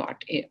therapies they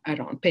got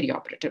around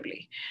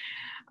perioperatively.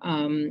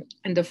 And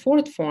the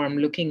fourth form,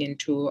 looking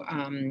into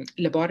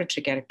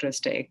laboratory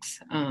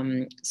characteristics.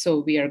 So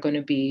we are going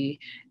to be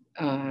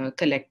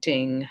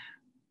collecting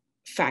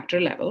factor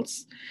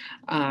levels,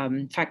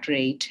 factor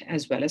 8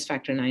 as well as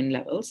factor 9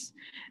 levels,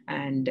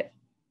 and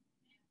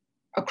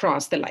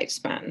across the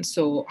lifespan.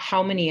 So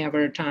how many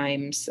ever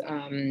times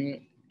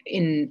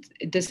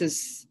this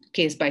is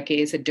case by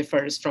case, it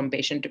differs from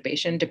patient to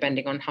patient,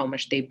 depending on how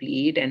much they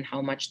bleed and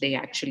how much they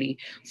actually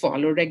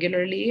follow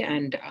regularly,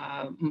 and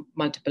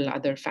multiple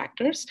other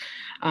factors.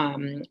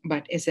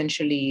 But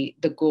essentially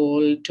the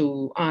goal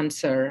to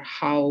answer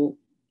how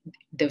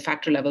the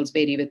factor levels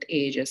vary with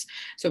ages.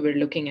 So we're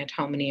looking at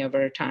how many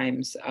ever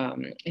times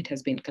it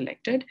has been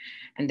collected.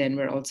 And then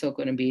we're also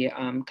going to be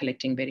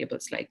collecting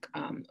variables like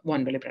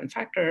 1 Willebrand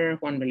factor,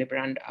 1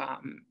 Willebrand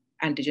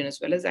antigen as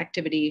well as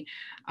activity,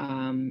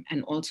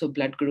 and also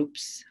blood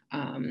groups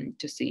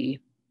to see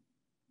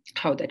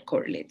how that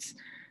correlates.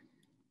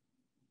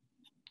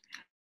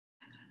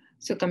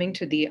 So coming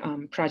to the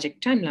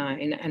project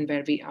timeline and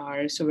where we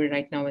are, so we're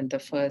right now in the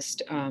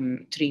first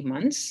 3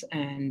 months,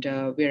 and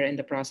we're in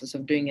the process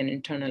of doing an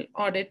internal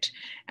audit,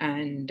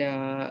 and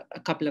a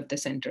couple of the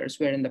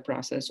centers, we're in the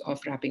process of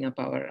wrapping up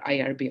our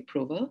IRB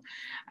approval,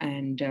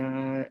 and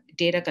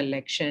data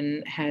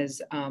collection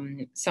has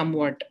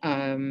somewhat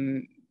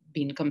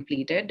been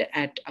completed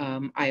at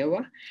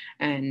Iowa,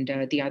 and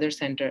the other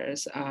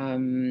centers,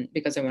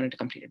 because I wanted to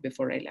complete it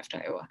before I left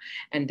Iowa.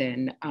 And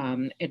then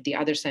at the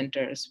other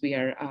centers, we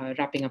are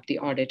wrapping up the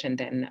audit, and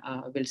then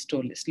we'll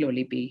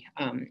slowly be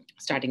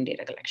starting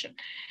data collection.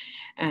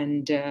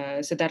 And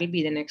so that'll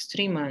be the next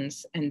 3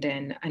 months, and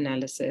then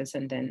analysis,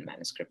 and then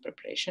manuscript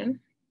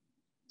preparation.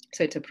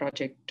 So it's a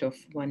project of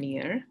 1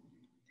 year.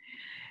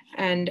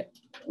 And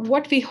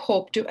what we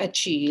hope to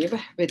achieve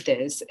with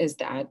this is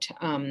that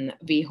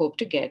we hope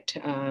to get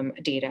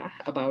data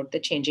about the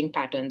changing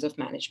patterns of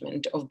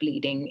management of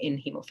bleeding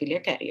in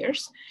hemophilia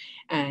carriers.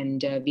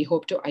 And we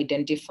hope to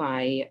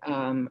identify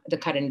the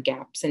current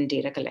gaps in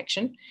data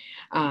collection.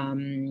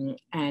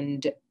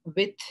 And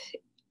with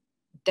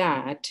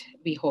that,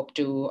 we hope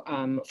to,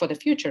 for the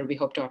future, we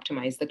hope to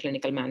optimize the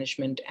clinical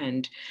management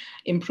and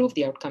improve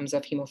the outcomes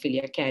of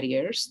hemophilia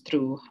carriers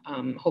through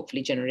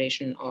hopefully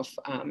generation of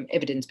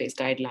evidence-based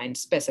guidelines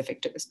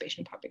specific to this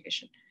patient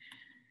population.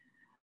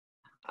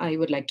 I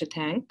would like to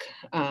thank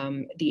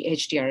the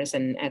HDRS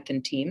and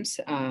Athens teams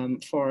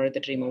for the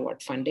DREAM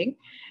Award funding.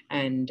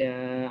 And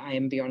I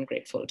am beyond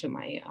grateful to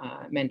my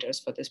mentors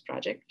for this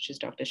project, which is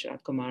Dr.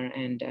 Sharat Kumar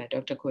and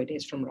Dr.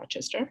 Koides from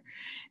Rochester,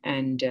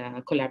 and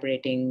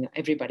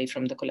everybody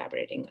from the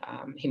collaborating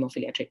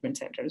hemophilia treatment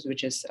centers,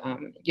 which is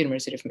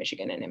University of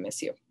Michigan and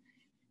MSU.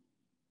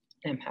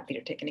 I'm happy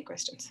to take any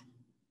questions.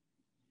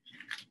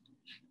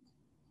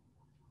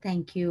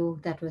 Thank you.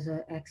 That was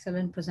an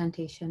excellent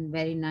presentation,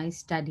 very nice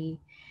study.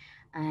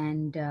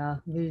 And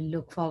we'll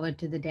look forward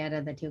to the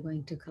data that you're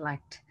going to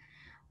collect.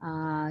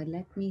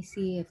 Let me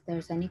see if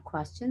there's any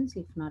questions.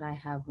 If not, I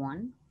have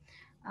one.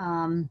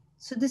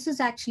 So this is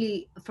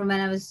actually from when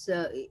I was,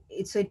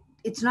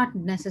 it's not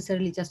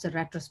necessarily just a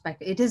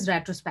retrospective. It is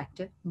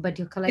retrospective, but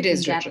you're collecting data. It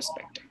is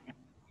retrospective.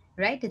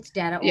 Right? It's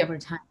data over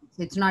time.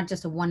 So it's not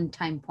just a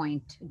one-time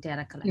point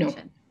data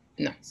collection.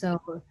 No. So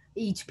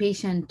each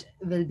patient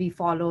will be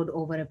followed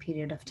over a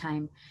period of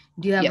time.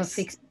 Do you have a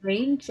fixed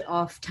range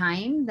of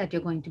time that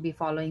you're going to be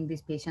following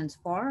these patients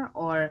for,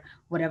 or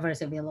whatever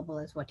is available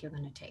is what you're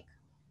going to take?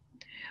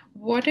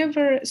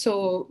 Whatever.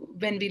 So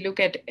when we look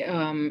at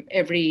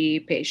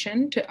every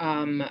patient,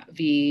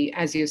 we,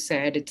 as you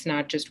said, it's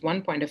not just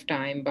one point of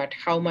time, but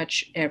how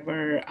much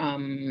ever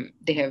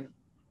they have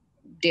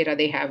data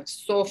they have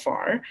so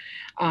far.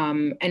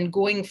 And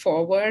going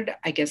forward,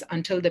 I guess,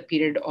 until the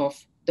period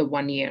of the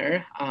 1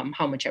 year,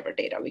 how much ever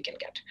data we can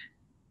get.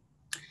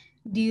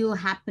 Do you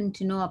happen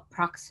to know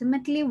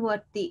approximately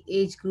what the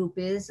age group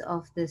is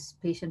of this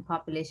patient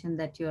population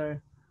that you're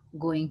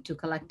going to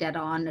collect data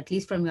on, at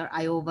least from your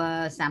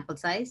Iowa sample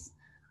size?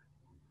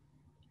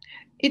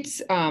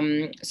 It's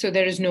so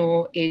there is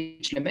no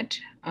age limit.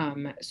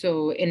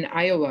 So in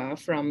Iowa,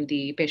 from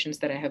the patients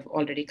that I have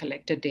already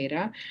collected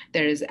data,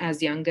 there is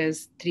as young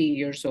as 3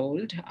 years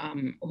old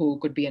who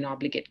could be an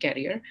obligate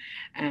carrier,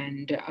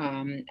 and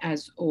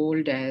as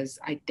old as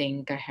I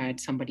think I had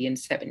somebody in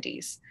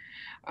 70s.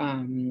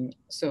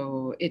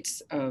 So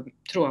it's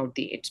throughout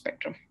the age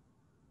spectrum.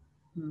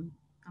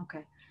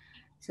 Okay.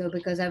 So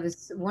because I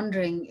was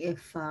wondering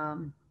if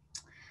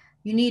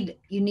you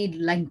need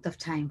length of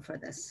time for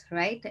this,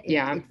 right?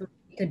 It would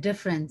make a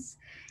difference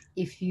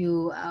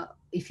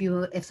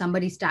if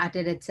somebody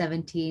started at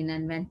 17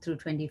 and went through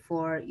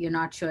 24, you're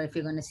not sure if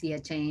you're going to see a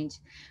change.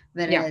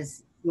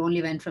 Whereas you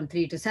only went from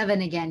 3 to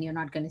 7 again, you're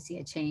not going to see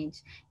a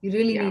change. You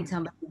really need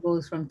somebody who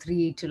goes from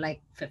 3 to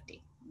like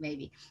 50,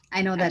 maybe.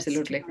 I know that's too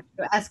much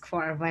to ask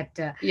for,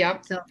 but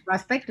so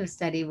prospective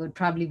study would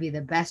probably be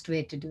the best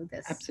way to do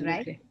this,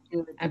 right?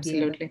 To be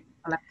able to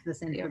collect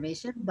this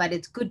information, but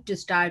it's good to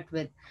start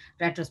with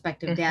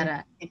retrospective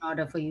data in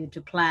order for you to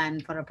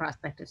plan for a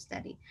prospective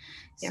study.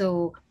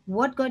 So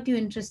what got you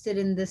interested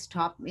in this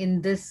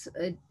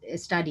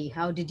study?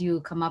 How did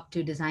you come up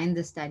to design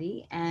the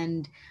study,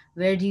 and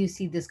where do you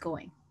see this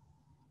going?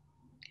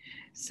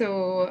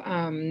 So,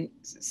 I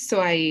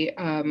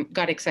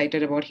got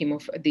excited about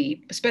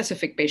the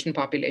specific patient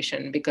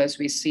population because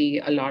we see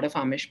a lot of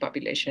Amish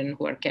population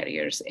who are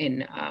carriers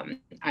in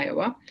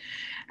Iowa.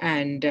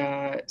 And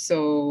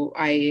so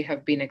I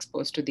have been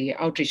exposed to the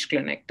outreach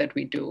clinic that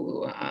we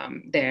do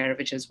there,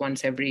 which is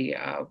once every,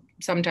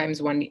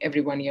 sometimes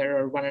every 1 year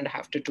or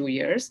 1.5 to 2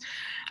 years.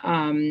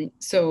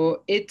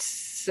 So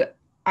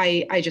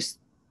I just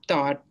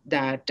thought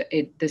that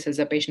this is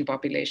a patient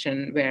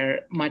population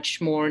where much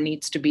more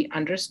needs to be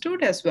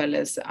understood, as well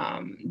as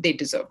they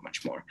deserve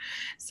much more.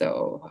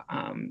 So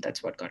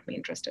that's what got me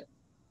interested.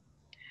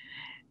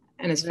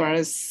 And as far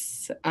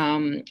as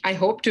I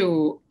hope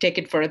to take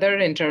it further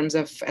in terms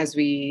of, as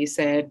we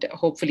said,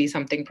 hopefully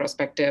something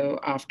prospective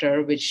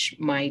after, which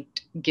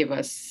might give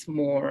us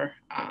more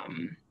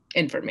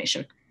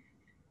information.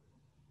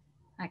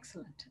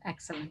 Excellent,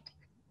 excellent.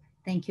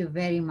 Thank you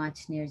very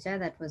much, Nirja.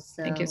 That was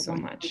thank you so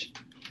much.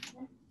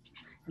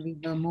 We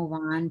will move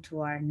on to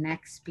our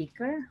next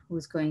speaker,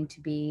 who's going to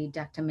be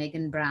Dr.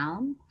 Megan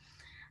Brown.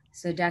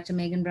 So Dr.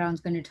 Megan Brown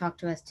is going to talk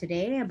to us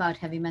today about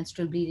heavy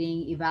menstrual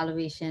bleeding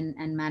evaluation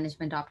and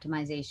management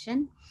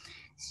optimization.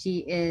 She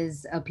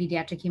is a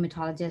pediatric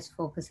hematologist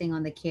focusing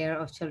on the care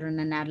of children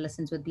and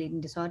adolescents with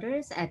bleeding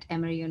disorders at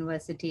Emory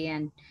University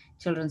and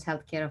Children's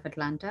Healthcare of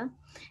Atlanta.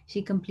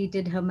 She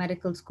completed her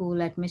medical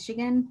school at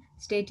Michigan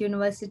State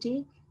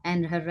University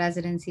and her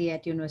residency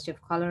at University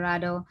of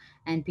Colorado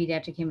and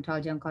Pediatric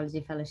Hematology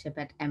Oncology Fellowship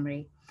at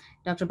Emory.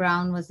 Dr.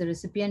 Brown was the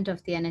recipient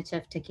of the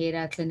NHF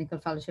Takeda Clinical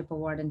Fellowship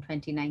Award in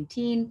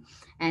 2019,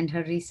 and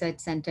her research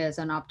centers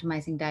on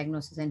optimizing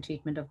diagnosis and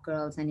treatment of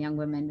girls and young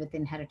women with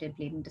inherited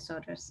bleeding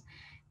disorders.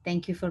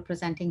 Thank you for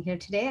presenting here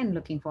today, and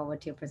looking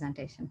forward to your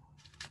presentation.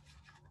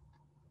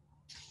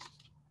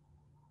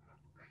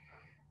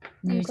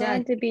 I'm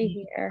glad to be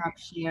here. Stop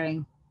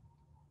sharing.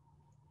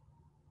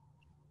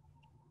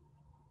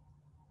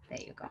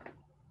 There you go.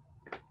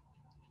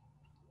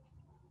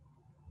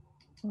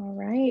 All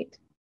right.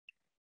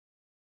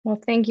 Well,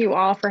 thank you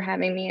all for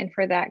having me and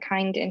for that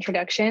kind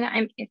introduction.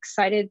 I'm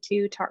excited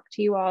to talk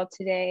to you all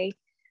today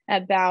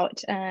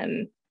about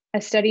a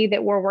study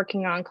that we're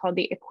working on called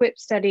the EQUIP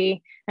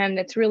study,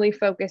 that's really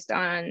focused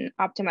on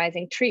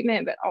optimizing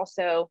treatment, but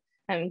also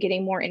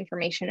getting more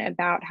information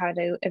about how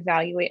to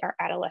evaluate our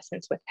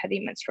adolescents with heavy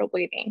menstrual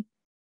bleeding.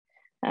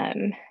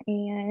 And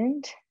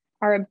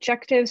our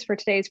objectives for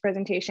today's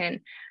presentation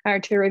are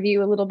to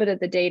review a little bit of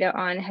the data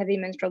on heavy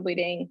menstrual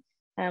bleeding,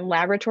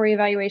 laboratory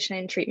evaluation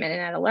and treatment in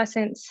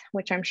adolescents,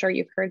 which I'm sure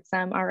you've heard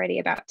some already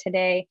about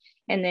today,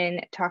 and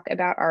then talk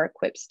about our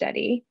EQUIP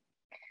study.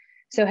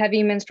 So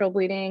heavy menstrual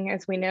bleeding,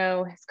 as we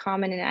know, is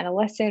common in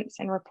adolescents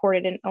and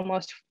reported in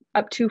almost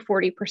up to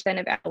 40%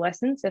 of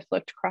adolescents if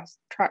looked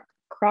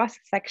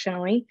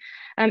cross-sectionally,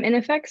 and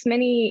affects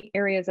many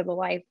areas of the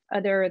life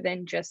other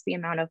than just the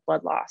amount of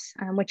blood loss,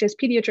 which as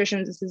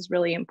pediatricians, this is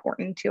really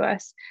important to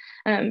us.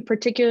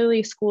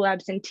 Particularly school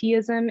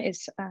absenteeism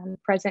is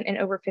present in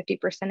over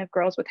 50% of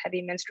girls with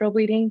heavy menstrual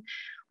bleeding,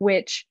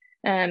 which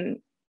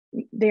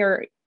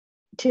they're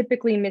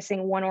typically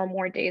missing 1 or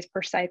more days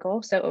per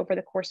cycle. So over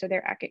the course of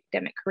their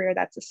academic career,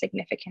 that's a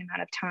significant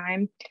amount of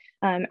time.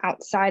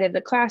 Outside of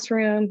the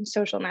classroom,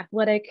 social and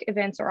athletic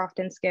events are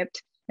often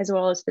skipped, as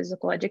well as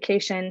physical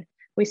education.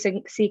 We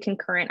see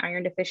concurrent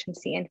iron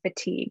deficiency and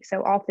fatigue.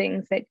 So all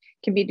things that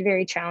can be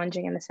very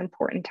challenging in this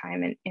important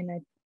time in a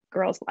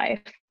girl's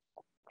life.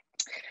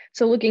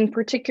 So looking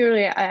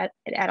particularly at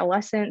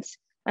adolescents,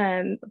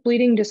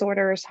 bleeding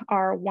disorders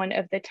are one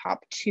of the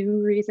top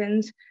 2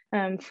 reasons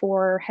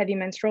for heavy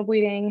menstrual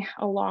bleeding,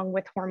 along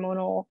with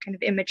hormonal kind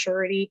of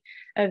immaturity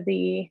of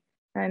the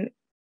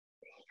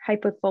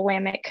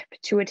hypothalamic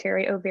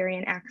pituitary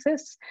ovarian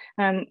axis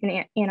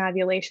in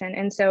ovulation.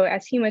 And so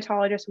as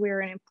hematologists,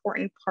 we're an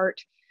important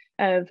part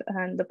of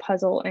the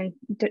puzzle in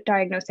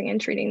diagnosing and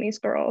treating these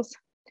girls.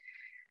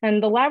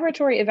 And the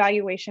laboratory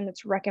evaluation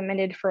that's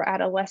recommended for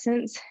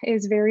adolescents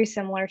is very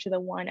similar to the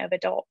one of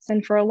adults.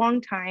 And for a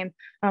long time,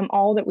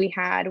 all that we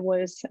had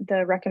was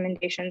the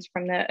recommendations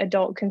from the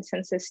adult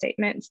consensus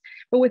statements.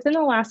 But within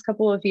the last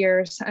couple of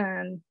years,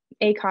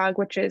 ACOG,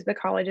 which is the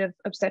College of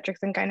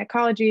Obstetrics and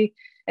Gynecology,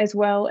 as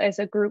well as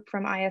a group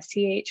from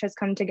ISTH, has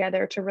come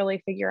together to really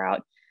figure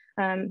out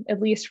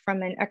at least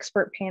from an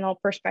expert panel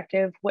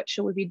perspective, what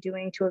should we be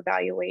doing to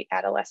evaluate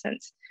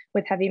adolescents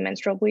with heavy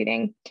menstrual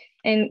bleeding?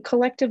 And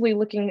collectively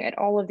looking at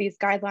all of these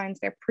guidelines,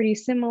 they're pretty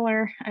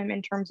similar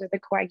in terms of the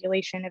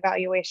coagulation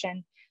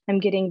evaluation. I'm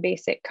getting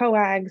basic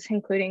coags,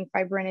 including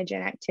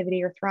fibrinogen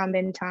activity or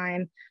thrombin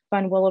time,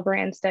 von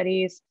Willebrand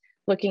studies,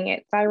 looking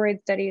at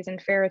thyroid studies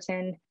and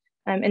ferritin,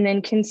 and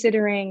then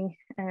considering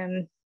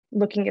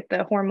looking at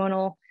the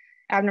hormonal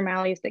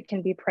abnormalities that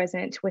can be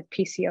present with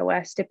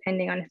PCOS,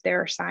 depending on if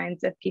there are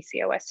signs of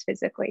PCOS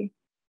physically.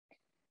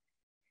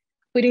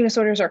 Bleeding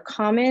disorders are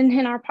common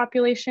in our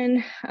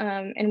population,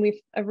 and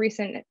a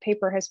recent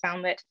paper has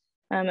found that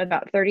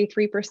about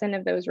 33%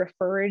 of those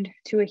referred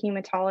to a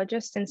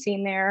hematologist and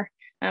seen there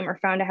are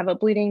found to have a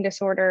bleeding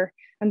disorder.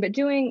 But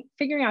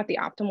figuring out the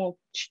optimal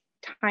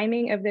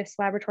timing of this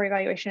laboratory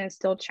evaluation is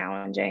still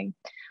challenging.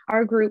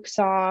 Our group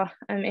saw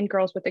in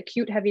girls with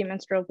acute heavy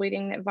menstrual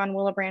bleeding that von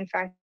Willebrand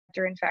factor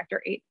and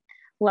factor VIII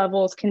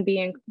levels can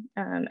be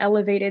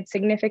elevated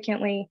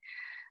significantly.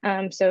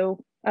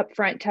 So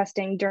upfront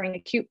testing during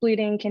acute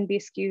bleeding can be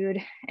skewed.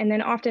 And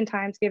then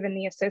oftentimes, given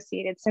the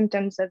associated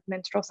symptoms of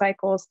menstrual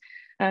cycles,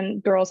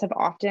 girls have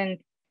often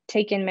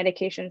taken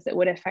medications that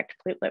would affect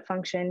platelet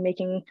function,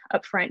 making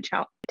upfront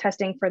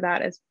testing for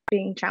that as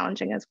being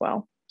challenging as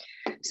well.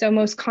 So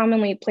most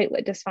commonly,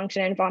 platelet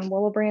dysfunction and von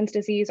Willebrand's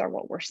disease are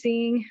what we're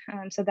seeing.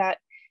 So that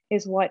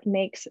is what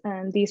makes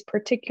these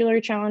particular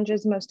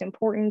challenges most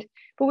important.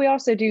 But we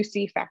also do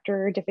see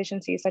factor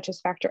deficiencies such as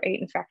factor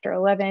VIII and factor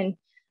XI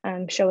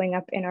showing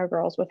up in our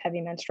girls with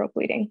heavy menstrual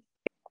bleeding.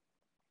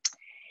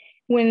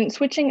 When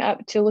switching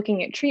up to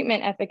looking at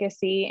treatment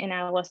efficacy in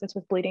adolescents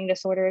with bleeding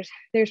disorders,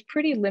 there's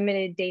pretty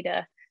limited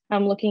data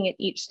looking at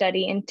each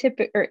study and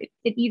at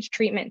each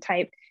treatment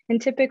type,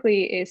 and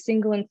typically is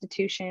single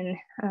institution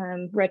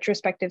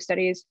retrospective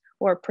studies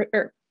or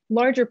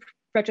larger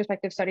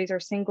retrospective studies or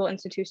single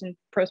institution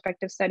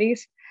prospective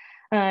studies.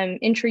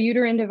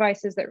 Intrauterine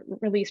devices that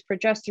release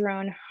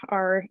progesterone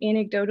are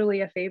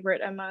anecdotally a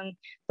favorite among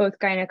both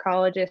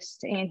gynecologists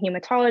and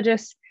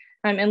hematologists.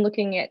 And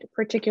looking at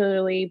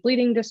particularly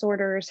bleeding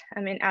disorders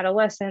in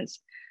adolescents,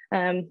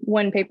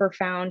 one paper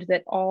found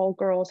that all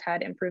girls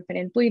had improvement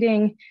in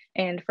bleeding,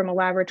 and from a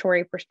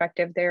laboratory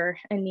perspective, their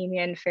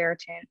anemia and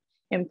ferritin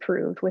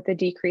improved with a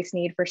decreased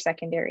need for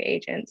secondary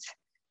agents.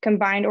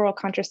 Combined oral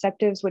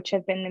contraceptives, which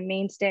have been the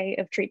mainstay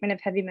of treatment of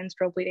heavy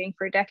menstrual bleeding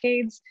for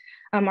decades,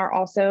 are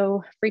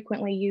also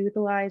frequently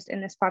utilized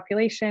in this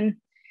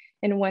population.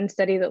 In one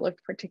study that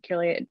looked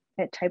particularly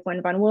at type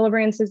 1 von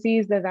Willebrand's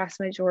disease, the vast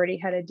majority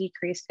had a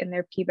decrease in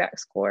their PBAC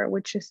score,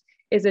 which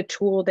is a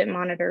tool that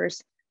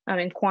monitors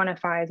and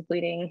quantifies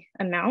bleeding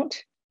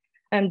amount.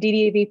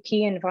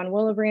 DDAVP and von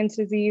Willebrand's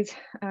disease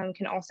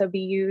can also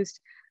be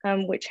used,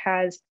 which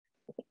has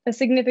a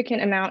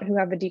significant amount who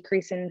have a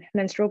decrease in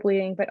menstrual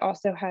bleeding, but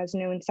also has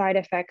known side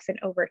effects and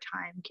over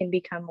time can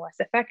become less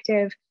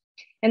effective.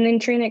 And then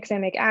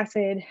tranexamic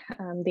acid,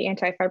 the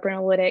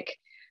antifibrinolytic,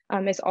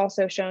 has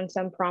also shown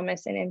some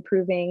promise in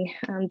improving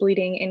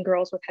bleeding in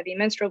girls with heavy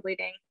menstrual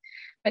bleeding.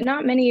 But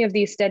not many of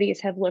these studies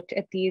have looked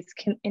at these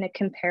in a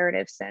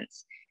comparative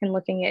sense and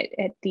looking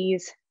at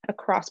these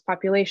across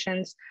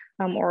populations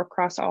or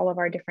across all of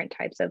our different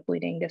types of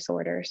bleeding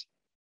disorders.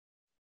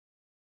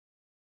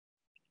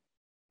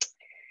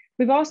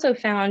 We've also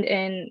found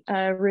in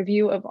a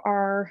review of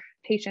our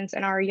patients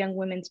in our young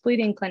women's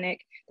bleeding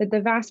clinic that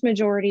the vast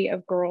majority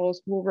of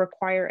girls will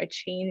require a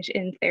change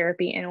in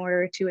therapy in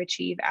order to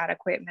achieve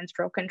adequate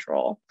menstrual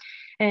control.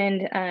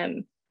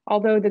 And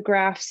although the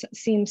graphs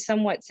seem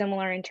somewhat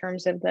similar in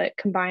terms of the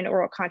combined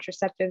oral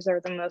contraceptives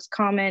are the most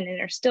common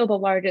and are still the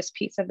largest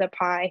piece of the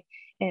pie,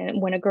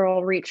 and when a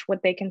girl reached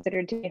what they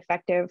considered to be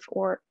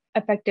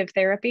effective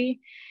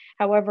therapy.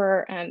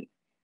 However,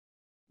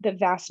 the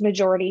vast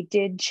majority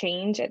did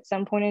change at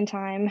some point in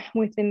time,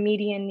 with the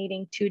median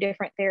needing 2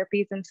 different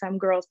therapies and some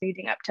girls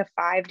needing up to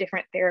 5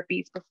 different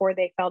therapies before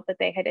they felt that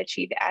they had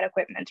achieved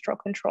adequate menstrual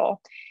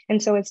control.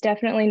 And so it's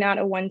definitely not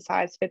a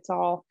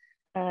one-size-fits-all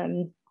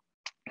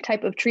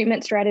type of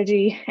treatment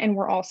strategy, and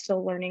we're all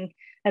still learning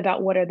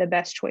about what are the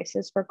best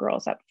choices for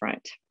girls up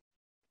front.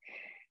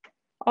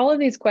 All of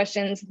these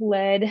questions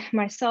led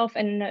myself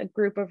and a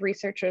group of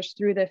researchers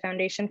through the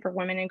Foundation for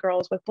Women and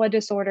Girls with Blood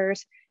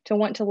Disorders to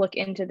want to look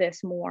into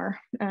this more.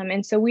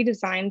 And so we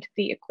designed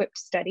the EQUIP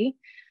study,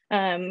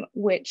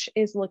 which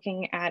is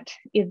looking at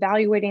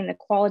evaluating the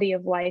quality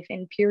of life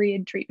in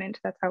period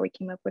treatment. That's how we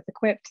came up with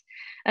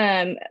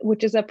EQUIP,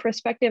 which is a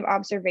prospective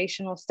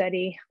observational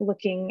study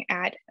looking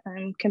at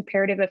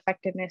comparative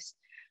effectiveness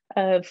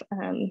of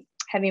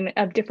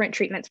different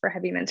treatments for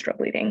heavy menstrual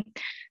bleeding.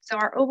 So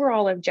our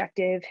overall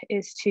objective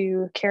is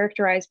to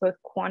characterize both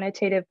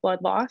quantitative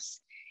blood loss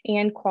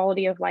and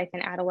quality of life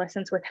in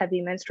adolescents with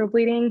heavy menstrual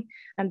bleeding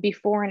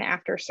before and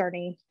after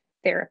starting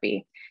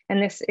therapy.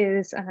 And this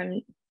is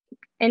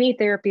any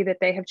therapy that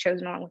they have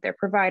chosen along with their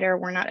provider.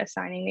 We're not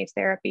assigning these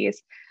therapies,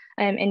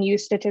 and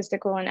use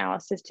statistical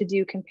analysis to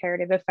do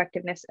comparative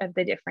effectiveness of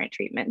the different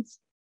treatments.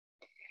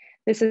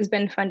 This has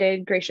been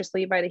funded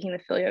graciously by the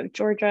Hemophilia of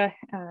Georgia,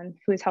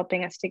 who is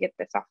helping us to get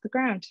this off the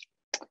ground.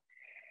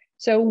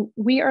 So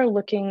we are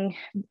looking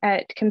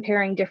at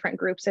comparing different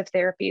groups of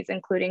therapies,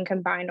 including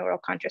combined oral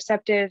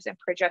contraceptives and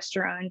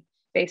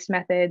progesterone-based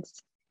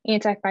methods,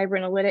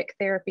 antifibrinolytic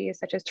therapies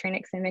such as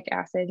tranexamic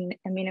acid and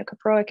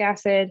aminocaproic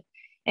acid,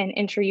 and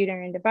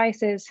intrauterine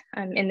devices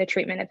in the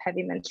treatment of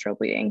heavy menstrual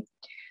bleeding.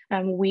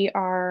 We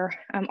are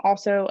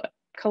also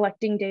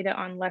collecting data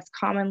on less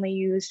commonly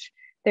used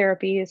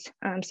therapies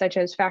such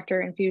as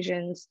factor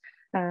infusions,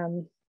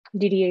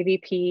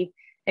 DDAVP,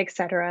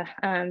 etc.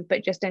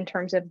 But just in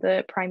terms of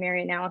the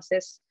primary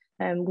analysis,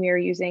 we are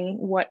using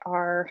what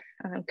our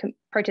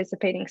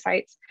participating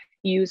sites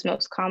use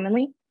most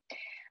commonly.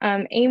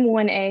 AIM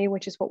 1A,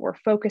 which is what we're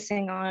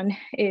focusing on,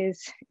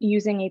 is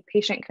using a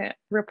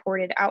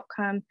patient-reported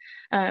outcome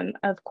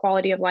of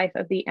quality of life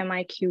of the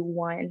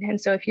MIQ-1.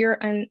 And so if you're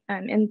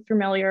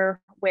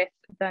unfamiliar with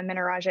the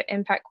Menorrhagia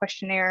Impact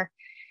Questionnaire,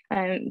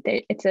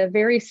 it's a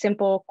very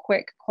simple,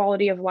 quick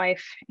quality of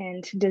life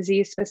and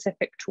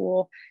disease-specific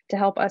tool to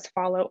help us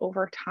follow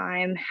over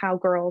time how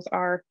girls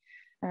are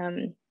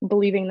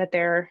believing that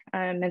their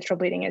menstrual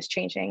bleeding is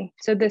changing.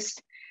 So this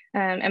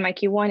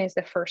MIQ-1 is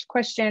the first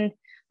question.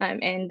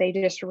 And they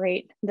just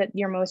rate that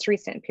your most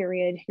recent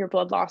period, your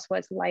blood loss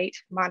was light,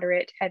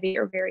 moderate, heavy,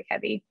 or very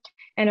heavy,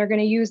 and are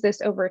going to use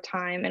this over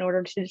time in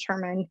order to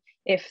determine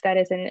if that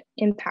is an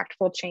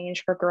impactful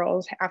change for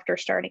girls after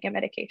starting a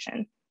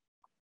medication.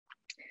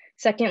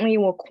 Secondly,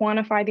 we'll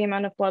quantify the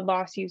amount of blood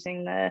loss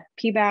using the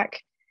PBAC.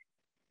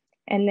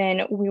 And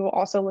then we will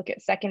also look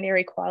at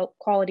secondary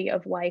quality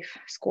of life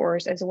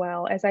scores as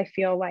well, as I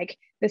feel like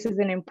this is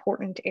an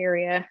important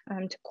area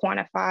to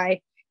quantify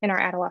in our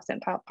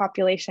adolescent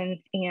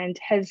population and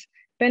has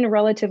been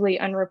relatively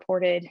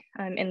unreported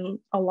in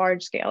a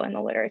large scale in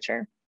the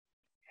literature.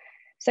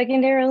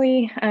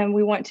 Secondarily,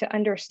 we want to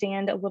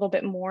understand a little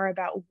bit more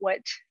about what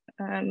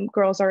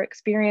girls are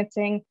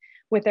experiencing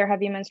with their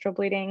heavy menstrual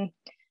bleeding.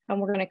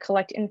 We're going to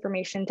collect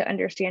information to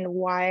understand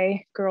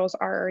why girls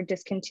are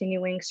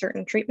discontinuing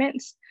certain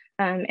treatments,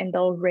 and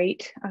they'll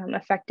rate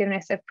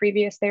effectiveness of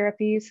previous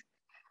therapies.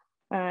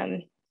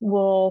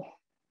 We'll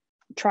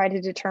try to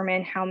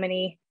determine how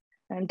many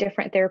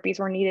different therapies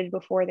were needed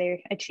before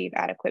they achieve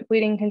adequate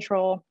bleeding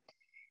control,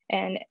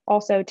 and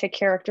also to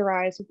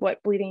characterize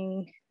what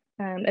bleeding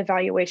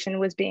evaluation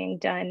was being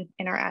done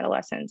in our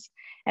adolescents,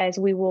 as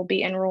we will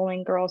be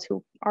enrolling girls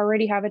who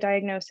already have a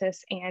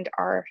diagnosis and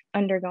are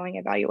undergoing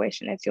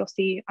evaluation, as you'll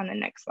see on the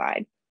next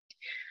slide.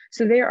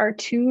 So there are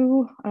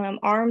two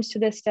arms to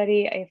this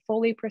study, a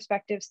fully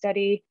prospective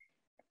study,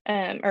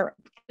 or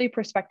fully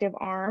prospective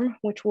arm,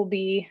 which will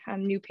be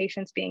new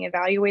patients being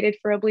evaluated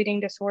for a bleeding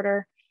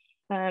disorder,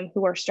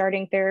 who are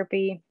starting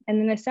therapy,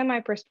 and then a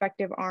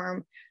semi-prospective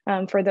arm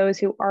for those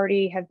who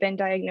already have been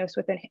diagnosed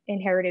with an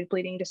inherited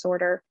bleeding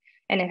disorder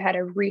and have had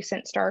a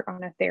recent start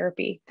on a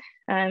therapy.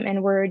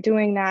 And we're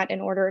doing that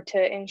in order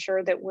to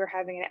ensure that we're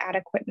having an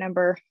adequate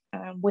number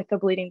with the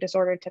bleeding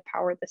disorder to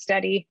power the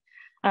study.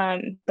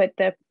 But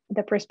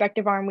the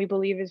prospective arm, we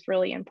believe, is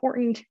really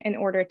important in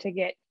order to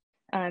get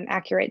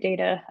accurate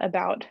data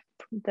about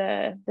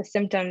the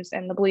symptoms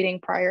and the bleeding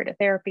prior to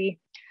therapy.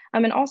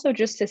 And also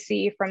just to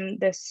see from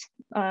this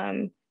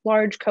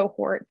large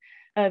cohort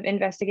of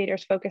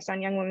investigators focused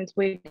on young women's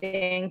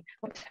bleeding,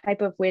 what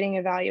type of bleeding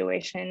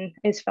evaluation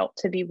is felt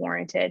to be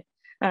warranted.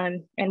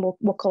 And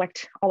we'll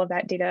collect all of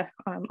that data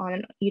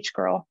on each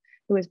girl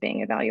who is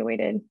being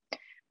evaluated.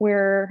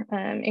 We're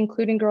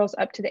including girls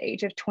up to the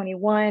age of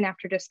 21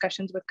 after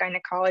discussions with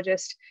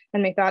gynecologists,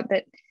 and they thought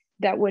that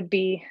that would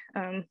be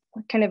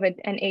kind of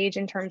an age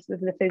in terms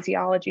of the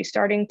physiology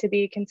starting to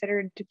be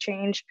considered to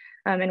change.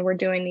 And we're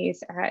doing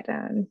these at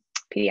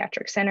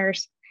pediatric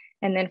centers.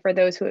 And then for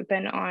those who have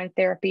been on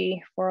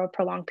therapy for a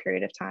prolonged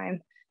period of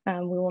time,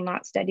 we will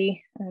not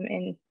study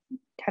and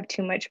have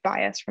too much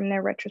bias from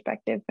their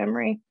retrospective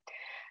memory.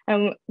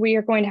 We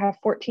are going to have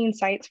 14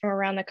 sites from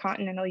around the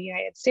continental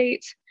United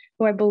States,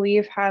 who I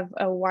believe have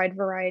a wide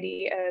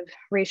variety of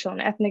racial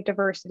and ethnic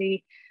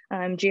diversity,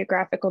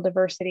 geographical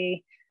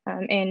diversity,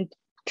 and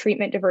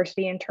treatment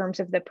diversity in terms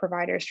of the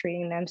providers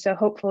treating them. So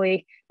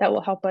hopefully that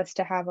will help us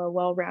to have a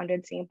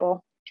well-rounded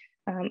sample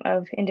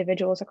of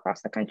individuals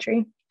across the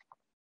country.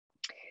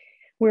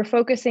 We're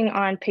focusing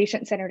on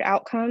patient-centered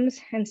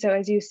outcomes. And so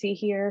as you see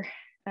here,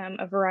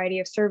 a variety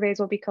of surveys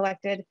will be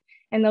collected,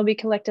 and they'll be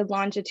collected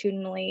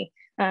longitudinally,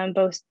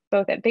 both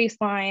at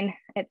baseline,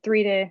 at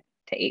 3 to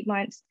 8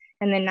 months,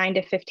 and then 9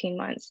 to 15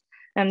 months.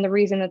 The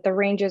reason that the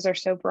ranges are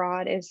so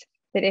broad is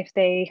that if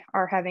they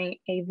are having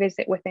a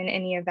visit within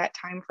any of that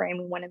time frame,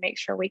 we want to make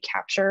sure we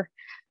capture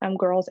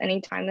girls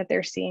anytime that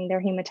they're seeing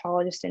their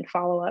hematologist in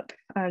follow-up.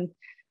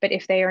 But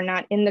if they are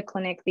not in the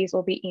clinic, these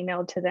will be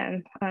emailed to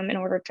them in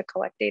order to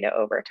collect data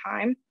over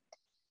time.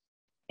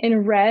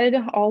 In red,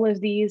 all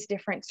of these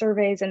different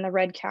surveys in the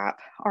red cap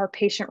are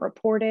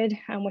patient-reported,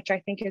 which I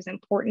think is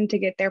important to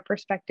get their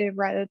perspective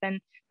rather than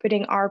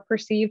putting our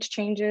perceived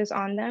changes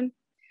on them.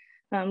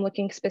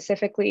 Looking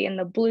specifically in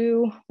the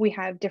blue, we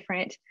have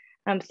different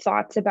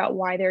thoughts about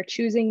why they're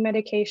choosing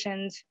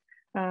medications,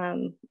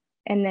 and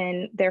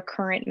then their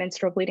current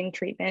menstrual bleeding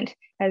treatment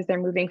as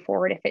they're moving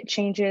forward, if it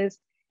changes,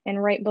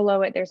 And right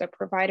below it, there's a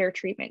provider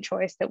treatment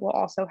choice that will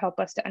also help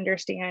us to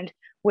understand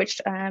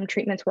which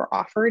treatments were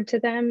offered to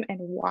them and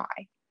why.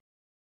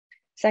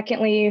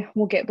 Secondly,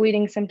 we'll get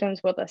bleeding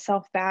symptoms with a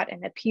self-BAT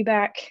and a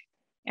PBAC.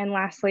 And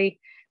lastly,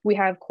 we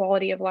have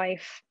quality of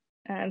life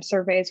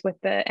surveys with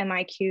the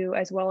MIQ,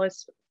 as well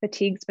as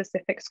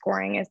fatigue-specific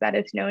scoring, as that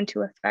is known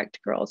to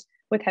affect girls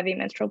with heavy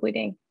menstrual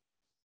bleeding.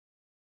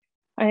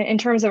 In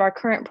terms of our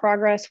current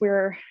progress,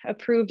 we're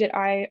approved at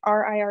our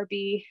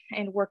IRB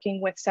and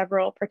working with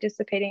several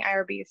participating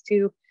IRBs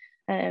to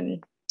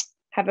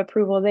have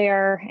approval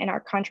there. And our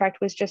contract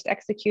was just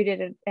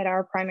executed at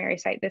our primary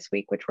site this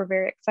week, which we're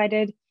very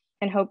excited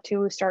and hope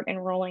to start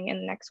enrolling in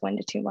the next 1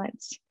 to 2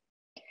 months.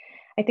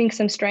 I think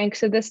some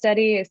strengths of this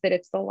study is that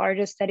it's the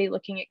largest study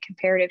looking at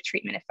comparative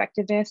treatment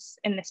effectiveness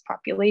in this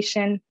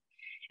population.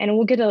 And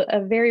we'll get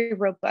a very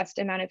robust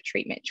amount of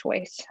treatment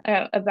choice,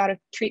 about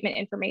treatment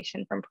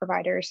information from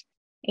providers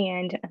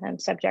and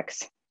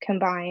subjects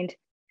combined.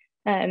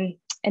 And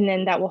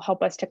then that will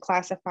help us to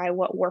classify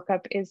what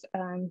workup is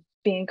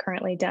being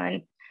currently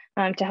done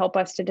to help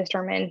us to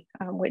determine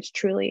which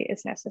truly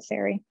is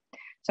necessary.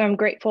 So I'm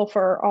grateful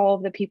for all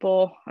of the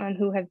people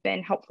who have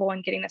been helpful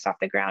in getting this off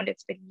the ground.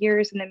 It's been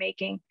years in the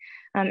making,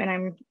 and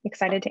I'm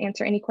excited to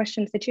answer any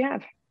questions that you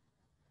have.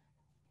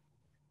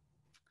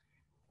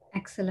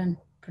 Excellent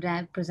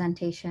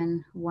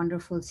presentation,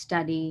 wonderful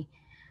study.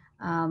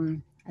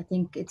 I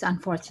think it's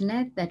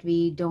unfortunate that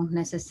we don't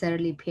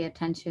necessarily pay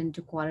attention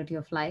to quality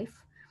of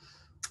life.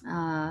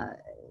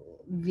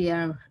 We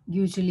are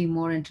usually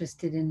more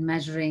interested in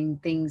measuring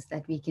things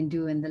that we can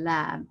do in the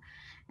lab.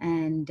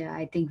 And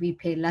I think we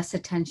pay less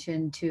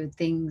attention to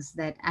things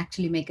that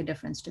actually make a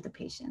difference to the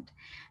patient.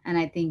 And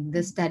I think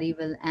this study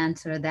will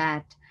answer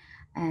that,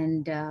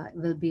 and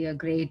will be a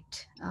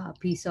great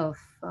piece of,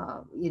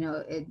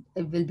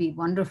 it will be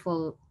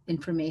wonderful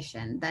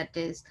information that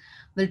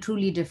will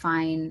truly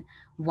define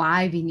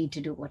why we need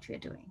to do what we're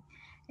doing.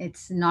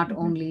 It's not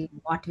only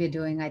what we're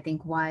doing. I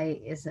think why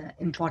is an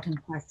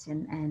important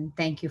question. And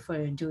thank you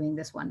for doing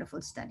this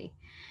wonderful study.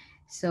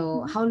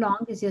 So how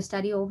long is your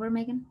study over,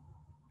 Megan?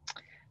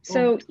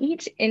 So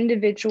each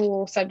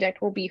individual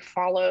subject will be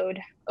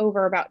followed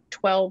over about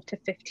 12 to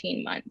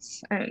 15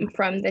 months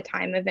from the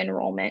time of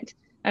enrollment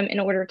in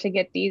order to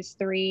get these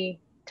 3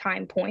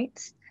 time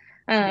points.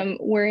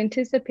 We're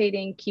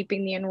anticipating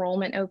keeping the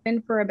enrollment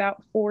open for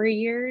about 4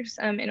 years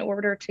in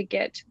order to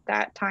get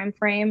that time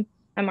frame.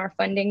 Our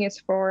funding is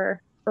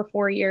for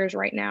 4 years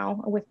right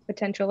now with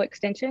potential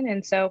extension.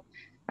 And so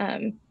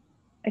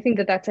I think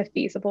that that's a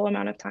feasible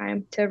amount of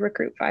time to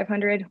recruit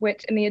 500,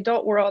 which in the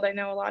adult world, I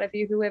know a lot of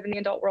you who live in the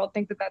adult world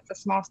think that that's a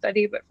small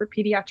study, but for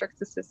pediatrics,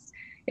 this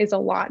is a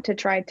lot to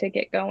try to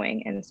get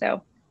going. And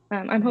so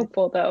I'm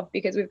hopeful though,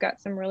 because we've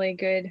got some really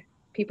good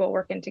people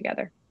working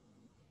together.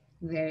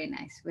 Very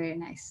nice, very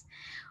nice.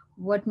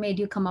 What made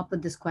you come up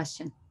with this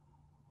question?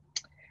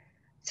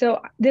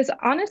 So this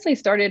honestly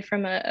started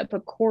from a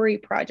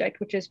PCORI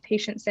project, which is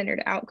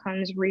patient-centered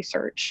outcomes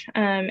research.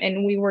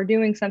 And we were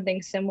doing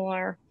something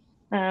similar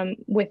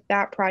with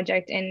that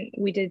project. And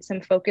we did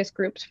some focus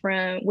groups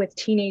with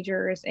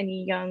teenagers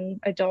and young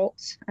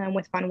adults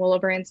with von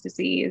Willebrand's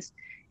disease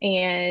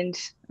and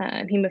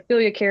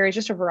hemophilia carriers,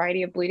 just a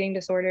variety of bleeding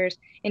disorders,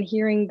 and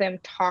hearing them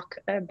talk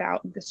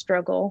about the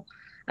struggle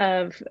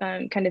of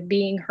kind of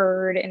being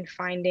heard and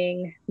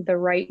finding the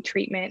right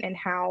treatment, and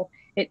how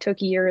it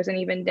took years and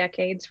even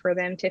decades for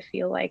them to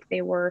feel like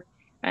they were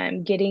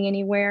getting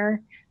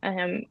anywhere.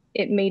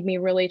 It made me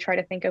really try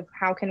to think of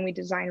how can we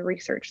design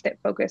research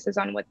that focuses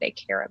on what they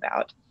care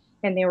about.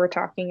 And they were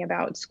talking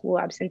about school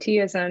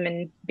absenteeism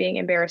and being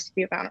embarrassed to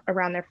be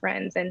around their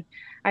friends. And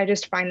I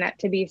just find that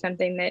to be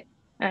something that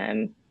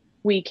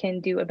we can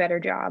do a better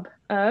job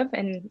of.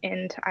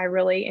 And I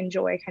really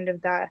enjoy kind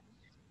of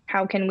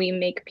how can we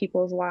make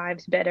people's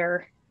lives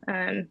better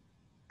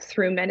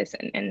through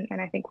medicine.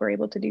 And I think we're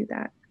able to do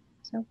that.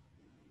 So.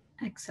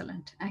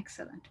 Excellent,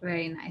 excellent,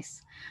 very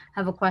nice. I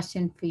have a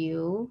question for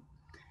you.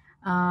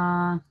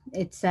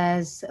 It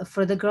says,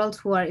 for the girls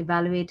who are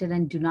evaluated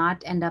and do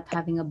not end up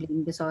having a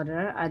bleeding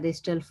disorder, are they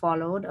still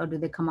followed, or do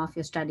they come off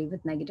your study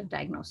with negative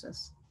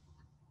diagnosis?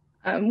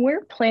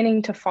 We're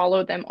planning to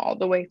follow them all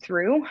the way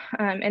through.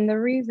 And the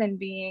reason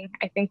being,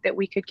 I think that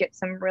we could get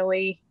some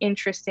really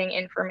interesting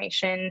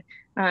information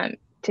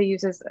to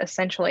use as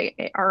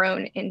essentially our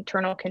own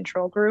internal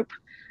control group,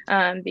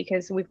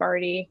 because we've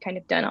already kind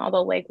of done all the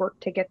legwork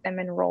to get them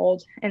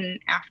enrolled. And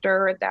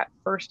after that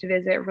first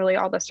visit, really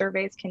all the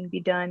surveys can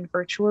be done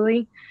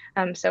virtually.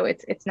 So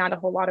it's not a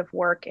whole lot of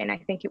work. And I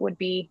think it would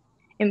be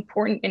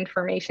important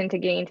information to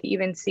gain to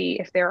even see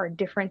if there are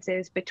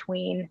differences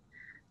between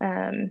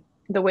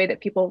the way that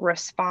people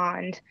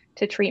respond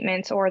to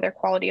treatments or their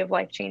quality of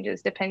life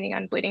changes depending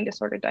on bleeding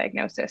disorder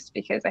diagnosis.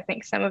 Because I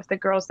think some of the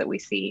girls that we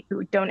see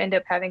who don't end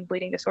up having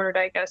bleeding disorder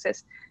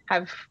diagnosis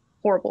have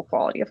horrible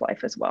quality of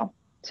life as well.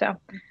 So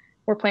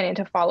we're planning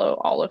to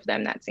follow all of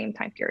them that same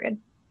time period.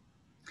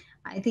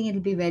 I think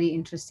it'll be very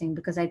interesting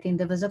because I think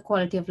there was a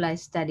quality of life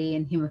study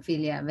in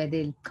hemophilia where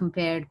they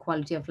compared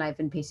quality of life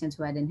in patients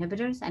who had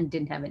inhibitors and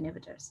didn't have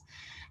inhibitors.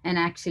 And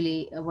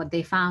actually what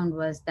they found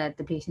was that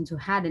the patients who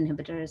had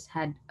inhibitors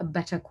had a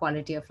better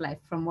quality of life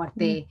from what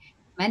they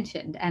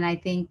mentioned. And I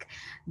think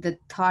the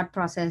thought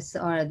process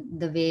or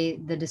the way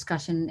the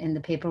discussion in the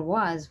paper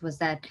was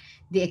that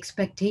the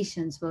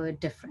expectations were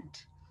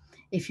different.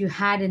 If you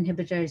had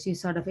inhibitors, you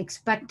sort of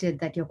expected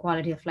that your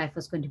quality of life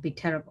was going to be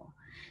terrible.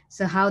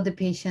 So how the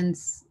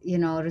patients,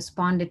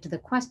 responded to the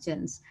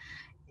questions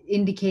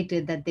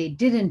indicated that they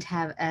didn't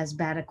have as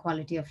bad a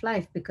quality of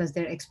life because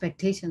their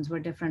expectations were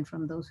different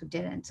from those who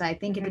didn't. So I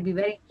think it'll be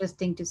very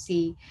interesting to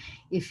see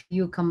if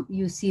you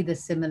see the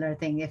similar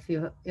thing. If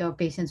your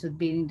patients with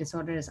bleeding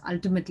disorders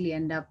ultimately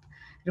end up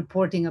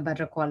reporting a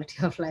better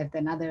quality of life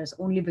than others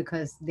only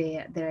because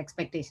their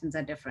expectations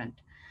are different.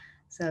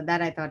 So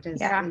that I thought is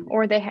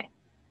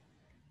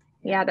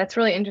yeah, that's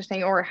really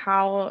interesting. Or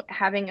how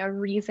having a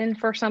reason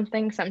for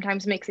something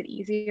sometimes makes it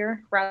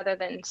easier rather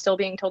than still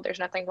being told there's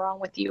nothing wrong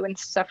with you and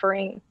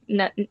suffering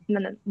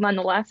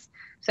nonetheless.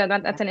 So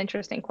that's an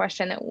interesting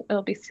question.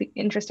 It'll be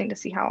interesting to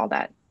see how all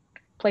that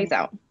plays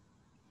out.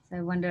 So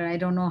I wonder, I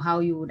don't know how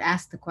you would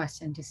ask the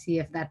question to see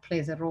if that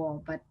plays a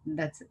role, but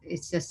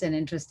it's just an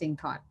interesting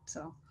thought.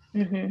 So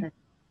it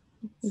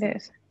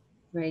is.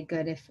 Very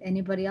good. If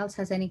anybody else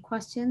has any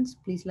questions,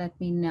 please let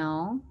me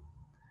know.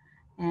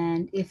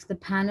 And if the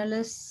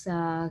panelists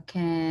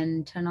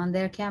can turn on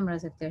their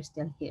cameras if they're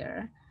still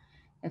here,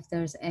 if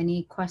there's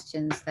any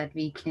questions that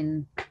we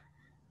can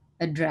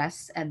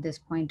address at this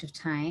point of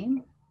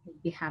time,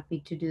 we'd be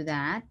happy to do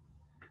that.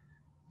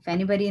 If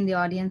anybody in the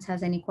audience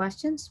has any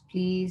questions,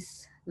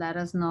 please let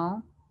us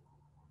know.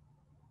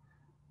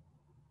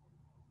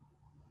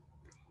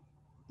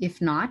 If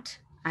not,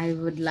 I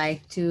would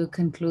like to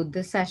conclude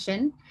the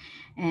session.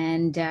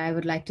 And I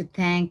would like to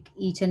thank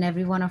each and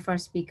every one of our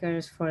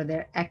speakers for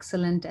their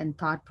excellent and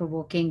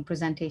thought-provoking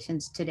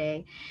presentations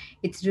today.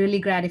 It's really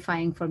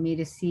gratifying for me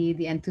to see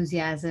the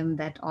enthusiasm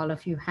that all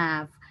of you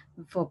have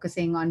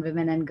focusing on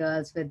women and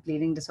girls with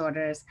bleeding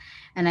disorders.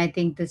 And I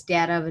think this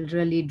data will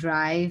really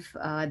drive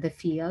the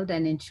field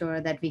and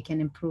ensure that we can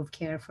improve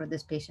care for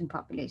this patient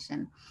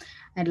population.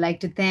 I'd like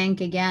to thank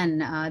again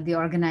the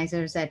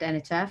organizers at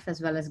NHF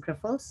as well as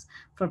Grifols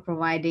for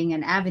providing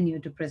an avenue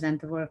to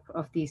present the work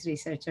of these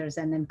researchers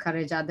and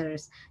encourage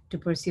others to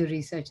pursue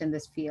research in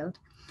this field.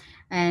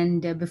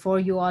 And before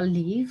you all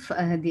leave,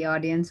 the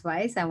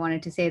audience-wise, I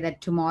wanted to say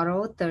that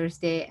tomorrow,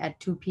 Thursday at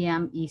 2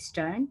 p.m.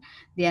 Eastern,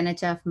 the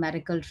NHF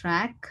medical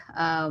track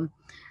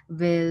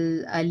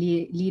will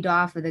lead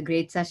off with a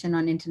great session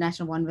on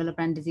International von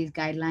Willebrand disease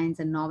guidelines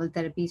and novel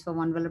therapies for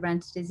von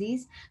Willebrand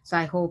disease. So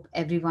I hope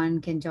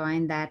everyone can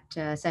join that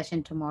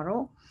session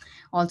tomorrow.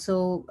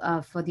 Also,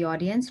 for the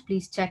audience,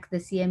 please check the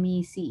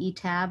CME CE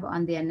tab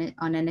on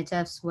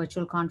NHF's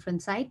virtual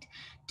conference site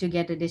to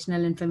get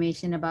additional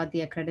information about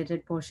the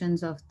accredited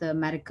portions of the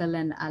medical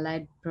and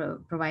allied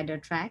provider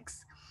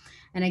tracks.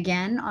 And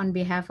again, on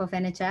behalf of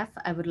NHF,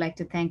 I would like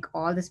to thank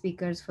all the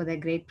speakers for their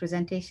great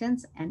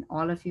presentations and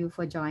all of you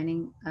for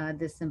joining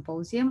this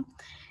symposium.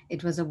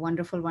 It was a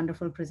wonderful,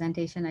 wonderful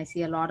presentation. I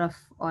see a lot of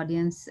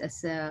audience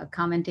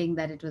commenting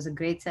that it was a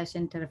great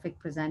session,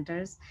 terrific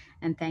presenters,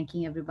 and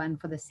thanking everyone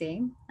for the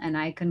same. And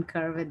I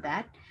concur with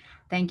that.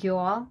 Thank you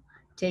all.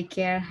 Take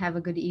care. Have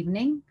a good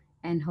evening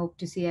and hope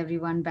to see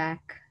everyone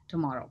back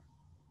tomorrow.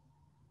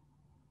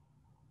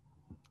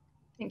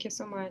 Thank you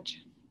so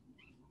much.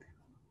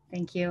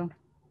 Thank you.